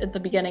attacked at the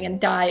beginning and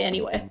die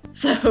anyway.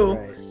 So,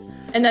 right.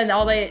 and then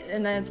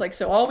it's like,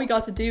 so all we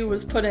got to do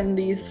was put in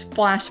these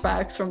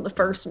flashbacks from the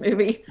first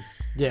movie.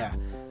 Yeah,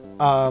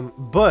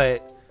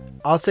 but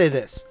I'll say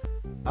this: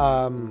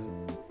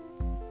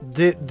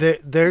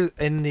 there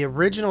in the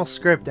original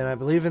script, and I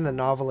believe in the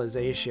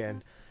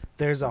novelization,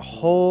 there's a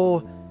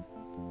whole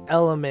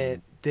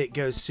element that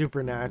goes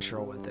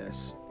supernatural with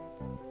this.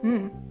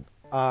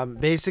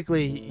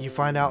 Basically, you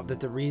find out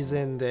that the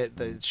reason that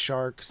the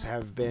sharks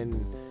have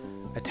been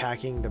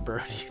attacking the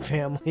Brody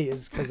family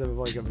is because of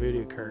like a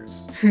voodoo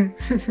curse.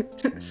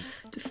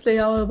 Just stay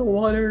out of the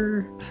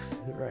water.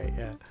 Right,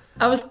 yeah.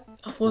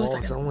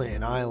 It's only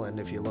an island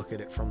if you look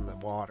at it from the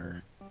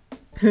water.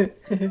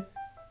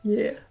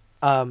 Yeah.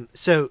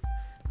 So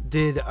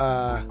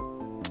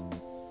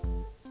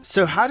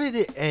how did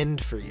it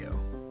end for you?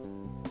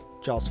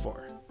 Jaws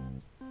 4.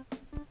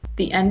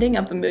 The ending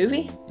of the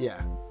movie?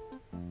 Yeah.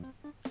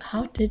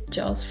 How did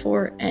Jaws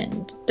 4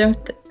 end?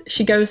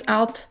 She goes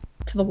out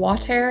to the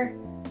water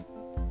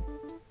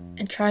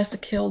and tries to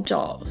kill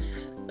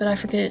Jaws, but I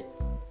forget.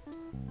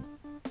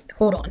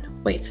 Hold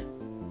on, wait.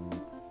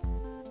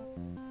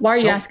 Why are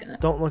you asking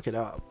that? Don't look it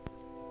up.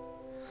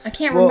 I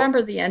can't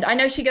remember the end. I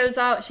know she goes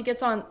out,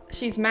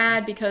 she's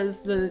mad because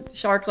the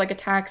shark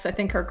attacks, I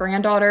think, her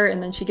granddaughter,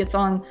 and then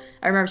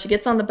I remember she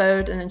gets on the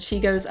boat and then she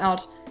goes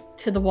out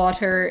to the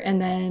water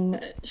and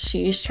then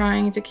she's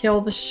trying to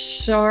kill the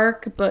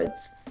shark, but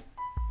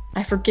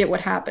I forget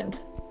what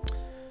happened.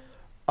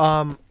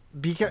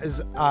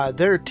 Because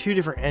there are two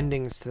different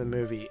endings to the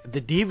movie. The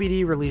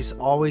DVD release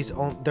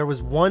there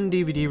was one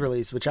DVD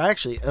release, which I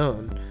actually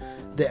own,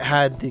 that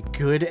had the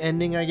good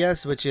ending, I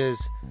guess, which is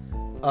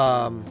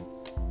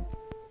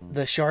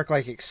the shark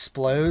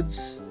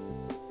explodes.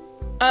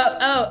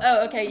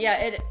 Okay,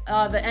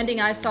 yeah. The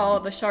ending I saw,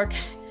 the shark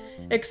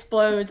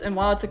explodes, and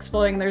while it's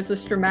exploding, there's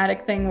this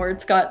dramatic thing where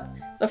it's got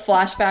the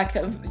flashback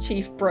of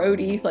Chief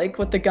Brody,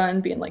 with the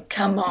gun being like,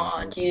 "Come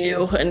on,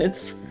 you," and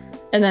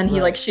then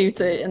he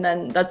shoots it, and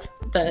then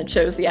it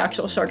shows the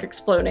actual shark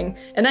exploding,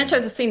 and then it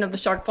shows a scene of the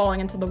shark falling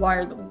into the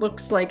wire that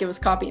looks like it was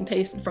copy and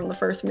pasted from the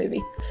first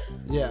movie.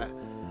 Yeah,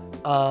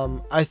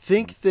 I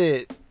think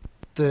that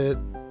the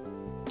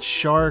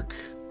shark.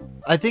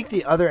 I think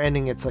the other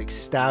ending, it's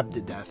stabbed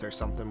to death or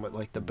something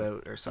with the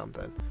boat or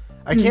something.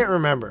 I can't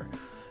remember,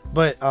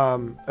 but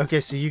okay,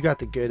 so you got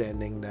the good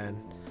ending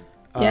then.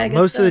 Yeah,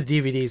 most of the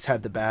DVDs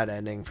had the bad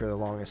ending for the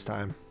longest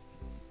time.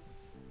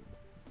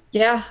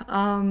 Yeah.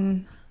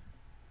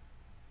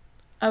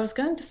 I was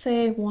going to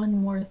say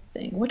one more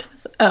thing. What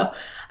was it? Oh,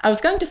 I was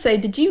going to say,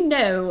 did you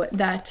know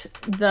that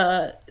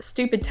the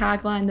stupid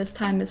tagline this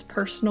time is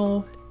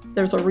personal?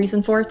 There's a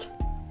reason for it?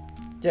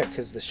 Yeah,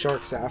 because the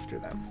shark's after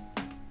them.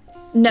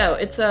 No,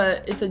 it's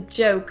a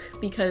joke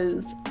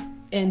because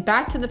in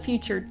Back to the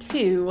Future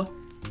 2,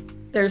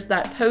 there's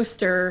that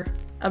poster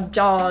of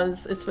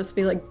Jaws. It's supposed to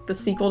be the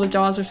sequel to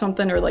Jaws or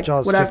something, or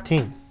Jaws whatever.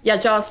 15. Yeah,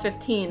 Jaws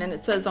 15, and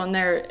it says on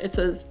there,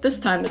 this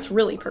time it's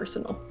really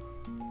personal.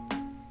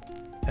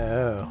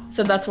 Oh.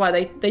 So that's why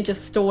they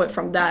just stole it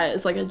from that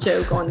as a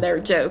joke on their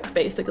joke,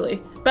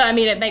 basically. But I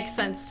mean, it makes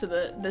sense to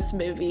this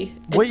movie.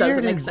 What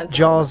year did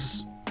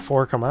Jaws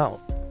 4 come out?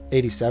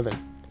 87.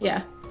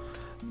 Yeah.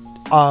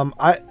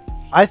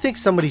 I think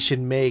somebody should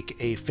make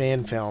a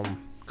fan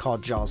film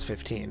called Jaws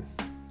 15.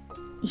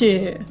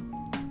 Yeah.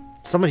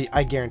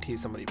 I guarantee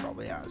somebody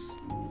probably has.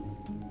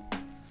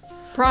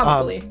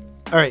 Probably.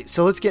 All right,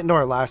 so let's get into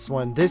our last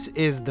one. This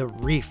is The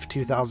Reef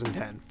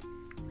 2010.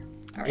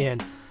 All right.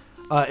 And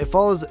it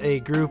follows a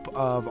group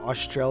of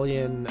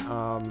Australian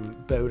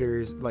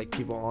boaters,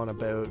 people on a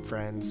boat,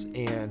 friends,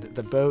 and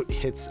the boat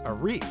hits a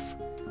reef,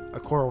 a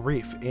coral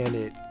reef, and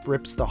it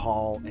rips the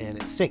hull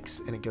and it sinks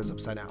and it goes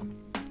upside down.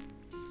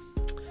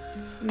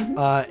 Mm-hmm.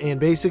 And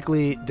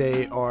basically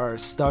they are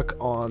stuck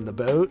on the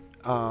boat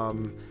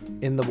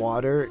in the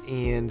water,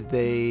 and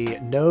they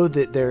know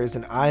that there is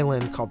an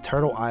island called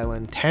Turtle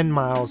Island 10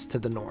 miles to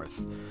the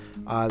north.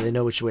 They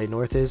know which way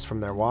north is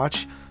from their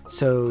watch,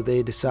 so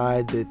they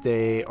decide that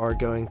they are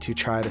going to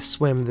try to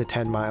swim the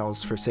 10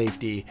 miles for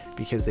safety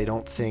because they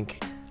don't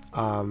think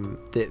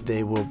that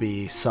they will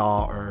be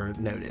saw or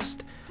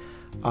noticed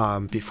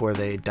before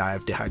they die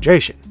of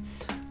dehydration.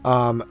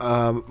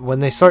 When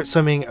they start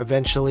swimming,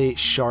 eventually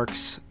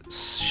sharks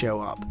show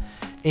up.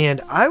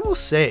 And I will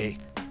say,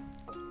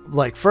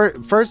 like,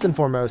 first and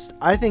foremost,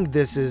 I think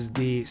this is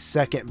the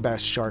second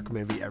best shark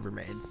movie ever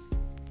made.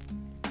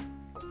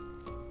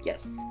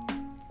 Yes.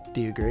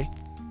 Do you agree?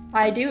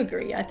 I do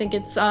agree. I think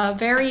it's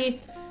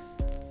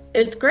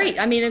it's great.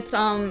 I mean, it's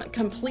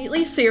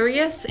completely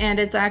serious, and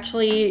it's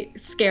actually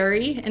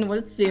scary in what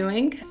it's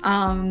doing.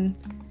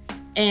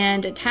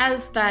 And it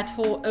has that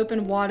whole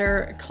open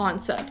water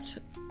concept.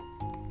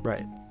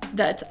 Right.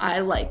 That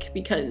I like,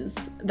 because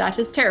that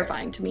is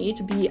terrifying to me,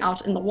 to be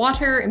out in the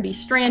water and be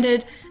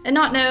stranded and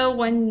not know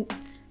when,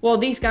 well,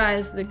 these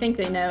guys, they think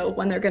they know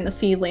when they're going to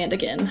see land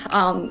again.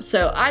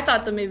 So I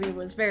thought the movie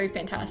was very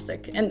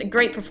fantastic, and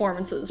great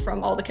performances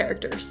from all the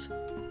characters.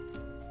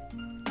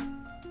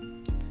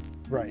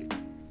 Right.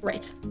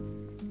 Right.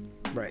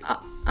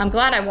 I'm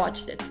glad I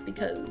watched it,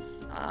 because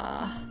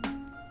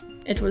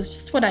it was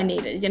just what I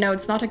needed. You know,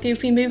 it's not a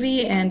goofy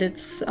movie, and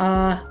it's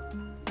a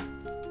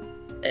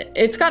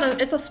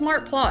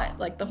smart plot.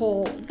 Like, the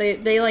whole,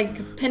 they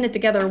like pin it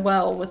together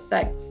well with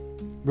that.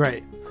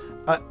 Right.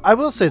 I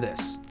will say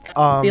this.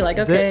 Be like,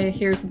 okay,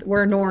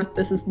 we're north,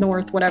 this is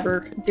north,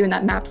 whatever, doing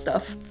that map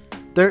stuff.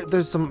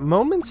 There's some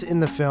moments in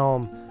the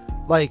film,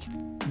 like,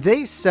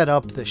 they set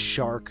up the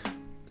shark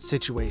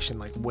situation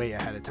like way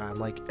ahead of time.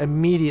 Like,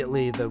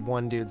 immediately the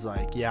one dude's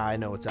like, yeah, I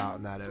know what's out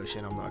in that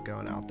ocean, I'm not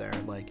going out there.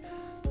 Like,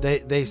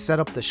 they set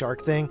up the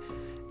shark thing.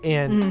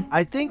 And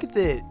I think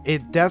that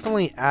it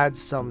definitely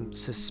adds some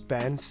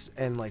suspense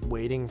and like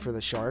waiting for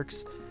the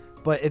sharks,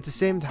 but at the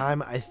same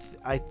time, I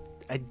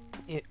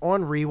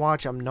on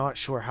rewatch, I'm not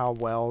sure how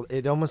well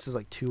it almost is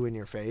like too in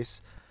your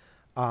face.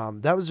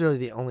 That was really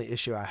the only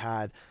issue I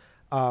had.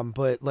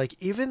 But like,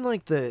 even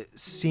like the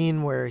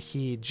scene where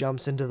he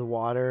jumps into the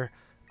water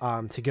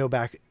to go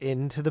back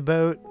into the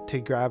boat to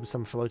grab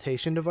some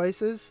flotation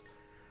devices,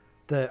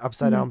 the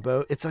upside down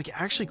boat, it's like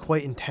actually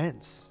quite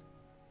intense.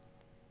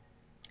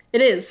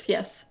 It is,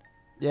 yes.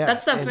 Yeah.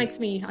 That stuff makes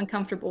me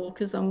uncomfortable,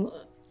 because I'm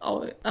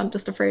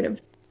just afraid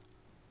of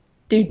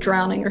dude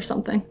drowning or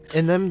something.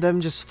 And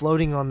them just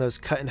floating on those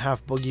cut in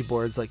half boogie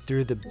boards, like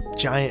through the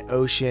giant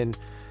ocean.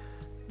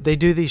 They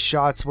do these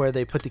shots where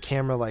they put the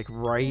camera like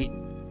right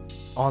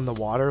on the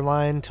water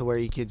line to where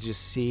you could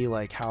just see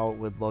like how it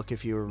would look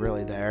if you were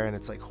really there, and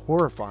it's like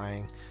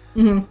horrifying.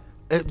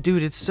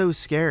 Dude, it's so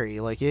scary.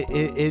 Like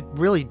it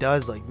really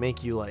does like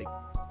make you like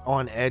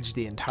on edge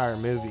the entire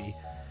movie.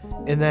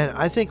 And then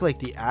I think like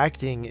the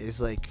acting is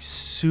like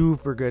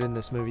super good in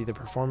this movie. The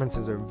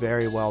performances are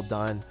very well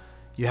done.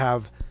 You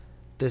have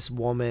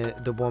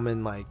the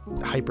woman like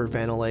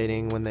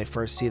hyperventilating when they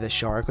first see the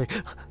shark,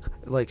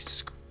 like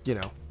you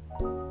know,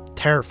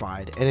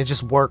 terrified, and it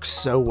just works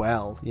so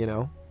well, you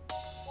know.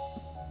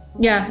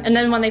 Yeah, and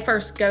then when they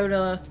first go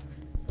to,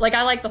 like,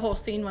 I like the whole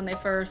scene when they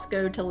first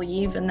go to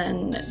leave, and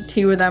then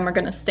two of them are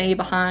gonna stay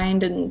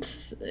behind, and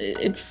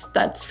it's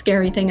that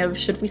scary thing of,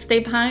 should we stay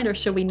behind or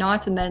should we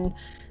not? And then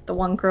the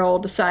one girl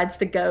decides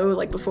to go,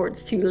 like, before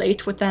it's too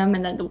late with them,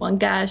 and then the one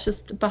guy's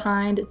just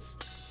behind. It's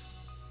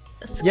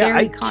a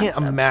scary concept.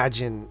 Can't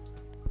imagine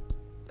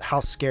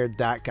how scared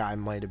that guy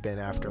might have been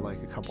after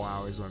like a couple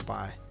hours went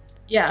by.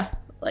 Yeah,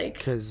 like,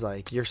 because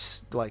like you're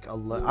like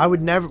alone. I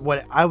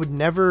would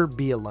never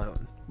be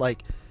alone.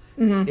 Like,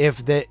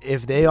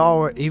 if they all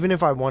were, even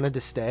if I wanted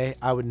to stay,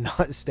 I would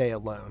not stay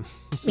alone.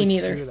 Me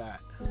neither. Screw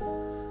that.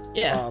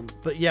 Yeah.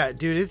 But yeah,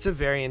 dude, it's a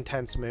very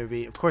intense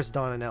movie. Of course,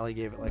 Don and Ellie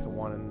gave it like a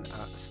 1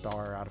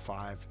 star out of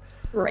 5.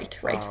 Right.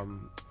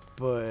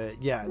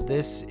 But yeah,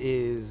 this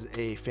is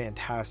a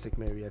fantastic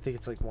movie. I think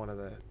it's like one of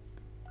the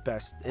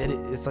best.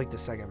 It's like the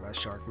second best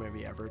shark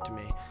movie ever to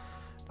me.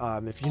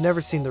 If you've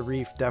never seen The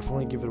Reef,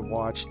 definitely give it a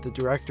watch. The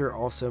director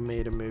also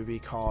made a movie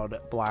called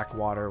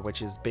Blackwater,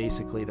 which is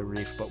basically The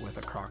Reef but with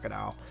a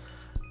crocodile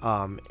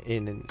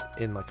in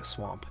like a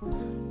swamp.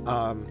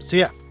 So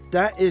yeah,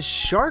 that is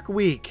Shark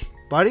Week,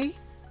 buddy.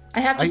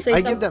 I have to say,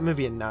 I give that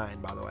movie a 9,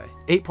 by the way.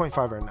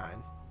 8.5 or 9.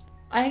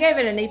 I gave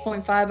it an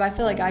 8.5. I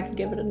feel like I could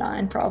give it a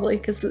 9 probably,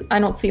 because I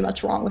don't see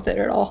much wrong with it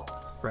at all.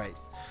 Right.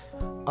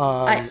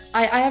 I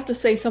have to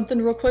say something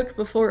real quick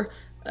before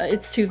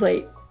it's too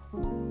late.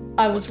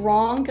 I was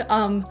wrong.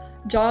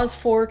 Jaws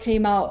 4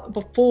 came out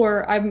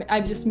before. I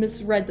just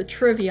misread the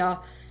trivia,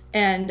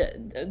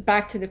 and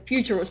Back to the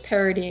Future was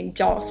parodying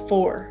Jaws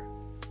 4.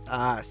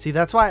 See,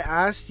 that's why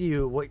I asked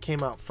you what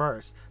came out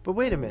first. But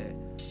wait a minute.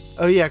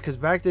 Oh yeah, because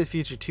Back to the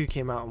Future 2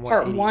 came out in what?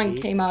 Part 88?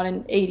 1 came out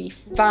in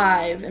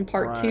 85, and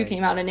Part 2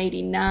 came out in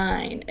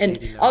 89. And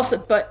 89. Also,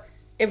 but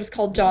it was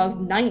called Jaws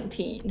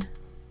 19.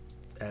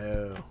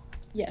 Oh.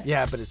 Yes.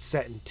 Yeah, but it's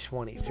set in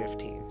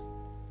 2015.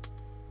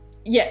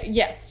 Yeah.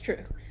 Yes,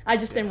 true. I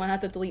just didn't want to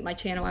have to delete my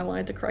channel. I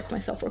wanted to correct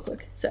myself real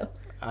quick. So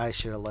I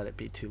should have let it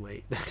be too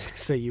late.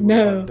 So you were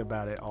No. bugged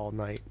about it all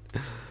night.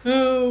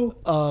 Oh.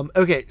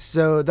 Okay,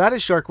 so that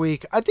is Shark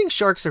Week. I think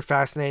sharks are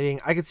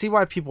fascinating. I can see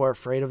why people are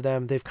afraid of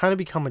them. They've kind of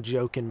become a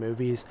joke in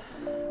movies.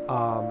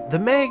 The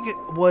Meg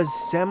was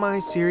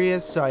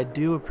semi-serious, so I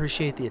do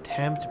appreciate the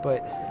attempt,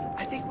 but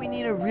I think we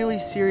need a really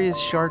serious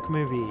shark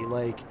movie,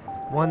 like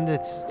one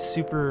that's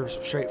super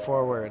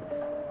straightforward.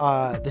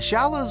 The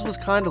Shallows was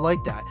kind of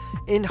like that.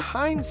 In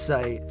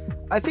hindsight,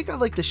 I think I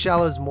like The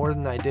Shallows more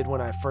than I did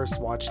when I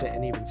first watched it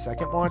and even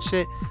second watched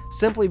it,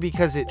 simply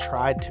because it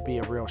tried to be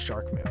a real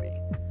shark movie.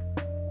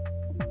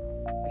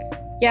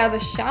 Yeah, The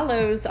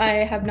Shallows I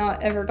have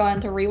not ever gotten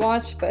to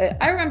rewatch, but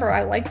I remember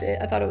I liked it.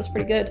 I thought it was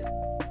pretty good.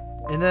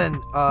 And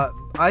then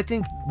I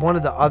think one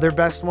of the other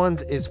best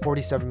ones is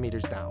 47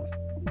 Meters Down.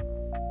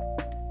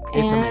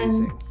 It's And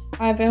amazing.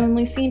 I've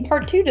only seen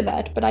part 2 to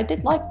that, but I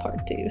did like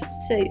part 2,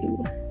 so...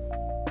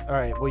 All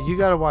right, well, you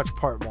got to watch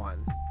part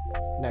 1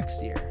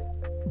 next year.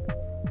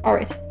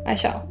 Alright, I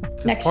shall.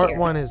 Because Next part year.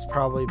 1 is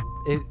probably,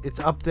 it's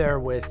up there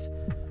with,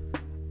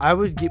 I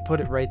would put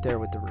it right there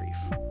with The Reef.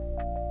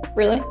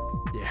 Really?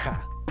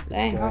 Yeah, it's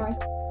Dang, good.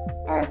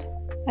 alright.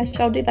 I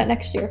shall do that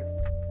next year.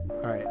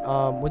 All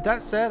right. With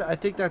that said, I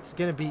think that's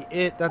gonna be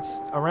it.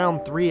 That's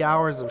around 3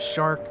 hours of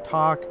shark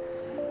talk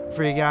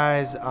for you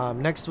guys.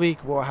 Next week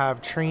we'll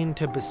have Train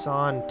to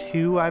Busan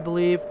 2, I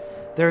believe.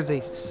 There's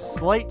a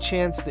slight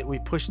chance that we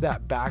push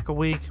that back a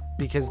week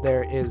because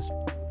there is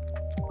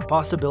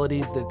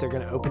possibilities that they're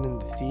gonna open in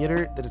the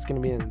theater, that it's gonna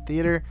be in the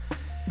theater,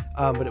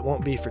 but it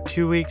won't be for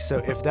 2 weeks.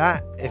 So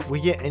if we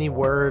get any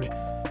word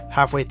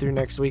halfway through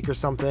next week or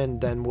something,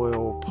 then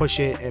we'll push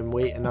it and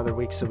wait another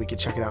week so we can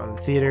check it out in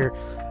the theater.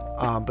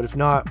 But if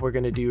not, we're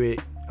going to do it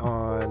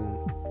on,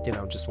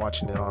 just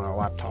watching it on a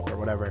laptop or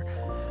whatever.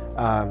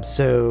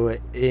 So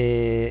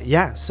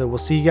we'll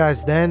see you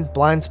guys then.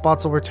 Blind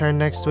Spots will return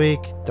next week.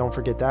 Don't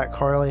forget that,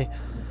 Carly.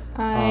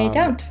 I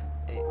don't.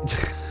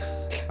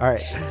 All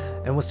right.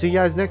 And we'll see you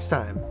guys next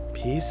time.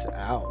 Peace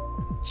out.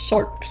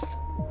 Sharks.